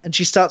 and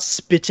she starts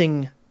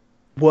spitting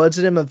words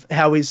at him of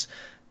how he's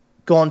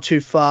gone too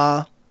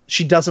far.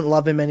 She doesn't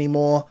love him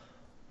anymore.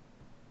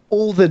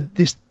 All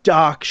this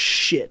dark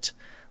shit.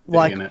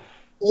 Like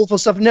awful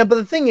stuff. Now, but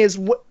the thing is,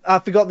 I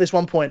forgot this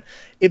one point.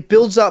 It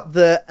builds up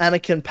the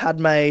Anakin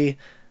Padme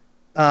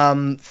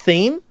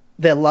theme,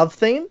 their love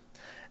theme,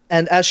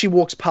 and as she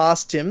walks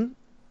past him,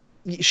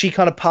 she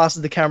kind of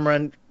passes the camera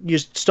and you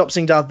stop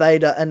seeing Darth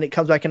Vader, and it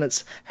comes back and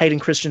it's Hayden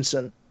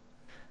Christensen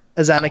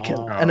as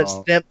Anakin, and it's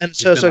them and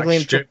it's her circling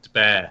him. Stripped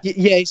bare.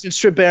 Yeah, he's been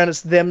stripped bare, and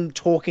it's them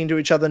talking to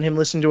each other and him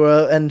listening to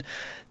her, and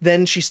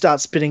then she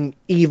starts spitting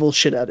evil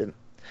shit at him.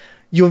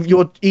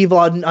 You're evil.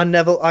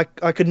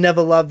 I could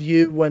never love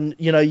you when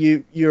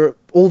you're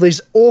all these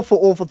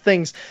awful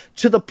things,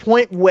 to the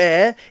point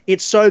where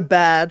it's so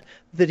bad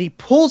that he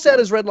pulls out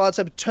his red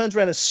lightsaber, turns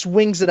around and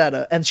swings it at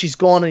her, and she's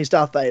gone, and he's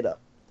Darth Vader.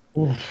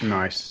 Ooh,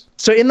 nice.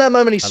 So in that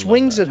moment, he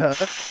swings at her.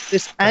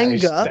 This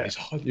anger.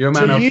 You're a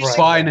man of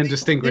fine and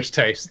distinguished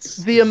tastes.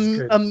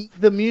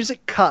 The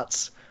music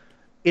cuts.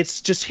 It's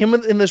just him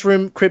in this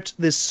room crypt.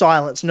 There's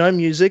silence, no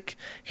music.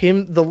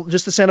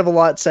 Just the sound of a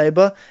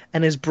lightsaber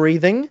and his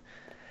breathing.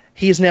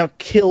 He has now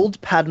killed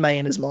Padme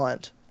in his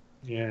mind.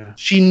 Yeah.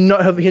 He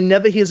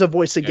never hears her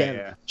voice again.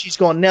 Yeah. She's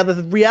gone. Now,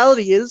 the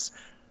reality is,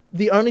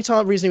 the only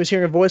reason he was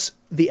hearing her voice,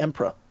 the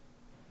Emperor.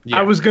 Yeah.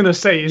 I was going to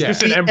say, is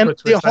this an Emperor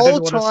twist?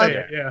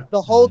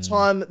 The whole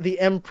time, the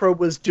Emperor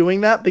was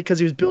doing that because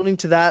he was building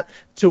to that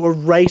to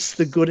erase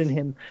the good in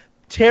him.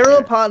 Tear him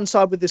apart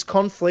inside with this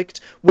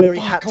conflict where he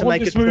had to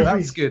make a choice.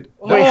 That's good.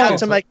 Where he had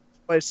to make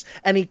a choice,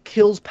 and he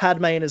kills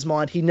Padme in his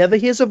mind. He never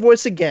hears her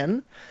voice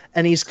again,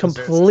 and he's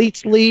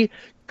completely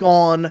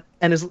gone,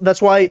 and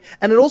that's why,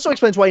 and it also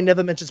explains why he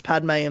never mentions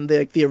Padme in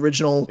the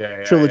original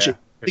trilogy.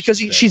 because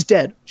she's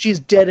dead. She's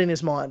dead in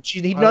his mind.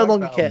 He no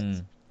longer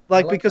cares.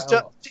 Like because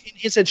in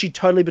his head, she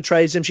totally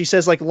betrays him. She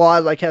says like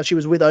lies, like how she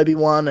was with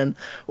Obi-Wan and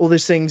all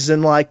these things,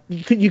 and like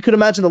you could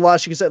imagine the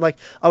lies she could say, like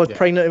I was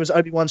pregnant, it was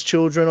Obi-Wan's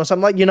children or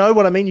something. Like, you know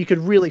what I mean? You could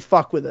really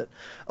fuck with it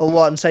a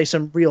lot and say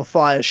some real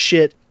fire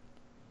shit.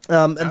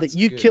 And that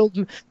you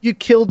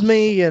killed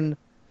me and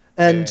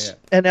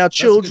our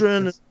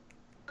children.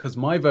 Because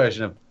my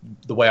version of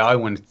the way I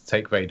wanted to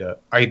take Vader,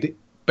 I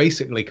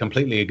basically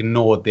completely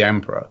ignored the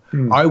Emperor.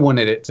 I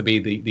wanted it to be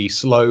the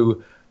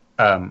slow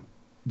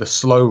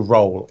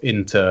roll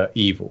into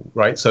evil,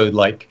 right? So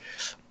like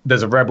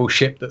there's a rebel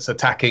ship that's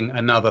attacking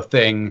another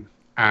thing,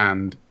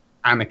 and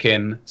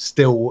Anakin,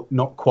 still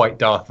not quite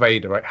Darth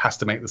Vader, right, has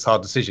to make this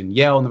hard decision.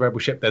 Yeah, on the rebel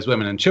ship there's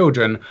women and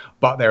children,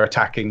 but they're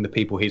attacking the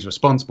people he's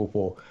responsible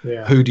for.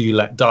 Who do you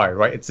let die,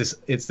 right?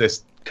 It's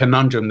this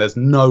conundrum. There's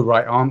no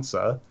right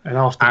answer. And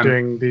after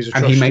doing these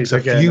atrocities, and he makes a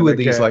few of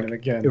these, like,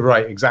 again.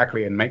 Right,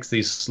 exactly, and makes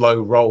these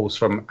slow rolls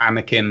from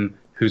Anakin,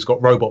 who's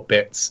got robot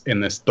bits in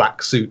this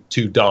black suit,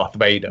 to Darth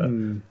Vader.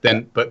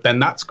 Then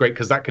that's great,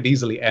 because that could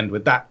easily end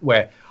with that,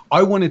 where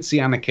I wanted to see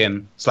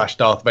Anakin /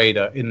 Darth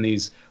Vader in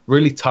these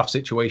really tough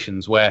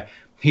situations where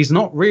he's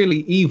not really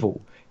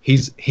evil. He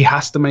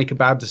has to make a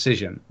bad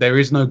decision. There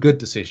is no good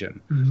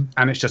decision.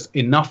 And it's just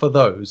enough of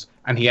those,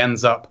 and he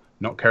ends up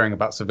not caring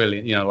about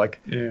civilian,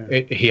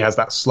 he has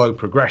that slow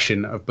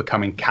progression of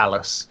becoming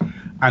callous,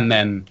 and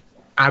then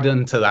add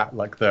into that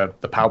like the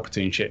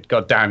Palpatine shit.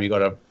 God damn, you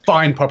got a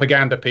fine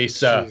propaganda piece,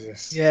 sir.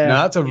 Jesus. Yeah. No,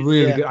 that's a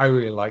really good. I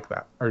really like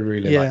that. I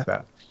really like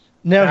that.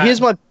 Now that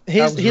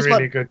here's really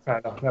my good,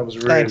 Tanner. That was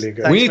really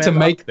good. We need to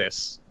make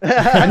this,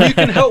 and you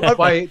can help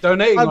by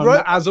donating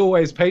on, as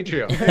always,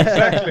 Patreon.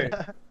 Exactly.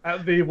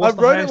 At the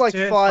highest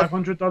tier?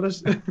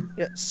 $500.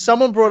 Yeah,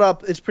 someone brought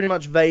up it's pretty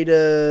much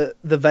the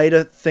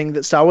Vader thing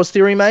that Star Wars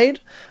Theory made.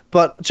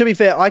 But to be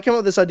fair, I came up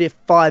with this idea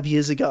 5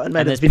 years ago and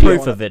made there's a video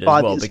proof of it as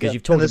well, because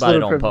you've talked about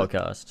it on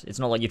podcast. It's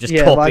not like you've just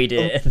copied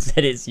it and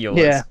said it's yours.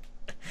 Yeah.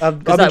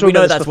 We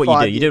know that's what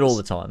you do. You do it all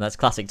the time. That's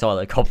classic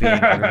Tyler, copying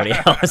everybody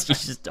else. You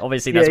just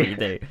obviously that's what you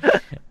do.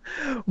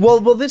 Well,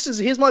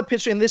 here's my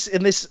pitch in this,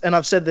 and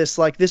I've said this,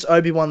 like, this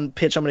Obi-Wan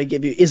pitch I'm going to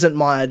give you isn't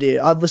my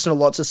idea. I've listened to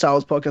lots of Star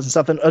Wars podcasts and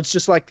stuff, and it's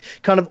just like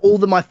kind of all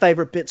my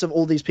favorite bits of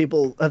all these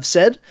people have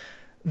said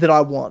that I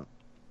want,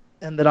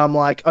 and that I'm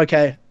like,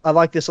 okay, I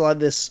like this, I like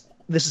this.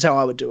 This is how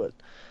I would do it.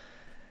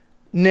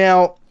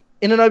 Now,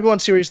 in an Obi-Wan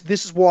series,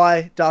 this is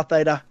why Darth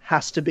Vader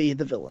has to be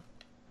the villain,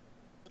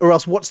 or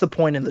else what's the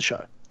point in the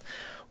show?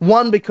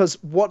 One, because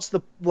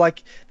there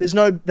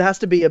has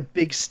to be a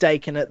big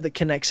stake in it that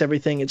connects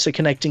everything. It's a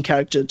connecting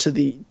character to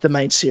the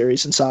main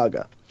series and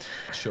saga.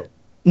 Sure.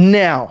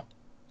 Now,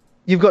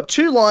 you've got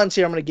two lines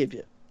here I'm going to give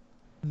you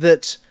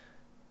that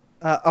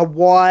are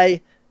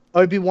why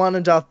Obi-Wan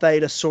and Darth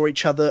Vader saw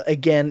each other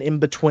again in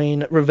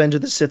between Revenge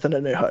of the Sith and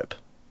A New Hope.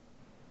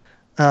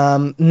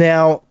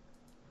 Now,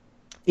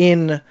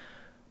 in...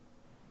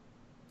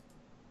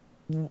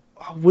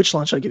 Which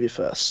line should I give you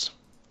first?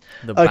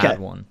 The bad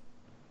one.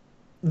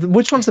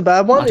 Which one's the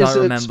bad one? I don't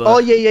remember. Oh,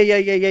 yeah.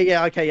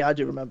 Okay, yeah, I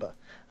do remember.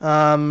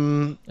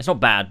 It's not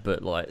bad,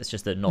 but like it's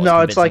just not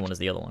as convincing one as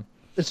the other one.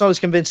 It's not as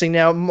convincing.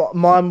 Now,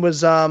 mine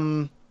was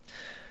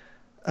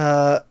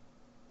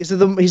is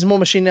it He's More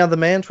Machine Now Than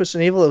Man,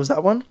 Twisted and Evil? Or was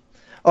that one?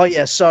 Oh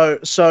yeah. So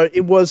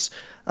it was.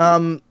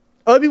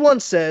 Obi-Wan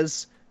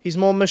says he's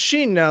more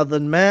machine now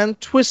than man,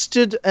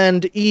 twisted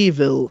and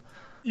evil.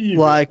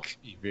 Like,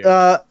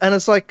 and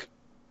it's like,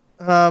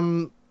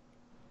 how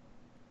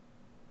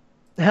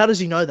does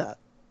he know that?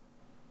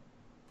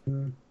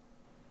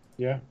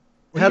 Yeah.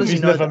 How does he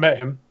know that? Met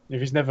him? If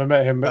he's never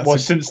met him,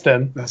 since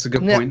then. That's a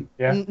good point.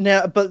 Yeah.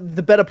 Now, but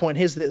the better point,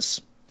 here's this.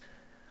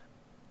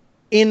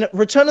 In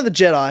Return of the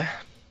Jedi,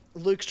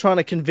 Luke's trying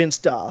to convince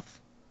Darth,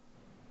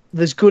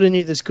 there's good in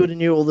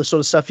you, all this sort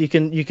of stuff. You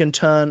can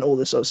turn all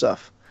this sort of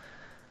stuff.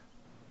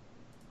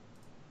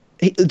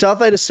 Darth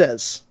Vader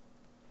says,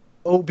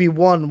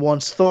 Obi-Wan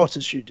once thought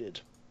as you did.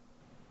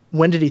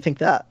 When did he think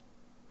that?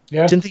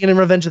 Yeah. Didn't think it in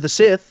Revenge of the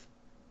Sith.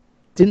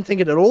 Didn't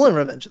think it at all in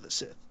Revenge of the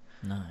Sith.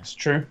 No. It's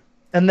true.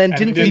 And then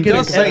didn't think it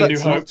in say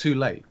it's not too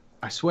late.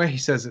 I swear he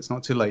says it's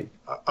not too late.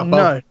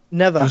 No,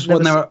 never. Just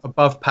when they're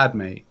above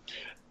Padme.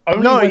 He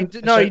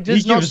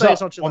does not say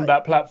it's not too late. On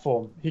that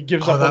platform. He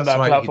gives up on that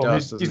platform.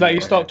 He's like,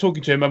 you start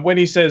talking to him, and when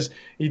he says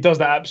he does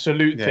that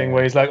absolute thing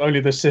where he's like, only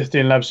the Sith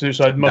in absolute,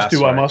 so I must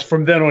do what I must.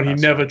 From then on, he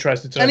never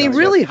tries to turn. And he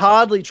really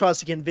hardly tries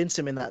to convince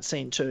him in that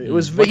scene too. It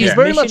was he's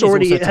very much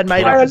already had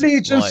made up.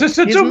 Allegiance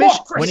to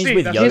democracy. When he's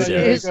with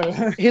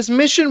Yoda, his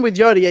mission with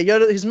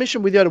Yoda, his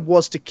mission with Yoda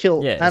was to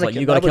kill Anakin. It's like,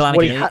 you got to kill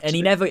Anakin, and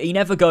he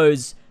never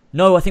goes,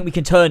 no, I think we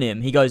can turn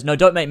him. He goes, no,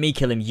 don't make me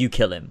kill him. You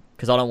kill him,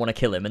 because I don't want to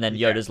kill him. And then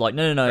Yoda's like,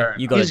 no,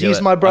 you got to do it.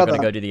 He's my brother. I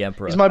got to go do the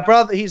Emperor. He's my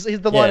brother. He's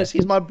the line is,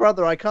 he's my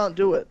brother. I can't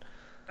do it.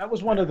 That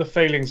was one of the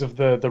failings of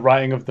the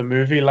writing of the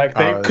movie. Like,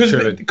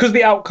 because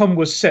the outcome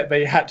was set,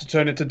 they had to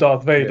turn into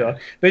Darth Vader.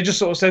 They just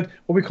sort of said,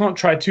 well, we can't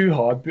try too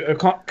hard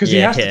because he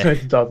has to turn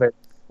into Darth Vader.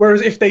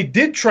 Whereas if they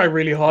did try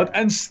really hard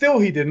and still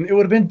he didn't, it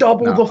would have been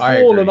double the I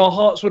fall, agree. and our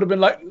hearts would have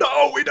been like,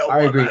 no, we don't.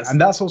 I agree, and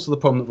that's also the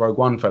problem that Rogue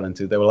One fell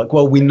into. They were like,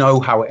 well, we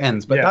know how it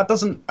ends, but that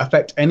doesn't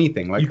affect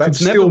anything. Like,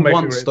 that's never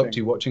once stopped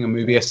you watching a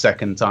movie a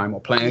second time or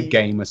playing a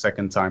game a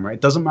second time, right?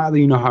 It doesn't matter that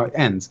you know how it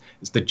ends.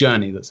 It's the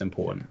journey that's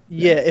important.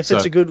 Yeah, if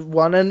it's a good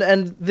one.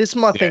 And this is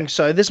my thing.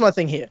 So this is my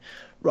thing here.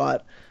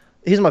 Right.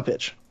 Here's my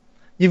pitch.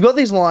 You've got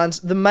these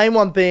lines, the main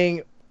one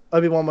being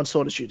Obi-Wan once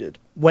thought as you did.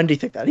 When do you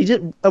think that? He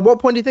did. At what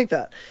point do you think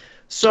that?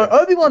 So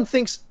Obi-Wan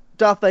thinks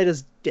Darth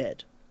Vader's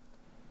dead.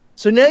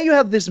 So now you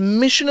have this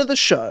mission of the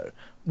show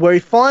where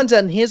he finds out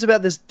and hears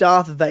about this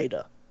Darth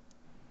Vader.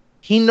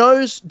 He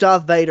knows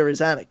Darth Vader is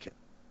Anakin.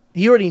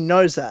 He already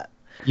knows that.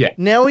 Yeah.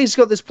 Now he's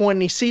got this point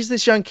and he sees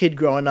this young kid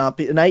growing up,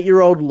 an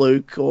 8-year-old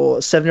Luke or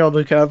 7-year-old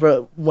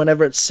Luke,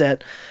 whenever it's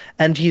set,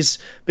 and he's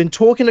been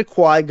talking to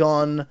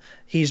Qui-Gon.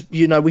 He's,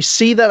 we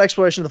see that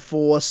exploration of the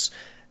Force,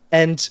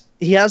 and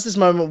he has this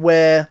moment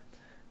where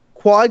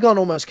Qui-Gon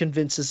almost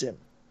convinces him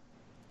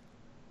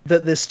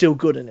that there's still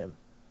good in him.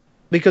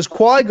 Because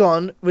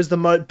Qui-Gon was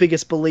the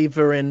biggest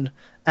believer in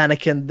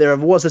Anakin there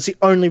ever was. That's the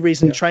only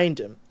reason he trained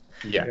him.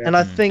 Yeah. And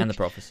I think... And the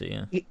prophecy,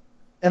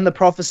 and the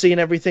prophecy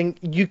and everything,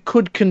 you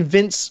could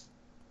convince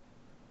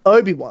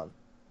Obi-Wan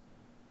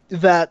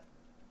that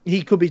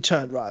he could be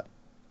turned right.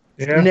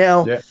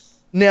 Yeah.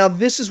 Now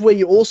this is where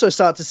you also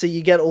start to see,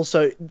 you get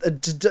also,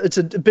 it's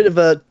a bit of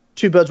a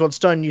two birds, one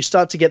stone. You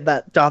start to get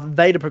that Darth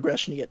Vader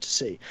progression you get to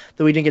see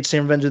that we didn't get to see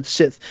in Revenge of the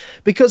Sith.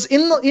 Because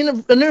in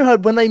A New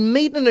Hope, when they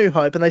meet in A New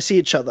Hope and they see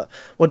each other,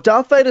 what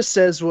Darth Vader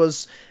says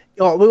was,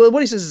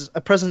 what he says is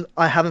a presence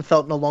I haven't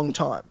felt in a long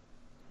time.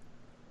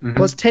 Mm-hmm.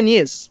 Well, it's 10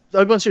 years. The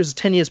Obi-Wan series is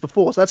 10 years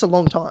before, so that's a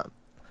long time.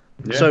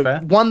 Yeah, so, fair.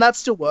 One, that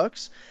still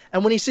works.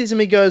 And when he sees him,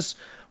 he goes,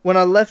 when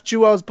I left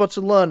you, I was but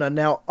a learner.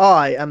 Now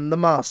I am the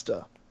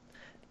master.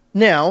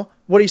 Now,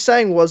 what he's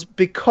saying was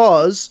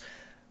because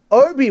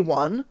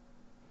Obi-Wan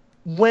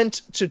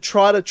went to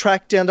try to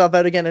track down Darth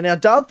Vader again, and now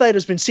Darth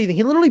Vader's been seething.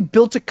 He literally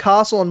built a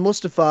castle on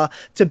Mustafar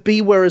to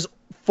be where his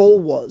fall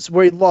was,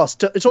 where he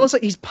lost. It's almost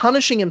like he's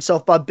punishing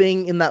himself by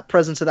being in that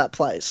presence of that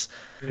place.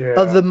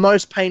 Of the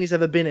most pain he's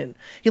ever been in.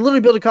 He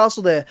literally built a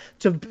castle there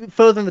to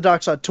further in the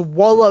dark side, to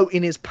wallow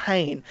in his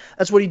pain.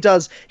 That's what he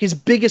does. His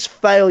biggest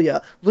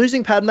failure,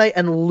 losing Padme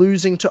and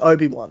losing to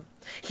Obi-Wan.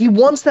 He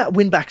wants that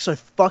win back so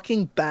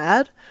fucking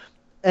bad,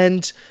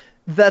 and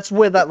that's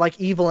where that like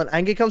evil and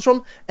anger comes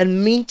from.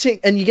 And you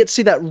get to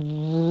see that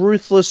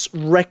ruthless,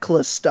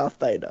 reckless Darth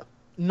Vader,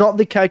 not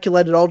the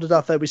calculated older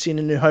Darth Vader we see in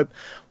A New Hope,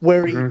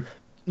 where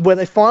where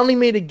they finally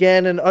meet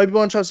again and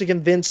Obi-Wan tries to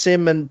convince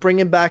him and bring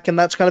him back, and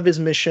that's kind of his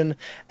mission.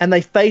 And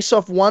they face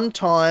off one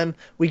time.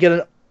 We get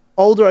an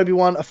older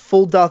Obi-Wan, a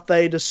full Darth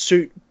Vader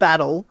suit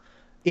battle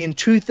in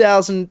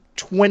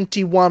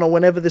 2021 or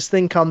whenever this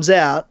thing comes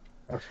out.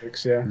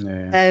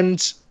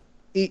 And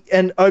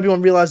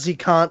Obi-Wan realizes he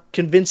can't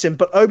convince him,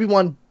 but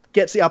Obi-Wan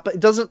gets the upper, it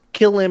doesn't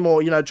kill him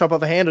or, chop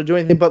off a hand or do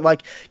anything, but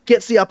like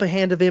gets the upper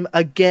hand of him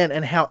again,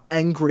 and how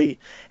angry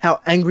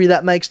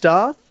that makes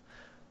Darth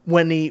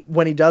when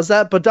he does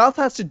that. But Darth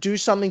has to do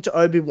something to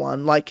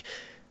Obi-Wan, like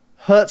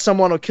hurt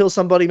someone or kill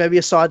somebody, maybe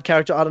a side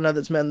character, I don't know,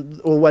 that's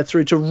meant all the way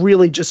through, to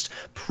really just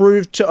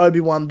prove to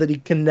Obi-Wan that he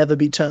can never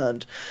be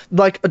turned.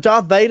 Like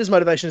Darth Vader's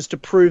motivation is to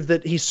prove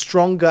that he's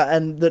stronger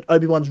and that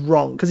Obi-Wan's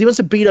wrong, because he wants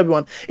to beat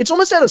Obi-Wan. It's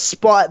almost out of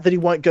spite that he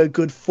won't go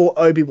good for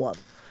Obi-Wan,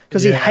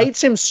 because he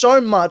hates him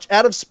so much.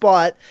 Out of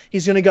spite,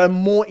 he's going to go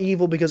more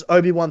evil because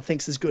Obi-Wan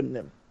thinks there's good in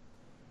him.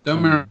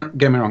 Don't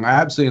get me wrong, I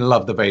absolutely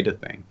love the Vader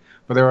thing,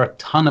 but there are a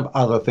ton of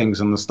other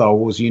things in the Star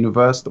Wars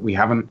universe that we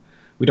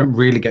don't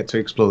really get to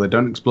explore. They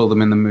don't explore them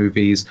in the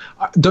movies.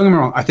 Don't get me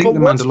wrong, I think The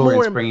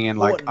Mandalorian's bringing in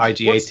like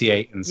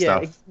IG-88 and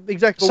stuff.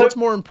 Exactly. But what's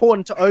more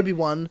important to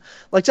Obi-Wan?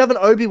 Like, to have an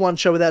Obi-Wan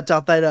show without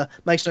Darth Vader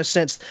makes no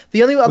sense.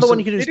 The only other one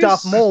you can do is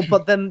Darth Maul,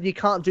 but then you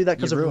can't do that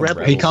because of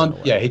Rebels. He can't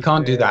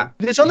do that.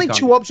 There's only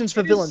two options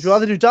for villains. You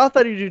either do Darth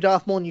Vader or you do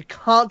Darth Maul, and you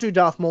can't do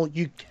Darth Maul.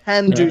 You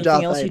can do Darth Vader.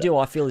 Anything else you do,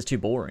 I feel, is too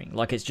boring.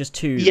 Like, it's just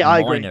too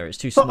minor. It's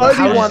too small.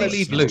 For Obi-Wan,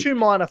 it's too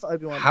minor for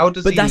Obi-Wan. How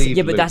does he leave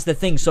Luke? But that's the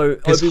thing. So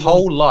his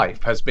whole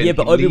life has been he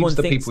Obi-Wan leaves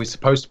the people he's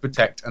supposed to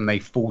protect, and they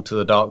fall to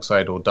the dark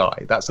side or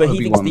die. That's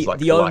Obi-Wan's like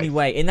the only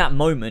way. In that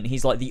moment,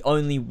 he's like the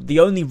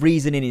only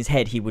reason in his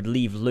head he would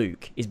leave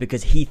Luke is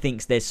because he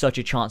thinks there's such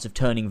a chance of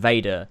turning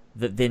Vader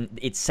that then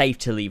it's safe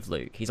to leave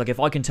Luke. He's like, if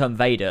I can turn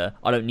Vader,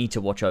 I don't need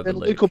to watch over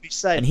Luke. Luke will be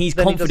safe. And he's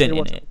confident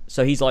in it.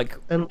 So he's like,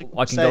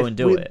 I can go and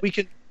do it. We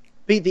can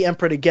beat the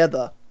Emperor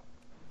together.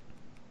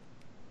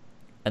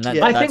 And that's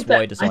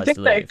why he decides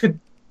to leave.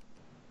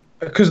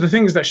 Because the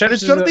thing is that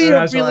there's got to be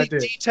a really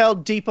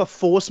detailed, deeper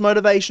Force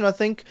motivation, I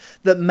think,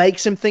 that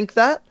makes him think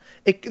that.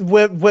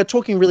 We're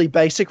talking really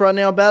basic right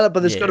now about it, but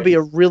there's got to be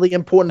a really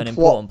important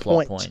plot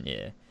point.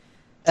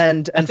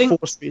 And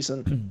Force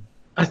reason.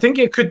 I think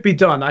it could be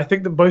done. I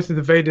think that both of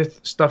the Vader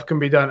stuff can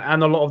be done,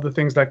 and a lot of the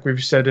things like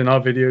we've said in our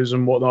videos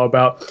and whatnot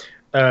about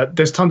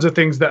there's tons of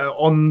things that are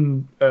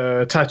on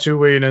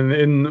Tatooine and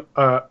in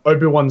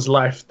Obi-Wan's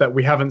life that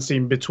we haven't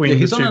seen between the two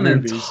movies. He's on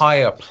an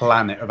entire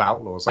planet of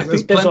outlaws. Like, I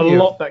think there's a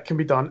lot that can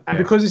be done. And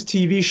because it's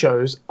TV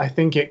shows, I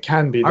think it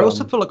can be done. I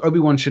also feel like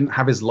Obi-Wan shouldn't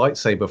have his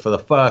lightsaber for the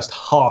first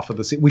half of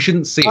the season. We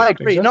shouldn't see it. I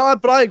agree. No,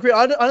 but I agree.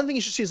 I don't think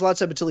you should see his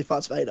lightsaber until he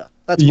fights Vader.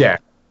 That's yeah.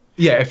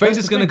 Yeah, if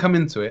Vader's going to come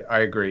into it, I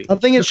agree. I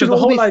think it should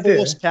all be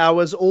Force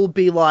powers, all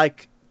be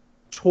like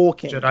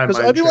talking. Because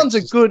Obi-Wan's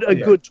a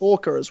good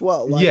talker as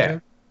well.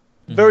 Like,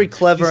 very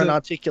clever and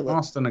articulate.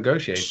 Master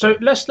negotiator. So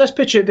let's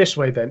pitch it this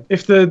way then.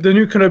 If the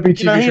new Kenobi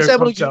TV show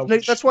comes out,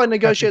 that's why he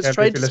negotiates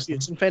trade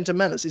disputes in Phantom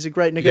Menace. He's a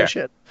great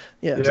negotiator.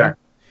 Yeah.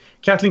 Exactly.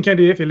 Kathleen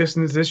Kennedy, if you're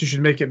listening to this, you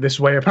should make it this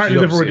way. Apparently,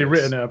 they've already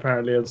written it.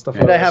 Apparently, and stuff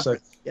like that.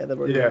 Yeah, they've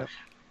already written it.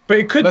 But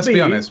it could Let's be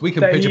honest, we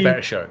can pitch a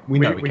better show. We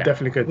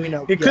definitely could.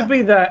 It could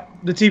be that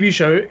the TV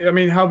show, I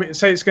mean,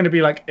 say it's going to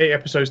be like 8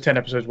 episodes, 10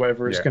 episodes,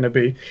 whatever it's going to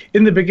be.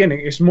 In the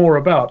beginning, it's more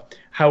about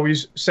how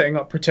he's setting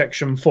up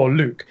protection for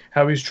Luke,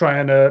 how he's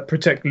trying to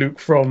protect Luke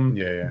from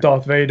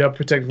Darth Vader,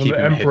 protect from the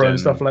Emperor and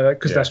stuff like that,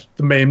 because that's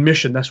the main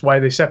mission. That's why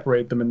they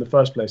separated them in the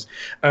first place.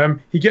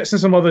 He gets in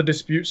some other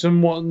disputes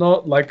and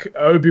whatnot, like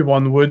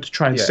Obi-Wan would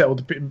try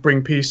and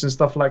bring peace and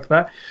stuff like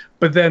that.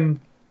 But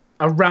then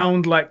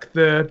around like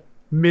the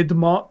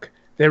mid-mark,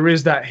 there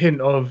is that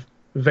hint of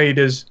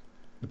Vader's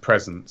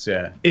presence,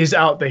 is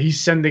out there. He's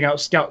sending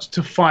out scouts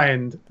to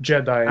find Jedi and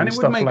stuff like that. And it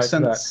would make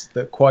sense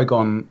that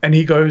Qui-Gon... And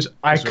he goes,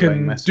 I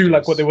can do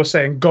like what they were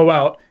saying, go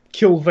out,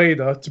 kill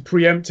Vader to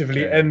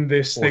preemptively end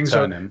this thing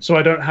so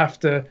I don't have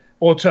to...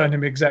 Or turn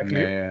him,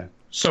 exactly.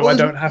 So I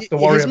don't have to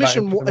worry about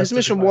him. His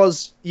mission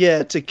was,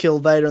 to kill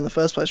Vader in the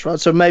first place, right?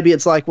 So maybe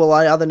it's like, well,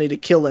 I either need to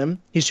kill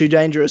him, he's too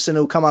dangerous and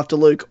he'll come after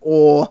Luke,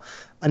 or...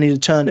 I need to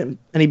turn him,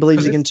 and he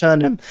believes he can turn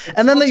him.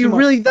 And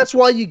then that's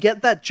why you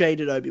get that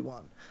jaded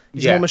Obi-Wan.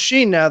 He's more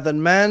machine now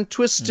than man,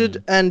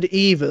 twisted and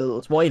evil.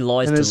 That's why he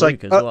lies to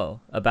Luke as well,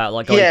 about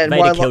like,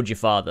 Vader killed your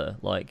father.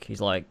 Like,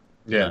 he's like,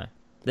 no,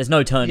 there's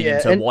no turning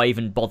him, so why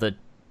even bother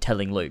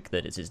telling Luke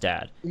that it's his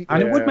dad?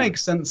 And it would make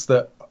sense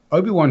that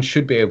Obi-Wan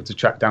should be able to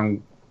track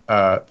down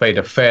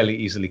Vader fairly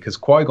easily, because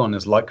Qui-Gon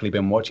has likely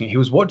been watching. He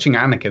was watching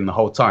Anakin the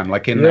whole time.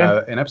 Like in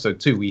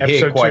episode 2, we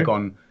hear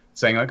Qui-Gon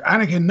saying like,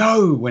 Anakin,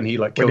 no, when he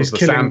like kills the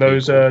Sand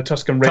those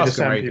Tusken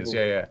Raiders.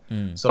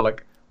 So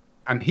like,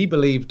 and he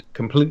believed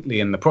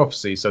completely in the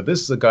prophecy. So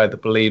this is a guy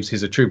that believes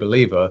he's a true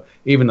believer,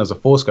 even as a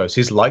Force ghost.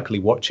 He's likely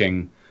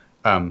watching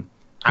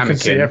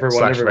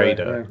Anakin /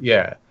 Vader.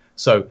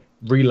 So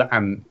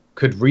and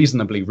could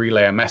reasonably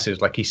relay a message.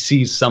 Like he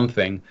sees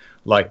something,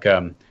 like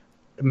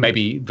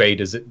maybe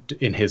Vader's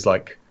in his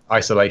like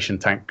isolation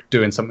tank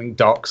doing something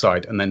dark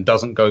side, and then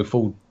doesn't go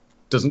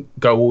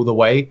all the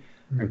way.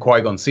 And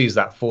Qui-Gon sees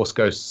that, Force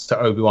goes to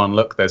Obi-Wan,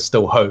 look, there's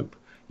still hope.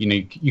 You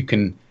know,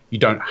 you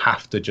don't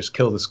have to just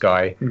kill this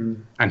guy,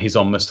 and he's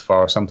on Mustafar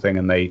or something,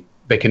 and they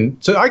can.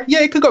 So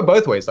it could go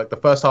both ways. Like the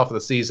first half of the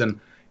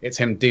season, it's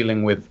him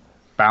dealing with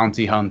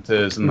bounty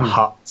hunters and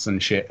huts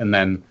and shit, and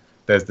then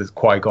there's this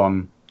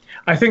Qui-Gon.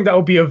 I think that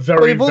would be a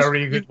very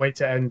good way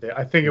to end it.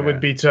 I think it would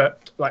be to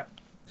like.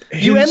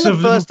 You end the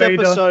first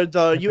episode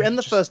though.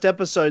 The first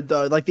episode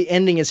though. Like the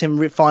ending is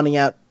him finding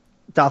out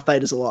Darth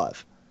Vader's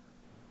alive.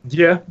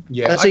 Yeah.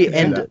 That's how you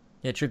end it.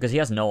 Yeah, true, because he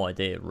has no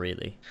idea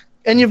really.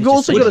 And you've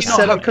also got to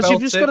set up, because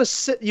you've just got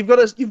to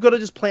you've got to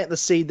just plant the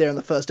seed there in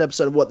the first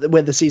episode of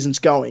where the season's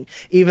going,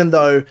 even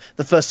though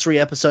the first 3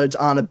 episodes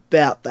aren't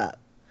about that.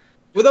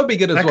 Well, that'd be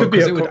good as well,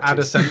 because it would add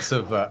a sense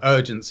of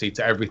urgency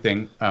to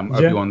everything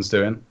Obi-Wan's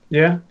doing.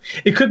 Yeah.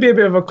 It could be a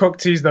bit of a cock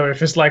tease, though,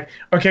 if it's like,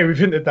 okay, we've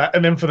hinted that,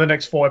 and then for the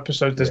next 4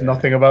 episodes, there's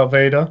nothing about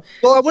Vader.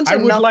 Well, I wouldn't say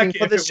nothing,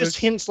 but there's just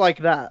hints like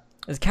that.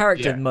 There's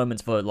character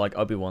moments for like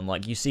Obi-Wan,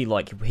 like you see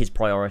like his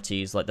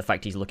priorities, like the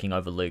fact he's looking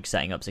over Luke,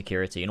 setting up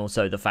security, and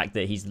also the fact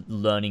that he's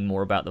learning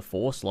more about the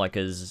Force, like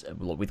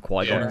with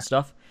Qui-Gon and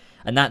stuff.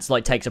 And that's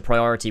like takes a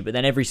priority, but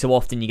then every so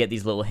often you get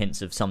these little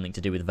hints of something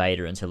to do with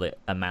Vader until it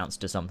amounts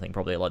to something,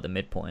 probably like the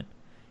midpoint.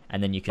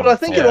 And then you can. But I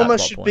think it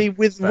almost should be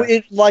with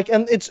it, like,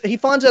 and he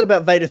finds out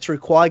about Vader through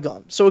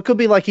Qui-Gon, so it could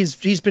be like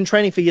he's been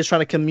training for years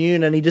trying to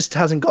commune, and he just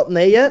hasn't gotten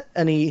there yet,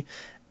 and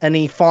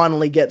he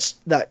finally gets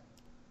that,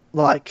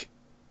 like.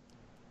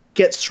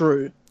 Gets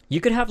through.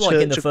 You could have like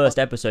in the first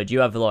episode,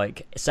 you have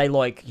like say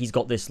like he's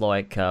got this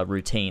like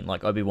routine,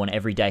 like Obi-Wan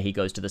every day he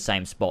goes to the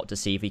same spot to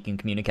see if he can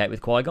communicate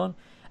with Qui-Gon,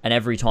 and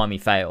every time he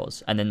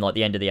fails, and then like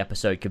the end of the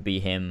episode could be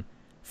him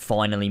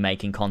finally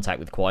making contact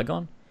with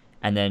Qui-Gon,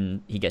 and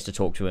then he gets to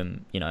talk to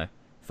him,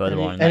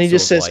 further on. And he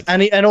just says,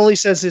 like... and all he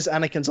says is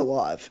Anakin's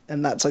alive,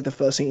 and that's like the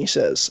first thing he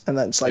says, and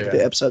that's like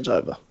the episode's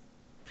over.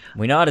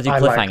 We know how to do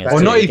cliffhangers.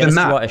 Well, not even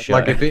that.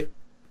 Like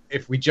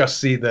if we just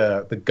see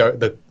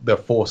the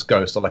Force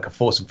ghost or like a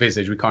Force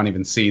visage, we can't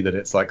even see that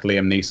it's like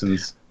Liam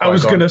Neeson's. I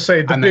was gonna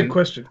say the big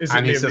question is.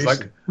 And he says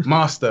like,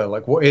 Master,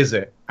 like what is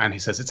it? And he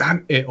says it's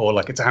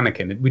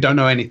Anakin. We don't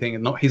know anything.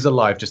 Not he's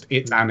alive. Just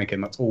it's Anakin.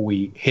 That's all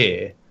we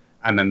hear.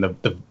 And then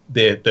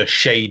the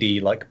shady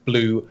like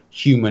blue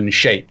human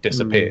shape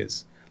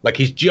disappears. Like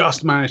he's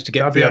just managed to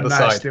get to the other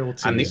side,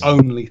 and the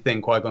only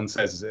thing Qui-Gon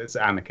says is it's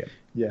Anakin.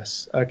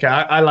 Yes. Okay,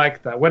 I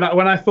like that. When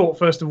I thought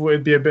first of all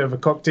it'd be a bit of a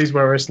cock tease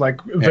where it's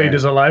like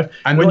Vader's alive,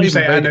 and when you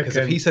say Vader, Anakin, because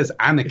if he says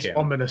Anakin, it's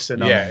ominous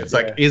enough. Yeah, it's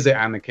like, is it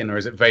Anakin or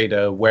is it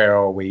Vader? Where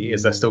are we?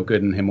 Is there still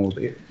good in him?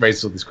 It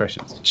raises all these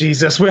questions.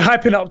 Jesus, we're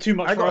hyping up too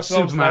much. I for got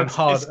ourselves, Superman lads.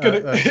 hard,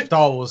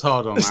 Star Wars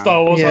hard on.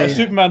 Star Wars,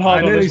 Superman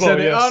hard on as well.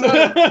 Yes. Oh,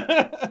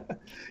 no.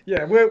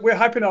 Yeah, we're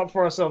hyping up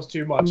for ourselves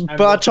too much.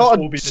 But I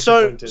told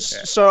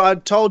so I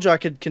told you I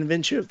could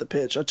convince you of the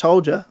pitch. I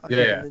told you. I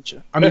could convince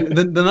you. I mean,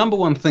 the number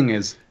one thing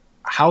is,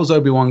 how's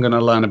Obi-Wan going to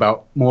learn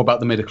more about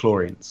the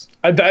midichlorians?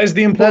 That is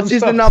the important stuff.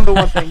 That is the number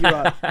one thing. You're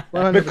right.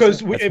 100%.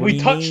 Because we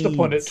touched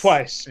upon it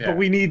twice, but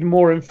we need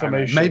more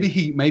information. Maybe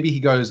he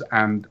goes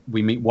and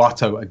we meet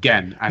Watto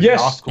again and he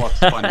asks Watto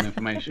to find him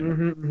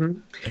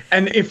information.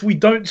 And if we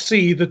don't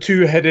see the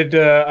two-headed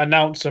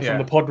announcer from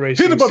the pod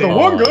racing,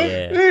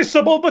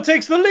 Sebulba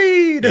takes the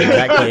lead.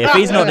 Exactly. If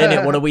he's not in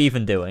it, what are we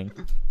even doing?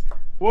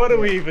 What are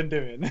we even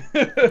doing?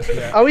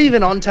 Are we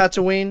even on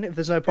Tatooine if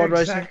there's no pod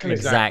racing?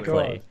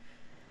 Exactly.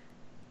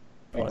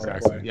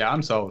 Exactly. Yeah,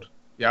 I'm sold.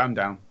 Yeah, I'm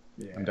down.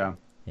 I'm down.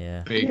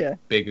 Yeah.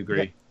 Big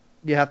agree.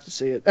 You have to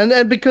see it. And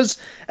then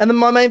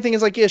my main thing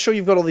is like, yeah, sure,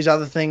 you've got all these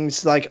other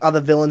things, like other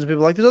villains and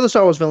people like there's other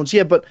Star Wars villains,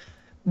 but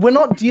we're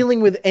not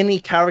dealing with any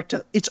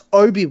character. It's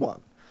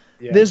Obi-Wan.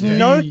 Yeah. There's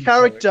no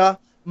character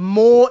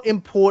more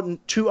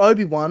important to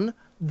Obi-Wan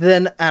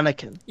than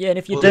Anakin. Yeah, and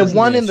if they're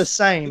one in the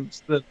same.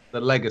 It's the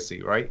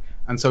legacy, right?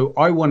 And so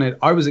I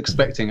was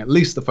expecting at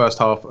least the first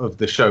half of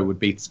the show would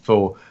be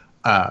for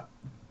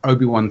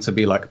Obi-Wan to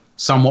be like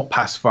somewhat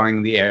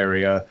pacifying the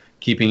area,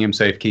 keeping him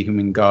safe, keeping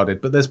him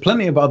guarded. But there's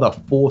plenty of other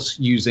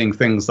Force-using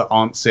things that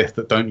aren't Sith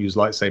that don't use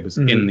lightsabers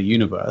in the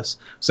universe.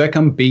 So there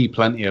can be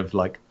plenty of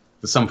like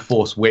some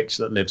Force witch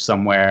that lives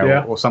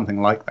somewhere or something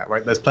like that,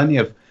 right? There's plenty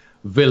of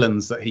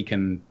villains that he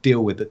can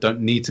deal with that don't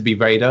need to be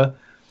Vader.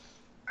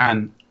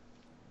 And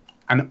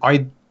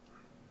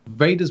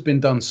Vader's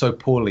been done so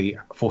poorly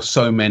for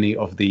so many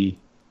of the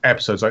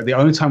episodes. Like the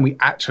only time we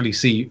actually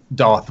see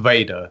Darth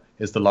Vader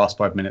is the last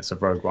 5 minutes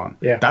of Rogue One.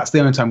 Yeah, that's the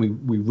only time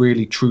we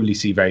really truly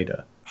see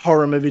Vader.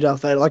 Horror movie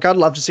Darth Vader. Like I'd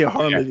love to see a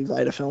horror movie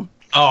Vader film.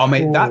 Oh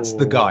mate, that's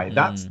the guy.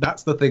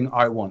 That's the thing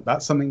I want.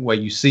 That's something where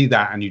you see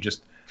that and you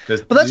just.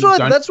 But that's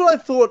what I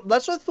thought.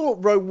 That's what I thought.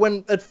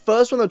 When they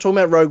were talking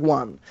about Rogue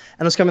One,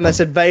 and it's coming, they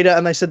said Vader,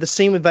 and they said the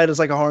scene with Vader's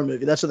like a horror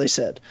movie. That's what they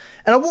said,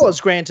 and it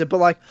was granted. But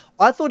like,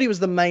 I thought he was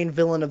the main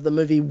villain of the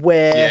movie,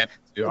 whereby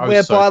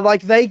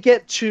like they're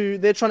trying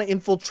to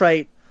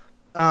infiltrate,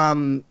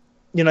 get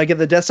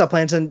the Death Star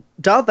plans, and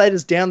Darth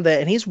Vader's down there,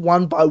 and he's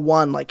one by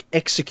one like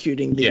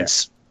executing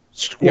these.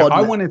 Yeah,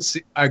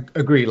 I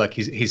agree. Like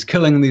he's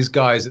killing these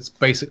guys. It's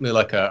basically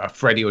like a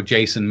Freddy or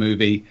Jason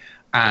movie,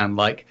 and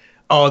like.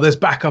 Oh, there's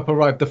backup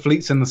arrived. The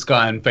fleet's in the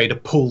sky, and Vader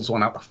pulls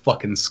one out the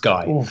fucking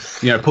sky.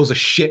 Oof. Pulls a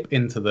ship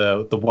into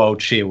the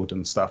world shield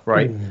and stuff,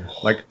 right?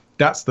 Oof. Like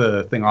that's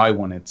the thing I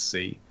wanted to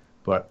see.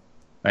 But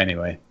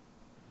anyway,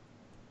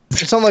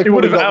 it's not like it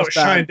would have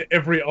outshined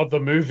every other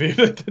movie.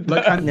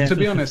 To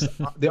be honest,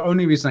 the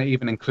only reason I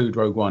even include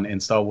Rogue One in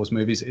Star Wars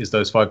movies is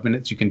those 5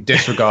 minutes. You can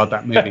disregard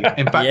that movie.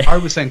 In fact, I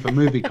was saying for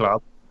Movie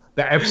Club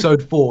that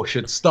Episode 4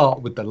 should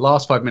start with the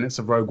last 5 minutes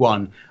of Rogue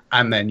One,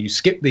 and then you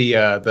skip the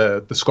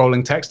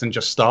scrolling text and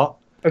just start.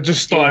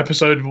 Just start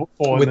Episode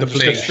 4 with the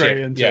fleet straight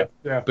into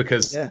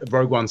because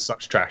Rogue One's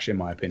such trash in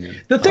my opinion.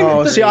 I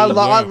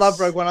love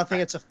Rogue One. I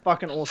think it's a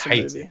fucking awesome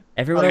movie.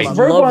 Everyone else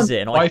loves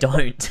it, and I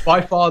don't.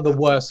 By far the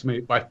worst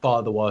movie.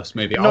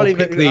 Not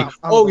even.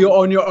 You're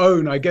on your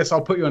own. I guess I'll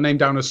put your name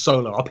down as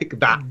Solo. I'll pick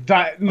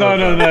that. No.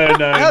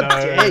 How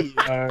dare you?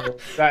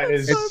 That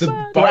is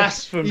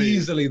blasphemy.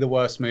 Easily the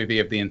worst movie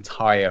of the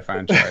entire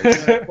franchise.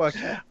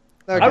 Okay.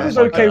 I was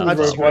okay with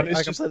Rogue One.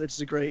 I completely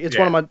disagree. It's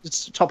one of my.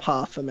 It's top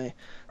half for me.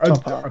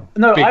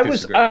 No, I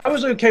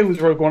was okay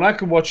with Rogue One. I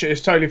could watch it.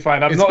 It's totally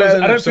fine. I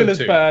don't feel as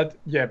bad.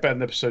 Yeah, better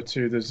than Episode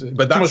 2.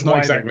 But that's not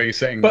exactly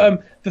saying.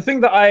 But the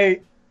thing that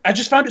I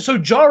just found it so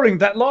jarring,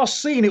 that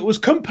last scene, it was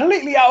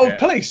completely out of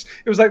place.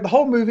 It was like the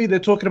whole movie, they're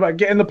talking about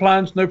getting the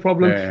plans, no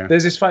problem.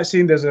 There's this fight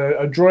scene, there's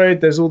a droid,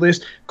 there's all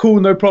this, cool,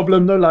 no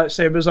problem, no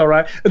lightsabers, all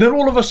right. And then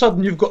all of a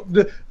sudden, you've got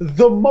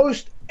the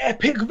most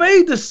epic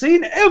Vader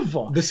scene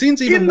ever. The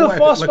scene's even more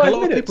epic. Like a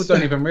lot of people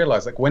don't even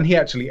realize, like when he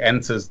actually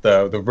enters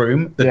the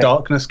room, the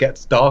darkness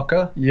gets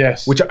darker.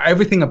 Yes. Which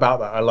everything about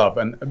that I love,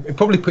 and it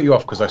probably put you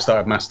off because I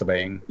started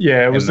masturbating.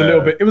 Yeah, it was a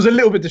little bit. It was a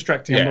little bit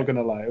distracting. I'm not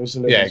gonna lie. It was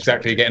a little. Yeah,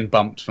 exactly. You're getting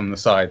bumped from the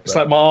side. It's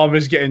like my arm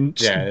is getting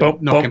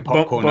knocking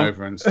popcorn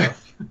over and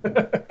stuff.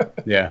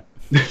 Yeah,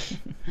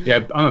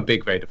 I'm a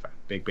big Vader fan.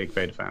 Big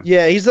Vader fan.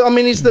 Yeah, he's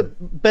the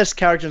best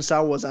character in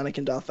Star Wars.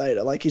 Anakin Darth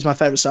Vader. Like he's my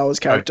favorite Star Wars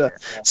character.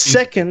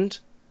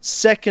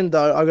 Second,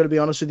 though, I got to be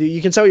honest with you.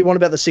 You can say what you want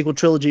about the sequel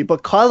trilogy,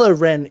 but Kylo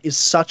Ren is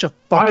such a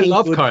fucking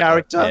good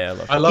character.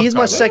 Yeah, he's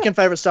my second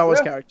favorite Star Wars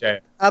character. Yeah.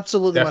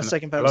 Absolutely my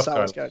second favorite Star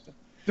Wars character.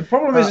 The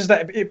problem is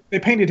that they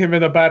painted him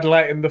in a bad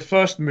light in the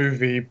first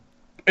movie,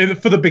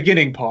 for the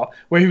beginning part,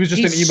 where he was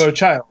just an emo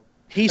child.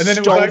 He And then it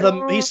was stole like,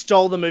 them. "Oh." He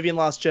stole the movie in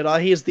Last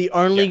Jedi. He is the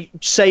only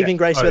saving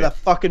grace Oh, of yeah. that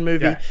fucking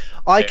movie. Yeah.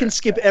 I can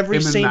skip every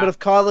Him and scene, that. but if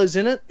Kylo's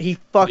in it, he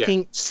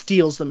fucking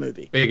steals the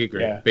movie. Big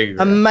agree. Yeah. Big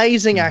agree.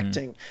 Amazing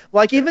acting.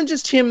 Like even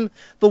just him,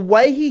 the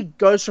way he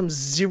goes from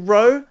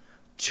 0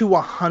 to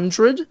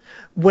 100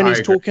 when I he's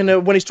agree.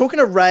 talking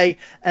to Rey,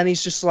 and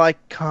he's just like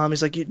calm.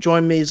 He's like, "You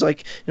join me." He's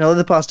like, let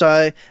the past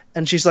die.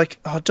 And she's like,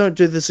 "Oh, don't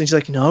do this." And he's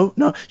like, "No,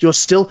 you're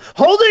still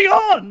holding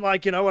on."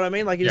 Like, you know what I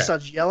mean? Like he just Yeah.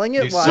 starts yelling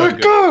it. He's like, so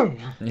good.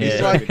 Yeah.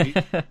 so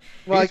good.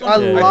 like He's I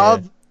one of the-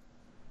 love.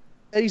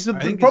 He's I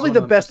think he's probably one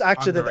the of best most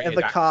actor they've underrated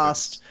ever actors.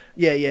 cast.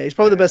 Yeah, he's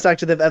probably the best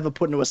actor they've ever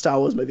put into a Star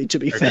Wars movie. To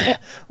be Agreed. fair,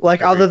 like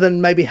Agreed. other than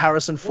maybe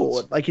Harrison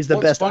Ford, like he's the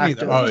what's best funny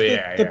actor. though- Oh, The-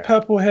 yeah, the yeah.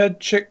 purple-haired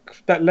chick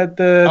that led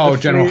the. Oh,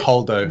 the General fleet.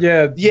 Holdo.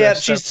 Yeah, Yeah,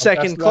 that's- she's that's-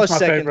 second, that's close my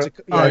second. favorite.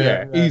 Oh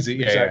Yeah, yeah, easy.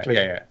 Yeah, exactly.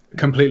 yeah.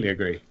 Completely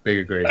agree. Big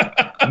agree.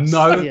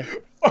 No, Yeah.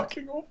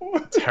 Fucking awful.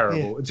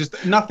 terrible.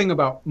 Just nothing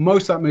about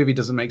most of that movie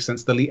doesn't make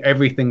sense. Delete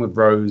everything with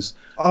Rose.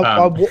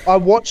 I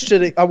watched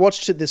it. I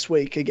watched it this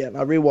week again.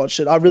 I rewatched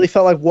it. I really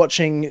felt like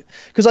watching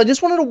because I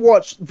just wanted to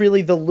watch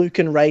really the Luke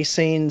and Rey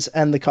scenes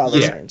and the Kylo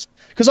Yeah. scenes.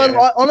 Because Yeah.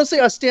 I honestly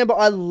I stand by.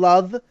 I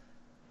love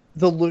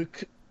the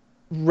Luke,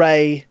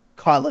 Rey,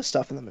 Kylo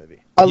stuff in the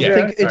movie. I Yeah.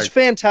 think it's Right.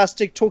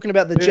 fantastic talking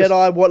about the It is.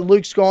 Jedi, what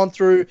Luke's gone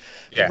through,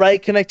 Yeah. Rey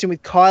connecting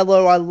with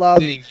Kylo. I love.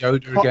 Seeing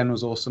Yoda again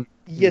was awesome.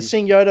 Yeah,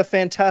 seeing Yoda,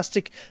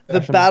 fantastic. The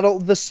Definitely. battle,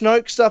 the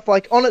Snoke stuff,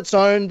 like on its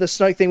own, the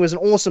Snoke thing was an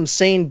awesome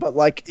scene, but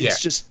like it's Yeah.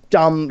 just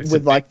dumb It's a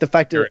with like the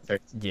fact that Irritating.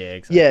 Yeah,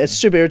 exactly. yeah, it's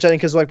super irritating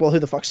because like, well, who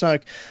the fuck's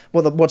Snoke?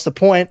 What's the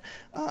point?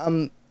 We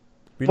don't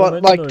But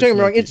really like, know don't get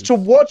me wrong, Snoke it's is- to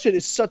watch it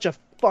is such a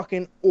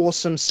fucking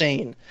awesome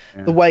scene.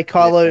 Yeah. The way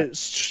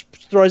Kylo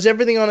throws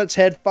everything on its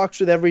head, fucks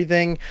with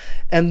everything,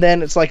 and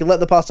then it's like let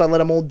the past die, let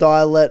them all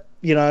die.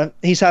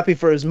 He's happy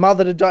for his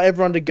mother to die,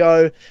 everyone to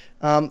go,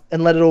 and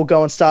let it all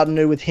go and start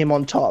anew with him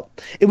on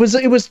top. It was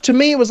to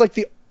me, it was like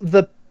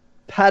the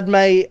Padme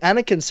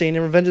Anakin scene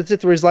in Revenge of the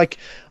Sith, where he's like,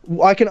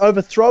 I can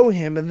overthrow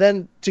him, and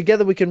then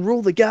together we can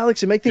rule the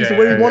galaxy, make things the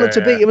way we want it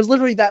to be. Yeah. It was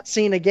literally that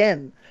scene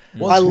again.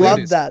 What's I weird love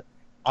is that.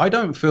 I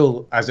don't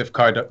feel as if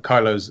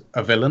Kylo's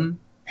a villain.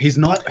 He's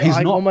not. He's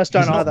I not. almost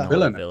don't he's not either.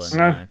 villainous.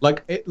 No.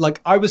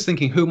 Like I was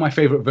thinking, who are my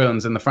favorite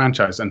villains in the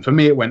franchise? And for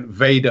me, it went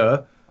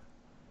Vader,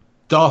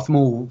 Darth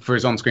Maul for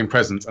his on-screen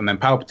presence, and then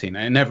Palpatine.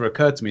 And it never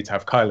occurred to me to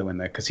have Kylo in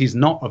there because he's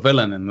not a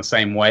villain in the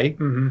same way.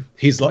 Mm-hmm.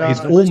 He's like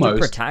he's No. He's just a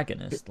almost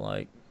protagonist,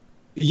 like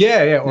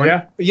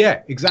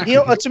yeah, exactly.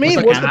 To me, He's it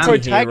like was an the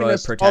anti-hero.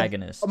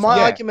 protagonist. My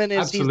Yeah, argument is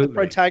he's absolutely. the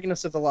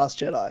protagonist of The Last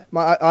Jedi.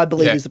 I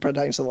believe Yeah. he's the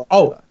protagonist of The Last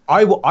Oh,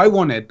 Jedi. I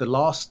wanted the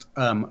last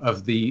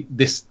of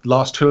this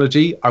last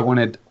trilogy. I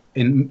wanted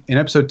in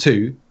episode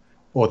 2,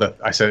 or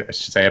I should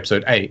say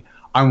episode 8.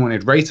 I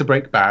wanted Rey to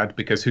break bad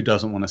because who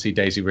doesn't want to see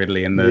Daisy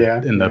Ridley in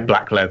the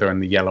black leather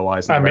and the yellow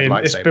eyes and I the red mean,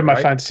 lightsaber? it's been my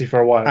right? fantasy for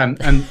a while.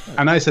 And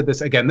I said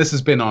this again. This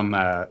has been on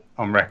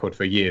record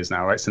for years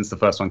now, right? Since the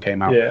first one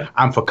came out. Yeah.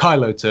 And for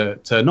Kylo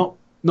to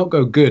not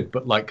go good,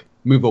 but like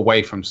move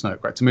away from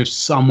Snoke, right? To move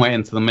somewhere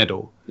into the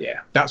middle.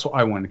 Yeah. That's what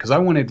I wanted because I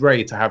wanted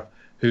Rey to have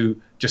who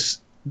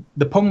just.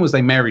 The problem was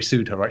they Mary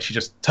Sued her, right? She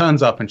just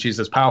turns up and she's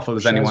as powerful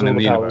as She has anyone all in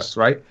the the universe,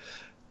 right?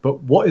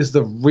 But what is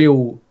the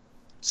real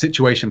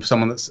situation for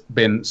someone that's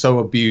been so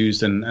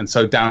abused and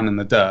so down in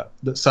the dirt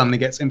that suddenly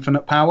gets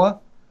infinite power?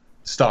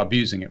 Start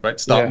abusing it, right?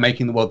 Start Yeah.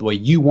 making the world the way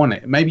you want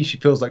it. Maybe she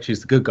feels like she's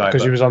the good guy.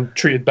 Because but- she was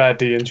treated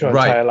badly in her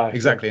entire life.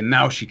 exactly. And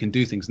now she can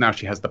do things. Now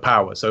she has the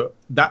power. So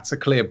that's a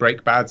clear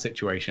break bad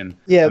situation.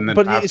 Yeah, And then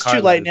but have it's too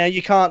Kylo- late now.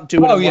 You can't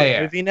do it Oh, in yeah, one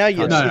yeah. movie now. No,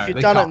 If you've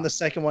they done it can't. in the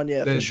second one, yeah,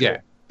 for There's- sure. Yeah,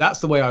 that's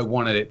the way I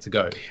wanted it to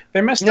go. They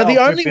messed Now up the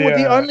with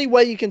the only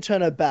way you can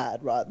turn her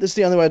bad, right? This is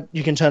the only way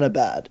you can turn her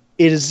bad.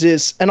 It is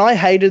this, and I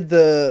hated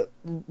the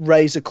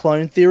Razor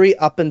clone theory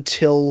up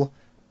until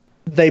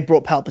they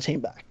brought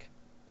Palpatine back.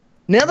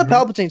 Now that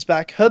Palpatine's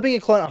back, her being a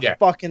clone, I'm Yeah.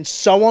 fucking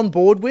so on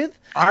board with.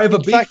 I have a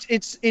In beef. fact,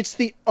 it's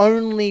the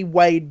only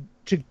way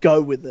to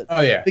go with it. Oh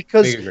yeah,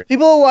 Because big agree.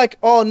 people are like,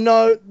 oh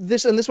no,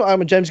 this and this one.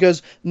 When James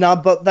goes, nah,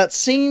 but that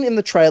scene in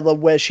the trailer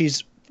where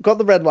she's got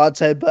the red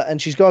lightsaber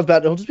and she's gone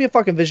about, it'll just be a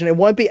fucking vision. It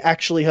won't be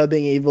actually her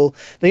being evil.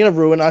 They're gonna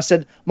ruin. I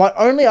said my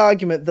only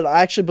argument that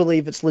I actually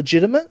believe it's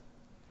legitimate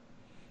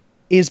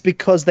is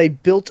because they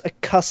built a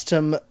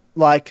custom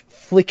like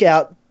flick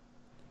out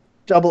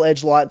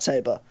double-edged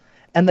lightsaber,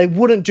 and they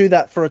wouldn't do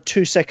that for a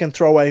 2-second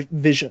throwaway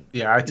vision.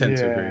 Yeah, I tend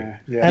to agree.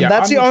 Yeah. And Yeah,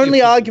 that's I'm the with you.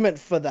 only argument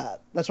for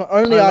that. That's my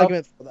only I love-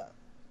 argument for that.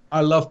 I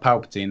love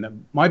Palpatine.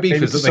 My beef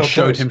Maybe is that it's they so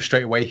showed close. him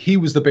straight away. He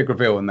was the big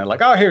reveal, and they're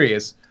like, "Oh, here he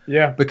is."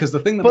 Yeah. Because the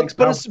thing that makes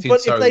But Palpatine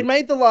so if they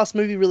made the last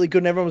movie really good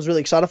and everyone was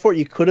really excited for it,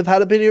 you could have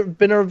had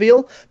been a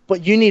reveal.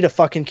 But you need to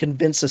fucking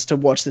convince us to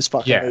watch this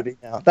fucking Yeah. movie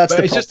now. That's But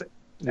the it's problem.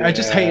 just, I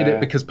just hated Yeah. it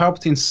because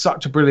Palpatine's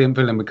such a brilliant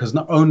villain. Because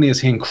not only is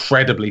he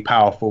incredibly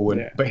powerful,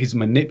 Yeah. but he's a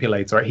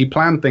manipulator. Right? He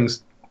planned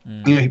things.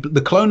 You know,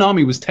 the clone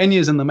army was 10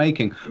 years in the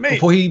making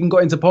before he even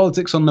got into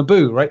politics on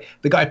Naboo. Right?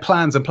 The guy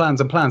plans and plans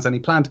and plans, and he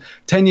planned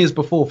 10 years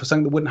before for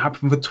something that wouldn't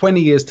happen for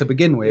 20 years to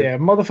begin with. Yeah,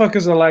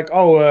 motherfuckers are like,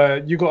 oh,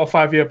 you got a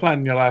 5-year plan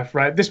in your life,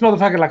 right? This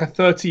motherfucker like a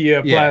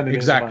 30-year Yeah, plan. In his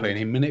exactly. mind. And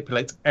he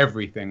manipulates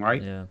everything,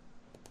 right? Yeah.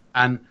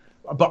 And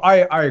but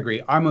I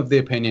agree. I'm of the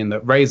opinion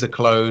that Rey's a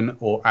clone,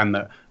 and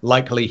that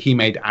likely he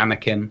made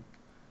Anakin,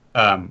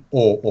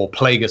 or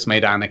Plagueis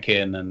made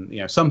Anakin,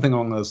 and something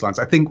along those lines.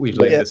 I think we've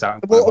laid this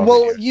out.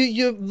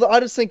 I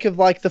just think of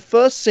like the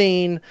first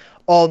scene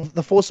of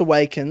The Force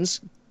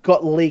Awakens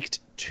got leaked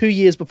 2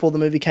 years before the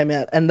movie came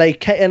out, and it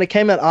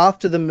came out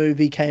after the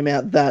movie came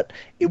out that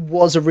it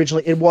was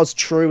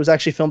true. It was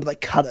actually filmed, but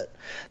they cut it.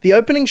 The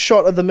opening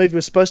shot of the movie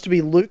was supposed to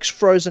be Luke's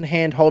frozen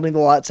hand holding the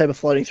lightsaber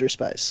floating through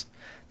space.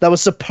 That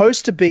was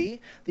supposed to be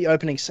the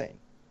opening scene.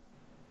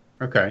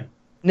 Okay.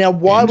 Now,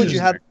 why would you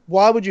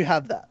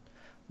have that?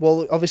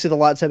 Well, obviously the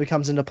lightsaber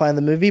comes into play in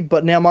the movie,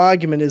 but now my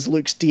argument is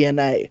Luke's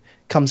DNA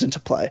comes into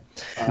play.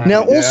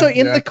 Now, also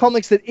in the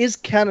comics that is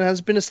canon, has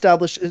been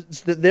established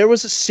is that there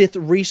was a Sith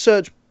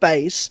research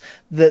base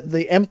that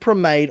the Emperor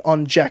made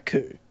on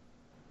Jakku.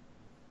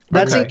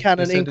 That's in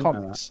canon in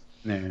comics.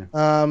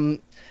 Yeah.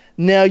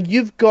 Now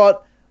you've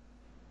got,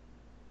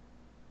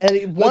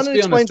 and one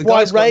explains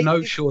why Rey. Got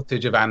no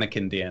shortage of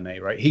Anakin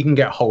DNA, right? He can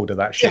get hold of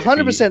that shit.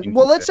 100%.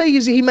 Well, let's say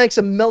he makes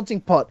a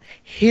melting pot.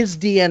 His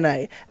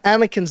DNA,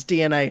 Anakin's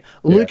DNA,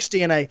 Luke's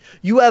DNA.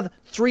 You have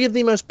 3 of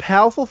the most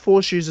powerful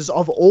Force users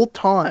of all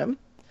time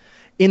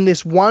in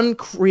this one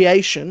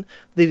creation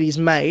that he's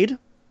made,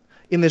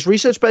 in this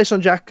research based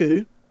on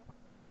Jakku,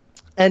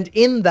 and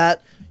in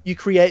that you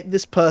create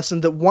this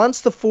person that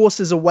once the Force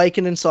is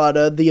awakened inside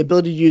her, the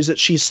ability to use it,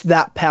 she's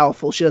that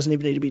powerful. She doesn't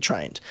even need to be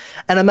trained.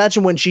 And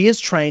imagine when she is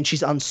trained,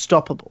 she's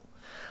unstoppable.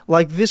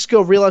 Like, this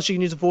girl realized she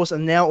can use the Force,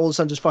 and now all of a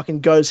sudden just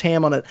fucking goes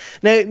ham on it.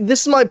 Now,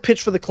 this is my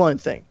pitch for the clone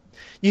thing.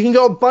 You can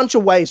go a bunch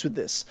of ways with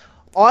this.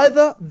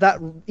 Either that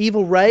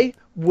evil Rey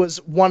was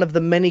one of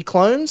the many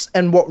clones,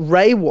 and what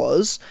Rey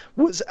was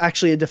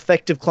actually a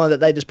defective clone that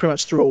they just pretty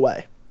much threw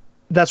away.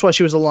 That's why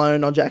she was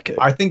alone on Jakku.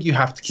 I think you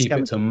have to keep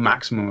it to a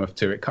maximum of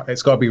 2.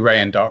 It's got to be Rey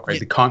and Dark Rey.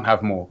 They can't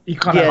have more. You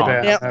can't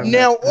have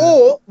now,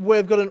 or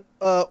we've got an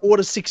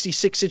Order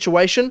 66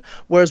 situation,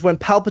 whereas when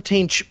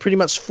Palpatine pretty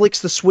much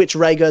flicks the switch,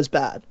 Rey goes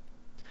bad.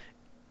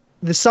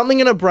 There's something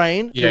in her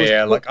brain.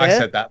 Like I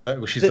said that.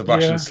 She's the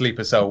Russian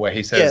sleeper cell where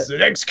he says,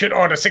 execute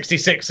Order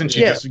 66, and she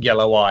just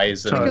yellow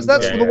eyes. Because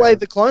that's the way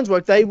the clones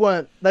work. They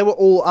were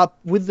all up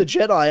with the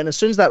Jedi, and as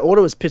soon as that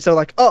order was pitched, they were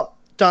like, oh,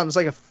 done. It's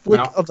like a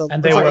flick of the.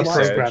 And they were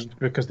programmed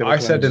because they were. I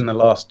said in the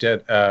Last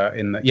Jedi,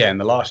 in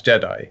the Last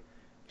Jedi,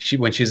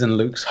 when she's in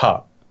Luke's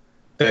hut,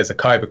 there's a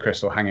kyber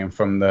crystal hanging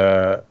from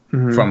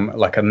from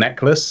like a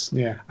necklace,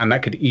 and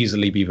that could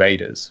easily be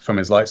Vader's from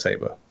his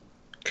lightsaber.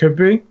 Could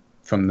be right.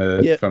 And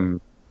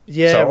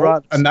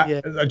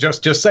that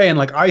just saying,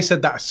 like I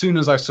said that as soon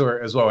as I saw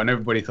it as well, and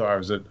everybody thought I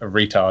was a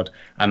retard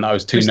and I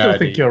was too nerdy. I still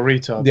think you're a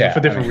retard, for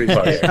different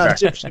reasons.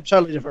 Exactly.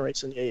 Totally different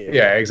reason.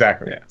 Yeah,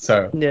 exactly.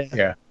 So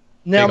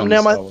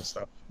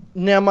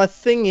Now my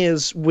thing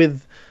is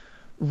with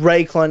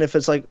Rey clone, if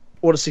it's like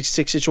Order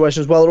 66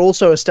 situation as well, it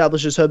also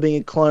establishes her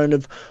being a clone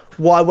of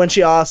why when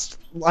she asked,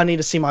 I need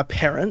to see my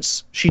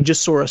parents, she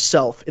just saw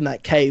herself in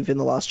that cave in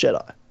The Last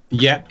Jedi.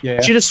 Yeah.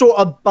 She just saw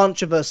a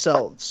bunch of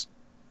herselves,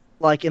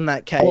 like in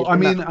that cave. Well, I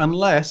mean,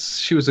 unless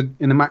she was an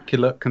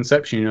immaculate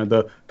conception,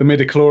 the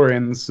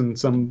midichlorians and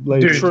some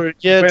lady. True.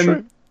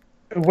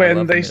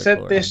 When they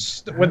said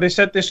this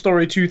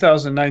story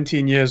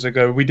 2019 years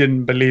ago, we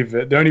didn't believe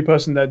it. The only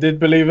person that did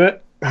believe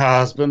it, her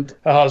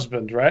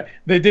husband, right?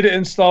 They did it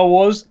in Star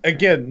Wars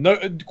again. No,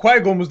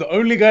 Qui-Gon was the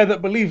only guy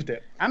that believed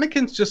it.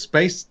 Anakin's just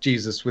space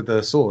Jesus with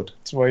a sword.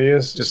 That's what he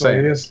is. Just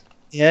saying. He is.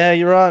 Yeah,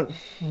 you're right.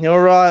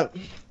 You're right.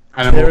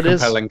 And a more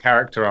compelling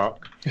character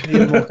arc.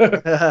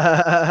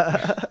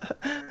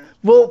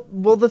 Well,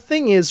 the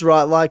thing is,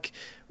 right? Like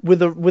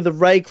with a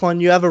Rey clone,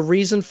 you have a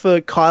reason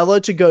for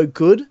Kylo to go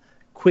good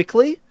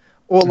quickly,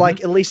 or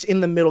like at least in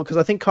the middle, because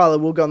I think Kylo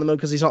will go in the middle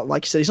because he's not,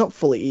 like you said, he's not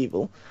fully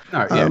evil.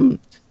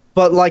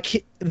 But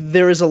like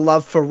there is a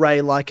love for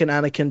Rey, like an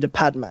Anakin to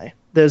Padme.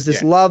 There's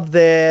this love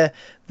there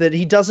that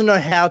he doesn't know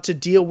how to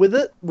deal with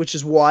it, which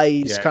is why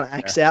he just kind of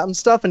acts out and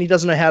stuff, and he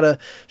doesn't know how to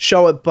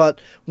show it. But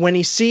when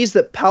he sees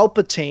that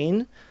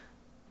Palpatine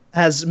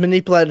has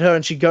manipulated her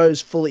and she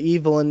goes fully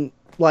evil, and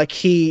like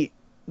he's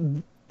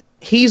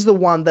the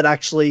one that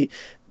actually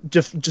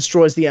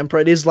destroys the Emperor.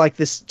 It is like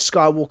this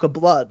Skywalker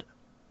blood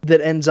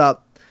that ends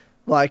up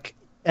like,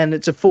 and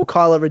it's a full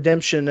Kylo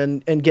redemption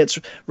and gets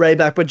Rey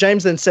back. But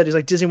James then said, he's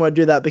like, Disney won't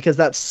do that because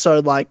that's so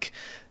like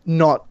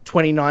not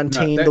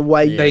 2019 the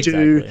way you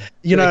do. Exactly.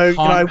 You know,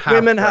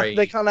 women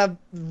they can't have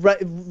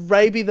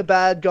Rey be the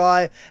bad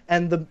guy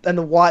and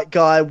the white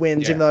guy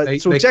wins. Yeah,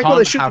 so exactly what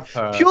they should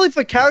purely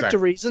for character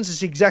reasons.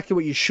 It's exactly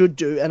what you should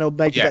do, and it'll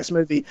make the best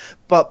movie.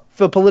 But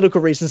for political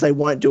reasons, they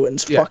won't do it. And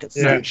it's fucking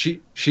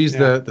stupid. She's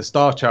the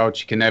star child.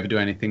 She can never do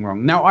anything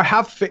wrong. Now I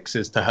have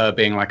fixes to her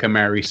being like a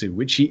Mary Sue,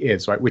 which she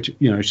is, right? Which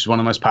she's one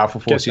of the most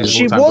powerful forces.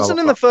 She wasn't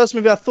in the first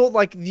movie. I thought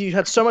like you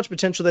had so much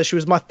potential there. She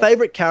was my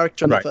favorite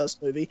character in the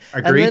first movie.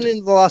 Agreed. And then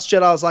in The Last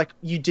Jedi, I was like,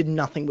 you did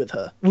nothing with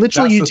her.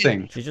 Literally, you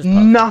did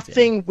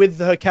nothing with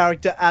her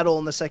character at all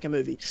in the second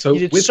movie. So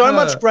you did so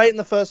much great in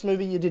the first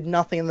movie. You did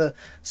nothing in the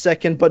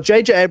second. But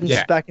J.J. Abrams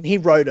is back and he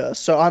wrote her.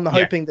 So I'm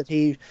hoping that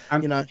he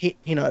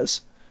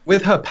knows.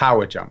 With her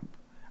power jump,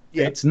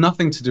 it's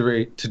nothing to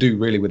do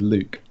really with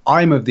Luke.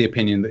 I'm of the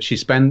opinion that she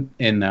spent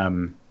in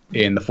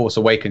The Force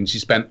Awakens. She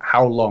spent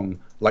how long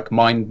like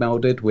mind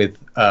melded with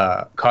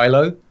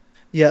Kylo.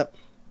 Yep.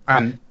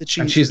 And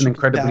she's an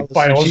incredibly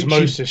by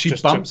osmosis. She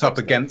bumps up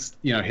against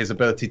his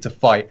ability to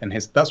fight, and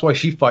that's why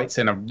she fights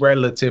in a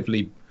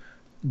relatively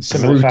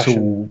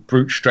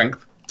brute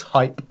strength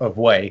type of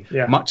way,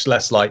 much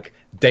less like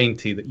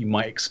dainty that you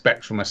might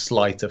expect from a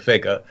slighter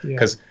figure.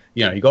 Because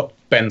you got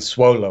Ben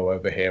Swallow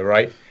over here,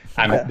 right?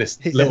 And this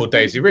little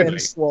Daisy Ridley. Ben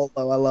Swallow,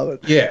 I love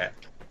it. Yeah.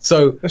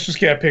 So let's just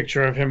get a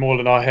picture of him all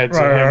in our heads,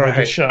 with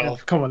his shirt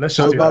off. Come on, let's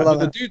do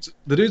that.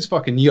 The dude's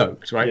fucking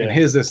yoked, right? Yeah. And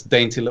here's this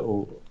dainty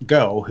little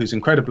girl who's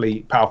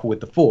incredibly powerful with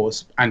the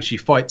Force, and she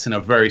fights in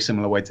a very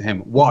similar way to him.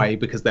 Why?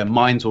 Because their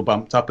minds were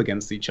bumped up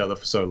against each other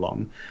for so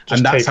long,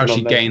 and that's how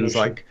she gains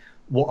like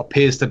what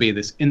appears to be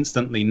this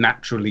instantly,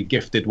 naturally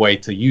gifted way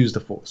to use the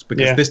Force.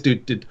 Because this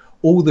dude did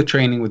all the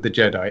training with the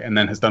Jedi and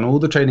then has done all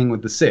the training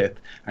with the Sith,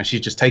 and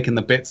she's just taken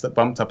the bits that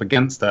bumped up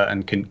against her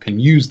and can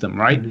use them,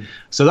 right? Mm-hmm.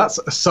 So that's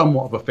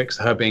somewhat of a fix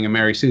to her being a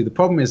Mary Sue. The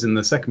problem is in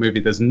the second movie,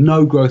 there's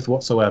no growth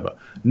whatsoever.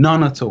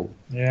 None at all.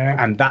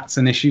 Yeah. And that's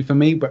an issue for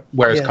me, but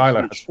whereas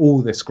Kylo has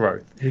all this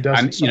growth. He does.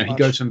 And, he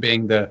goes from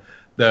being the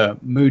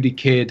moody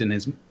kid and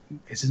is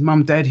his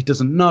mum dead? He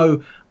doesn't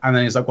know. And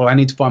then he's like, well, I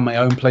need to find my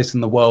own place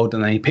in the world.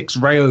 And then he picks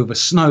Rey over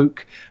Snoke,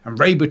 and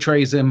Rey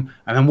betrays him.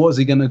 And then what is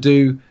he going to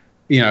do?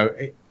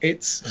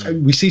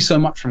 We see so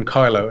much from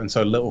Kylo and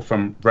so little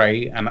from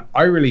Rey. And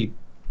I really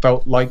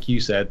felt, like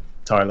you said,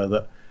 Tyler,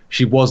 that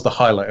she was the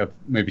highlight of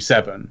movie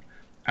 7,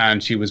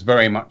 and she was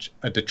very much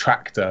a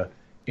detractor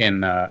in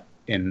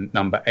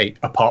number 8,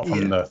 apart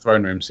from the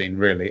throne room scene,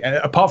 really.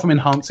 Apart from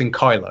enhancing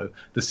Kylo,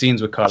 the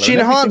scenes with Kylo. She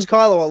enhanced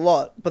Kylo a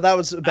lot, but that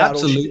was about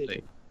absolutely. All she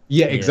did.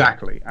 Yeah,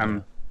 exactly.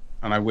 And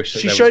I wish that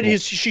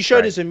she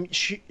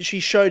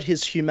showed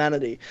his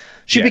humanity.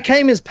 She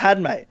became his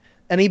Padme,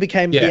 and he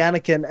became the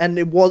Anakin. And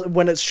it was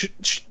when it's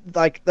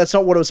like that's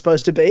not what it was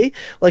supposed to be.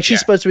 Like she's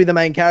supposed to be the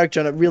main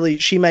character,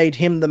 and she made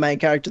him the main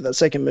character of that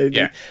second movie.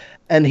 Yeah.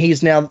 And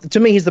he's now, to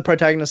me, he's the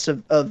protagonist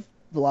of The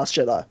Last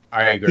Jedi.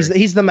 I agree.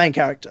 He's the main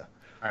character.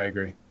 I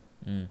agree.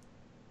 Mm.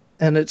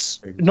 And it's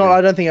not. I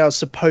don't think I was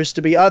supposed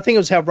to be. I think it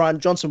was how Rian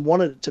Johnson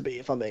wanted it to be,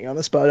 if I'm being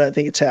honest. But I don't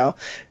think it's how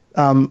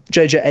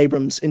J.J.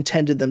 Abrams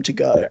intended them to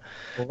go. Yeah.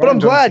 Well, but I'm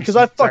glad because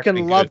I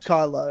fucking love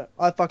Kylo.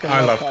 I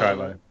love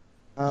Kylo.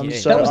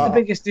 So that was the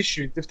biggest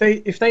issue. If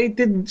they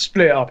didn't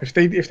split it up, if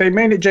they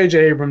made it J.J.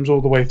 Abrams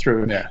all the way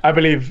through, I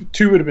believe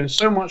 2 would have been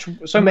so much.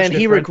 Man,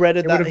 he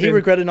regretted that. He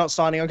regretted not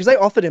signing on because they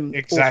offered him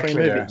all 3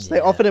 movies. They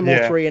offered him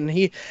all 3,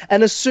 and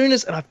as soon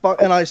as I've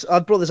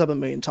brought this up a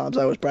million times.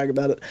 I always brag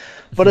about it,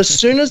 but as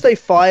soon as they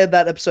fired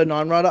that episode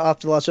 9 writer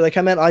after the last year, they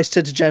came out. I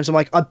said to James, I'm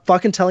like, I'm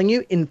fucking telling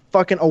you, in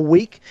fucking a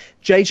week,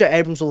 J.J.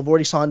 Abrams will have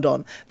already signed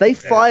on. They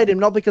fired him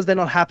not because they're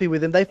not happy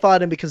with him. They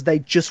fired him because they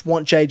just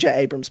want J.J.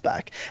 Abrams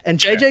back. And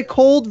J.J.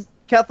 called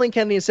Kathleen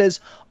Kennedy and says,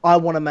 I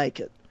want to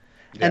make it.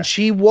 Yeah. And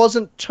she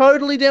wasn't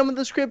totally down with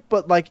the script,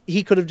 but like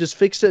he could have just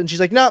fixed it. And she's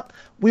like, no,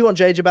 we want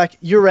JJ back.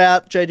 You're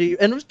out, JJ.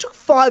 And it took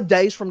 5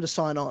 days for him to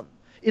sign on.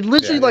 It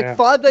literally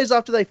 5 days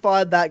after they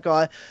fired that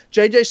guy,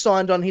 JJ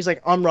signed on. He's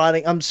like,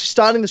 I'm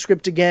starting the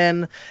script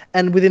again.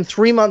 And within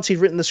 3 months, he'd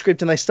written the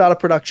script, and they started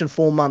production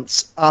 4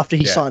 months after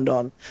he signed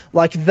on.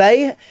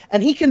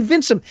 And he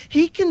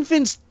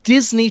convinced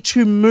Disney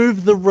to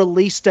move the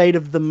release date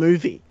of the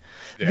movie.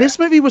 Yeah. This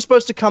movie was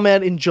supposed to come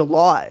out in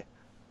July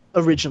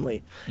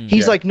originally.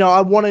 He's like, no, I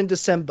want it in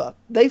December.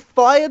 They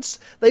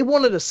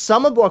wanted a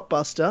summer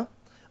blockbuster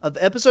of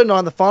episode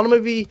 9, the final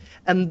movie,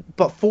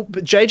 but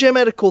JJ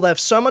made a call. They have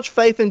so much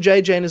faith in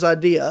JJ and his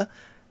idea.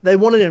 They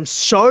wanted him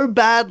so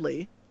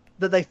badly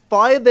that they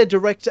fired their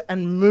director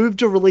and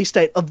moved a release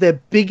date of their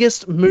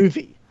biggest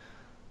movie.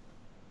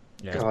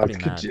 Yeah,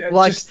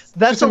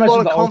 that's a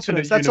lot of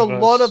confidence. That's a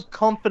lot of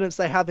confidence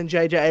they have in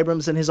J.J.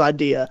 Abrams and his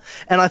idea.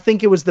 And I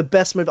think it was the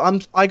best move.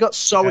 I got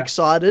so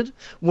excited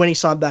when he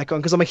signed back on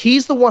because I'm like,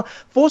 he's the one.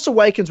 Force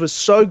Awakens was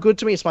so good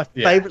to me. It's my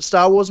favorite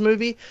Star Wars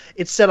movie.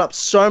 It set up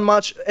so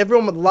much.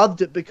 Everyone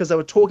loved it because they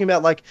were talking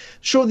about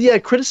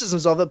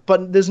criticisms of it,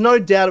 but there's no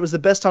doubt it was the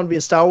best time to be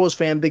a Star Wars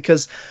fan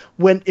because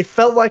when it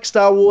felt like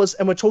Star Wars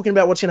and we're talking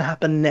about what's going to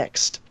happen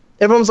next.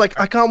 Everyone's like,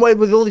 I can't wait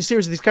with all these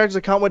series of these characters. I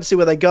can't wait to see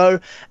where they go.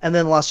 And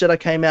then Last Jedi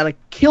came out and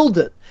killed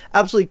it.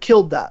 Absolutely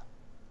killed that.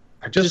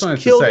 I just wanted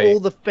killed to say, all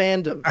the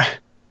fandom.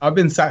 I've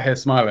been sat here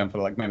smiling for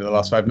like maybe the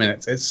last 5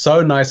 minutes. It's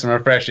so nice and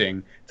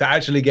refreshing to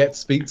actually get to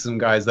speak to some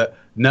guys that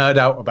nerd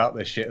out about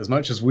this shit as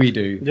much as we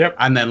do.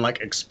 And then like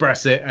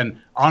express it and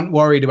aren't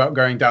worried about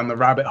going down the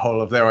rabbit hole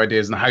of their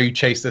ideas and how you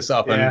chase this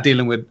up and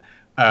dealing with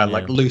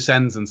like loose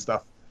ends and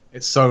stuff.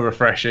 It's so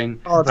refreshing.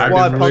 I've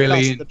been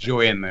really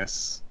enjoying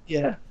this.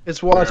 Yeah,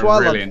 it's why I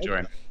really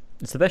enjoying it.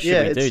 It's the best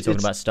shit we do,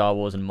 talking about Star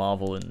Wars and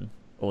Marvel and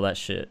all that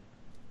shit.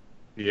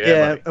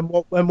 Yeah, and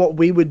what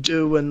we would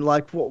do and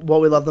like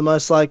what we love the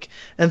most, like,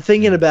 and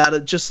thinking about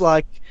it, just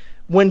like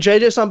when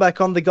JJ signed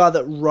back on, the guy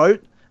that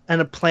wrote and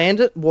had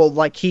planned it, well,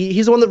 like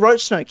he's the one that wrote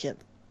Snowkin.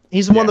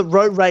 He's the one that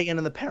wrote Reagan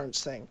and the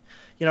parents thing,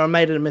 and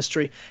made it a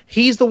mystery.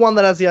 He's the one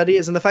that has the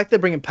ideas, and the fact they're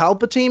bringing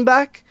Palpatine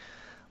back,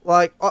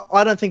 Like,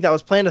 I don't think that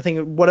was planned. I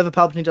think whatever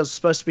Palpatine does is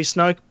supposed to be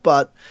Snoke,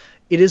 but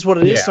it is what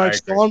it is.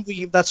 Snoke's gone.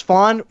 That's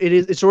fine.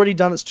 It's already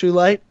done. It's too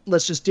late.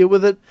 Let's just deal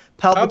with it.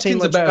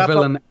 Palpatine's a better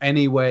villain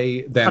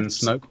anyway than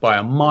Snoke by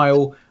a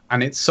mile,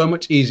 and it's so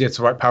much easier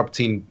to write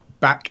Palpatine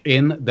back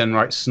in than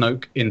write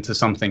Snoke into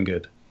something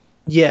good.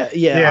 Yeah.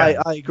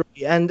 I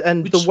agree. And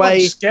the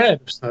way... I'm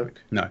scared of Snoke.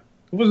 No. I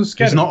wasn't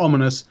scared. He's not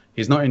ominous.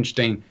 He's not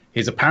interesting.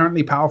 He's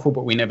apparently powerful,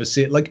 but we never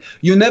see it. Like,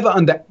 you're never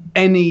under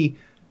any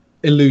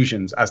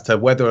illusions as to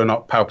whether or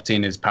not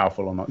Palpatine is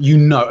powerful or not. You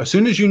know, as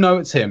soon as you know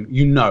it's him,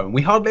 you know. And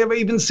we hardly ever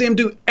even see him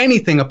do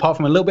anything apart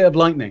from a little bit of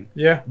lightning.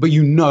 Yeah. But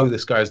you know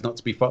this guy is not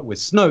to be fucked with.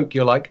 Snoke,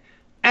 you're like,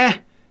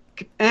 I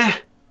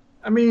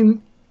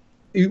mean,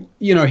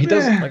 you know, he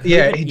does. Like,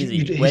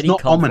 he's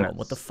not ominous. From?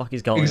 What the fuck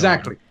is going on?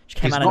 Exactly.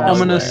 He's not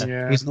ominous.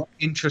 Yeah. He's not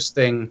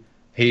interesting.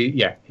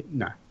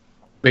 No.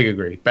 Big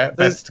agree.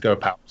 Best to go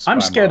Palps. I'm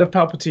scared of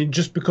Palpatine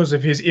just because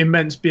of his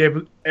immense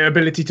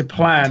ability to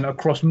plan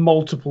across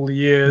multiple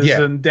years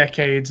and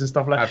decades and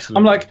stuff like that. Absolutely.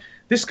 I'm like,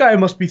 this guy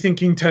must be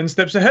thinking 10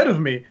 steps ahead of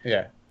me.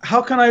 Yeah.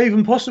 How can I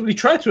even possibly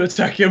try to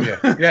attack him?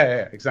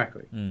 Yeah,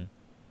 exactly.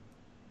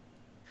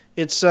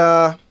 It's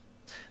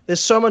there's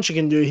so much you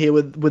can do here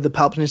with the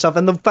Palpatine stuff,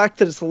 and the fact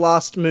that it's the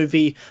last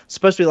movie,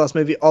 supposed to be the last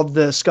movie of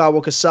the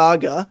Skywalker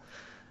saga,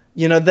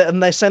 you know,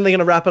 and they're saying they're going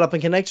to wrap it up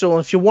and connect it all.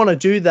 And if you want to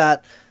do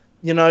that,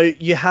 you know,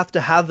 you have to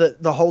have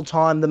it the whole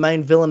time. The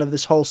main villain of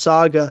this whole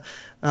saga,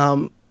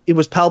 it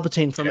was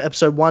Palpatine from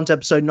episode 1 to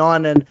episode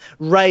 9, and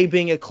Rey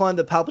being a clone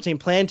that Palpatine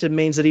planted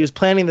means that he was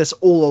planning this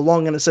all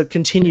along, and it's a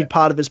continued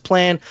part of his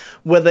plan.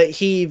 Whether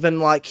he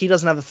even he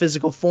doesn't have a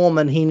physical form,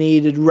 and he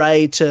needed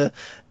Rey to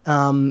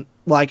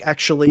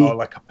actually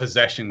like a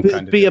possession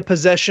kind of be a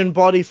possession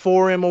body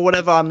for him or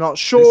whatever. I'm not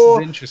sure.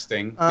 This is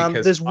interesting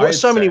because there's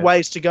so many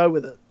ways to go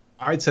with it.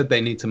 I'd said they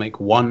need to make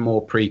one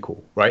more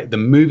prequel, right? The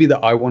movie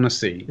that I want to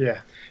see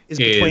is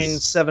between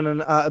 6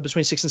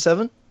 and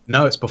 7.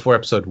 No, it's before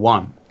episode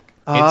 1.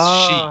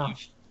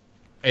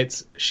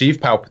 It's Sheev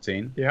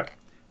Palpatine. Yep.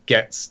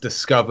 Gets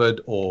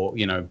discovered or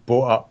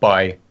brought up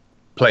by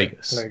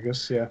Plagueis.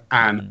 Plagueis, yeah.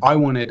 And I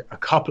wanted a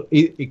couple.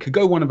 It could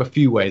go one of a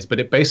few ways, but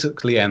it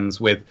basically ends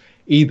with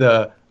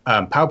either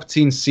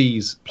Palpatine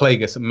sees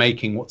Plagueis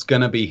making what's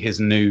going to be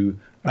his new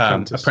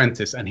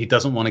apprentice, and he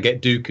doesn't want to get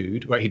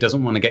Dooku'd, right? He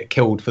doesn't want to get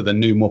killed for the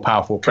new, more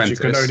powerful apprentice.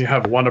 You can only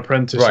have one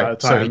apprentice at a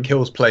time. So he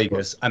kills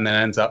Plagueis and then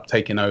ends up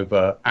taking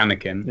over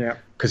Anakin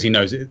because he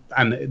knows it,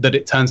 and that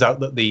it turns out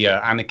that the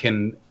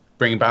Anakin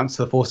bringing balance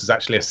to the Force is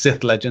actually a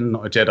Sith legend,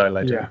 not a Jedi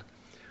legend. Yeah.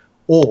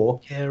 Or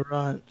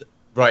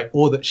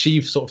or that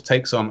Sheev sort of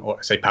takes on, or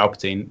I say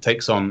Palpatine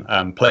takes on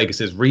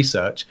Plagueis'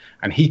 research,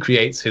 and he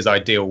creates his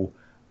ideal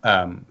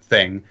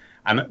thing.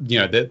 And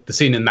the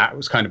scene in that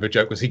was kind of a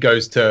joke. Was he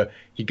goes to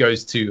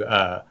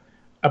a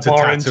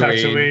bar in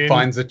Tatooine,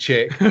 finds a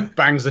chick,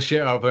 bangs the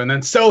shit out of her, and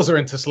then sells her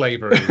into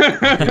slavery.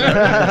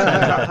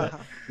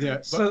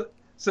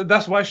 So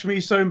that's why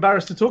Shmi's so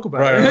embarrassed to talk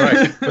about it.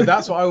 Right. But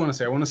that's what I want to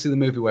see. I want to see the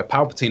movie where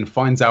Palpatine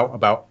finds out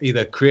about,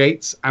 either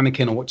creates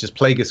Anakin or watches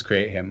Plagueis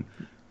create him,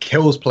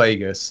 kills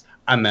Plagueis,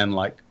 and then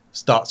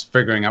starts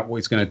figuring out what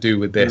he's going to do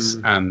with this,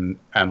 and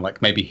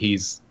maybe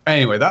he's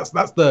anyway. That's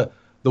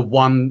the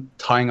one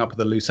tying up of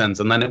the loose ends,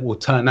 and then it will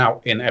turn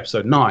out in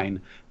episode 9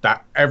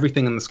 that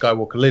everything in the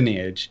Skywalker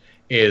lineage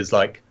is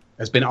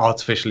has been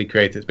artificially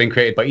created. It's been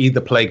created by either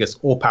Plagueis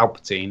or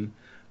Palpatine,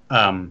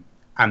 and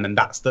then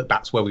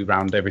that's where we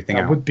round everything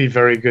out. That would be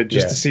very good,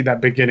 just to see that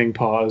beginning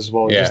part as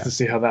well, just to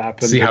see how that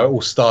happened. See how it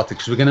all started,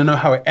 because we're going to know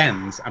how it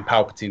ends, and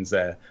Palpatine's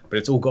there, but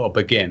it's all got to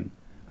begin.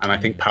 And I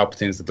think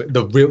Palpatine's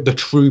the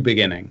true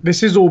beginning.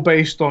 This is all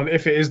based on,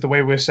 if it is the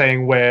way we're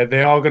saying, where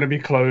they are going to be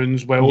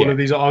clones, where all of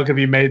these are going to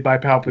be made by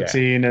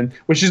Palpatine, and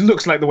which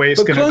looks like the way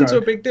it's going to go. Clones are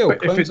a big deal.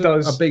 But clones if it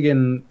does, are big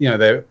in,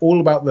 they're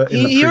all about the.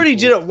 He already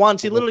did it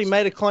once. He literally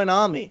made a clone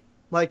army.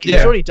 He's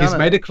already done it. He's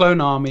made a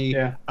clone army.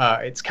 Yeah.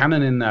 It's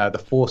canon in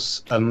the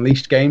Force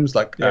Unleashed games.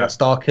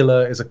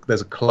 Starkiller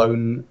there's a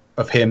clone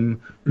of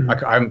him. Mm-hmm.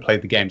 I haven't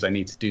played the games. I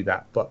need to do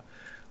that, but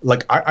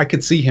I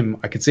could see him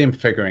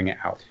figuring it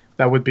out.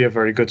 That would be a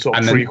very good sort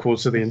of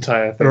prequel to the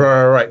entire thing.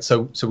 Right.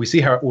 So we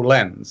see how it all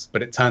ends,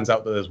 but it turns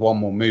out that there's one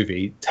more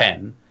movie,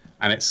 10,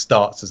 and it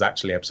starts as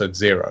actually episode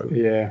 0.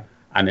 Yeah.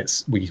 And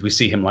it's we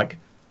see him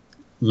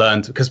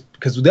learn to,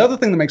 because the other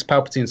thing that makes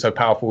Palpatine so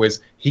powerful is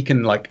he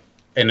can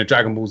in a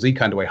Dragon Ball Z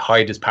kind of way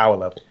hide his power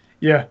level.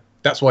 Yeah.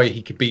 That's why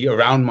he could be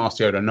around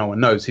Master Yoda and no one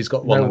knows. He's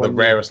got one of the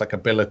rarest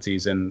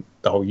abilities in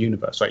the whole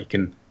universe.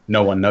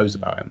 No one knows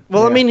about him.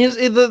 Well, I mean,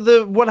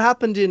 what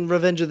happened in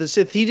Revenge of the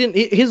Sith,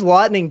 his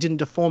lightning didn't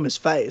deform his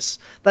face.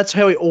 That's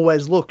how he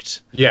always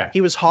looked. Yeah. He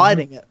was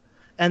hiding it.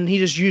 And he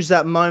just used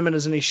that moment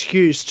as an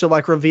excuse to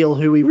reveal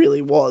who he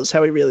really was,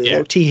 how he really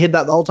looked. He hid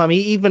that the whole time.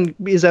 He even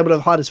is able to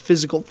hide his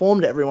physical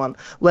form to everyone,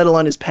 let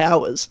alone his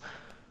powers.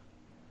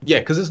 Yeah,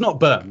 because it's not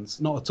burns,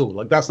 not at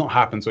all. That's not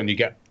happens when you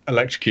get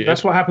electrocuted.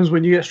 That's what happens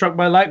when you get struck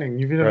by lightning.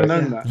 You've never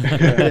known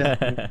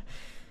that.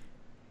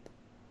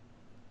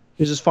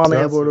 He's just finally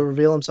able to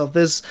reveal himself.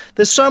 There's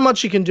so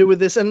much you can do with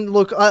this, and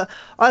look, I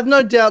have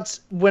no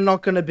doubts we're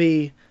not going to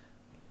be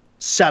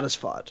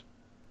satisfied.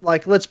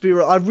 Like, let's be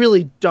real. I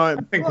really don't.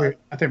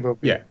 I think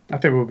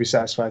we'll be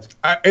satisfied.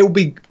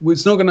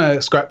 It's not going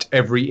to scratch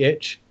every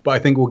itch, but I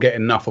think we'll get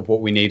enough of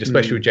what we need,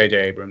 especially with J.J.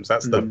 Abrams.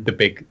 That's the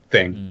big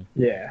thing.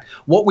 Yeah.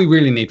 What we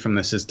really need from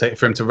this is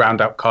for him to round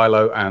out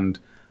Kylo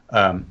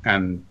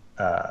and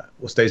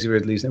what's Daisy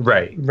Ridley's name?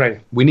 Rey.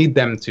 We need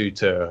them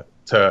to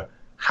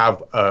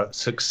have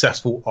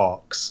successful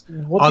arcs.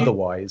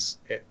 Otherwise,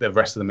 the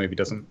rest of the movie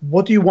doesn't.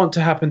 What do you want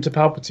to happen to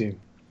Palpatine?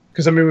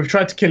 Because I mean, we've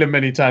tried to kill him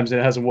many times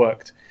and it hasn't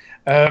worked.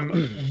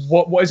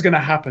 What is going to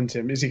happen to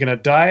him? Is he going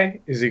to die?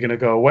 Is he going to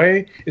go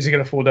away? Is he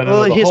going to fall down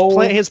another hole?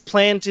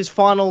 His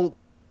final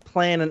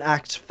plan and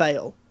act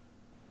fail.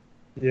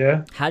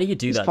 Yeah. How do you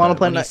do that? Final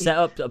plan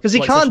because he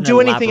can't do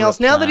anything else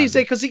now that he's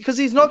there. Because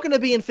he's not going to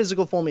be in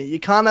physical form. You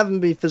can't have him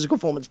be in physical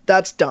form.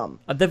 That's dumb.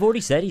 They've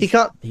already said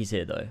he's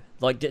here though.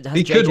 Like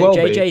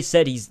JJ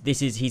said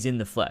he's in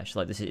the flesh.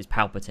 Like this is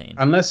Palpatine.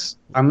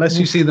 Unless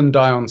you see them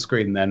die on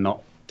screen, they're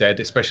not dead,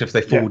 especially if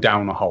they fall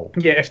down a hole.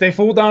 Yeah, if they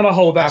fall down a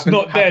hole, that's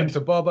not dead. Happened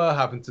to Boba,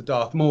 happened to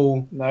Darth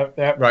Maul. No,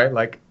 yeah. Right,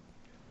 like...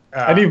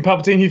 and even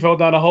Palpatine, he fell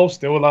down a hole,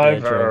 still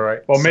alive. Yeah, right.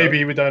 Well,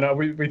 maybe, we don't know.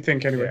 We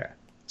think anyway. Yeah.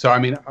 So, I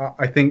mean,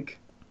 I think...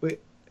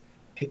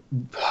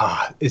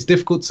 It's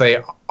difficult to say.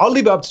 I'll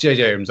leave it up to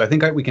J.J. Abrams. I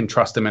think we can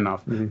trust him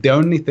enough. The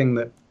only thing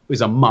that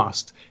is a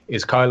must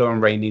is Kylo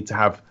and Rey need to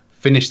have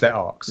finished their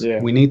arcs. Yeah.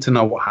 We need to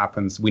know what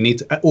happens. We need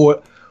to...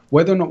 Or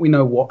whether or not we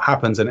know what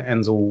happens and it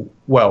ends all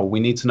well, we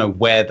need to know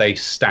where they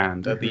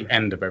stand at the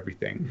end of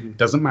everything.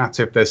 Doesn't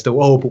matter if they're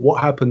still, but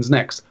what happens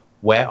next?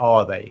 Where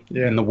are they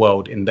in the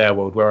world, in their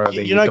world? Where are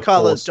they? You know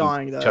Kylo's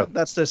dying, though.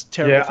 That's just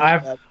terrible.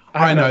 Yeah,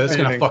 I know, that's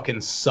going to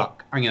fucking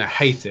suck. I'm going to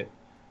hate it.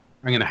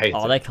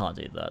 Oh, they can't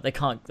do that. They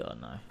can't,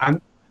 no.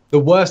 And the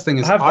worst thing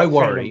is I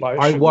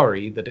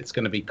worry that it's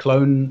going to be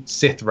clone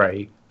Sith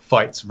Rey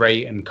fights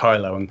Rey and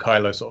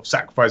Kylo sort of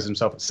sacrifices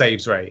himself and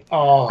saves Rey.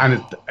 Oh,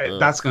 and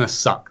that's gonna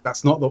suck.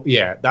 That's not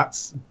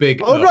that's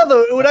big. I would rather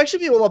it would actually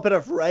be a lot better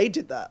if Rey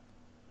did that.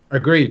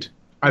 Agreed.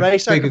 Rey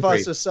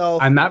sacrificed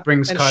herself, and that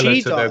brings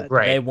Kylo to the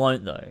grave. They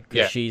won't though,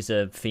 because she's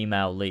a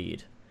female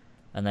lead,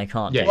 and they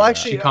can't. Well,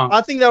 actually, I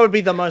think that would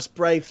be the most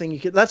brave thing you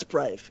could. That's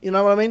brave. You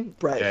know what I mean?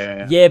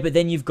 Brave. Yeah, but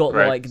then you've got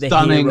like the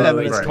hero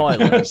is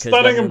Kylo.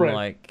 Stunning and brave.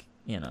 Like,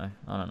 I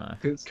don't know.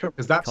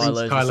 Because that brings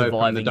Kylo's Kylo the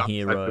surviving from the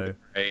hero.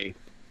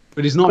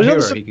 But he's not a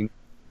hero.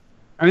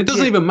 And it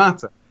doesn't even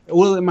matter.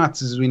 All that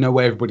matters is we know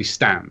where everybody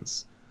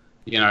stands.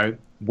 You know,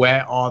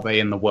 where are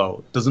they in the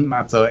world? Doesn't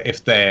matter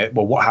if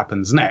what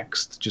happens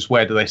next, just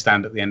where do they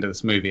stand at the end of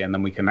this movie? And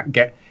then we can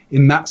get,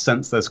 in that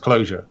sense, there's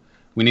closure.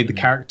 We need the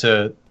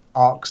character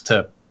arcs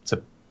to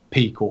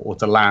peak or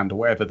to land or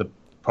whatever the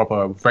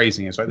proper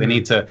phrasing is, right? They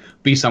need to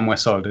be somewhere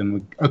solid.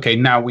 And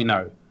now we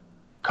know.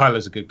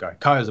 Kylo's a good guy.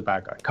 Kylo's a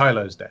bad guy.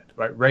 Kylo's dead,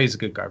 right? Rey's a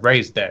good guy.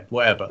 Rey's dead,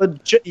 whatever.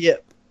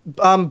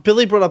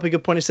 Billy brought up a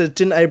good point. He said,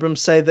 didn't Abrams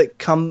say that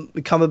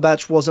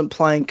Cumberbatch wasn't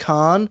playing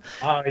Khan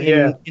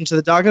in Into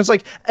the Darkness?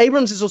 Like,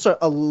 Abrams is also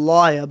a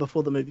liar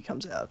before the movie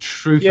comes out.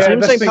 True. Yeah,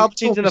 him saying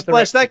Palpatine's in the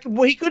flesh.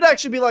 He could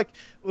actually be like,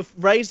 if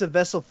Rey's a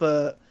vessel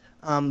for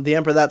the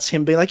Emperor, that's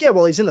him being like,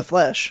 he's in the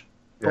flesh.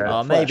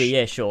 Yeah.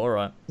 Maybe, sure, all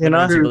right. You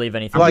know, to believe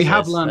anything.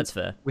 That's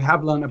fair. We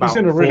have learned about. He's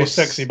in a really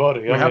sexy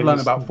body. We have learned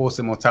about Force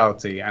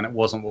immortality, and it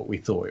wasn't what we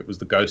thought. It was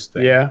the ghost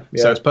thing. Yeah.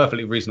 So it's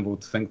perfectly reasonable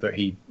to think that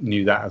he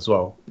knew that as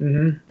well.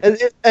 Mm-hmm.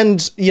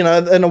 And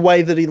in a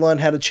way that he learned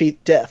how to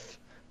cheat death,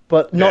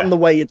 but not in the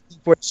way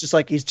where it's just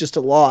like he's just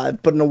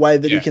alive, but in a way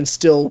that he can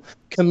still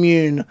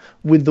commune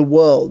with the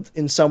world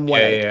in some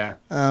way. Yeah.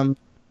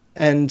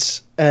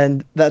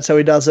 And that's how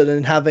he does it,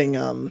 and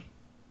having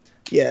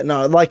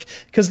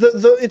because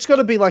it's got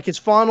to be like his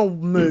final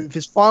move,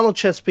 his final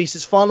chess piece,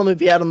 his final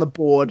movie out on the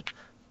board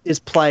is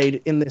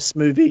played in this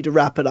movie to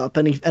wrap it up,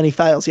 and he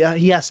fails. Yeah,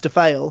 he has to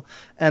fail,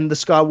 and the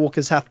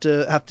Skywalkers have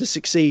to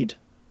succeed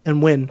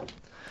and win.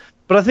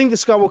 But I think the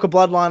Skywalker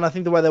bloodline, I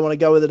think the way they want to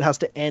go with it has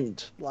to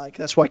end. Like,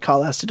 that's why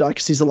Kylo has to die,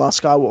 because he's the last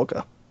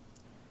Skywalker.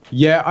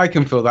 Yeah, I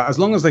can feel that. As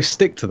long as they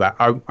stick to that.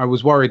 I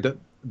was worried that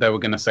they were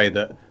going to say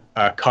that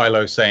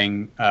Kylo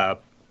saying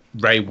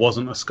Rey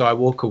wasn't a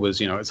Skywalker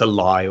was, it's a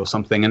lie or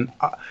something. And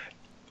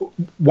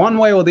one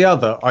way or the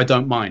other, I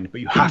don't mind. But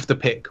you have to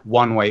pick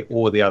one way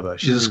or the other.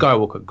 She's a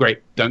Skywalker.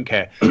 Great. Don't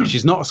care.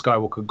 She's not a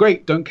Skywalker.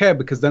 Great. Don't care.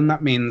 Because then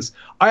that means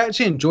I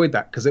actually enjoyed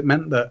that, because it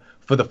meant that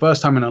for the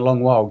first time in a long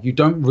while, you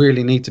don't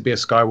really need to be a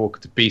Skywalker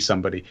to be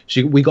somebody.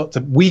 We got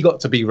to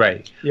be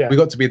Rey. Yeah. We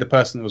got to be the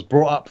person that was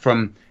brought up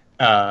from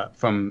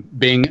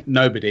being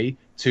nobody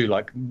to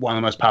like one of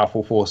the most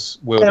powerful Force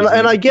wielders.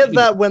 And I get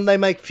that when they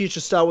make future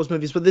Star Wars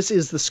movies, but this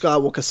is the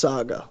Skywalker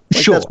saga.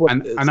 Like, sure, that's what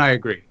and I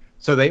agree.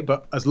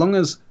 But as long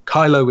as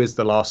Kylo is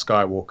the last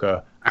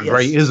Skywalker and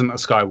Rey isn't a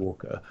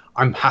Skywalker,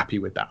 I'm happy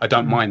with that. I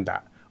don't mind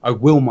that. I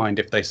will mind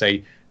if they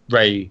say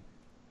Rey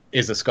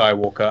is a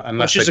Skywalker,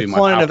 unless they do my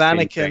clone of Palpatine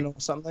Anakin thing. or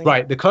something.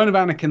 Right, the clone of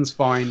Anakin's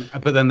fine,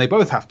 but then they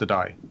both have to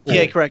die.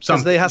 Yeah, correct.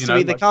 Because there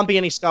can't be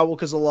any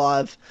Skywalkers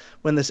alive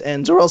when this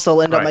ends, or else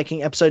they'll end up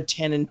making Episode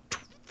 10 in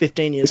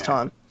 15 years'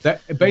 time.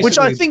 Which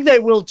I think they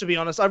will, to be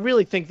honest. I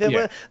really think they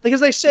will. Because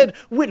they said,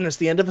 witness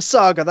the end of a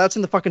saga. That's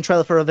in the fucking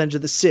trailer for Revenge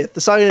of the Sith. The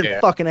saga didn't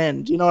fucking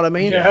end. You know what I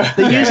mean? Yeah.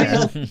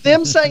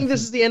 Them saying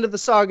this is the end of the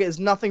saga is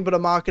nothing but a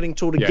marketing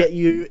tool to get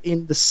you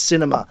in the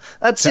cinema.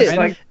 That's it.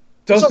 Like,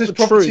 does this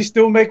prophecy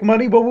still make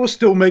money? Well, we'll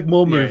still make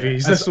more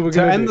movies. That's what we're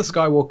going to do. To end the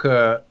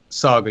Skywalker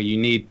saga, you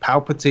need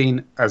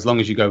Palpatine, as long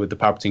as you go with the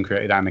Palpatine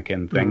created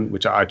Anakin thing,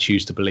 which I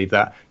choose to believe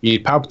that. You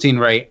need Palpatine,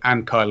 Rey,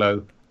 and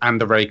Kylo, and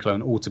the Rey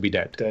clone all to be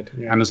dead.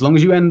 And as long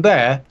as you end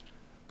there,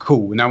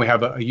 cool. Now we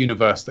have a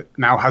universe that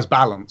now has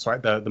balance, right?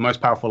 The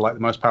most powerful light, the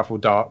most powerful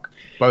dark,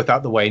 both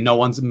out the way. No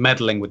one's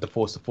meddling with the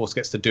Force. The Force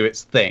gets to do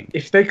its thing.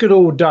 If they could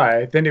all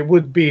die, then it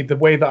would be the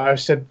way that I've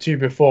said to you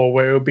before,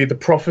 where it would be the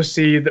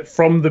prophecy that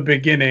from the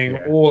beginning,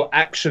 all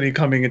actually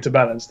coming into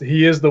balance.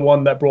 He is the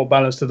one that brought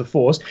balance to the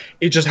Force.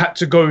 It just had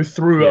to go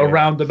through a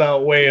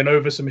roundabout way and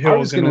over some hills. I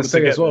was going to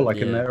say as well, like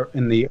in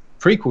the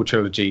prequel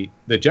trilogy,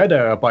 the Jedi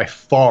are by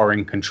far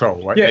in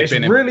control, right? Yeah, it's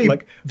really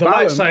like the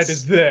light side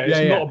is there.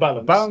 It's not a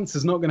balance. Balance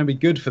is not going to be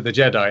good for the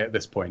Jedi at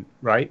this point,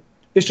 right?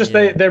 It's just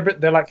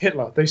they're like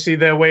Hitler. They see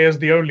their way as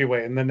the only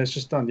way, and then it's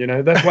just done. You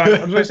know, that's why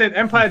I'm going to say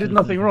Empire did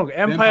nothing wrong.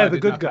 Empire the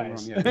good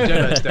guys. The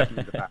Jedi is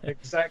definitely the bad.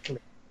 Exactly.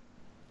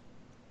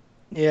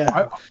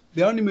 Yeah.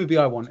 The only movie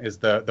I want is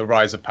the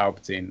Rise of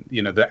Palpatine.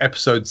 You know, the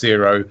Episode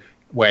 0,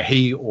 where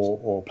he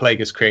or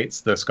Plagueis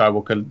creates the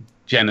Skywalker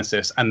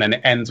Genesis, and then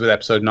it ends with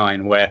Episode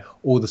 9, where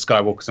all the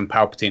Skywalkers and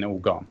Palpatine are all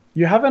gone.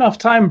 You have enough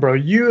time, bro.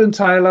 You and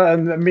Tyler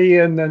and me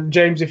and then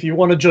James, if you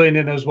want to join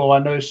in as well. I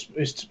know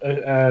it's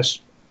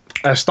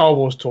Star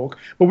Wars talk,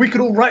 but we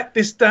could all write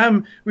this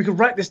damn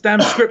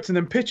script and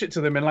then pitch it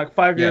to them in like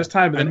 5 years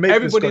time, and make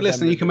everybody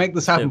listening, you can make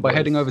this happen by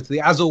heading over to the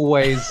As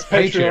Always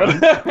Patreon.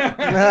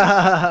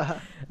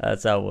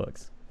 That's how it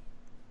works.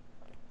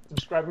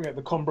 Subscribing at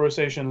the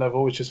conversation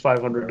level, which is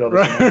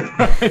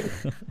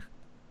 $500.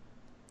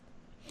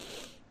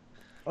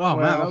 Oh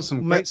man, that was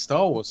some great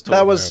Star Wars talk.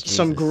 That was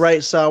some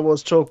great Star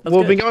Wars talk.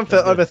 We've been going for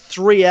over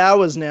 3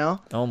 hours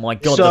now. Oh my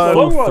god, the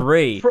full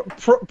 3.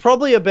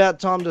 Probably about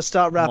time to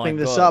start wrapping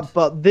this up,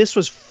 but this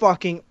was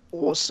fucking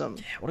awesome.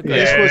 Yeah, what a great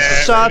this was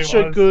such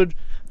a good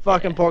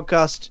fucking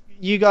podcast.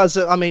 You guys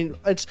are, I mean,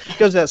 it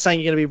goes without saying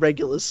you're going to be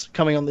regulars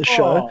coming on this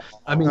show.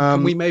 I mean,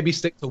 can we maybe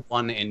stick to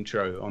one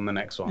intro on the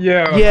next one?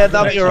 Yeah,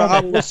 that'd be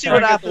alright. We'll see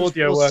what happens.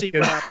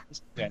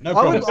 Yeah, no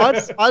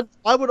problem.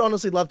 I would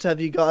honestly love to have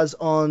you guys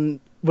on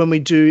when we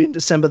do in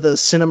December the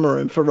cinema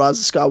room for Rise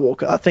of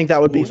Skywalker. I think that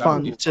would be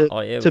fun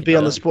to be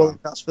on the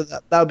Spoilercast for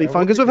that. That would be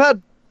fun because we've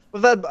had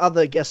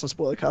other guests on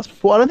Spoilercast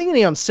before. I don't think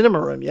any on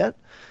cinema room yet,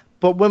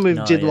 but when we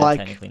did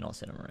technically not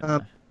cinema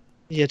room.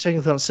 Yeah,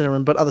 technically not cinema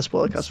room, but other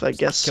Spoilercast for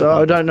guests. So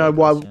I don't know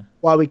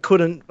why we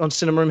couldn't on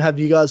cinema room have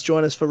you guys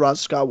join us for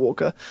Rise of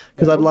Skywalker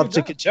because I'd love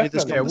to continue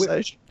this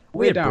conversation.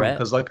 We're down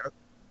because like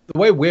the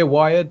way we're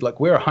wired, like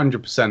we're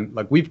 100%.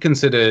 Like we've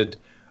considered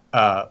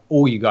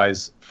all you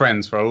guys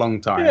friends for a long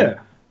time. Yeah.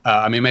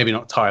 I mean, maybe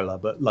not Tyler,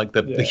 but like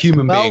the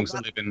human beings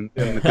that live in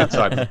the good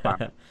side of the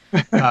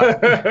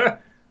planet.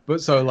 But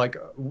so like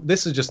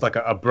this is just like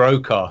a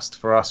broadcast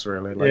for us,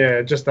 really.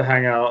 Like, just to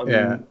hang out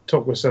and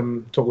talk with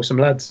some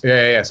lads.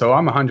 Yeah. So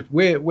I'm 100.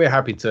 We're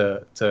happy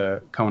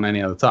to come on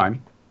any other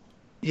time.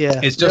 Yeah.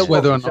 It's just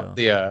whether or not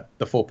the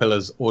Four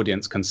Pillars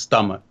audience can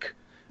stomach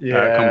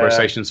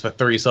conversations for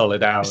 3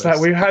 solid hours. It's like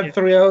we've had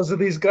 3 hours of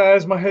these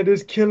guys. My head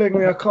is killing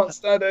me. I can't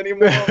stand it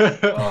anymore.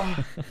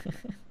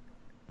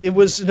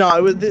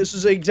 This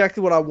was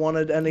exactly what I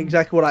wanted and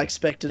exactly what I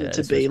expected it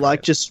to be.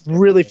 Like, just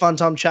really fun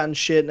time chatting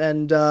shit,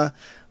 and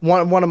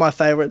one of my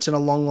favorites in a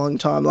long, long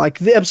time. Like,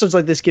 the episodes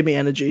like this give me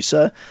energy.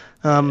 So,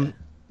 can't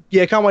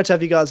wait to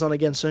have you guys on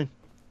again soon.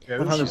 Yeah,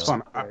 this was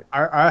fun.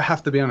 I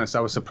have to be honest, I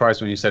was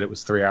surprised when you said it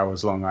was 3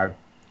 hours long. I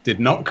could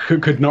not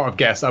have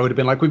guessed. I would have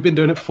been like, we've been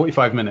doing it for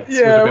 45 minutes. Yeah,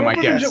 would have been my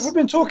guess. We've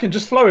been talking,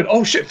 just flowing.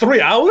 Oh shit, 3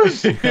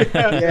 hours?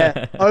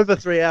 Yeah, over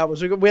 3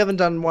 hours. We haven't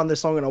done one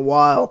this long in a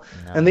while.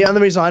 No. And the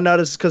other reason I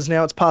noticed is because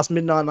now it's past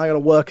midnight and I got to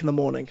work in the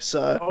morning.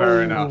 So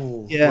fair enough.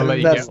 Yeah,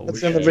 that's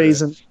the only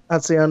reason.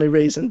 That's the only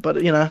reason. But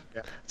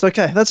it's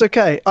okay. That's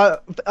okay.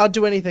 I'd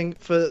do anything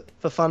for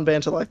fun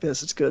banter like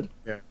this. It's good.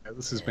 Yeah,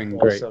 this has been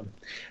great.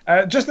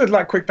 Just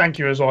a quick thank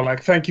you as well.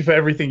 Like, thank you for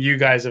everything you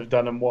guys have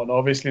done and whatnot.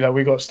 Obviously, like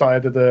we got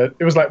started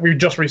it was like we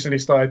just recently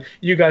started.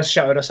 You guys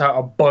shouted us out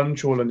a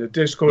bunch all on the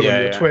Discord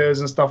and your Twitters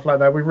and stuff like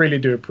that. We really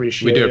do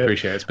appreciate it. We do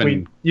appreciate it. It's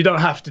been... you don't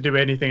have to do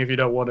anything if you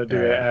don't want to do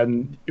it.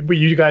 And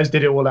you guys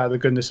did it all out of the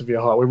goodness of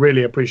your heart. We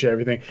really appreciate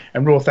everything.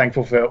 And we're all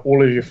thankful for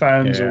all of your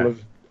fans, all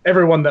of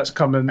everyone that's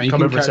come and you come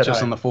can over and catch said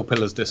us on the Four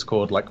Pillars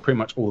Discord like pretty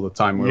much all the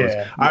time.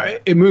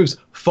 It moves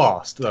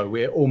fast though.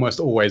 We're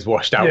almost always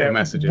washed out with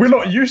messages. We're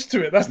not used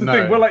to it. That's the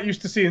thing. We're like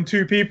used to seeing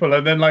 2 people,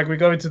 and then like we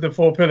go into the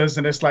Four Pillars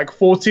and it's like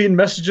 14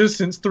 messages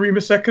since 3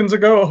 seconds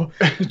ago.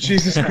 Oh,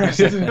 Jesus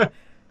Christ.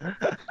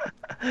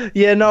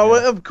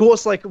 Of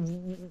course, like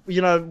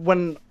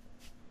when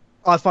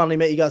I finally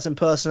met you guys in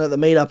person at the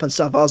meetup and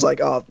stuff, I was like,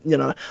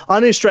 I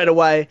knew straight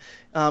away,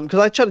 because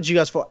I chatted to you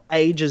guys for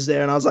ages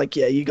there, and I was like,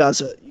 yeah, you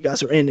guys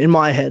are in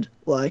my head.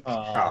 Like,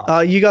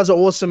 you guys are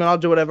awesome, and I'll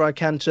do whatever I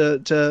can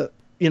to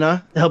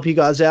help you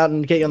guys out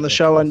and get you on the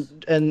show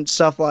and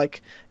stuff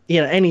like,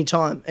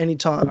 anytime.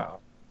 Wow.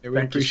 Yeah, we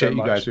appreciate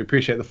you guys. We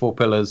appreciate the Four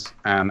Pillars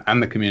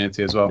and the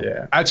community as well.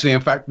 Yeah. Actually,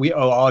 in fact, we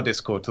owe our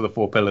Discord to the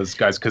Four Pillars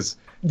guys because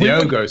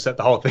Diogo set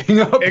the whole thing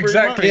up.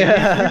 Exactly.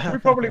 Yeah.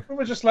 We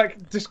were just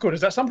like, Discord,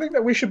 is that something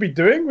that we should be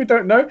doing? We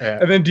don't know. Yeah.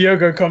 And then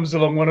Diogo comes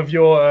along, one of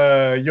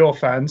your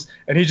fans,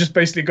 and he just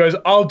basically goes,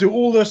 I'll do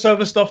all the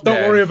server stuff,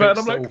 don't worry about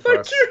it. I'm like,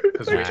 thank you.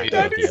 Thank you,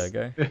 Daddy.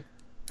 Diogo.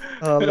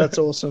 Oh, that's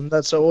awesome.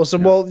 That's so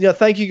awesome. Well,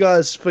 thank you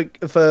guys for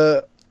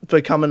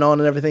coming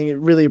on and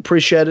everything. Really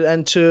appreciate it.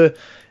 And to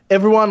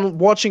everyone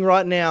watching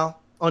right now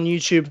on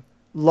YouTube,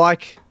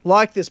 like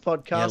this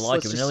podcast. Yeah, Let's it. We're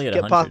just nearly at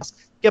get 100.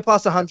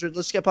 past 100.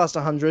 Let's get past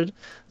 100.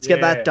 Let's get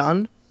that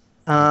done.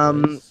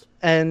 And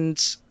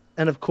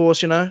of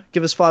course,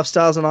 give us 5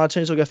 stars on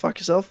iTunes or go fuck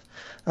yourself.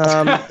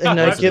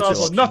 Give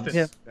us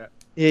nothing.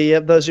 Yeah.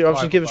 Those are your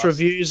options. Give us 5+.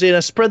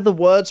 reviews. Spread the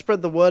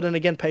word. And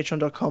again,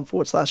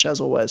 patreon.com/,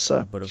 as always.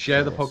 So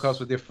Share the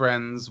podcast with your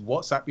friends.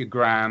 WhatsApp your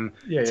gran.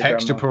 Yeah,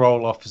 text your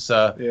parole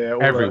officer. Yeah,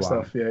 all everyone. that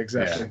stuff. Yeah,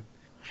 exactly.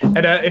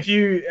 And if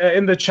you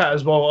in the chat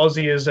as well,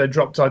 Ozzy has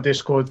dropped our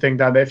Discord thing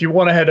down there. If you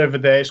want to head over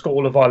there, it's got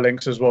all of our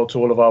links as well to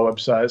all of our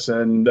websites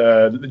and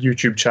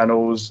YouTube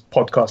channels,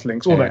 podcast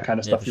links, all that kind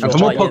of stuff. for And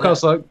sure. for more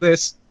podcasts like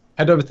this,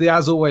 head over to the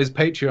As Always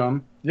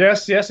Patreon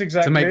Yes,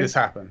 exactly. to make this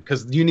happen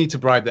because you need to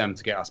bribe them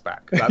to get us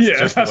back.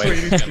 That's That's the way what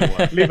you it's need gonna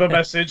work. Leave a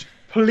message.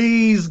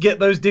 Please get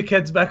those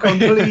dickheads back on,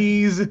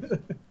 please.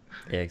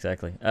 Yeah,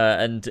 exactly.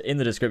 And in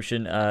the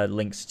description,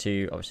 links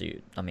to,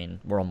 obviously,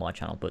 we're on my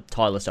channel, but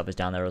Tyler's stuff is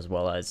down there as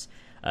well as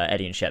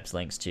Eddie and Shep's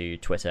links to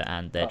Twitter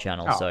and their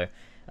channel. So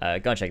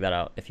go and check that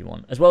out if you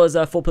want. As well as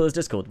Four Pillars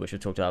Discord, which we've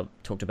talked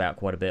about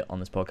quite a bit on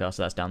this podcast,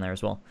 so that's down there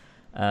as well.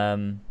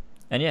 And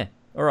yeah,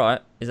 all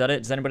right. Is that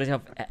it?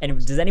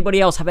 Does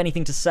anybody else have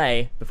anything to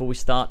say before we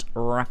start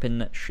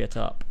wrapping shit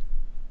up?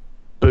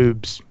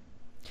 boobs.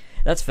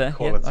 That's fair.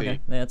 Quality. Yeah, okay.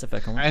 Yeah, that's a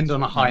fair comment. End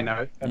on a high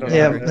note.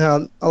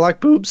 I like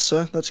boobs,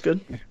 so that's good.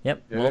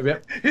 Yep.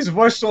 Yep. His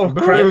voice sort of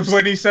cracked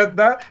when he said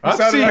that. I've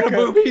seen the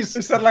boobies.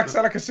 It sounded like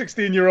a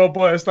 16-year-old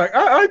boy. It's like,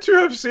 I too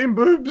have seen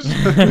boobs.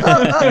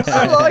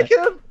 I like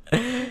him.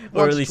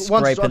 We're really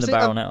scraping the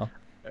barrel now.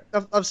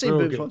 I've seen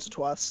We're boobs good. once or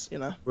twice,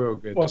 We're all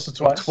good. Once or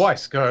twice.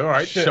 Twice. Go. All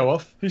right. Shit. Show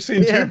off. He's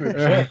seen two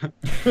boobs.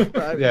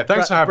 Yeah.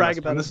 Thanks for having brag us.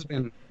 about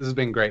Man. it. This has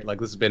been great. Like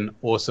this has been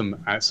awesome,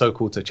 and it's so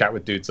cool to chat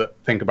with dudes that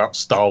think about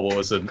Star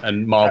Wars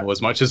and Marvel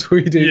as much as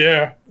we do.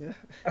 Yeah.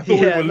 I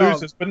thought we were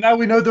losers, but now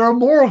we know there are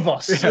more of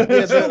us. Yeah,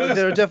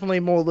 there are definitely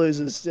more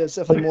losers. There's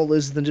definitely more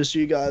losers than just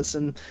you guys,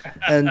 and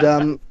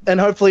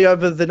hopefully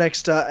over the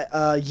next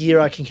year,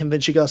 I can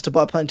convince you guys to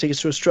buy plane tickets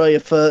to Australia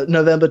for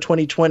November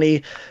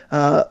 2020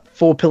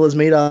 Four Pillars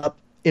meetup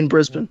in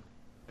Brisbane.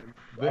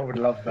 I would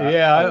love that.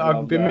 Yeah,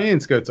 I've been meaning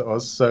to go to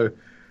Oz, so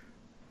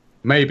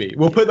maybe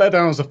we'll put that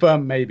down as a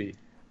firm maybe.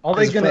 Are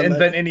they going to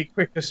invent any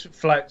quickest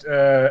flight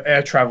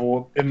air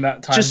travel in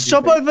that time? Just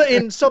stop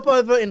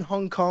over in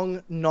Hong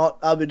Kong, not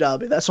Abu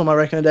Dhabi. That's all my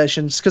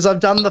recommendations. Because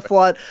I've done the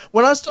flight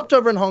when I stopped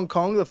over in Hong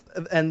Kong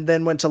and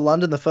then went to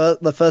London.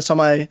 The first time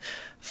I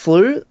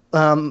flew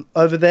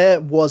over there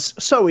was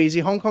so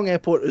easy. Hong Kong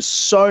airport is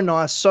so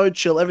nice, so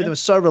chill. Everything was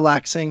so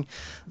relaxing.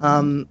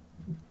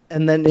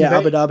 And then,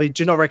 Abu Dhabi,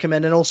 do not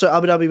recommend. And also,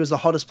 Abu Dhabi was the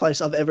hottest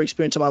place I've ever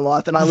experienced in my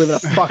life. And I live in a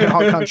fucking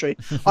hot country.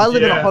 I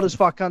live in a hot as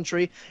fuck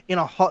country, in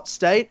a hot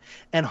state.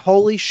 And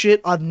holy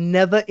shit, I've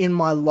never in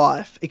my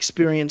life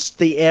experienced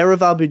the air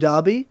of Abu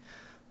Dhabi.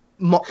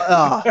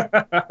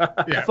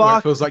 Yeah, where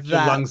it feels like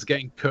your lungs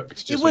getting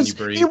cooked just when you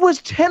breathe. It was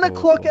 10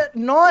 o'clock at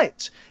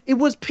night. It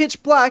was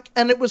pitch black,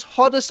 and it was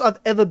hottest I've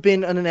ever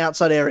been in an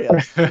outside area.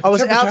 I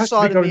was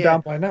outside in the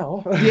down by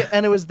now. Yeah,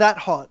 and it was that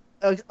hot.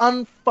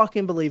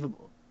 Unfucking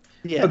believable.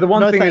 Yeah. But the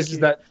one thing is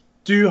that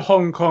do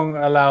Hong Kong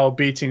allow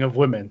beating of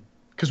women?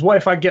 Because what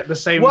if I get the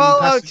same?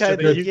 Well, okay,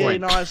 that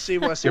you I see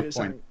what you're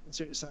saying.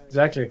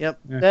 Exactly. Yep.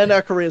 Yeah. And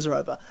our careers are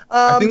over.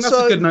 I think that's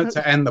a good note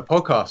to end the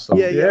podcast on.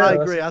 Yeah, I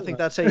agree. I think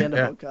that's how you end the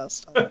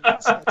podcast.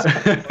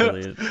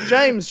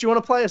 James, do you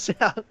want to play us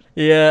out?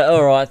 Yeah,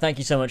 all right. Thank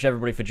you so much,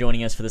 everybody, for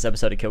joining us for this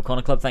episode of Kill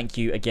Connor Club. Thank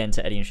you again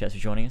to Eddie and Chef for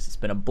joining us. It's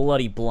been a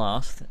bloody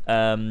blast.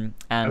 And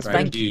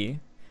thank you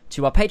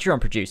to our Patreon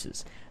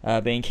producers,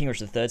 being King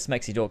Richard III,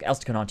 Smexy Dog,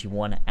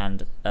 Elstico91,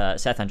 and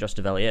Seth and Josh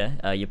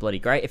DeValier. You're bloody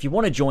great. If you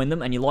want to join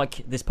them and you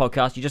like this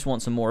podcast, you just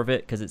want some more of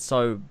it because it's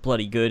so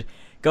bloody good,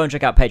 go and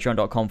check out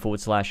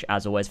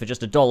patreon.com/as always for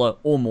just $1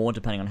 or more,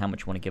 depending on how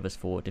much you want to give us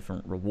for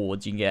different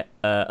rewards. You can get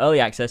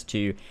early access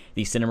to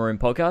the Cinema Room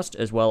podcast,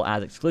 as well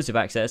as exclusive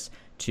access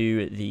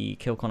to the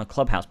Kill Connor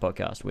Clubhouse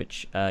podcast,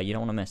 which you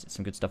don't want to miss. It's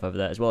some good stuff over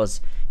there, as well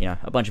as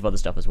a bunch of other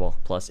stuff as well.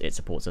 Plus, it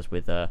supports us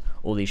with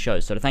all these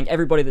shows. So to thank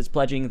everybody that's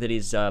pledging, that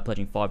is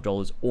pledging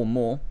 $5 or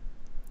more.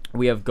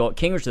 We have got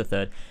King Richard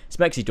III,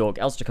 Smexy Dog,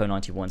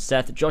 Elstico91,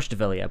 Seth, Josh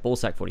DeVillier,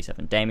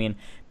 Ballsack47, Damien,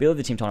 Bill of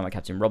the Team Dynamite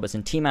Captain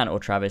Robertson, T-Man or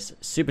Travis,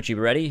 Super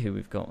Tuber Ready, who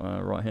we've got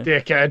right here.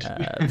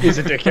 Dickhead. He's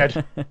a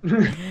dickhead.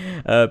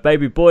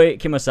 Baby Boy,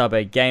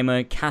 Kimosabe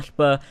Gamer,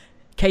 Casper,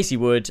 Casey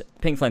Wood,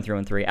 Pink Flame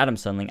 313, Adam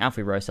Sunling,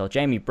 Alfie Rosell,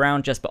 Jamie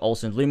Brown, Jesper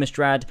Olsen,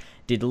 Lumistrad,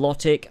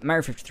 Didlotic,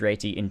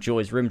 Mary5380,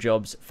 Enjoys Rim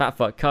Jobs, Fat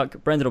Fuck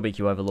Cuck, Brendan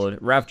BQ Overlord,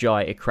 Rav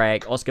Jai,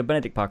 Ikraek, Oscar,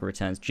 Benedict Parker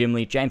Returns, Jim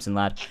Lee, Jameson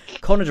Ladd,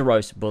 Connor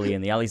DeRose, Bully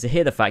in the Alley,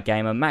 Zahir the Fat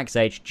Gamer, Max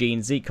H,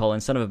 Gene, Zeke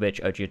Collins, Son of a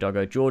Bitch, Ochi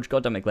Doggo, George,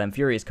 Goddamn Glenn,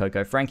 Furious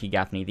Coco, Frankie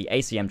Gaffney, the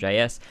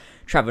ACMJS,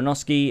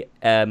 Travanoski,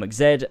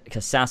 McZed,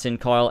 Assassin,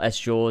 Kyle, S.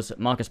 Jaws,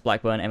 Marcus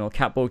Blackburn, Emil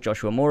Catborg,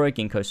 Joshua Mora,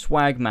 Ginkgo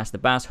Swag, Master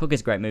Bass,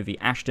 Hooker's Great Movie,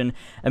 Ashton,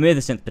 Amir the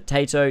Synth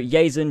Potato,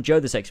 Yazen, Joe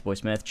the Sexy Boy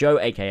Smith, Joe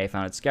aka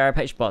Founded Scarab,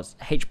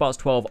 HBots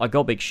 12, I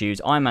Got Big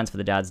Shoes, Iron Man's for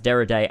the Dads,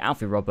 Dara Day,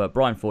 Alfie Robert,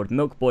 Brian Ford,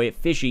 Milk Boy,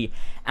 Fishy,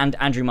 and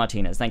Andrew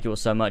Martinez. Thank you all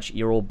so much.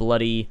 You're all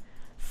bloody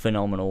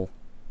phenomenal.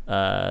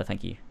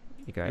 Thank you.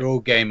 You're great. You're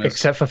all gamers.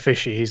 Except for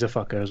Fishy, he's a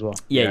fucker as well.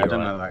 Yeah, I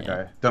don't know that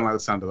guy. Don't like the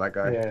sound of that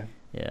guy.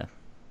 Yeah.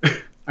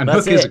 And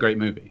Hook is a great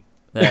movie.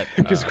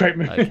 It's a great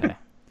movie.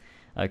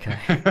 Okay.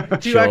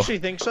 Do you actually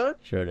think so?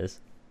 Sure it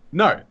is.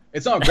 No,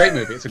 it's not a great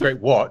movie. It's a great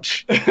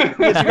watch. It's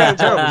a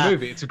terrible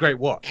movie. It's a great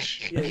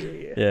watch.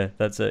 Yeah,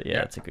 that's it.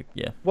 Yeah, it's a good.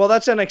 Yeah. Well,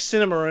 that's our next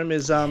cinema room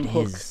is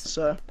Hook.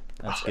 So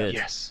that's good.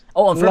 Yes.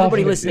 Oh, and for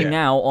everybody listening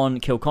now on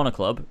Kill Connor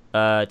Club,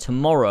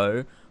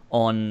 tomorrow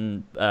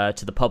on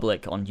to the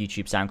public on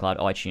YouTube, SoundCloud,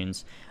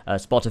 iTunes,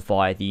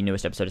 Spotify, the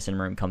newest episode of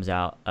Cinema Room comes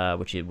out,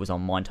 which was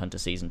on Mindhunter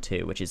Season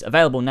 2, which is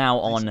available now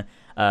on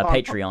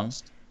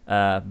Patreon.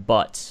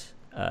 But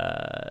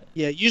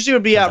usually it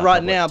would be out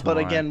right now, but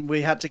again,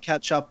 we had to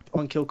catch up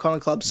on Kill Connor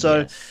Club.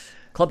 So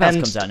Clubhouse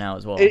comes out now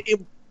as well.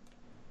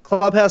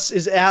 Clubhouse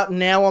is out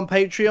now on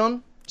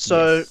Patreon,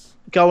 so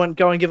go and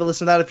give a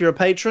listen to that if you're a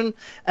patron.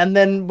 And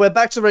then we're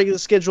back to the regular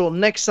schedule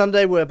next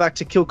Sunday. We're back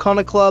to Kill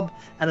Connor Club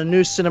and a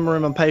new Cinema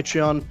Room on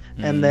Patreon,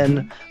 and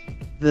then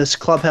this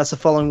Clubhouse the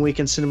following week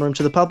and Cinema Room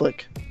to the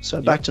public.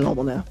 So back to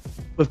normal now.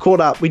 We've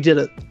caught up. We did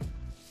it.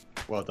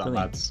 Well done,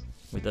 lads.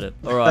 We did it.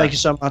 All right. Thank you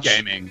so much.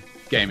 Gaming.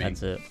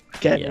 That's it.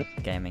 Gaming.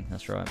 Yeah, gaming.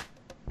 That's right.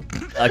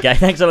 Okay,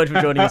 thanks so much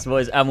for joining us,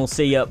 boys, and we'll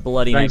see you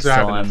bloody next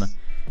time.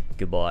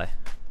 Goodbye.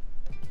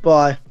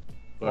 Bye.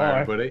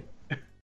 Bye, everybody.